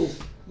 Oh!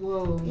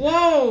 Whoa.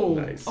 Whoa!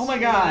 Nice. Oh my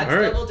So god. that's All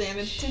right. double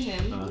damage to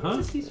him. Uh-huh.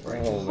 He's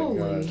fragile. Oh my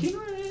god.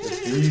 Kinray. The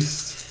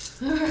beast.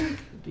 The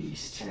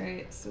beast.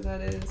 Alright, so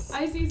that is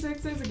I see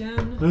sixes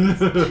again.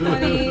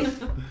 20.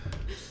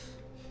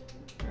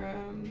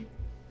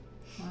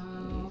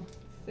 Wow.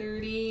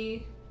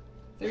 30.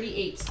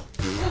 38.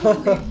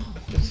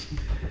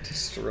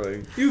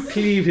 Destroying. You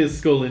cleave his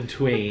skull in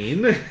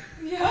twain.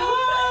 Yeah.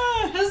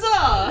 Ah,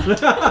 huzzah!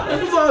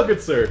 It's all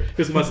good, sir.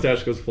 His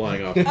mustache goes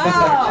flying off.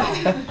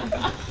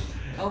 Oh!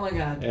 Oh my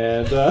god.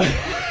 And I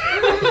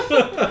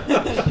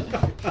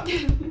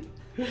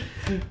like that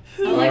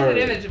Alright.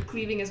 image of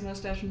cleaving his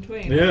mustache in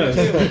twain. Yeah.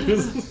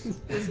 His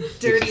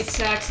dirty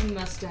Saxon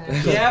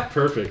mustache. Yep.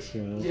 Perfect.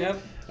 Yeah.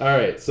 Yep. All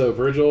right. So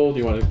Virgil, do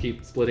you want to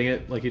keep splitting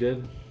it like you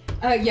did?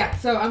 Yeah,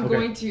 so I'm Okay.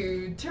 going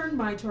to turn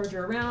my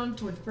charger around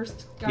toward the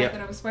first guy Yep.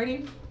 that I was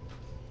fighting.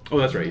 Oh,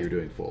 that's right. You're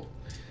doing full.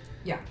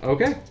 Yeah.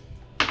 Okay.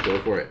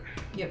 Go for it.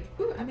 Yep.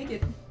 Ooh, I make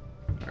it.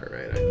 All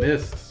right. I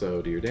missed.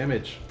 So do your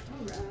damage.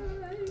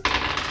 Alright.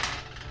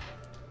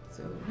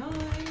 So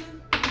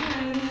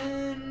 9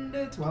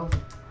 and 12.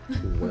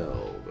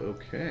 12.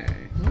 Okay.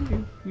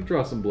 Well, you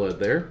draw some blood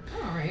there.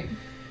 Alright.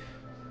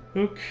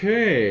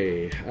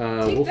 Okay. Take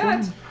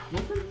Wolfram? that.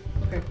 Wolfram?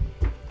 Okay.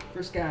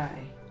 First guy.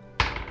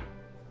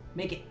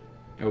 Make it.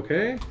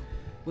 Okay.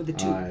 With the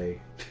 2.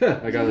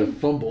 I got a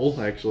fumble,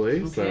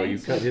 actually. So Okay, you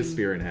so cut his you-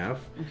 spear in half.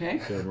 Okay.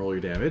 Go and roll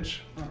your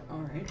damage.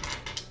 Alright.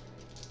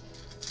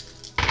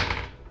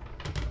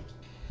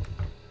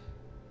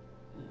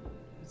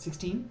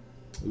 16.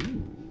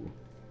 Ooh.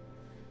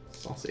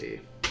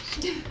 Saucy.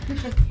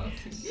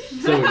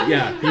 So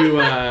yeah,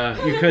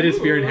 you cut his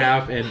spear in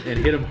half and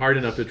hit him hard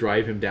enough to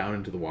drive him down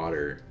into the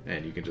water,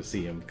 and you can just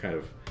see him kind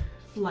of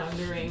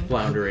Floundering.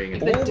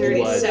 and Like the dirty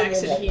blood.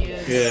 Saxon he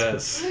is.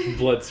 Yes,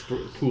 blood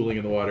pooling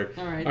in the water.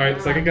 Alright. All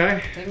right, second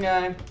guy. Second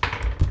guy.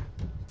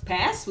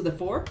 Pass with a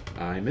 4.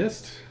 I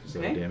missed, so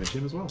Okay. damage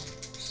him as well.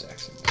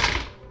 Saxon.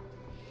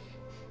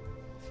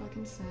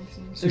 Fucking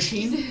Saxon.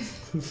 13.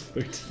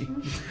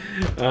 13.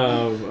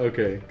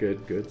 Okay,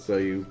 good. So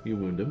you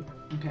wound him.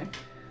 Okay.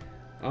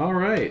 All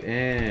right,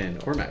 and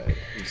Ormac.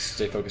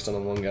 Stay focused on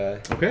the one guy.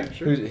 Okay,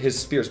 sure. His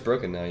spear's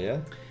broken now, yeah?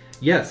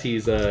 Yes,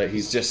 he's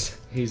just...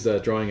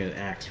 drawing an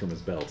axe from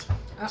his belt,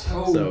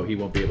 Uh-oh. so he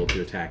won't be able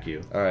to attack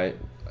you. Alright,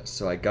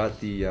 so I got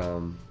the,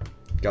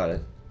 got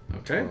it.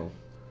 Okay, 12.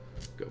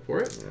 go for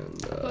it. And,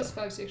 Plus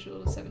 5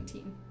 sexual to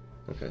 17.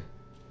 okay.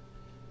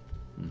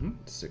 Mm-hmm.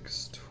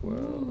 6,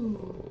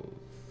 12,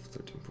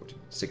 13, 14,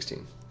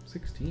 16.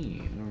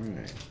 16. All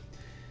right.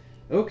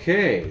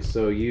 Okay,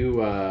 so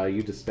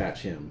you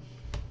dispatch him.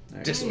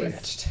 Actually.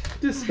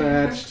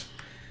 Dispatched.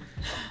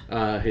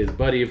 His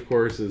buddy, of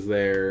course, is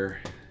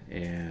there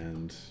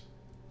and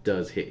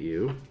does hit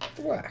you.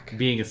 Whack.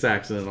 Being a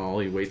Saxon and all,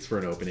 he waits for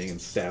an opening and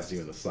stabs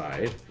you in the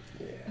side.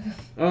 Yeah.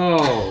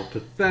 Oh,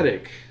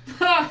 pathetic.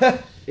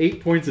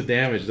 8 points of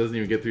damage. Doesn't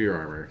even get through your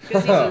armor.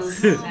 Because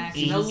he's a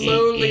Saxon. A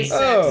lowly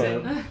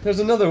Saxon. Oh, there's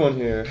another one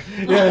here.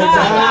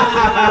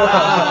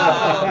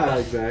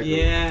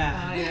 Exactly.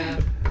 Yeah. Oh, yeah.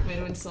 Way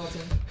to insult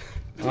him.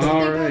 All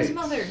Think about his right.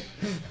 mother.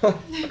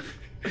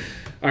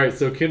 All right,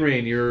 so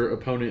Kinrain, your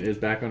opponent is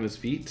back on his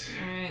feet.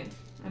 Alright.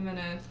 I'm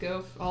gonna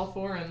go all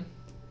for him.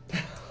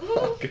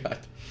 Oh, God.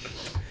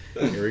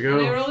 Here we And I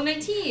go. rolled a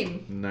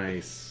 19.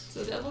 Nice.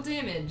 So double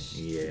damage.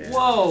 Yeah.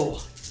 Whoa.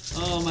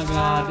 Oh my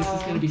god, this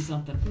is gonna be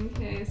something.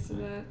 Okay, so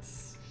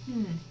that's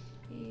 8,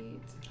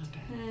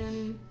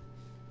 10,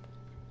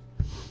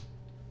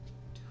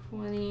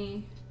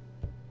 20,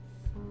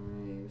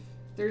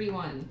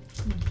 31.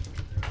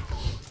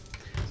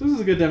 So this is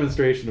a good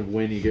demonstration of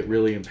when you get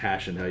really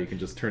impassioned, how you can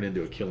just turn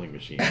into a killing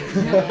machine.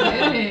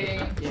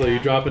 Hey. So you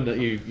drop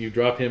you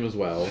drop him as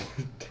well.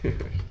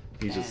 Dude.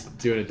 He's just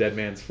doing a dead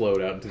man's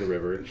float out into the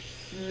river.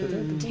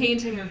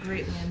 Tainting our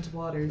great land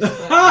waters. But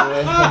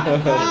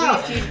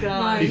at least he's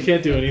gone. You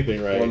can't do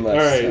anything right. One All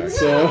less right,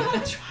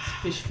 sack. so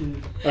Fish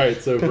food. all right,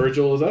 so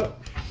Virgil is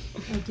up.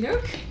 Okie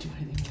doke. Can't do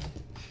anything right.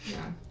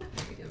 Yeah. There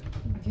we go.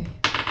 Okay.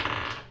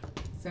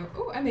 So,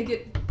 oh, I make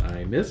it.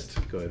 I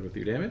missed. Go ahead with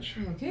your damage.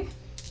 Okay.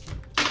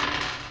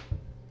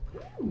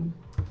 Ooh,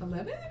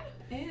 11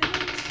 and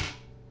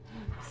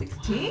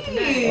 16. All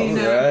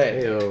right.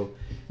 Heyo.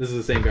 This is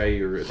the same guy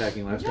you were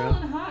attacking last round.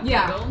 Hot,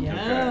 Yeah. Virgil.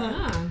 Yeah.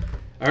 Ah.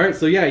 All right,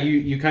 so yeah,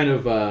 you kind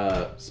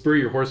of spur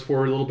your horse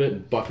forward a little bit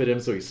and buffet him,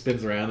 so he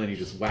spins around, and you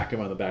just whack him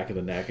on the back of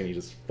the neck, and he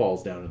just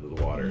falls down into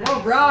the water.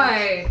 All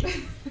right.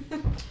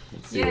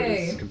 Let's see what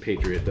his Yay.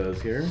 compatriot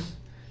does here.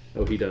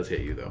 Oh, he does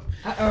hit you though.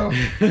 Uh-oh.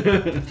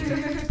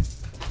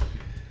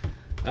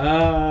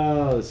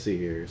 Let's see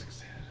here.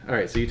 All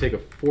right, so you take a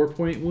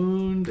 4-point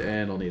wound,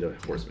 and I'll need a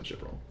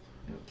horsemanship roll.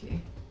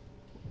 Okay.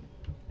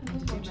 I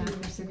love Do watching math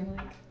you for a second.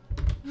 like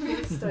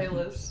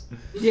stylist.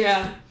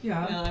 Yeah.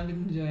 Yeah. Yeah, I've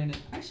been enjoying it.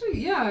 Actually,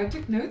 yeah, I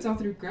took notes all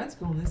through grad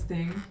school on this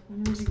thing. I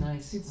wonder if you can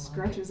Nice. see the I like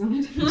scratches on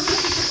it.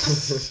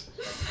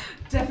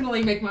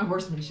 Definitely make my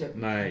horsemanship.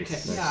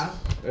 Nice. Okay. Yeah.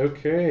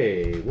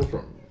 Okay,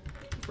 Wolfram.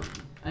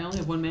 I only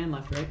have one man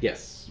left, right?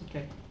 Yes.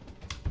 Okay.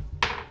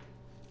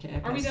 Okay,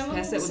 Are we done with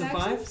all pass the that with a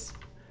 5? Saxons?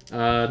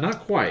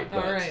 Not quite.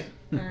 But All right.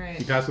 All right.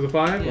 You pass with a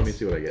 5? Let me Yes.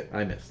 see what I get.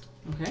 I missed.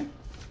 Okay.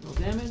 Roll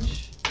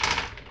damage.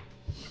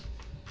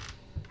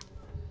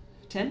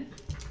 10.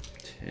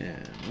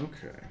 10.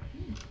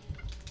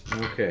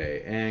 Okay.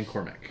 Okay, and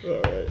Cormac. All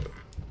right.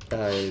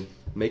 I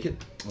make it.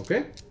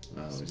 Okay.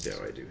 Let me see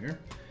how I do here.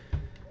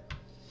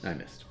 I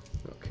missed.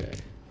 Okay.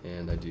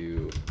 And I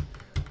do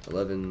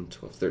 11,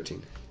 12,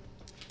 13.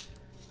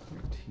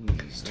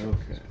 13.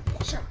 Okay.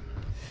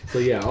 So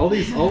yeah, all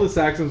the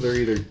Saxons are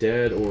either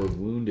dead or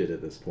wounded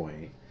at this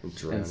point.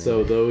 Drowning. And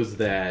so those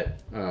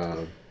that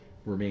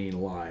remain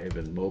alive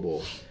and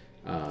mobile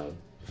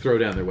throw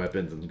down their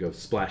weapons and go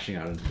splashing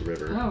out into the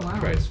river. Oh, wow.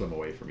 Try to swim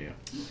away from you.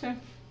 Okay.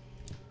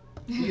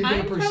 You're gonna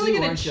I'm pursue, probably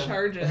gonna aren't you?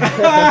 charge it.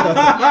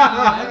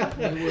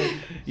 Yeah, you would.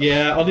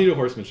 Yeah, I'll need a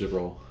horsemanship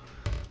roll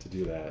to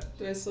do that.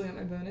 Do I still get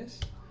my bonus?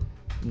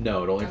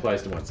 No, it only Okay.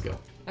 applies to one skill.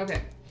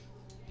 Okay.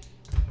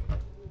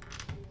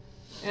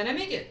 And I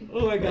make it.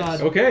 Oh my god.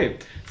 Okay,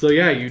 so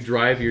yeah, you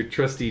drive your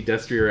trusty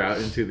destrier out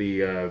into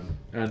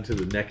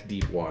the neck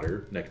deep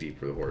water, neck deep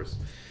for the horse,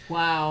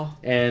 Wow.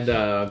 and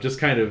just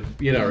kind of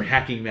are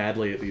hacking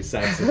madly at these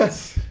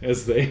Saxons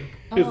as they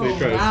try to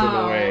swim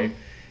wow. away,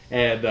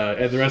 and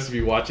the rest of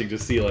you watching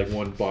just see like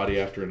one body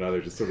after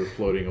another just sort of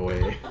floating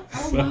away.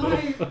 Oh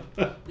my.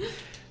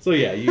 So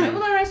yeah, I will you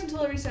not rest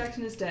until every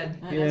Saxon is dead.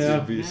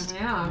 Yeah. Beast.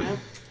 Yeah.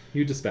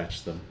 you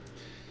dispatched them.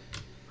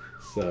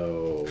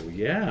 So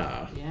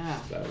yeah, Yeah.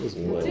 that was I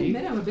have to bloody.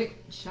 admit, I'm a bit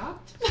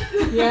shocked.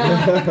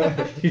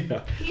 Yeah.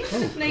 Yeah.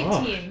 Hatred of Oh,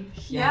 19.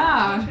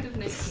 Yeah. Hatred of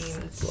 19.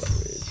 Blood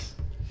rage.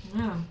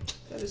 Yeah.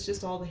 That is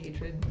just all the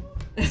hatred.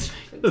 That's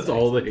For the That's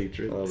all the Saxons.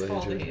 hatred. All It's the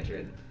all the hatred.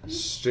 hatred.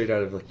 Straight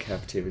out of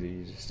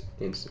captivity, just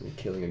instantly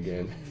killing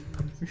again.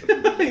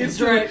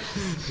 That's right.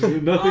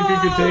 Nothing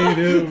can contain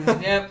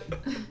him. Yep.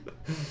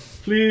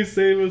 Please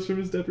save us from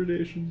his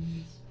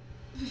depredations.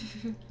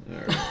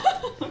 Alright.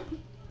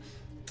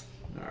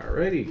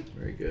 Alrighty.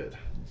 Very good.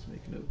 Let's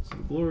make notes of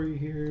the glory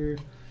here.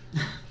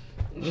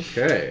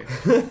 Okay.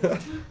 Very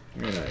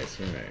nice,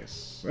 very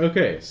nice.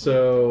 Okay,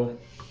 so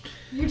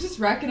You're just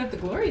racking up the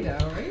glory, though,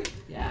 right?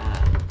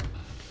 Yeah.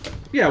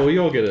 yeah, well,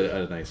 you all get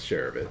a nice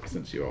share of it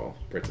since you all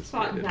Fought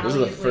participated. Those are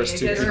the valiantly first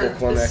two against people the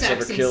Cormac's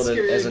ever Saxon killed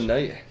as a scourge.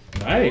 knight.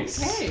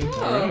 Nice. Okay.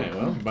 All right.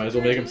 Well, might as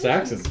well make them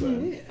Saxons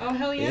then. Oh,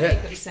 hell yeah, Yeah.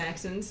 make them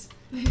Saxons.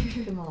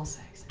 Make them all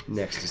Saxons.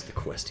 Next is the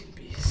questing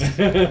beast.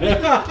 You're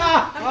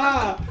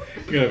gonna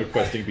have a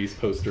questing beast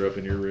poster up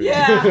in your room.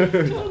 Yeah.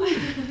 Totally.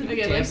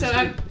 Okay, like, so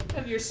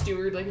have your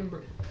steward, like,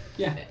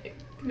 Yeah.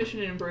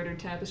 commission an embroidered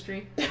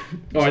tapestry.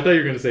 Oh, I thought you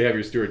were gonna say have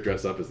your steward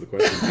dress up as the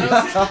questing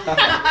beast.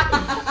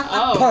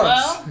 Oh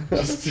well.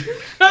 Just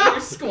Your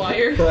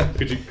squire.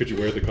 could you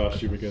wear the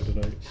costume again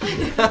tonight?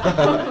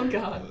 Oh,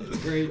 God. That's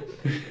great.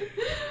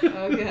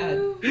 Oh,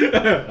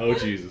 God. Oh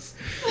Jesus.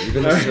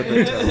 Even the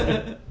serpent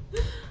tongue.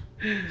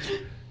 All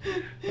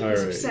He's right.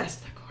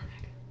 obsessed with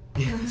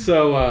Cormac.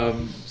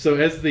 So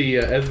as the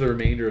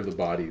remainder of the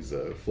bodies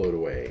float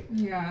away,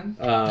 Yeah.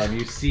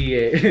 you see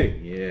a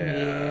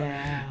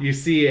Yeah. you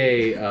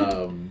see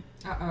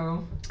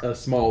Uh-oh. a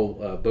small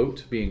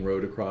boat being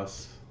rowed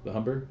across the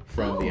Humber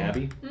from the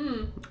Abbey.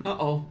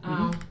 Uh-oh.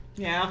 Oh.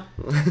 Yeah.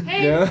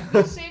 Hey, Yeah.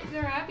 we saved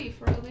their abbey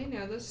for all they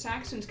know. Those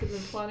Saxons could have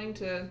been plotting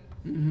to...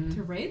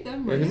 To raid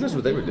them? Yeah, who knows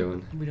what they were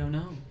doing? We don't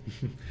know.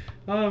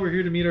 We're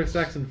here to meet our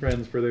Saxon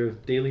friends for their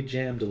daily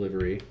jam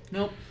delivery.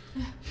 Nope.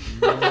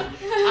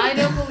 I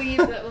don't believe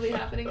that will be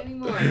happening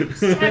anymore.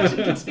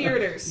 Saxon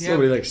conspirators. Yep.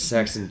 Nobody likes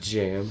Saxon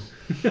jam.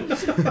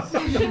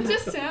 It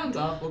just sounds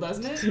awful,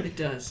 doesn't it? It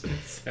does.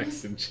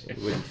 Saxon jam.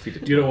 Wouldn't feed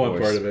it to You don't a want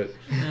horse. part of it.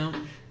 No.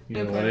 You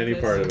No don't part want of any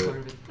this. part of Part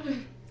it. of it.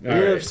 Do All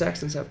you know right. if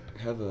Saxons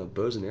have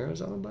bows and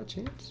arrows on them by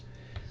chance?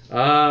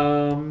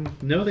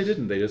 No, they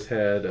didn't. They just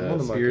had I'm on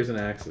the spears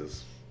market. and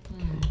axes.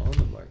 On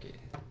the market.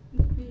 You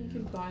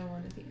can buy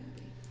one at the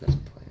abbey. That's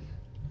the plan.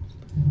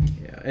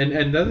 Yeah,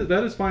 and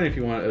that is fine if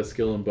you want a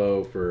skill in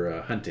bow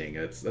for hunting.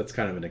 That's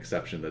kind of an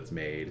exception that's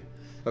made.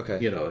 Okay.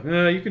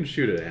 Like, you can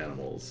shoot at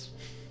animals.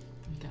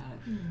 Got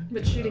it.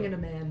 But shooting at a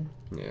man.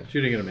 Yeah.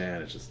 Shooting at a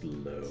man is just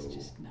low. It's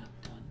just not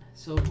done.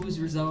 So who's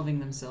resolving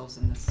themselves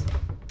in this?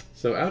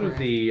 So out of Correct.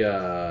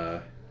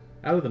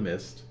 the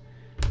mist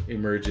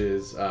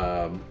emerges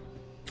a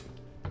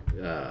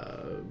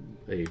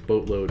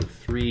boatload of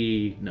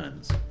 3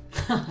 nuns,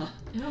 Oh.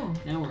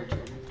 Now we're in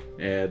trouble.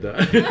 and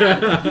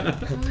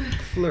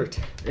Flirt.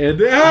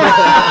 and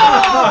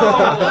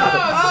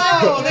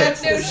Oh,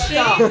 that's no the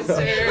shame, stuff.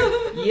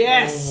 sir.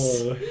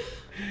 Yes.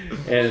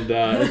 And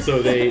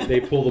so they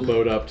pull the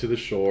boat up to the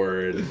shore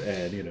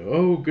and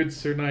oh, good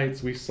sir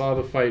knights, we saw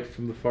the fight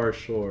from the far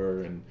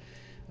shore, and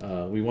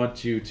we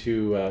want you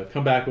to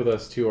come back with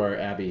us to our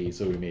abbey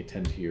so we may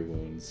tend to your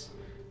wounds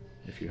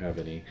if you have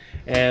any,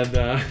 and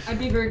I'd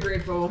be very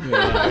grateful.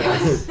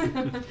 Yes.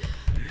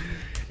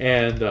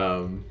 and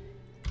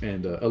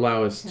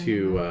allow us Okay.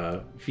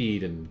 to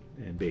feed and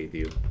bathe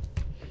you.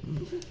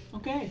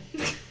 Okay.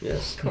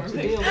 Yes. What's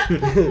the deal?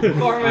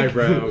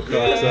 Eyebrow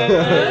cocks up.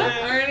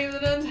 Are any of the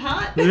nuns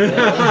hot?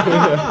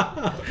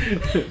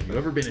 You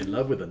ever been in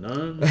love with a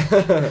nun?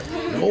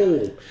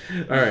 No.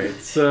 All right.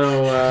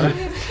 So.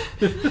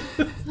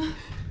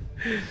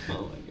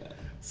 Oh my god.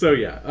 So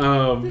yeah.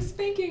 The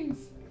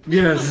spankings.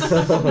 Yes.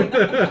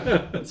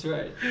 That's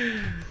right.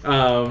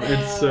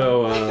 And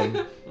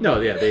so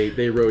no, yeah,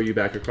 they row you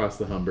back across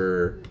the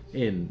Humber.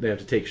 They have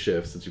to take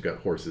shifts since you've got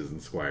horses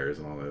and squires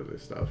and all that other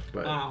stuff.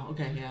 But Wow.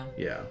 Okay. Yeah.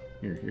 yeah,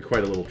 you're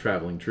quite a little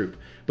traveling troupe.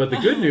 But the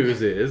good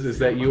news is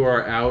that you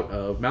are out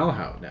of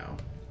Malahout now.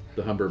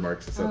 The Humber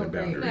marks the southern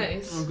great. boundary.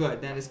 Nice. Oh,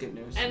 good. That is good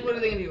news. And what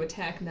are they gonna do?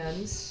 Attack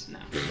nuns? No.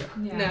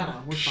 Yeah.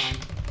 No. We're fine.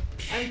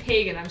 I'm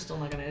pagan. I'm still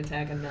not gonna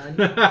attack a nun.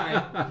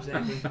 Right.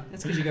 Exactly.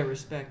 That's because you got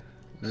respect.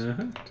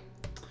 Uh-huh.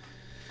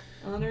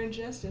 Honor and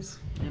justice.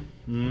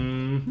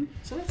 Mm-hmm.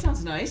 So that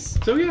sounds nice.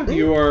 So yeah,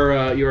 you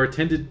are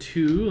attended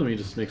to. Let me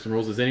just make some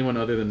rolls. Is anyone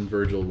other than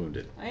Virgil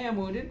wounded? I am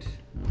wounded.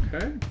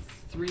 Okay.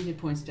 3 hit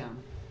points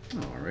down.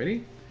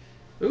 Alrighty.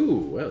 Ooh,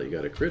 well, you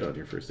got a crit on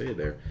your first aid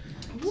there.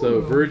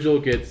 So Virgil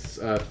gets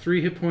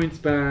 3 hit points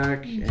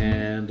back,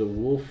 and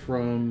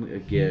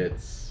Wolfram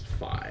gets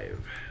 5.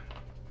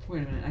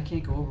 Wait a minute. I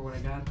can't go over what I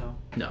got though.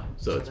 No,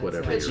 so it's that's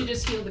whatever. But she you're...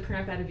 just healed the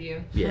crap out of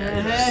you. Yeah,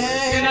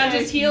 exactly. You're not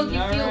just healed, you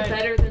All feel right.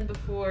 better than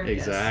before.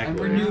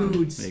 Exactly. I'm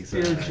renewed,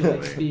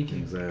 spiritually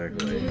speaking.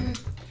 Exactly.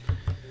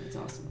 That's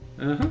awesome.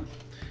 Uh-huh.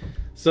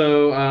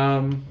 So,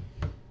 I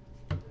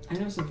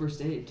know some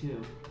first aid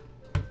too.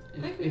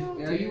 I can help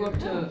Are you you. up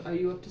to No. Are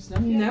you up to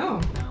snuff yet? No.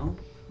 No.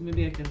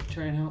 Maybe I could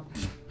try and help.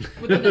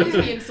 Would the nuns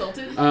be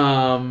insulted? Is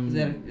how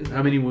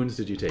that many wounds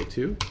did you take?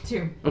 2?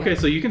 2. Okay,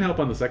 so you can help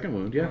on the second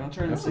wound. Yeah, I'll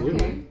try on the absolutely,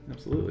 second.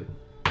 absolutely.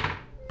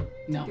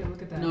 No. Okay,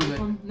 look at that. No good.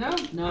 No.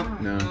 No. Ah.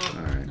 No, all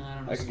right. No, I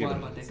don't know I could give squat it-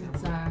 about that kind of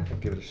It's, stuff. I'll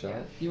give it a shot.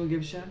 You want to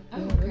give it a shot? Oh,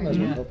 Yeah, okay. might as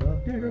well Yeah. help out.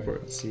 Yeah, go for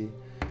it. Let's see.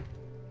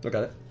 I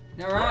got it.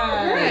 All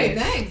right. Alright,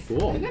 thanks.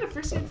 Cool. You got a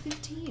first aid of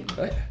 15.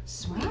 Oh, yeah.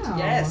 Sweet. Wow.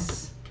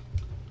 Yes.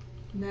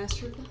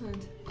 Master of the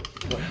hunt.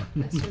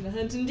 Master of the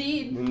hunt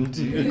indeed.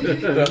 Indeed.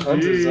 The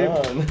hunt is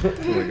on.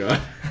 Oh my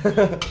god.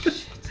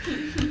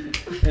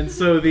 And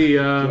so the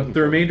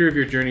remainder of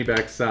your journey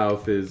back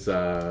south is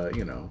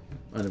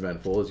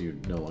uneventful, as you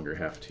no longer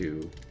have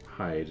to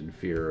hide in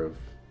fear of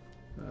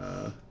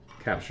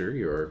capture.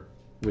 You're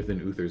within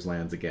Uther's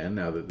lands again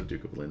now that the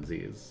Duke of Lindsey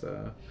is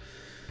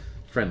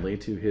friendly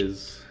to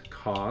his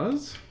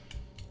cause.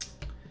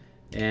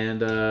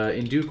 And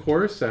in due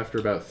course, after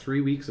about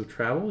 3 weeks of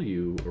travel,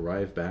 you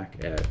arrive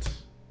back at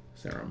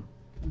Sarum.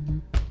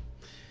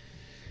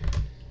 Of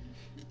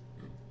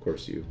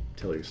course, you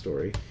tell your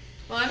story.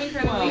 Well, I'm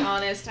incredibly Well-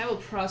 honest. I will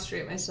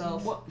prostrate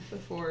myself What-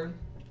 before,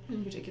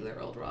 in particular,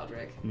 old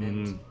Roderick,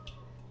 and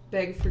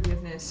beg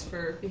forgiveness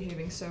for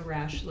behaving so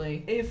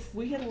rashly. If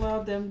we had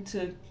allowed them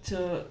to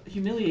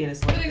humiliate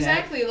us like But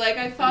exactly, like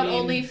I fought mean,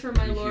 only for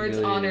my you lord's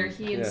humiliated honor. him.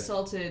 He Yeah.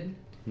 insulted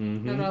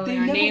Mm-hmm. not only They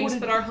our never names would've-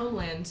 but our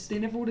homeland. that, they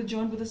never would have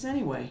joined with us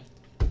anyway.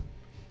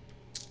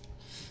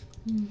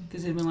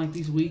 Because they've been like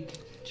these weak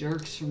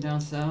jerks from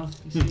down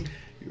south, you see.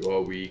 You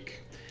are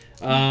weak.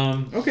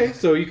 Okay,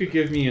 so you could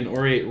give me an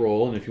orate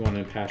roll, and if you want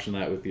to impassion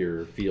that with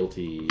your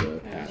fealty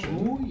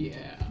passion. Oh,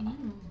 yeah.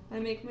 I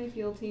make my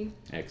fealty,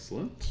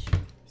 Excellent.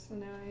 so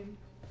now I'm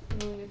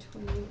rolling a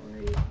 20 or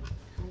 8.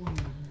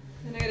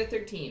 And I got a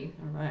 13.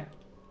 All right.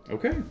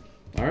 Okay.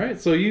 All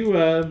right. So you,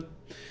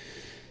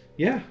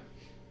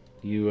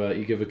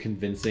 you give a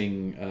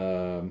convincing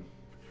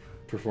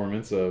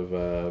performance of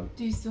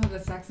Do you still have the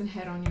Saxon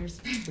head on your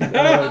spear?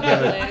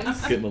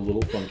 Lands. getting a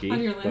little funky, On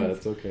your but lens.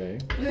 it's okay.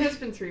 It has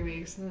been 3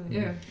 weeks.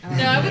 Yeah. No,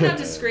 I would not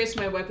disgrace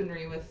my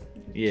weaponry with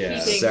Yeah.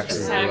 keeping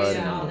Saxon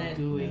Saxon blood. on it.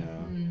 Gooey.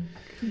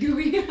 Yeah.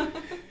 Gooey.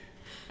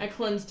 I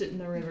cleansed it in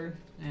the river.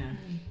 Yeah.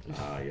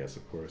 Ah, yes,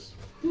 of course.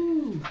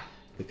 Whew.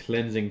 The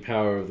cleansing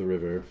power of the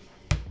river.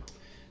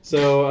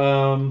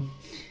 So,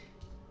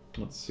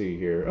 let's see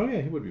here. Oh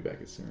yeah, he would be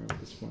back at Sarum at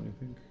this point, I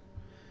think.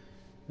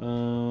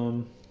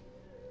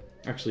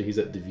 Actually, he's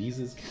at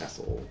Devise's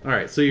castle. All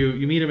right, so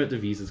you meet him at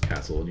Devise's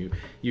castle, and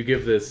you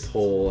give this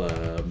whole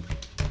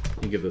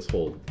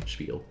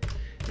spiel,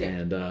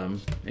 and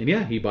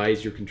yeah, he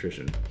buys your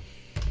contrition.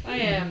 I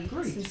am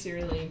Great.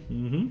 sincerely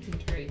Mm-hmm.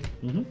 contrite.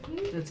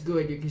 That's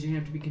good because you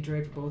have to be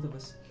contrite for both of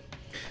us.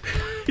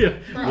 Yeah.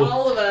 For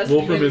all of us.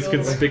 Wolfram is Maybe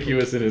over.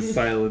 conspicuous in his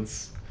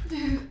silence.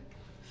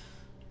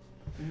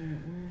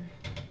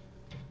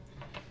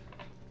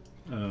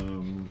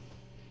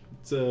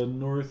 It's a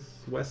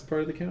northwest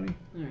part of the county.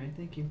 All right.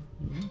 Thank you.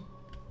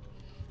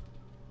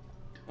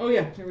 Oh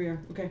yeah. Here we are.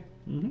 Okay.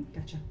 Mm-hmm.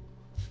 Gotcha.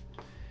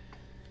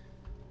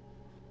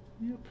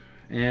 Yep.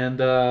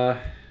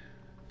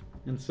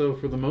 And so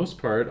for the most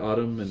part,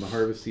 autumn and the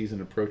harvest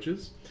season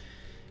approaches,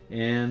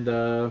 and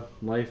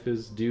life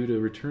is due to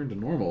return to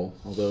normal.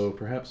 Although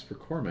perhaps for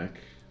Cormac,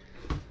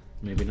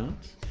 maybe not.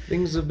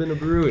 Things have been a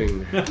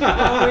brewing.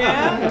 Oh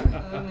yeah.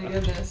 Oh my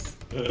goodness.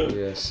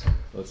 Yes.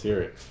 Let's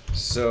hear it.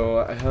 So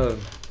I have,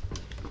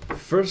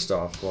 first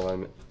off, while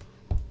I'm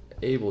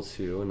able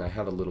to, and I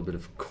have a little bit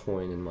of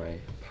coin in my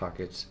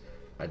pocket,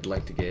 I'd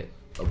like to get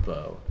a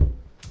bow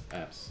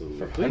Absolutely.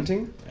 for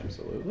hunting.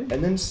 Absolutely.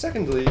 And then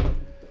secondly,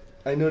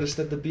 I noticed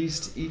that the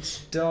beast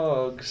eats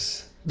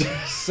dogs.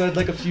 Said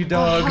like a few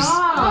dogs.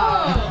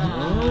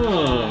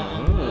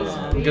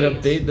 Oh. I'm gonna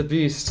bait the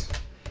beast.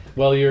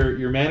 Well,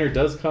 your manor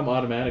does come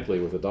automatically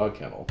with a dog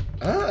kennel.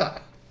 Ah.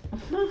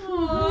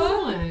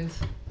 Excellent.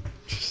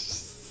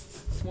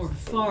 It's more of a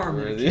farm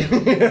than a Worthy.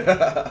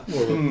 kennel.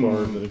 More of a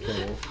farm than a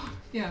kennel.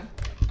 Yeah.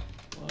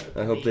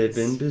 I hope they've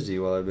been busy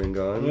while I've been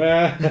gone. Oh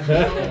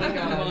my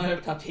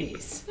god,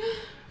 puppies.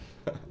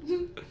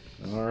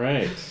 All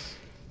right.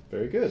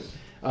 Very good.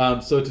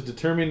 So to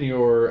determine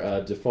your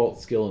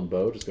default skill in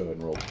bow, just go ahead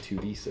and roll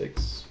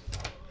 2d6.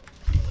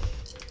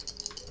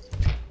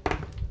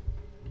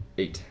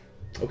 8.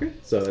 Okay,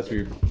 so that's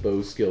your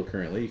bow skill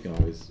currently. You can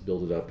always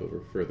build it up over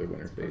further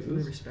winter Perfectly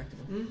phases.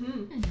 respectable.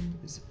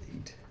 Is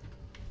 8.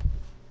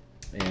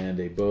 And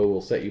a bow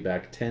will set you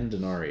back 10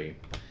 denarii.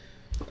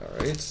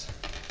 Alright.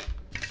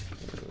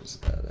 What was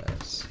that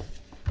as?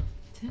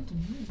 10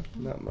 denarii.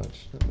 Not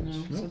much. Not much.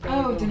 No, it's not bad Oh,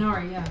 at all.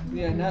 denarii, yeah.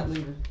 Yeah, not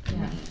leader.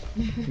 Yeah.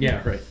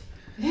 Yeah, right.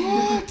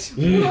 What?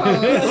 Whoa,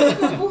 that's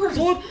so gorgeous.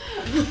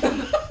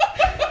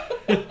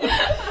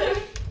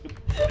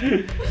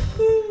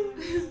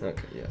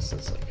 Okay, yes,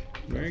 that's like.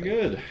 Very nothing.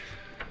 good.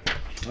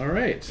 All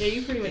right. Yeah,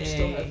 you pretty much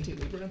still Yay. have 2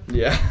 Libra.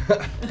 Yeah.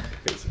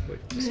 Basically.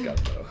 Just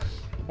got bow.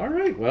 All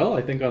right. Well,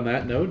 I think on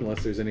that note,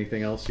 unless there's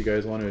anything else you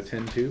guys want to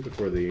attend to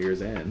before the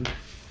year's end.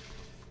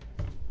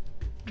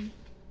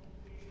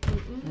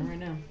 Not right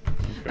now.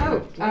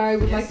 Oh, I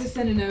would like Yes. to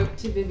send a note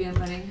to Vivian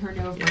letting her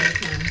know of my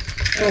return.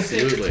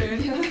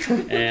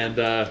 Absolutely. And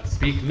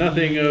speak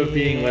nothing of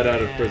being let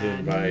out of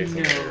prison by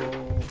some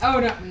No. Oh,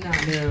 no. No.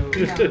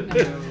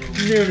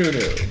 No, no, no.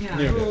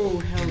 Yeah. Oh,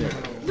 hell no.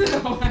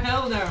 No,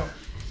 hell no.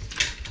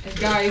 And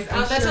guys,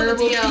 I'm That's sure on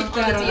the we'll DL, keep on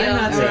that the on DL. I'm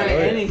not Yeah, saying oh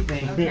yeah.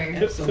 anything. Okay.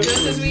 Absolutely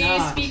Just as we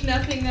not. speak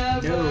nothing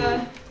of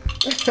No.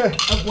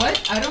 Of what?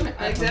 I don't know.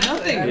 Exactly.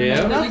 Nothing. I don't Yeah.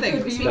 know that we Nothing.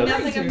 could We be speak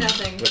referring nothing of to.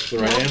 nothing. That's the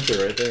right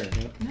answer right there.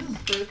 Yep. No.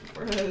 Birth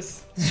before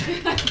us.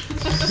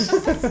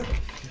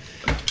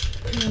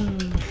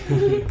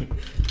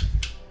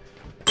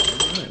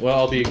 Alright, well,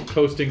 I'll be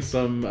posting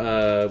some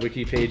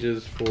wiki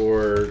pages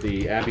for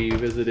the abbey you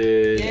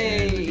visited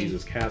and Yay.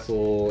 Jesus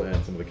Castle and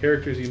some of the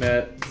characters you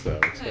met. So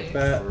expect Nice.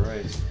 that.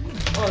 Alright.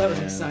 Oh, that was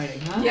And- exciting,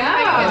 huh? Yeah. I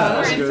get some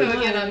that's more good. info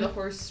again on the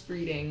horse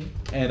breeding.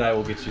 And I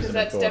will get you Because some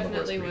that's info on the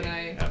horse definitely what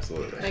breeding. my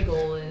Absolutely.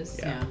 goal is.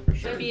 Yeah, Yeah. for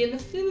sure. Might be in the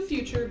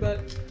future, but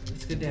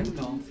It's good to have a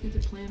goal. It's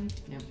good to plan.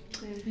 Yep.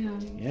 Yeah.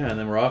 Yeah, and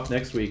then we're off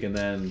next week, and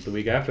then the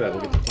week after that,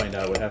 we'll get to find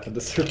out what happened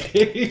to Sir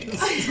Pace.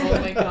 oh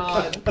my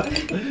god.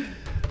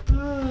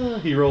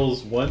 He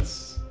rolls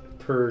once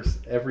per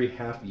every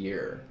half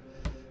year.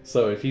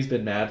 So if he's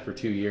been mad for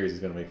 2 years, he's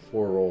going to make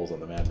 4 rolls on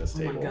the madness Oh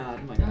table. my god.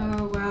 Oh my god.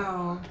 Oh,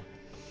 wow.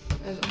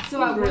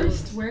 So at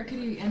worst, where could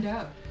he end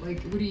up?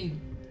 Like, would he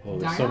Oh,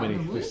 die out in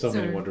the there's so woods,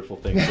 many or- wonderful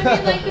things. I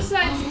mean, like,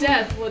 besides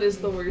death, what is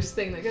the worst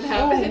thing that could Oh,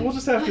 happen? we'll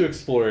just have to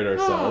explore it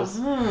ourselves.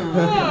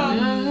 Uh-huh.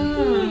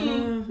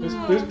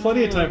 There's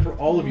plenty of time for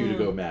all of you to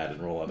go mad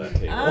and roll on that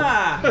table.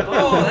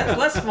 Oh, that's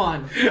less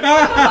fun.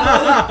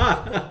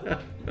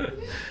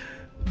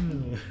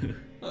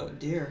 Oh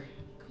dear.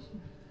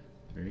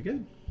 Very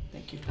good.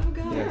 Thank you. Oh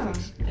god. Yeah,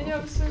 thanks. I know,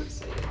 I'm so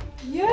excited. Yeah.